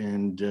aged,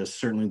 and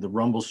certainly the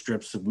rumble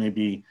strips have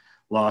maybe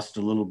lost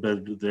a little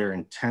bit of their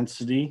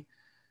intensity.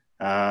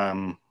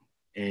 And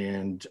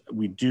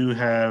we do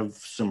have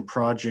some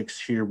projects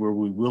here where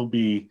we will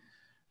be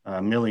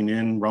milling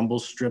in rumble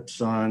strips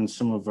on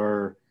some of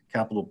our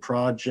capital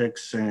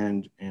projects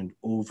and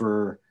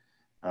over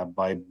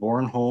by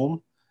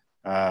Bornholm.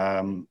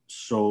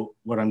 So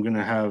what I'm going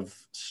to have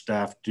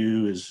staff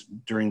do is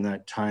during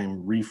that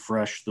time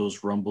refresh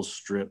those rumble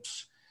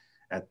strips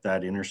at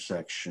that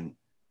intersection.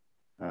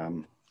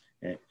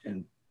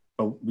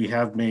 But we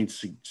have made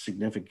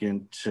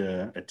significant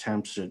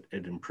attempts at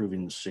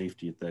improving the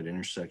safety at that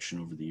intersection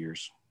over the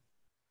years.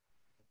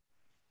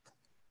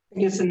 I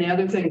guess, and the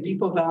other thing,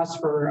 people have asked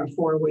for a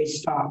four-way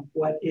stop.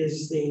 What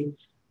is the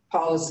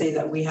policy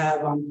that we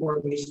have on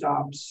four-way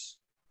stops?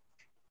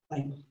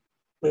 Like,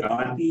 would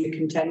it be a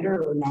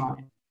contender or not?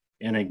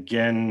 And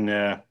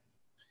again,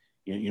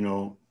 you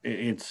know,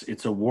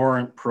 it's a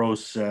warrant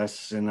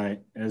process, and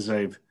as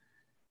I've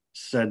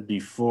said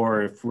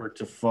before, if we're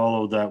to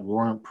follow that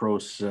warrant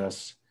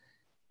process,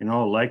 in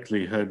all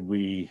likelihood,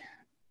 we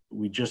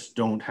we just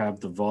don't have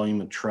the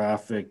volume of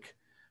traffic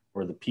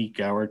or the peak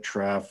hour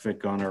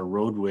traffic on our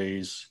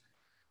roadways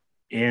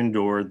and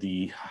or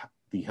the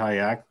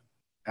high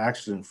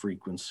accident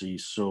frequency.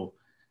 So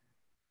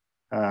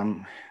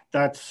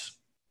that's,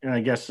 and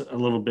I guess, a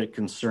little bit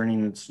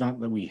concerning. It's not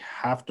that we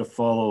have to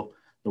follow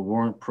the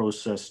warrant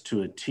process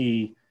to a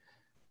T,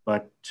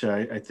 but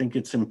I think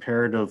it's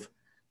imperative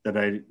that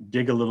I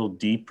dig a little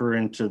deeper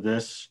into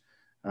this.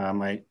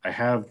 I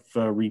have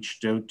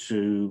reached out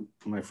to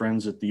my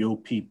friends at the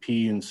OPP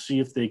and see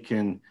if they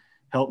can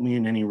help me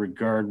in any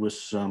regard with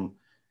some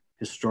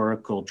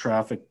historical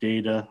traffic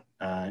data,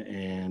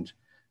 and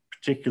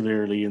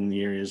particularly in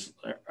the areas,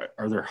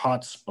 are there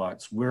hot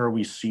spots? Where are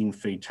we seeing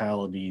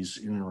fatalities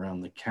in and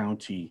around the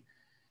county?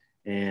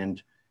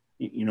 And,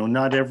 you know,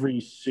 not every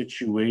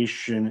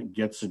situation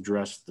gets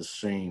addressed the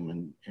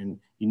same, and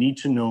you need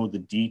to know the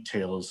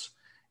details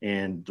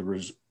and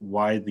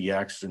why the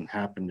accident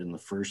happened in the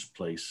first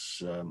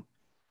place.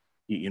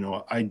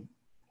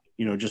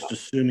 Just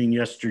assuming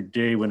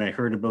yesterday when I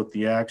heard about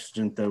the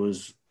accident that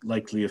was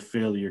likely a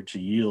failure to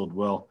yield.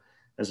 Well,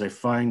 as I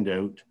find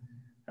out,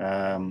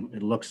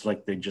 it looks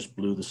like they just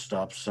blew the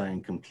stop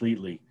sign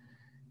completely.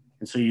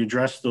 And so you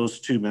address those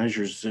two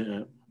measures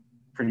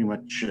pretty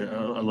much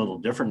a little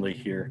differently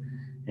here.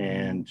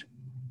 And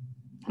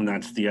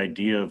that's the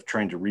idea of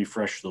trying to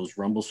refresh those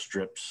rumble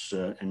strips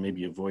and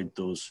maybe avoid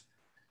those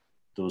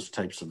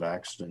types of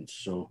accidents.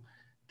 So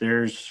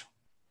there's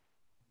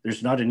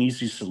not an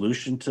easy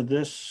solution to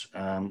this.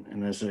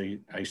 And as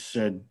I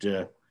said,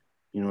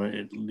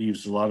 it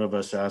leaves a lot of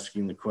us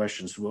asking the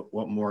questions,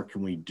 what more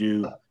can we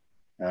do?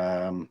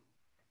 And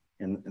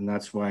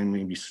that's why I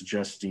may be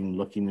suggesting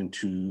looking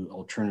into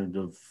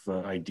alternative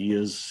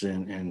ideas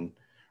and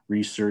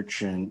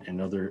research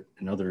and other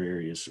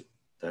areas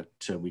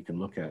that we can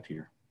look at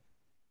here.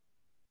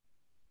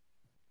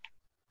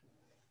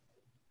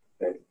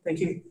 Okay, thank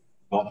you.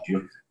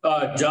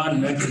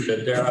 John mentioned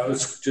it there. I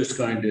was just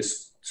going to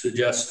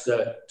suggest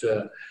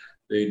that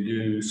they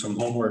do some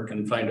homework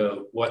and find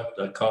out what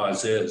the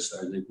cause is.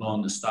 Are they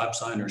blowing the stop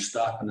sign or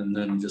stopping and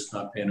then just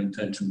not paying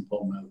attention,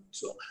 pulling out?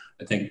 So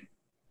I think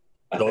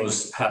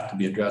those have to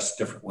be addressed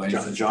different ways,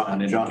 as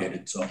John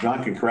indicated. So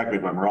John can correct me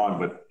if I'm wrong,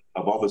 but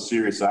of all the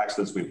serious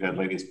accidents we've had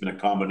lately, it's been a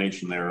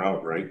combination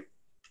thereof, right?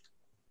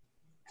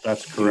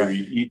 That's correct.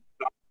 And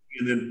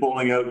then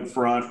pulling out in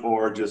front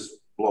or just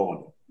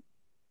blowing.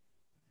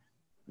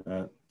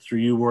 Through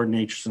you, Warden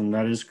Aitchison,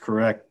 that is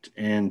correct.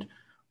 And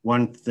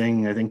one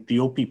thing, I think the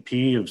OPP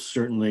have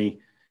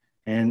certainly,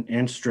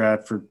 and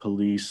Stratford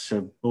Police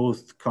have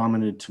both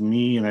commented to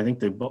me, and I think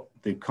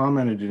they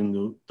commented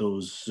in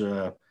those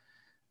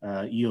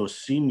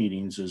EOC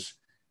meetings, is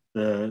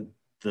the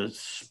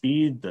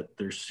speed that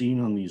they're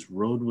seeing on these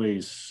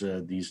roadways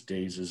these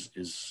days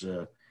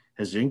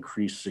has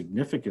increased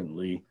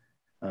significantly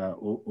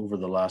over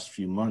the last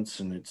few months,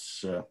 and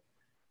it's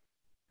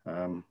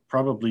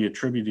probably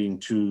attributing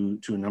to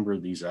a number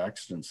of these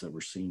accidents that we're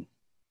seeing.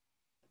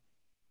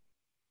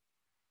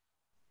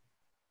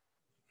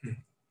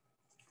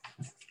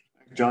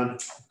 John,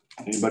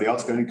 anybody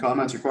else got any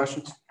comments or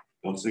questions?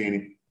 Don't see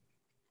any.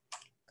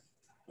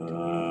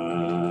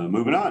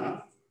 Moving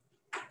on.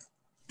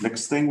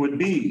 Next thing would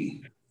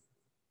be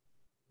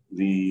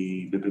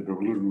the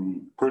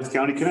Perth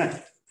County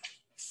Connect.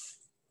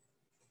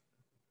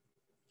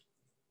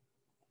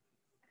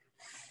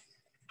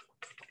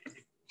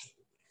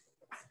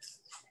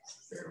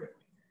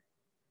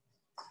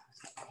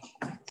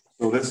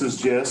 So this is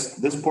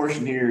just, this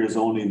portion here is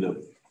only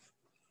the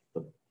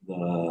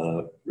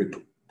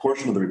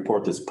portion of the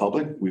report that's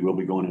public. We will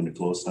be going into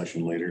closed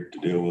session later to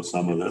deal with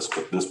some of this,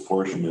 but this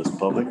portion is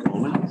public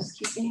only.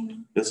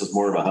 This is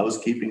more of a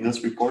housekeeping,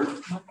 this report.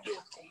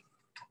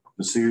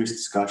 The serious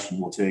discussion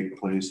will take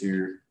place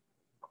here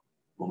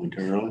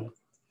momentarily.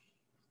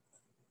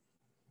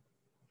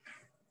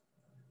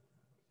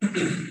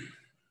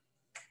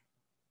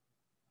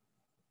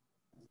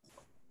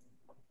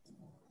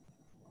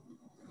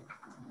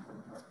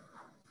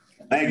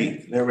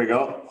 Maggie, there we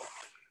go.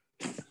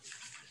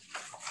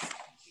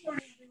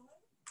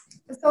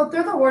 So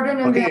through the warden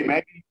and okay,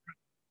 Maggie.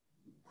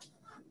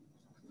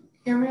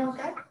 Hear me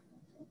okay?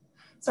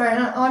 Sorry,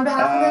 on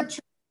behalf of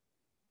the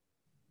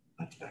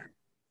That's better.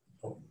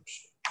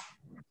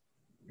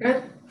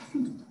 good.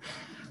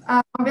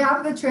 On behalf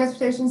of the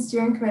Transportation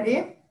Steering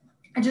Committee,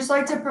 I'd just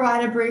like to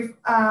provide a brief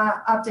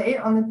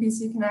update on the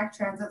PC Connect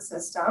transit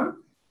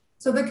system.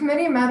 So the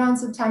committee met on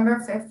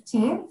September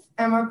 15th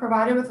and were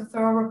provided with a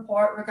thorough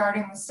report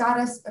regarding the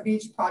status of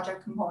each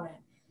project component.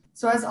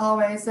 So as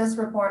always, this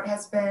report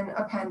has been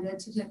appended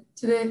to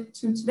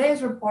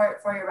today's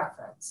report for your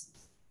reference.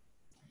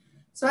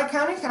 So at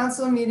County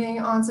Council meeting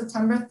on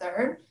September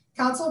 3rd,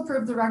 Council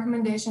approved the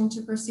recommendation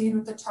to proceed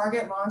with the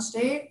target launch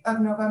date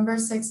of November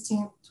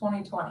 16th,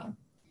 2020.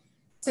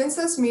 Since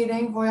this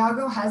meeting,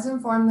 Voyago has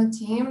informed the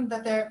team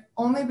that they've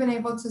only been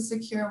able to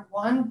secure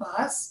one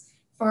bus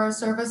for a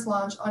service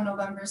launch on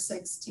November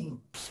 16th.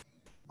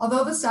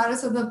 Although the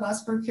status of the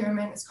bus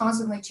procurement is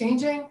constantly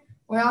changing,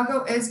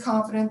 Voyago is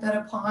confident that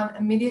upon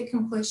immediate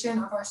completion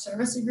of our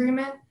service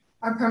agreement,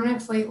 our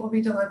permanent fleet will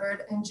be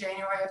delivered in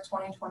January of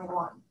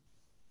 2021.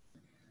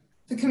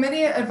 The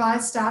committee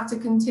advised staff to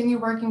continue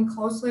working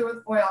closely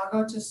with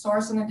Voyago to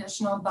source an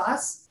additional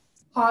bus.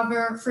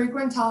 However,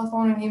 frequent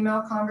telephone and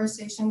email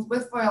conversations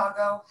with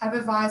Voyago have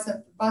advised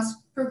that the bus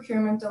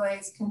procurement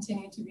delays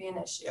continue to be an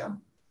issue.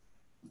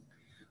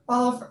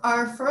 While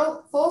our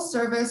full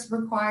service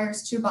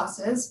requires 2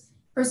 buses,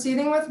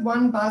 proceeding with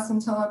 1 bus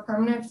until a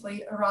permanent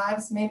fleet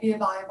arrives may be a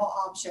viable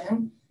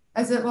option,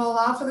 as it will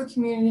allow for the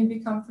community to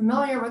become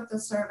familiar with the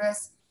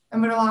service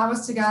and would allow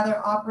us to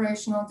gather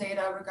operational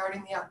data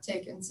regarding the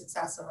uptake and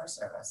success of our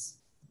service.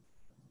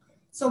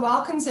 So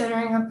while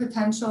considering a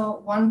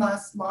potential 1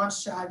 bus launch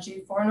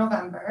strategy for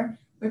November,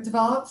 we've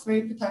developed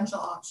 3 potential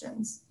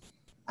options.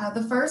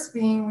 The first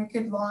being we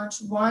could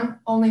launch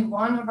only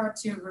one of our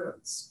 2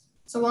 routes.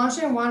 So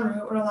launching 1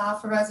 route would allow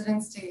for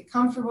residents to get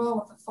comfortable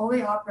with a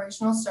fully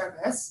operational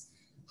service.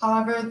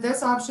 However,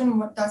 this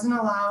option doesn't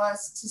allow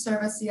us to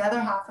service the other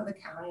half of the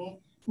county,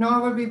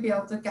 nor would we be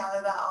able to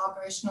gather that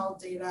operational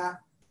data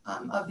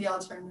of the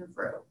alternative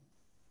route.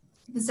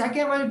 The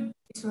second would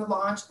be to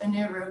launch a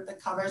new route that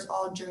covers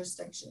all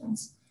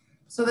jurisdictions.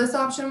 So this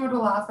option would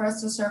allow for us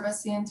to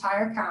service the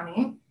entire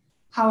county.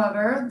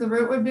 However, the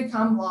route would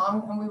become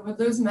long and we would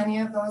lose many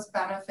of those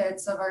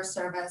benefits of our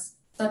service,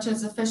 such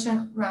as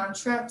efficient round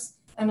trips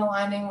and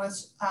aligning with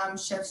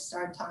shift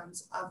start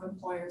times of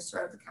employers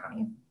throughout the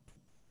county.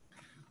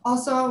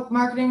 Also,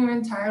 marketing an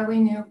entirely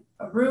new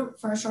route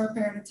for a short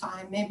period of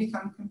time may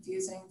become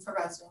confusing for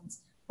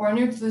residents who are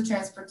new to the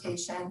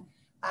transportation,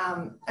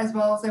 as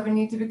well as they would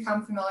need to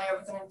become familiar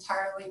with an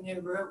entirely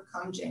new route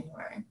come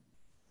January.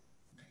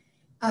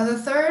 The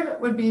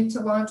third would be to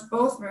launch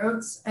both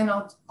routes and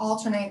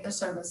alternate the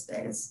service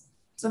days.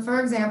 So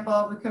for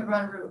example, we could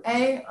run Route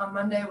A on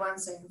Monday,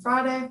 Wednesday, and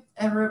Friday,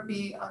 and Route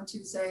B on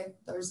Tuesday,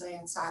 Thursday,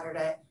 and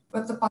Saturday,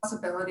 with the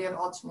possibility of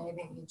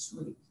alternating each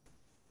week.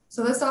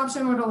 So this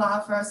option would allow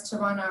for us to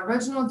run our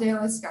original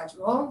daily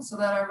schedule so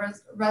that our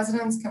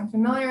residents can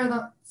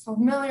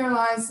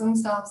familiarize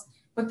themselves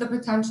with the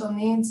potential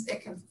needs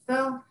it can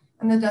fulfill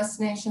and the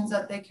destinations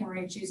that they can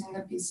reach using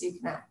the PC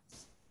Connect.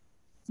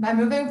 By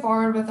moving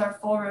forward with our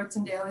full routes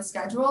and daily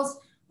schedules,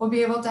 we'll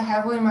be able to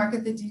heavily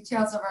market the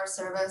details of our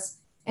service,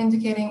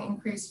 indicating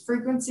increased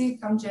frequency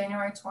come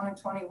January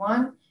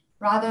 2021,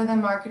 rather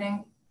than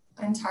marketing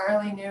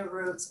entirely new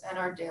routes and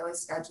our daily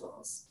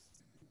schedules.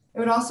 It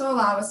would also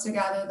allow us to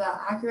gather the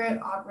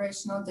accurate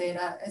operational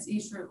data as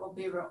each route will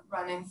be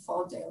running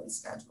full daily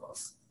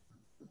schedules.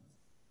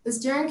 The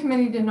steering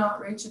committee did not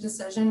reach a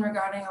decision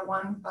regarding a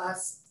 1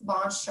 bus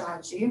launch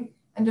strategy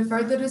and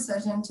deferred the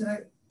decision to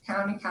the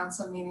County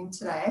Council meeting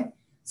today.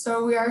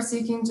 So we are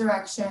seeking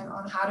direction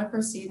on how to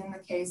proceed in the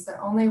case that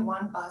only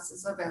 1 bus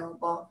is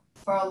available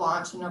for a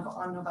launch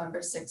on November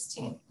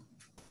 16th.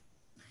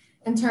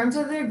 In terms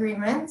of the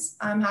agreements,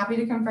 I'm happy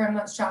to confirm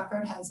that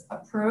Stratford has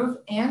approved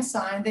and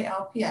signed the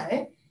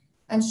LPA,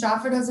 and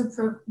Stratford has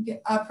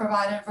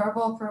provided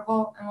verbal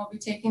approval and will be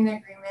taking the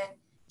agreement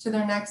to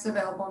their next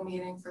available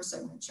meeting for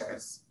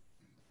signatures.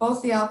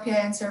 Both the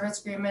LPA and service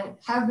agreement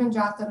have been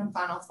drafted in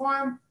final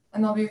form,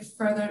 and they'll be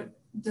further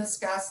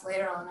discussed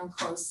later on in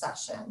closed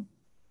session.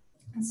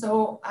 And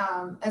so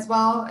as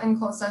well in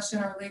closed session,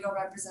 our legal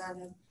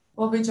representative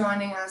will be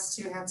joining us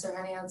to answer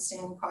any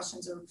outstanding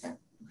questions or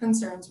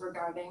concerns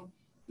regarding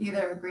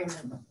either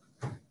agreement.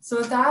 So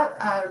with that,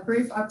 a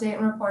brief update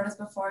and report is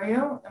before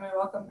you, and we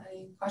welcome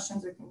any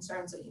questions or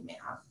concerns that you may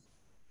have.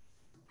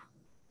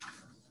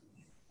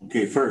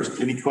 Okay, first,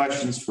 any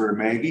questions for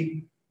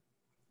Maggie?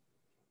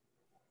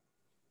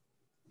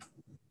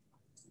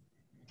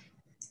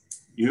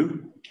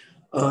 You?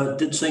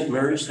 Did St.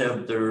 Mary's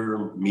have their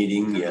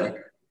meeting yet?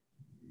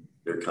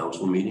 Their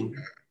council meeting?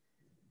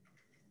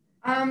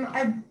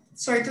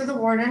 Sorry, through the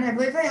warden, I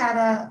believe they had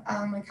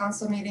a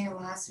council meeting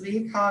last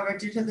week. However,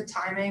 due to the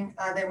timing,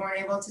 they weren't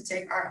able to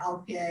take our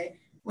LPA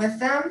with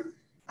them.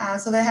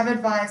 So they have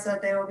advised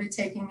that they will be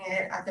taking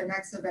it at their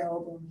next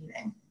available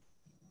meeting.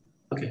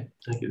 Okay,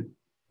 thank you.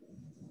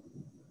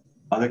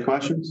 Other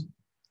questions?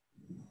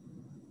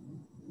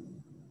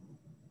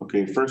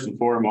 Okay, first and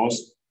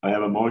foremost, I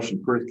have a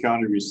motion. Perth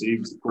County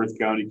receives the Perth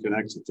County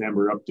Connect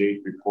September update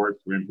report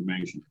for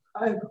information.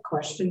 I have a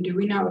question. Do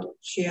we now,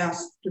 she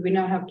asked, do we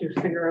now have to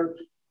figure out?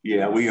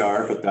 Yeah, we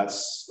are, but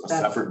that's a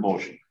separate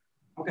motion.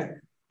 Okay.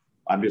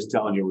 I'm just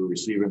telling you, we're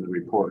receiving the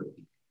report.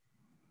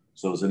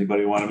 So does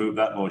anybody want to move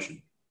that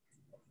motion?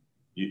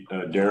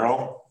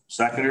 Daryl,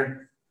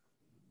 seconder?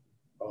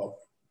 Oh.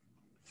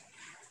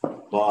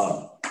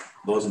 Bob,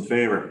 those in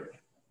favor?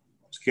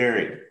 It's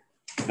carried.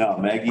 Now,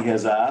 Maggie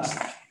has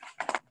asked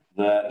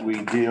that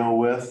we deal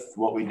with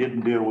what we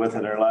didn't deal with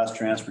at our last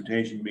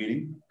transportation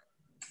meeting,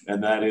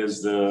 and that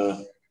is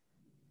the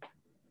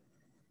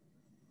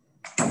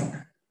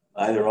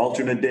either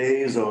alternate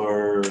days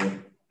or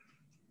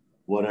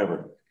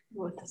whatever.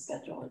 What the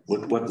schedule is.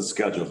 What the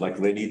schedule is. Like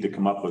they need to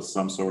come up with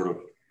some sort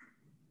of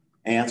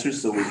answers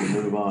so we can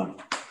move on.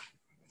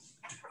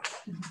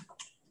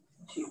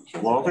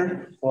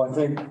 Walter? Well, I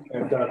think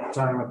at that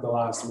time at the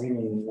last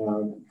meeting,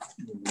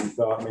 we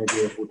thought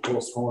maybe if we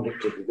postponed it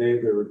to today,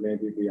 there would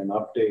maybe be an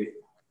update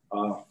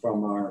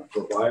from our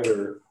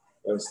provider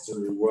as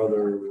to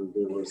whether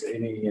there was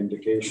any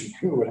indication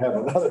we would have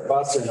another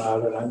bus or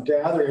not. And I'm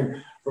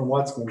gathering from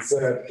what's been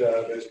said,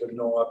 there's been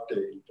no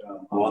update.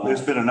 Well,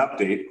 there's been an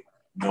update.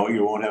 No,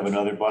 you won't have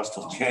another bus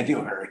till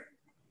January.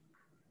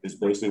 Is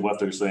basically what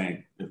they're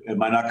saying.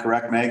 Am I not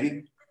correct,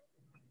 Maggie?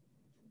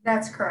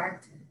 That's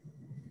correct.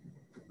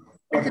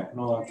 Okay,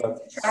 no,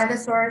 Try to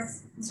sort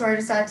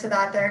of said to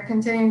that they're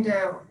continuing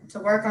to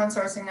work on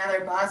sourcing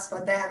another bus,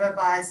 but they have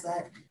advised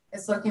that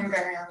it's looking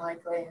very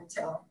unlikely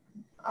until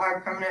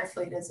our permanent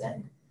fleet is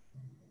in.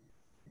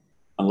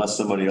 Unless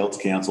somebody else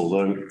cancels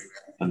out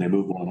and they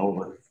move one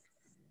over.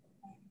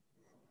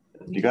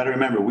 You got to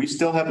remember, we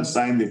still haven't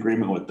signed the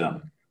agreement with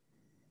them.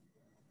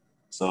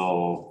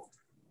 So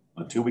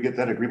until we get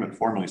that agreement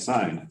formally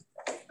signed,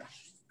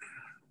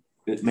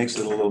 it makes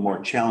it a little more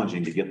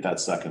challenging to get that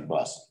second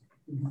bus.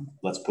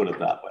 Let's put it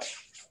that way.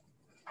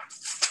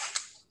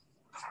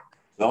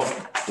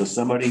 So, does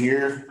somebody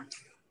here?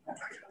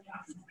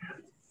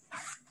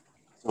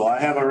 So I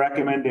have a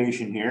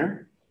recommendation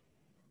here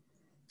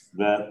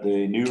that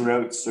the new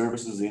route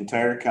services the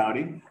entire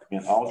county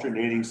and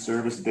alternating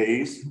service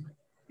days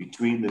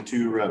between the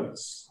two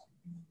routes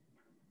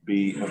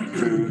be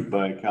approved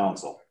by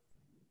council.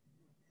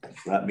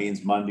 So that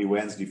means Monday,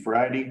 Wednesday,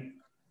 Friday,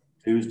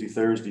 Tuesday,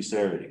 Thursday,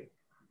 Saturday.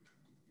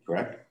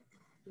 Correct?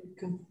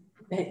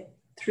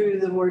 Through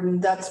the warden,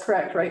 that's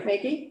correct, right,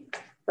 Maggie?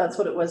 That's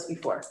what it was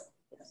before.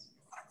 Yes.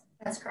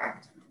 That's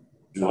correct.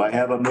 Do I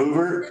have a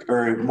mover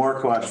or more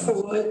questions?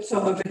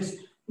 So if it's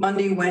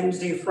Monday,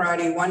 Wednesday,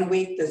 Friday, 1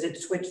 week, does it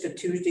switch to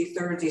Tuesday,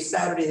 Thursday,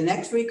 Saturday the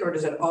next week, or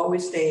does it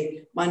always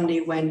stay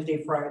Monday,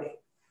 Wednesday, Friday?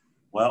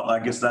 Well, I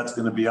guess that's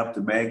going to be up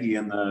to Maggie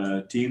and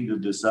the team to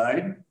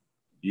decide.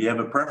 Do you have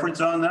a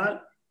preference on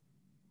that?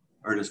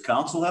 Or does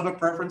council have a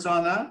preference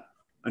on that?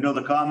 I know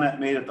the comment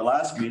made at the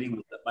last meeting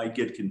was that might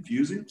get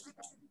confusing.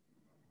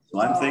 So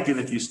I'm thinking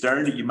if you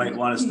started, you might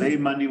want to stay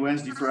Monday,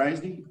 Wednesday,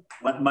 Friday,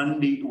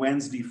 Monday,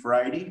 Wednesday,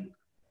 Friday,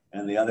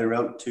 and the other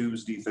route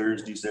Tuesday,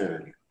 Thursday,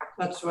 Saturday.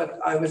 That's what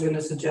I was going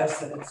to suggest,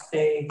 that it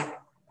stay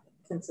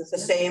the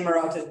same, or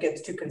else it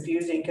gets too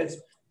confusing, because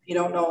you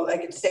don't know,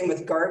 like it's the same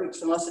with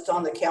gardens, unless it's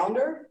on the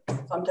calendar,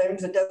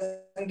 sometimes it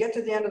doesn't get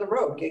to the end of the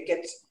road.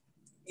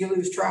 You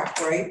lose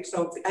track, right?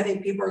 So I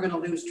think people are going to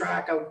lose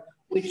track of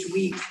which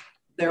week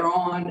they're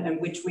on and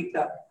which week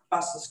that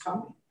bus is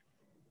coming.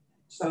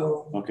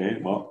 So. Okay,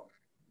 well,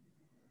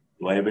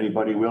 do I have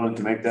anybody willing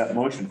to make that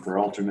motion for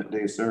alternate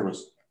day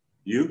service?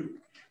 You?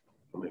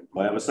 Do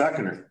I have a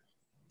seconder?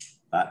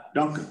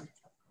 Duncan.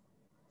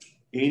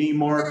 Any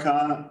more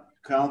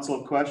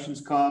council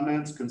questions,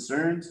 comments,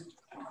 concerns?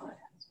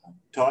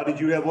 Todd, did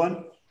you have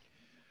one?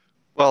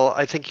 Well,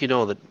 I think you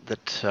know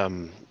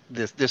that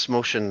this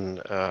motion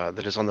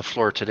that is on the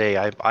floor today,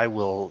 I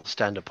will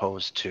stand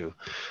opposed to.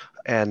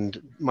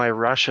 And my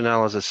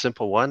rationale is a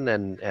simple one,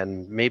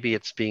 and maybe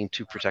it's being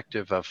too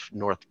protective of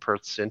North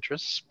Perth's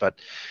interests, but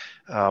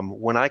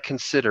when I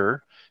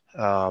consider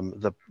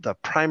the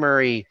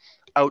primary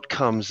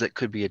outcomes that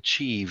could be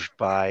achieved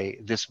by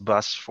this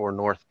bus for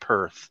North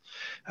Perth,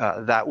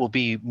 that will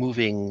be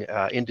moving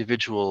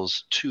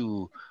individuals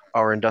to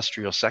our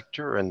industrial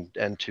sector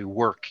and to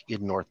work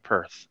in North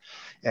Perth.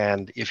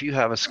 And if you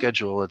have a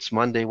schedule, it's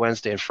Monday,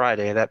 Wednesday, and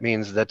Friday, that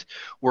means that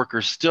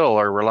workers still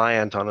are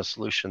reliant on a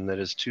solution that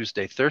is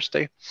Tuesday,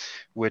 Thursday,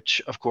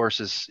 which of course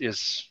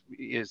is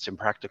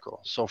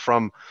impractical. So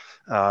from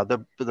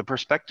the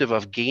perspective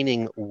of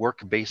gaining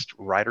work-based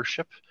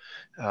ridership,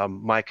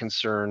 my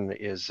concern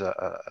is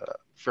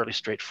fairly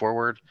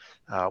straightforward.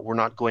 We're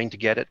not going to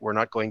get it. We're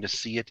not going to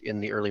see it in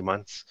the early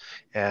months.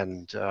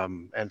 And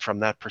from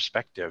that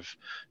perspective,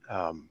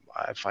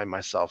 I find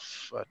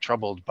myself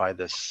troubled by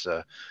this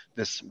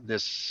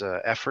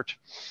effort.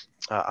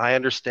 I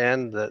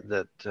understand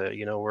that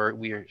you know,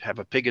 we have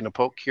a pig in a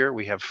poke here.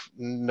 We have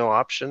no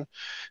option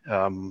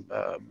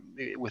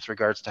with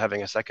regards to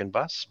having a second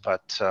bus,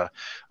 but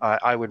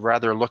I would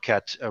rather look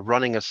at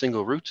running a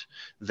single route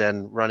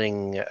than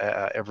running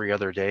every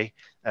other day,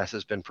 as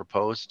has been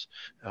proposed,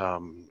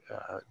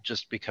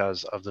 just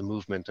because of the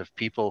movement of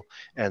people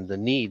and the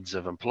needs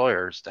of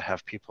employers to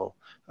have people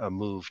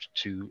moved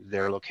to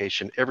their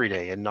location every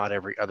day and not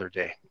every other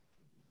day.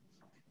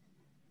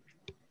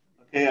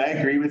 Okay, I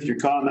agree with your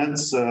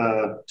comments,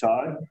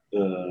 Todd,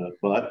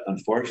 but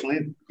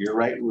unfortunately, you're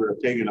right, we're a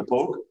pig in a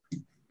poke.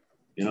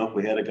 You know, if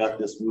we had got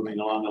this moving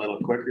along a little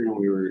quicker and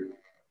we were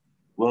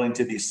willing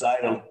to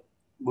decide on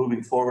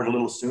moving forward a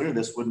little sooner,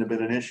 this wouldn't have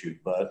been an issue,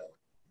 but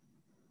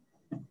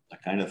I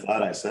kind of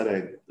thought I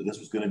said this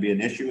was going to be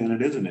an issue, and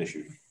it is an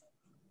issue.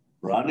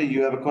 Rhonda,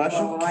 you have a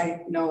question?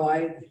 No,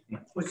 I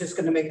was just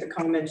going to make the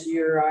comments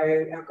here.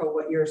 I echo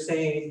what you're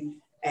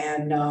saying.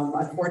 And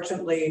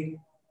unfortunately,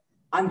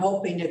 I'm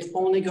hoping it's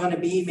only going to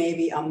be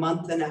maybe a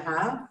month and a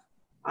half.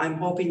 I'm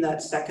hoping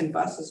that second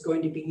bus is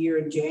going to be here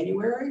in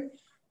January.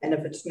 And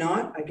if it's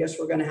not, I guess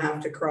we're going to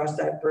have to cross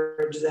that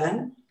bridge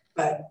then.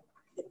 But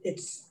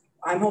it's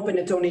I'm hoping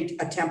it's only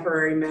a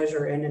temporary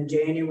measure, and in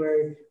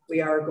January,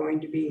 we are going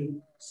to be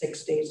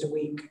 6 days a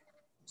week.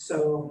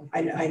 So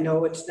I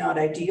know it's not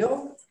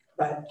ideal,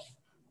 but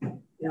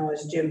you know,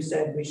 as Jim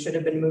said, we should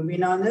have been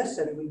moving on this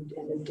and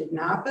it didn't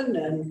happen,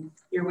 and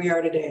here we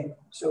are today.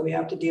 So we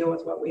have to deal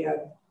with what we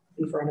have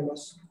in front of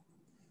us.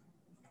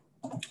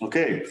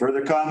 Okay,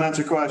 further comments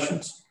or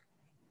questions?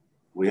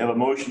 We have a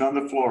motion on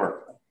the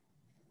floor,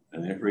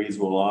 and it reads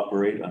will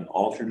operate on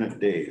alternate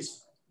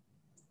days.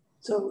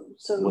 So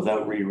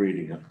without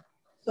rereading it.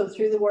 So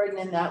through the warden,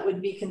 and that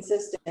would be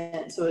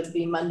consistent. So it'd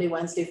be Monday,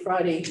 Wednesday,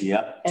 Friday.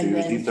 Yep. And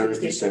Tuesday, then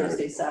Thursday, Tuesday, Saturday.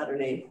 Thursday,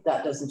 Saturday.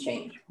 That doesn't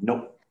change.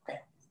 Nope.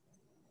 Okay.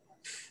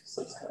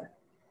 So sorry.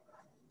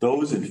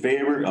 Those in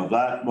favor of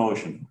that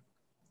motion?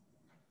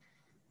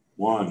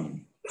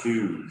 1,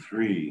 2,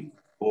 3,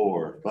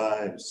 4,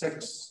 5,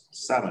 6,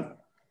 7,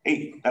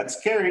 8.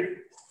 That's carried.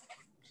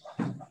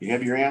 You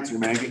have your answer,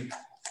 Maggie.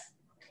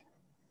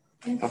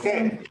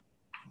 Okay.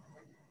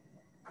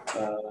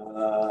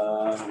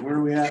 Where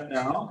are we at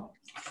now?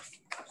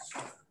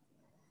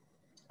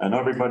 I know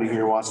everybody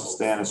here wants to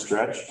stand and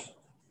stretch.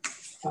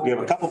 We have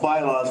a couple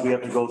bylaws we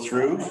have to go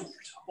through.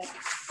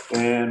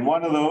 And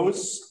one of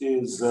those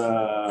is,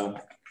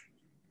 the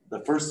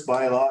first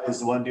bylaw is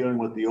the one dealing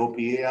with the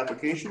OPA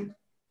application.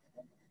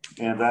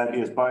 And that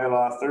is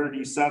bylaw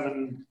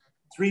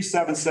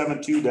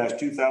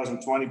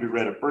 3772-2020 be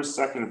read a first,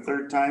 second, and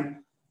third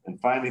time and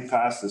finally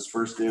passed this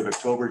first day of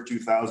October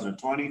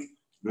 2020.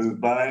 Moved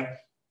by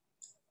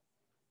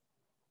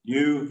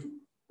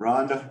you,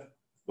 Rhonda.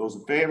 Those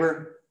in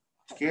favor?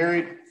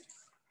 Carried.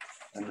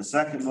 And the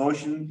second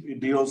motion, it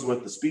deals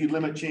with the speed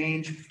limit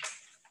change.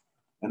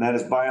 And that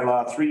is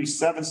bylaw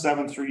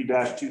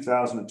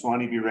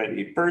 3773-2020 be read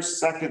a first,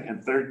 second,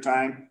 and third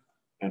time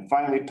and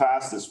finally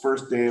passed this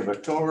first day of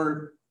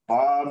October.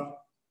 Bob,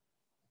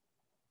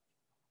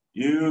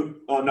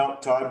 you, oh no,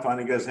 Todd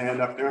finally got his hand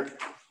up there.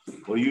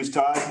 We'll use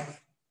Todd.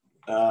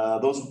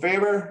 Those in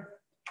favor?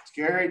 It's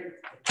carried.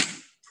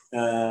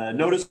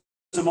 Notice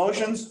of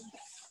motions?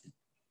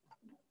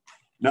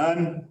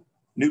 None.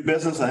 New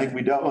business, I think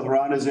we dealt with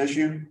Rhonda's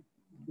issue.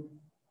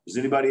 Does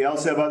anybody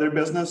else have other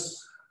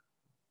business?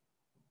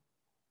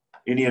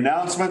 Any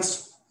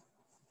announcements?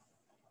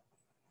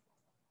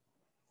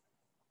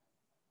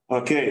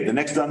 Okay, the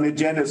next on the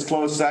agenda is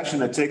closed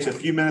session. It takes a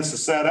few minutes to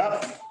set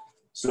up.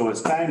 So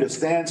it's time to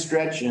stand,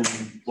 stretch, and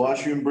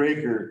washroom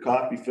break or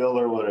coffee fill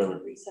or whatever.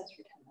 Recess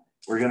for 10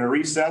 minutes. We're going to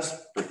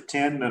recess for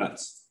 10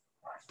 minutes.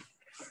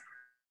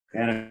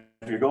 And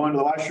if you're going to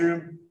the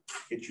washroom,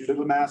 get your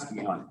little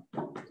masking on.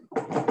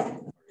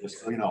 Just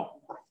so you know.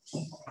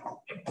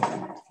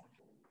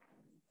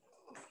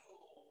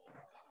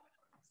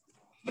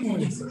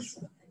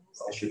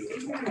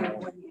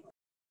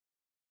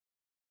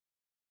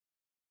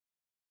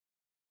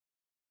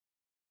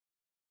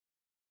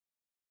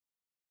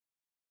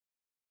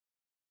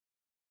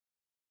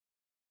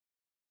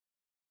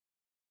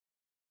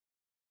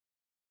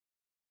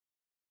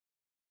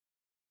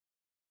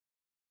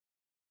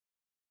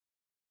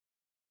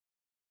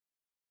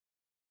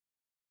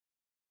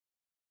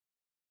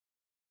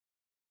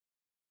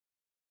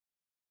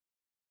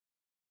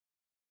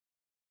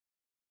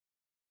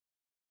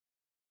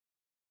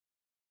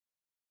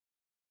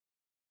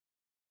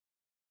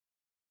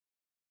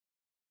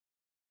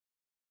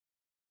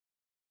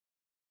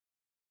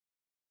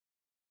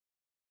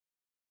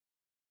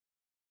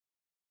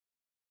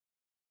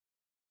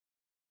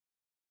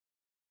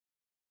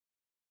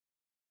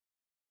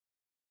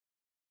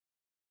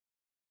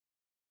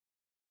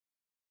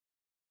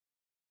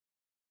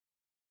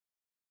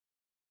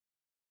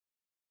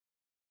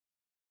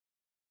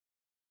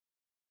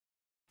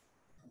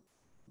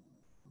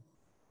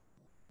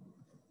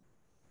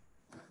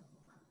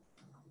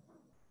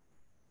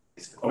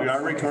 We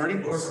are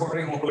recording? We're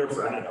recording.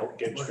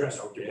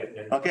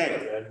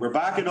 Okay, we're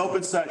back in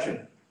open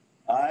session.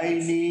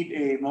 I need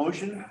a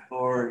motion,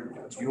 or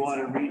do you want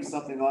to read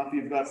something off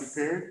you've got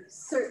prepared?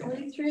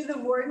 Certainly. Through the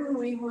warden,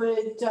 we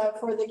would,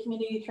 for the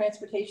community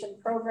transportation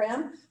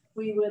program,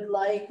 we would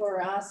like or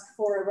ask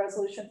for a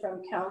resolution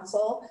from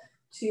council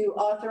to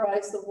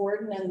authorize the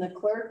warden and the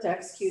clerk to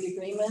execute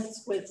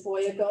agreements with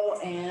Voyago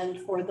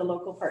and for the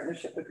local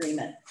partnership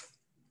agreement.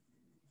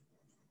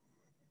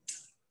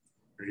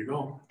 There you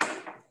go.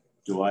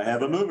 Do I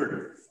have a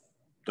mover?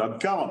 Doug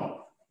Kellum.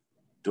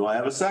 Do I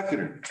have a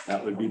seconder?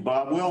 That would be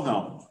Bob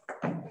Wilhelm.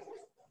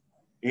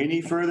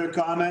 Any further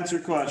comments or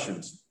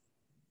questions?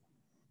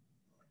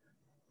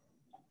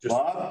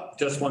 Bob?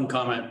 Just one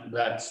comment,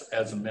 that's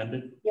as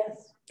amended.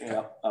 Yes.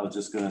 Yeah, I was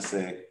just gonna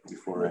say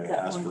before I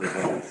ask for the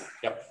vote.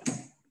 Yep.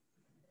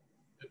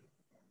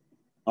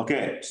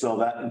 Okay, so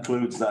that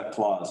includes that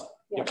clause.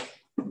 Yep.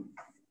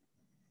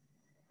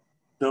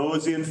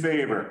 Those in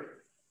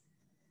favor?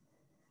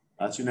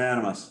 That's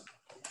unanimous.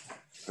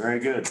 Very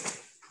good.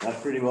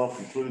 That pretty well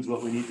concludes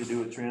what we need to do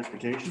with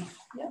transportation.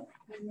 Yep.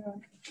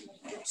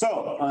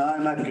 So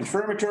I'm at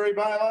confirmatory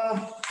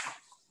bylaw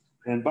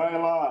and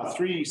bylaw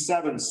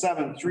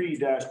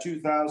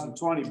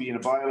 3773-2020 being a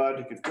bylaw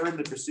to confirm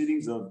the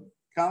proceedings of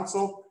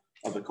council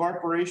of the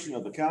Corporation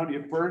of the County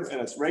of Perth at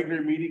its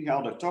regular meeting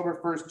held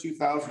October 1st,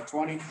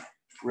 2020,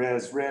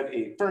 has read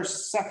a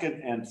first,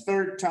 second, and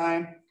third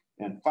time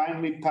and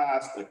finally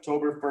passed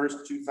October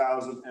 1st,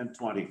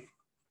 2020.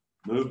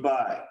 Moved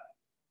by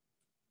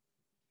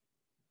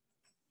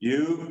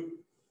you,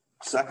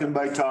 second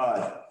by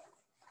Todd.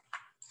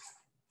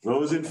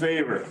 Those in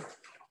favor?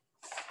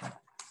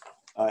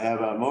 I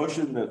have a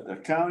motion that the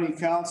county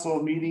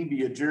council meeting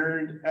be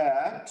adjourned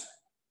at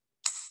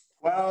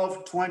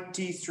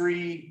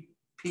 12:23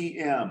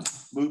 p.m.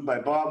 Moved by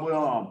Bob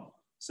Wilhelm,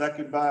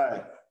 second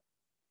by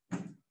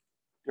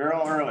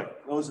Darrell Ehrlich.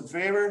 Those in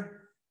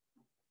favor?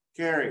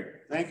 Carried.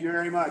 Thank you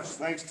very much.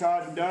 Thanks,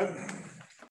 Todd and Doug.